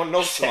smoke. He didn't want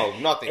no smoke,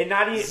 nothing. And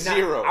not even,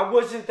 zero. I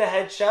wasn't the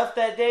head chef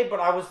that day, but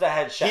I was the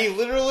head chef. He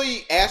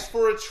literally asked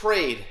for a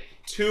trade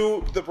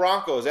to the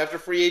Broncos after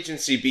free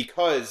agency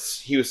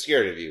because he was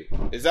scared of you.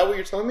 Is that what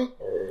you're telling me?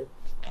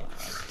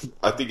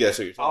 I think that's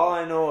what you're telling me. All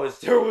I know is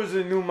there was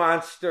a new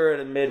monster at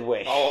a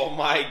Midway. Oh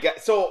my god!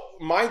 So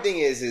my thing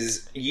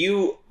is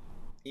you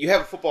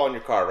have a football in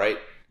your car, right?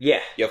 Yeah.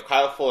 You have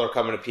Kyle Fuller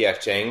coming to PF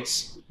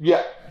Chang's.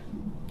 Yeah.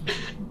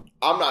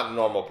 I'm not a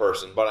normal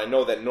person, but I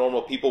know that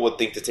normal people would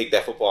think to take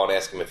that football and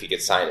ask him if he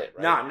could sign it.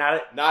 Right? No,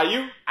 not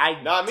you.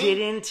 Not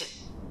me.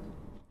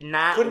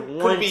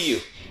 Couldn't be you.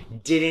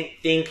 Didn't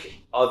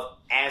think of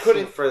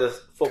asking for the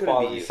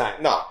football to be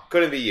signed. No,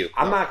 couldn't be you.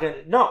 I'm not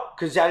gonna. No,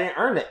 because I didn't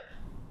earn it.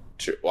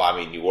 True. Well, I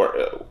mean, you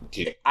were.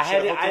 I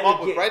had to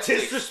get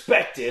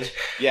disrespected.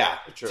 Yeah,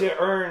 true. To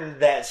earn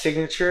that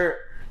signature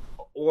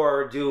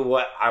or do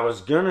what I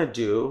was gonna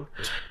do,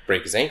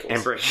 break his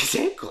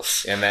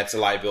ankles, and that's a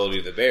liability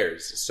to the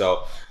Bears.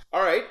 So,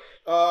 all right,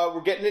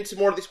 we're getting into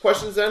more of these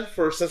questions then.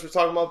 Since we're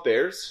talking about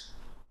Bears,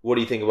 what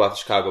do you think about the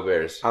Chicago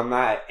Bears? I'm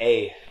not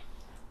a.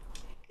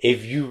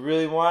 If you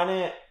really want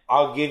it,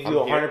 I'll give you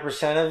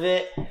 100% of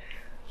it.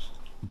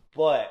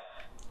 But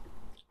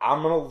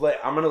I'm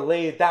gonna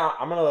lay it down.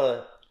 I'm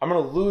gonna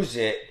lose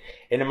it,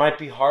 and it might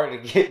be hard to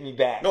get me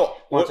back. No,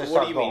 what do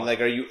you mean?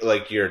 Like, are you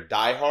you're a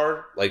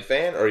diehard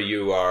fan, or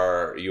you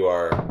are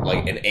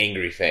like an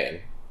angry fan,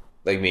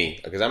 like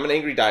me? Because I'm an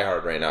angry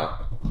diehard right now.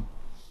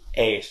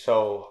 Hey,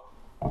 so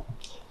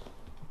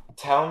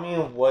tell me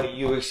what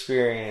you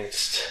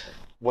experienced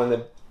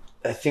when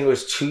I think it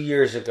was 2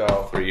 years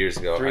ago. 3 years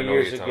ago. 3 I know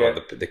years you're ago.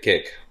 talking about the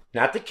kick.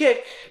 Not the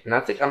kick. I'm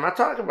not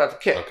talking about the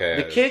kick. Okay.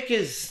 The kick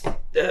is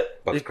the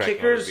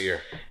kickers.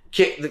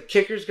 The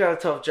kickers got a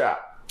tough job,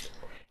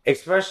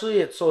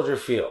 especially at Soldier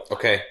Field.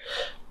 Okay.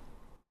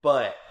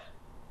 But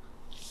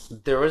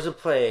there was a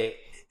play.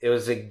 It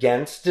was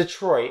against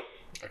Detroit.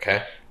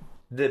 Okay.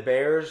 The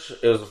Bears.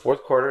 It was the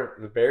fourth quarter.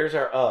 The Bears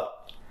are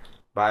up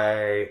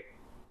by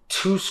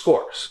 2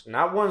 scores,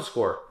 not 1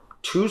 score.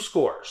 2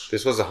 scores.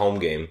 This was a home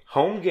game.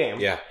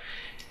 Yeah.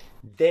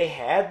 They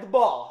had the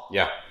ball.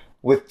 Yeah.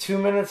 With 2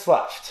 minutes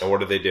left. And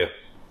what did they do?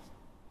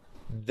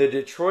 The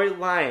Detroit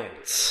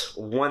Lions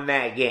won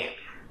that game.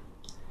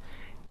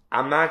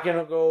 I'm not going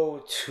to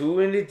go too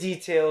into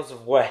details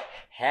of what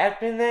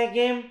happened that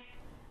game,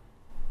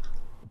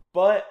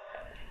 but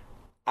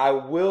I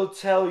will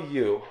tell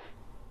you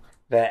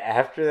that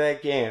after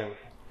that game,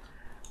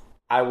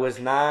 I was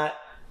not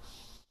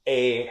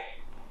a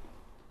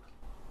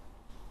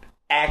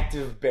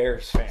active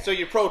Bears fan. So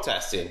you're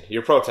protesting.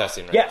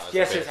 Right now.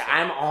 Yes.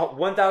 I'm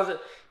 1,000.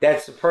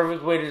 That's the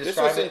perfect way to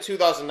describe it. This was in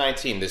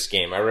 2019, this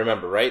game. I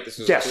remember, right? This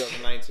was a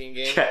 2019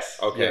 game? Yes.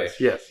 Okay.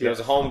 Yes. It was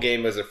a home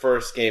game. It was the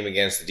first game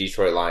against the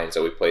Detroit Lions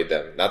that we played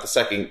them. Not the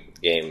second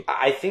game.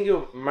 I think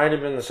it might have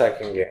been the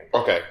second game.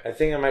 Okay. I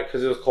think it might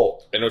because it was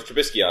cold. And it was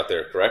Trubisky out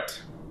there,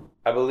 correct?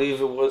 I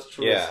believe it was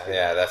Trubisky.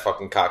 Yeah, that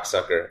fucking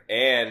cocksucker.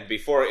 And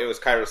before it was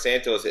Cairo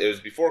Santos, it was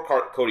before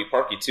Cody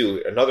Parkey,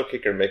 too. Another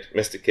kicker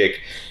missed a kick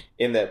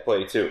in that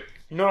play, too.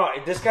 No,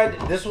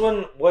 this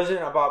one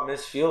wasn't about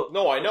missed field.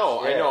 No, I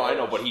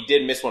know, but he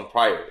did miss one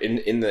prior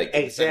in the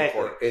second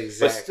quarter.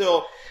 Exactly. But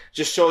still,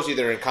 just shows you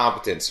their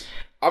incompetence.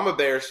 I'm a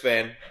Bears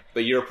fan,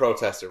 but you're a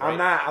protester, right?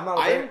 I'm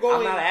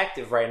not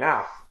active right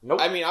now. Nope.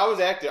 I mean, I was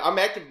active. I'm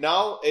active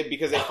now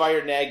because they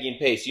fired Nagy and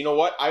Pace. You know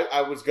what?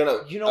 I was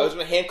gonna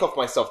handcuff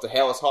myself to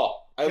Hallis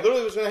Hall. I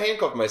literally was gonna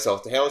handcuff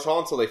myself to Hallis Hall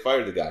until they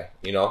fired the guy.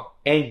 You know.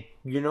 And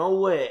you know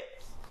what?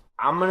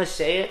 I'm gonna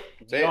say it.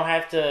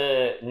 Have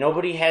to.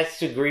 Nobody has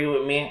to agree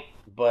with me,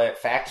 but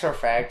facts are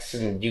facts,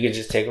 and you can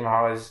just take them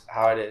how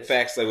it is.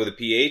 Facts like with a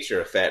PH or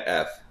a fat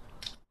F.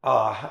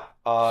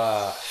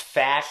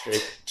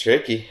 Fact.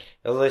 Tricky.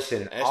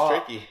 Listen, that's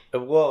tricky.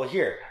 Well,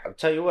 here I'll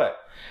tell you what.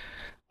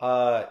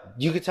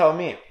 You could tell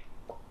me,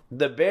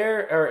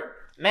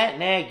 Matt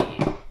Nagy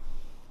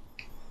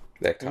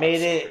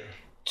made it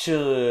to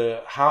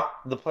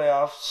the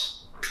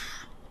playoffs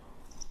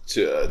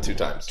 2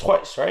 times,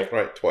 twice, right?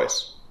 Right,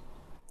 twice.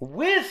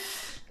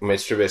 With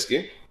Mitch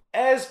Trubisky.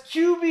 as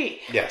QB.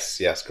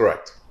 Yes,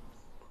 correct.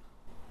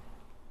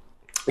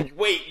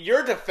 Wait,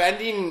 you're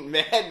defending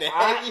Matt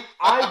Nagy?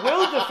 I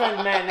will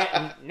defend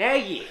Matt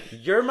Nagy.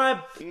 You're my...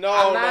 No.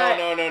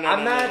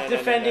 I'm not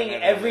defending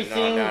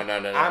everything.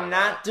 I'm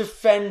not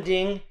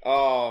defending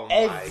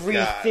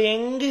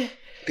everything.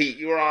 Pete,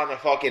 you were on a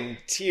fucking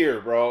tier,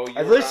 bro.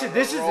 Listen,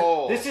 this is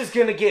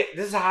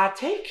a hot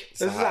take.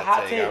 This is a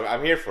hot take.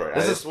 I'm here for it.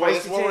 This is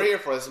what we're here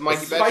for. This is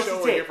Mikey Bet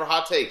Show. We're here for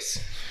hot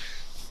takes.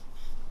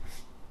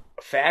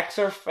 Facts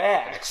are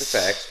facts.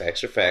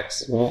 Facts are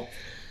facts. Well,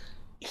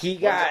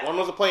 one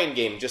was a playing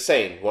game. Just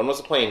saying. One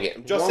was a playing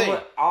game. Just saying.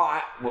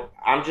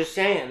 I'm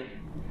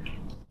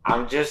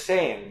just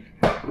saying.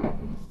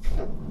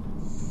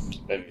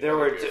 There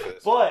were,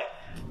 but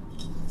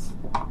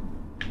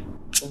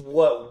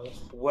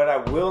what I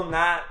will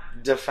not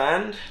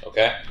defend.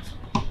 Okay.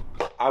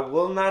 I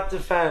will not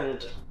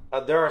defend.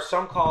 There are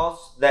some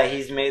calls that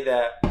he's made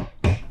that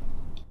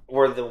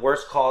were the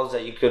worst calls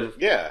that you could have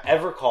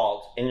ever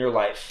called in your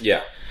life.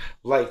 Yeah.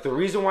 Like, the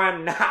reason why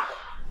I'm not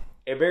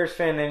a Bears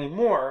fan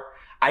anymore,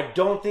 I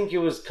don't think it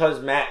was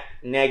because Matt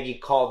Nagy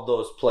called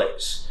those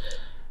plays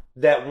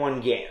that one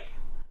game.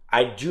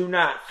 I do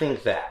not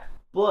think that.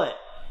 But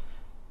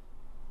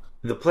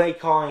the play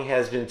calling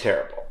has been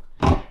terrible.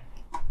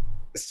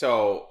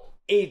 So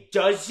it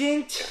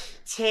doesn't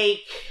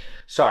take...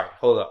 Sorry,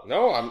 hold up.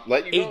 No, I'm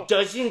letting you know. It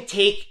doesn't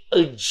take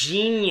a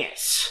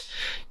genius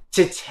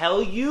to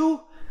tell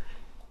you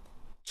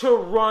to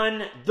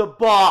run the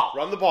ball.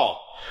 Run the ball.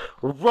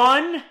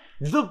 Run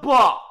the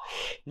ball.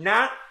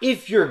 Not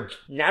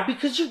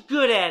because you're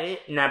good at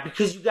it, not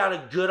because you got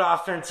a good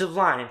offensive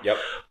line. Yep.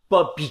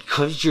 But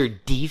because your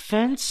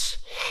defense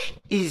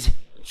is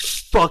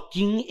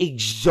fucking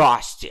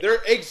exhausted.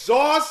 They're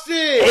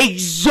exhausted.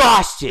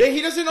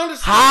 He doesn't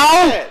understand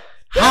that.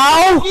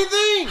 How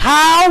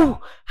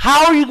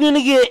are you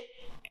gonna get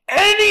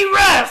any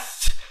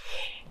rest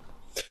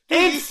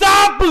and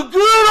stop a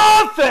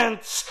good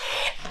offense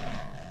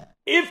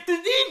if the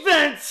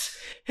defense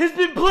has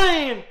been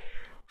playing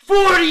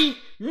 40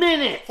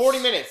 minutes? 40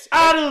 minutes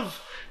out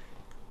of...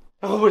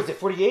 what is it,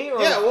 48?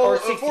 Or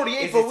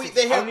 48, but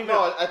they have...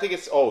 No, I think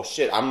it's... Oh,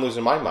 shit, I'm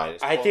losing my mind.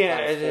 I think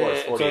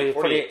it's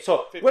 48.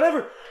 So, 50.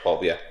 whatever.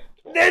 Oh, yeah.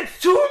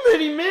 That's too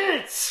many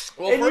minutes!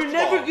 Well, and you're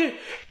never good...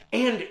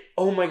 And,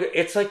 oh my God,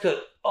 it's like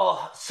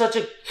such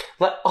a...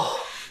 Well,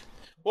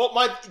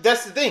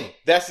 that's the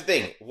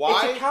thing.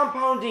 Why? It's a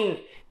compounding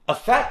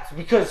effect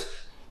because...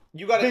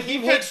 You got a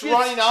defense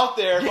running out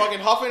there, fucking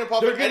huffing and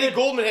puffing. Eddie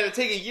Goldman had to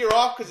take a year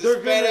off because his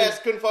fat ass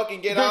couldn't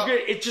fucking get out.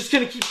 It's just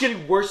going to keep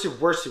getting worse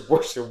and worse and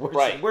worse and worse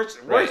and worse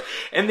and worse. Right.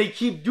 And they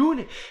keep doing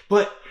it.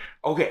 But,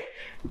 okay,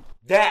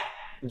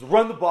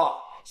 run the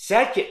ball.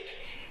 Second,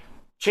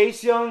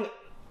 Chase Young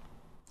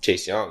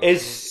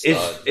is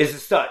a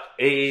stud.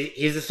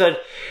 He's a stud.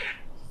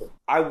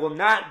 I will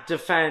not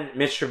defend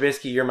Mitch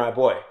Trubisky. You're my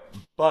boy.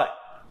 But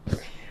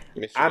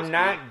I'm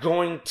not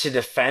going to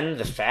defend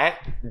the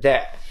fact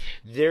that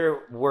there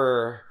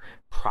were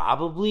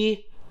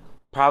probably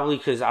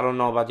because I don't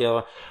know about the other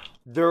one,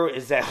 there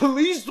is at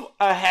least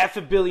a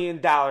 $500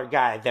 million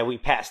guy that we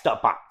passed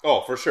up on.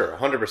 Oh, for sure.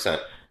 100%.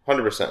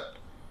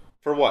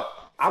 For what?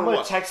 I'm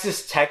a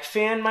Texas Tech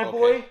fan, my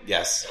boy.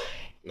 Yes.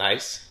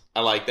 Nice. I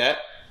like that.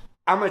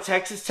 I'm a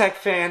Texas Tech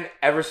fan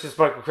ever since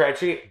Michael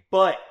Crabtree,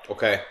 but...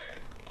 Okay.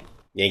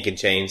 Yanking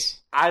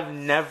chains. I've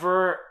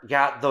never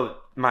got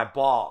my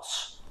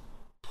balls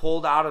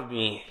pulled out of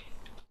me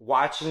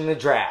watching the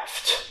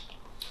draft.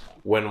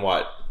 When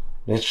what?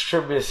 Mitch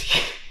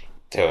Trubisky.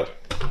 Dude.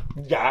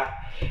 Got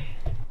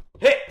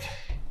hit.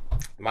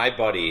 My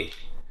buddy.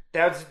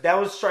 That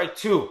was strike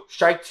two.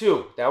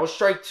 That was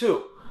strike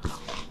two.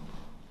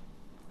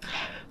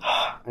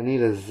 I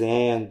need a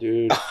Xan,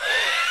 dude.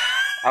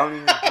 I don't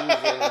even do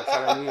Xanax.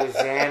 I need a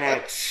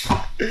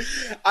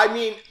Xanax. I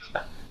mean,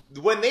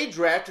 when they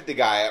drafted the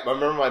guy, I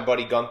remember my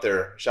buddy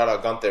Gunther, shout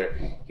out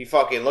Gunther, he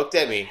fucking looked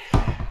at me.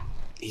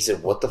 He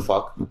said, what the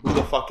fuck? Who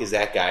the fuck is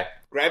that guy?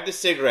 Grabbed a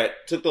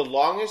cigarette, took the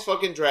longest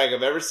fucking drag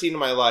I've ever seen in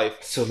my life,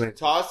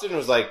 tossed it and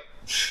was like,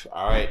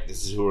 all right,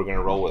 this is who we're going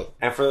to roll with.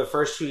 And for the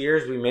first 2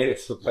 years, we made it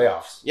to the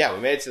playoffs. Yeah,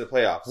 we made it to the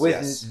playoffs.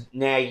 With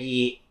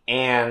Nagy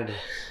and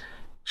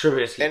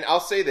Trubisky. And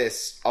I'll say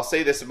this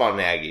about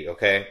Nagy,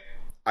 okay?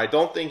 I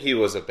don't think he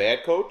was a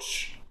bad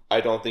coach. I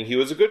don't think he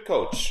was a good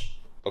coach,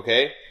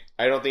 okay?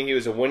 I don't think he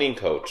was a winning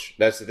coach.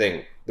 That's the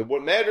thing.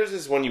 What matters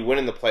is when you win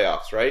in the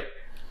playoffs, right?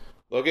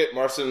 Look at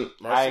Marcin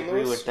I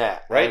agree Lewis, with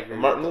that. right?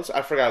 Martin Lewis.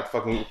 I forgot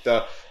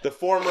the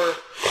former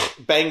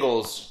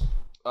Bengals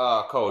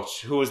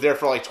coach who was there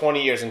for like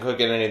 20 years and couldn't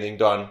get anything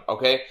done.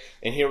 Okay,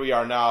 and here we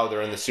are now.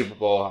 They're in the Super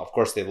Bowl. Of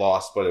course, they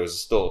lost, but it was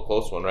still a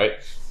close one, right?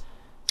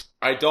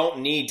 I don't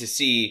need to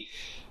see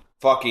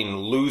fucking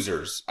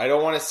losers. I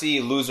don't want to see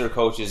loser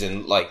coaches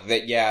and like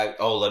that. Yeah.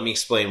 Oh, let me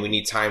explain. We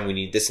need time. We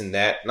need this and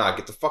that. Nah,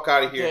 get the fuck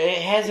out of here.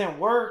 It hasn't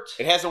worked.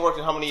 It hasn't worked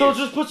in how many years?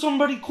 So just put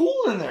somebody cool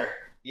in there.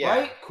 Yeah,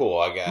 right? Cool,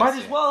 I guess.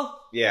 Might as well.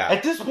 Yeah.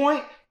 At this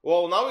point.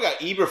 Well, now we got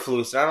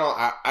Eberflus, and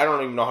I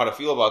don't even know how to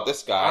feel about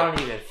this guy. I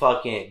don't even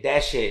fucking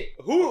that shit.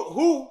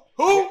 Who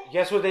Who?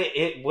 Guess what?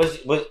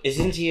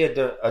 Isn't he a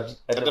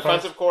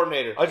defensive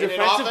coordinator? A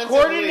defensive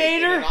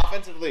coordinator? In an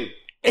offensive league.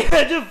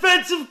 A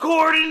defensive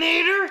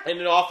coordinator? In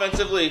an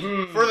offensive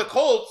league. For the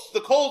Colts.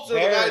 The Colts are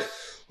Bears. the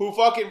guys who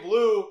fucking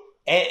blew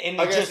and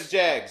against the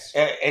Jags.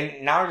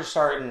 And now you're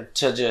starting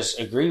to just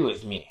agree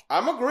with me.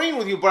 I'm agreeing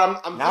with you,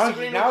 but I'm disagreeing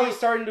with you. Now he's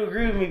starting to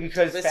agree with me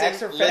because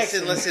facts are facts.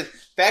 Listen.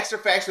 Facts are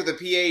facts with a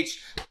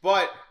PH,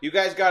 but you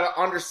guys got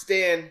to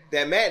understand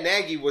that Matt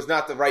Nagy was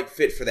not the right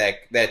fit for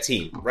that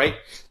team, right?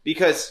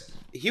 Because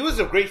he was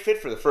a great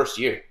fit for the first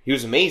year. He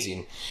was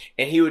amazing.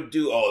 And he would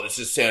do, this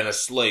is Santa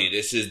Sleigh,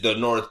 this is the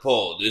North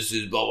Pole, this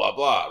is blah, blah,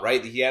 blah,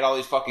 right? He had all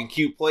these fucking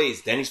cute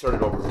plays. Then he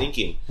started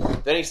overthinking.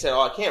 Then he said,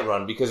 I can't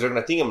run because they're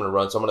going to think I'm going to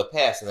run, so I'm going to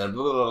pass. And then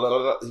blah, blah, blah, blah,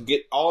 blah. He'd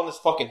get all in his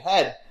fucking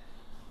head.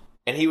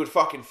 And he would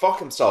fucking fuck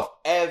himself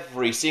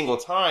every single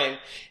time.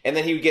 And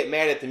then he would get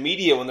mad at the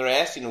media when they're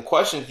asking him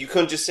questions. You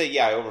couldn't just say,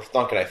 yeah, I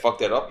overthunk it, I fucked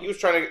that up. He was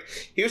trying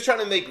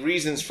to make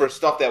reasons for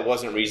stuff that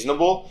wasn't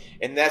reasonable.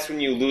 And that's when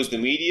you lose the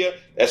media.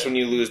 That's when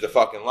you lose the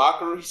fucking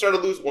locker room.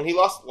 When he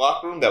lost the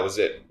locker room, that was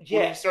it.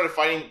 Yeah. When he started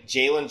fighting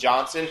Jalen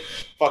Johnson,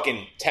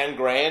 fucking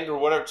 $10,000 or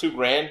whatever,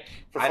 $2,000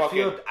 for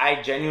fucking...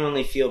 I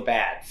genuinely feel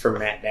bad for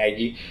Matt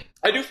Nagy.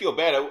 I do feel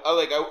bad.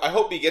 I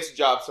hope he gets a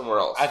job somewhere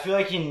else. I feel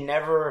like he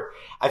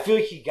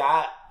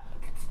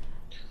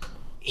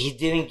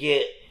didn't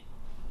get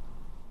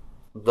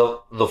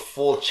the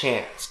full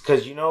chance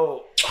because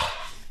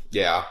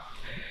yeah.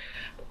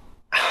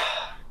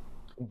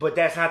 But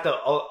that's not the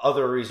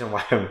other reason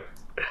why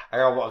I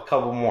got a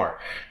couple more.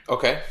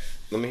 Okay,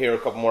 let me hear a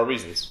couple more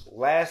reasons.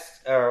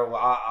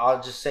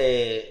 I'll just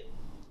say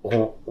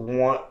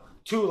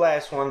two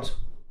last ones.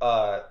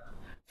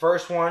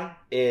 First one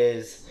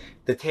is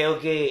the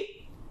tailgate.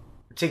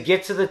 To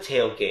get to the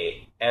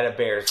tailgate at a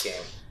Bears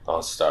game.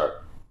 I'll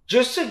start.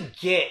 Just to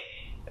get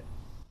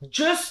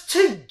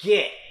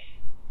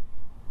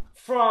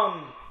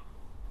from...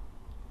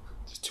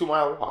 It's a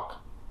 2-mile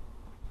walk.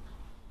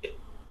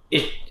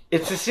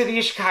 It's the city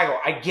of Chicago.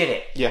 I get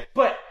it. Yeah.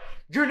 But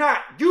you're not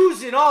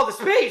using all the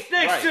space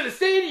next to the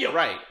stadium.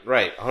 Right.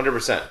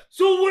 100%.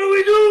 So what are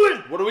we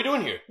doing? What are we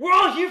doing here? We're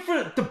all here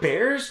for the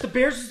Bears. The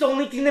Bears is the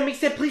only thing that makes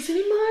that place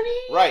any money.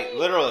 Right,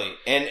 literally.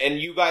 And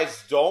you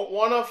guys don't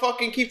want to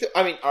fucking keep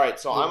all right,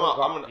 so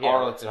I'm an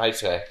Arlington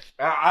Heights guy.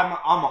 I'm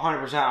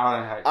 100%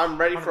 Arlington Heights. I'm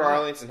ready for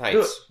Arlington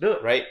Heights. Do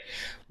it. Right?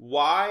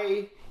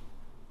 Why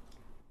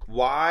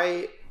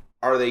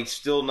are they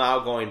still now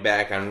going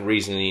back on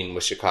reasoning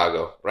with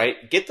Chicago,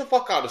 right? Get the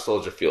fuck out of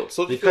Soldier Field.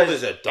 Soldier Field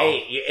is a dump.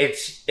 Hey,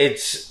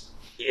 it's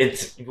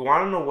you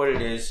want to know what it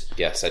is?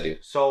 Yes, I do.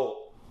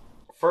 So,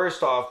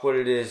 first off, what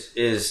it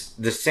is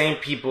the same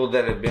people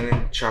that have been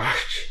in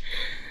charge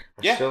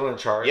are still in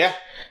charge. Yeah.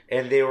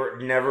 And they were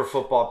never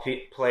football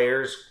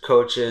players,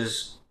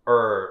 coaches,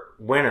 or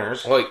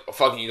winners. Like,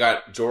 fucking, you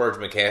got George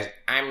McCaskey.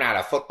 I'm not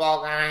a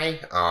football guy.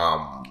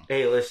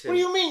 Hey, listen. What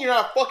do you mean you're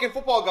not a fucking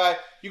football guy?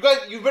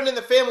 You've been in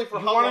the family for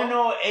how long? You want to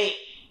know, hey,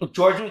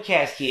 George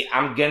McCaskey,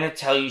 I'm going to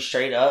tell you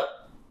straight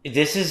up,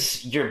 this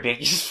is your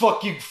biggest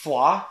fucking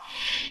flaw.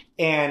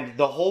 And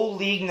the whole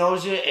league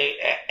knows it.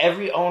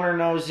 Every owner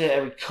knows it.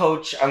 Every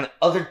coach on the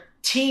other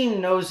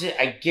team knows it.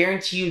 I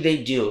guarantee you they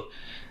do.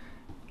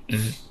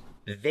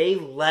 They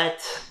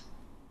let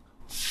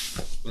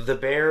the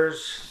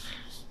Bears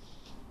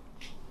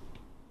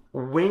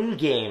win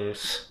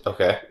games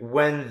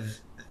when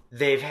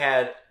they've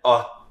had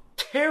a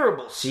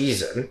terrible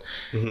season,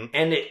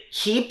 and it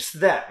keeps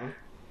them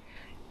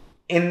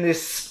in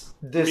this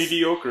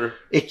mediocre.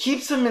 It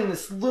keeps them in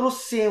this little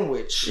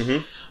sandwich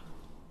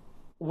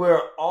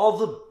where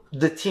all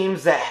the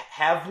teams that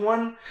have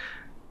won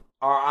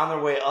are on their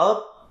way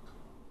up,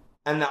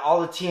 and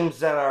all the teams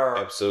that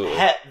are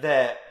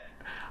that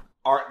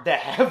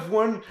have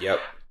won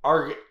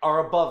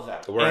are above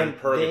them. We're in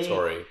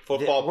purgatory.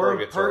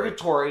 We're in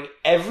purgatory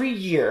every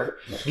year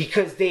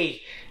because either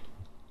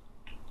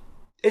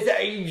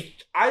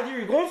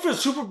you're going for the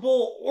Super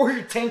Bowl or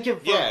you're tanking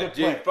for a good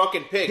play.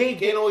 Fucking pick. You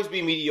can't always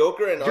be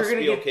mediocre and us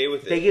be okay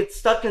with it. They get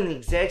stuck in the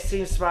exact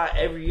same spot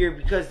every year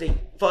because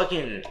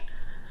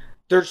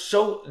they're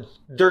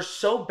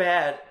so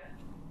bad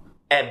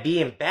at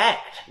being bad.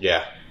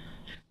 Yeah.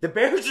 The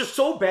Bears are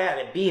so bad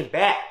at being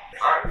bad.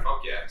 All right,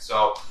 fuck yeah.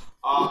 So,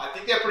 I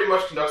think that pretty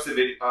much conducts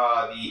the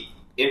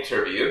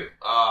interview.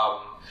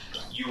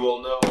 You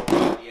will know at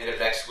the end of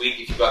next week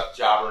if you got the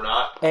job or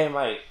not. Hey,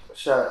 Mike,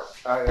 shut up.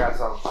 I got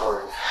something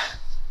for you.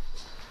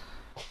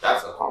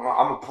 That's a... I'm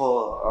gonna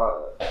pull.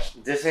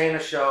 This ain't a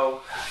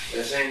show.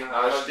 This ain't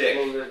not a stick.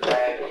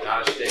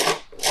 Not a stick.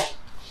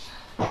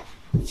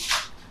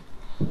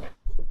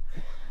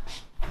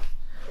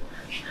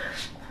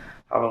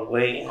 I've been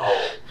waiting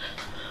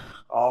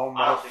all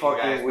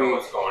motherfucking week.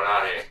 What's going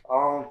on here?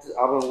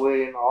 I've been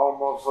waiting all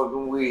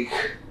motherfucking week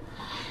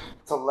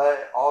to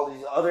let all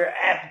these other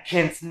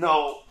applicants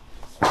know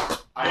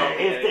I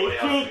if they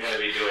think gonna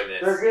be doing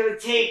this. they're gonna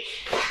take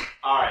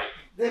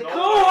the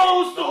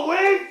co-host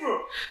away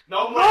from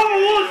number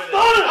one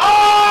stunner.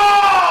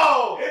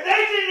 Oh! If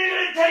they think they're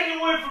gonna take it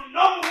away from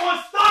number one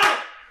stunner,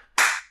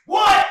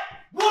 what?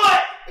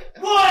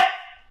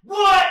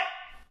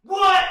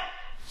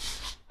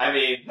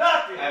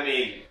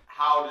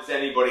 how does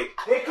anybody...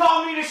 They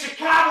call me the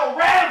Chicago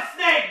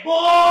Rattlesnake,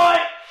 boy!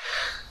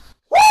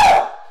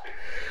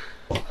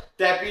 Woo!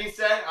 That being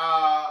said,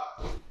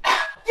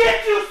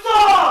 Get you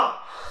some!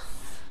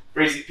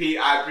 Breezy Pete,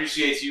 I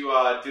appreciate you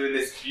doing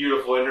this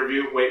beautiful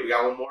interview. Wait, we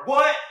got one more?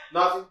 What?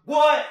 Nothing?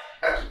 What?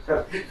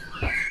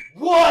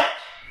 What?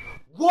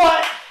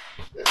 What?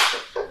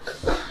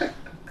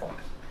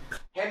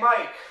 Hey,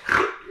 Mike.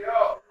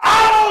 Yo.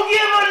 I don't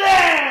give a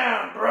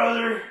damn,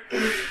 brother.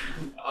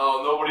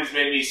 Oh, nobody's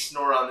made me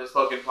snort on this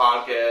fucking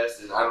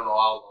podcast, and I don't know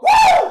how long.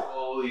 Woo!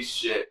 Holy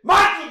shit.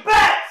 Mikey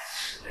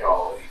Betts!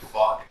 Holy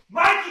fuck.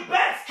 Mikey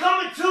Betts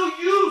coming to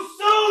you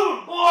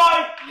soon,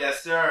 boy!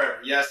 Yes, sir.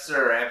 Yes,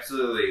 sir.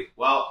 Absolutely.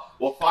 Well,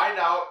 we'll find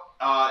out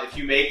if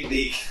you make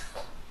the...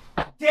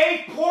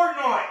 Dave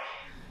Portnoy.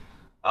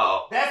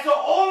 Uh-oh. That's the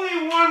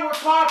only one we're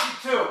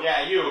talking to.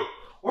 Yeah, you.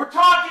 We're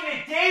talking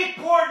to Dave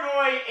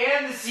Portnoy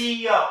and the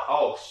CEO.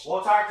 Oh,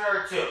 we'll talk to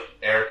her too.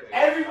 Erica.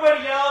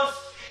 Everybody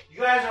else,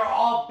 you guys are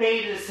all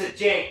betas to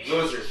Jake.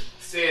 Losers.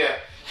 See ya.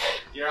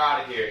 You're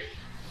out of here.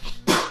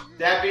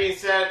 That being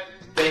said,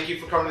 thank you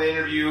for coming to the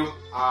interview.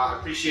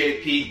 Appreciate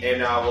it, Pete,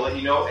 and we'll let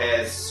you know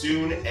as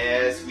soon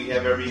as we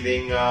have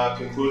everything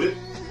concluded,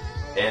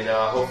 and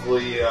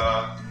hopefully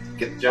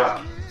get the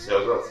job.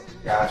 So it goes.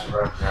 Gotcha,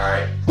 bro. All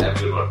right. Have a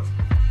good one.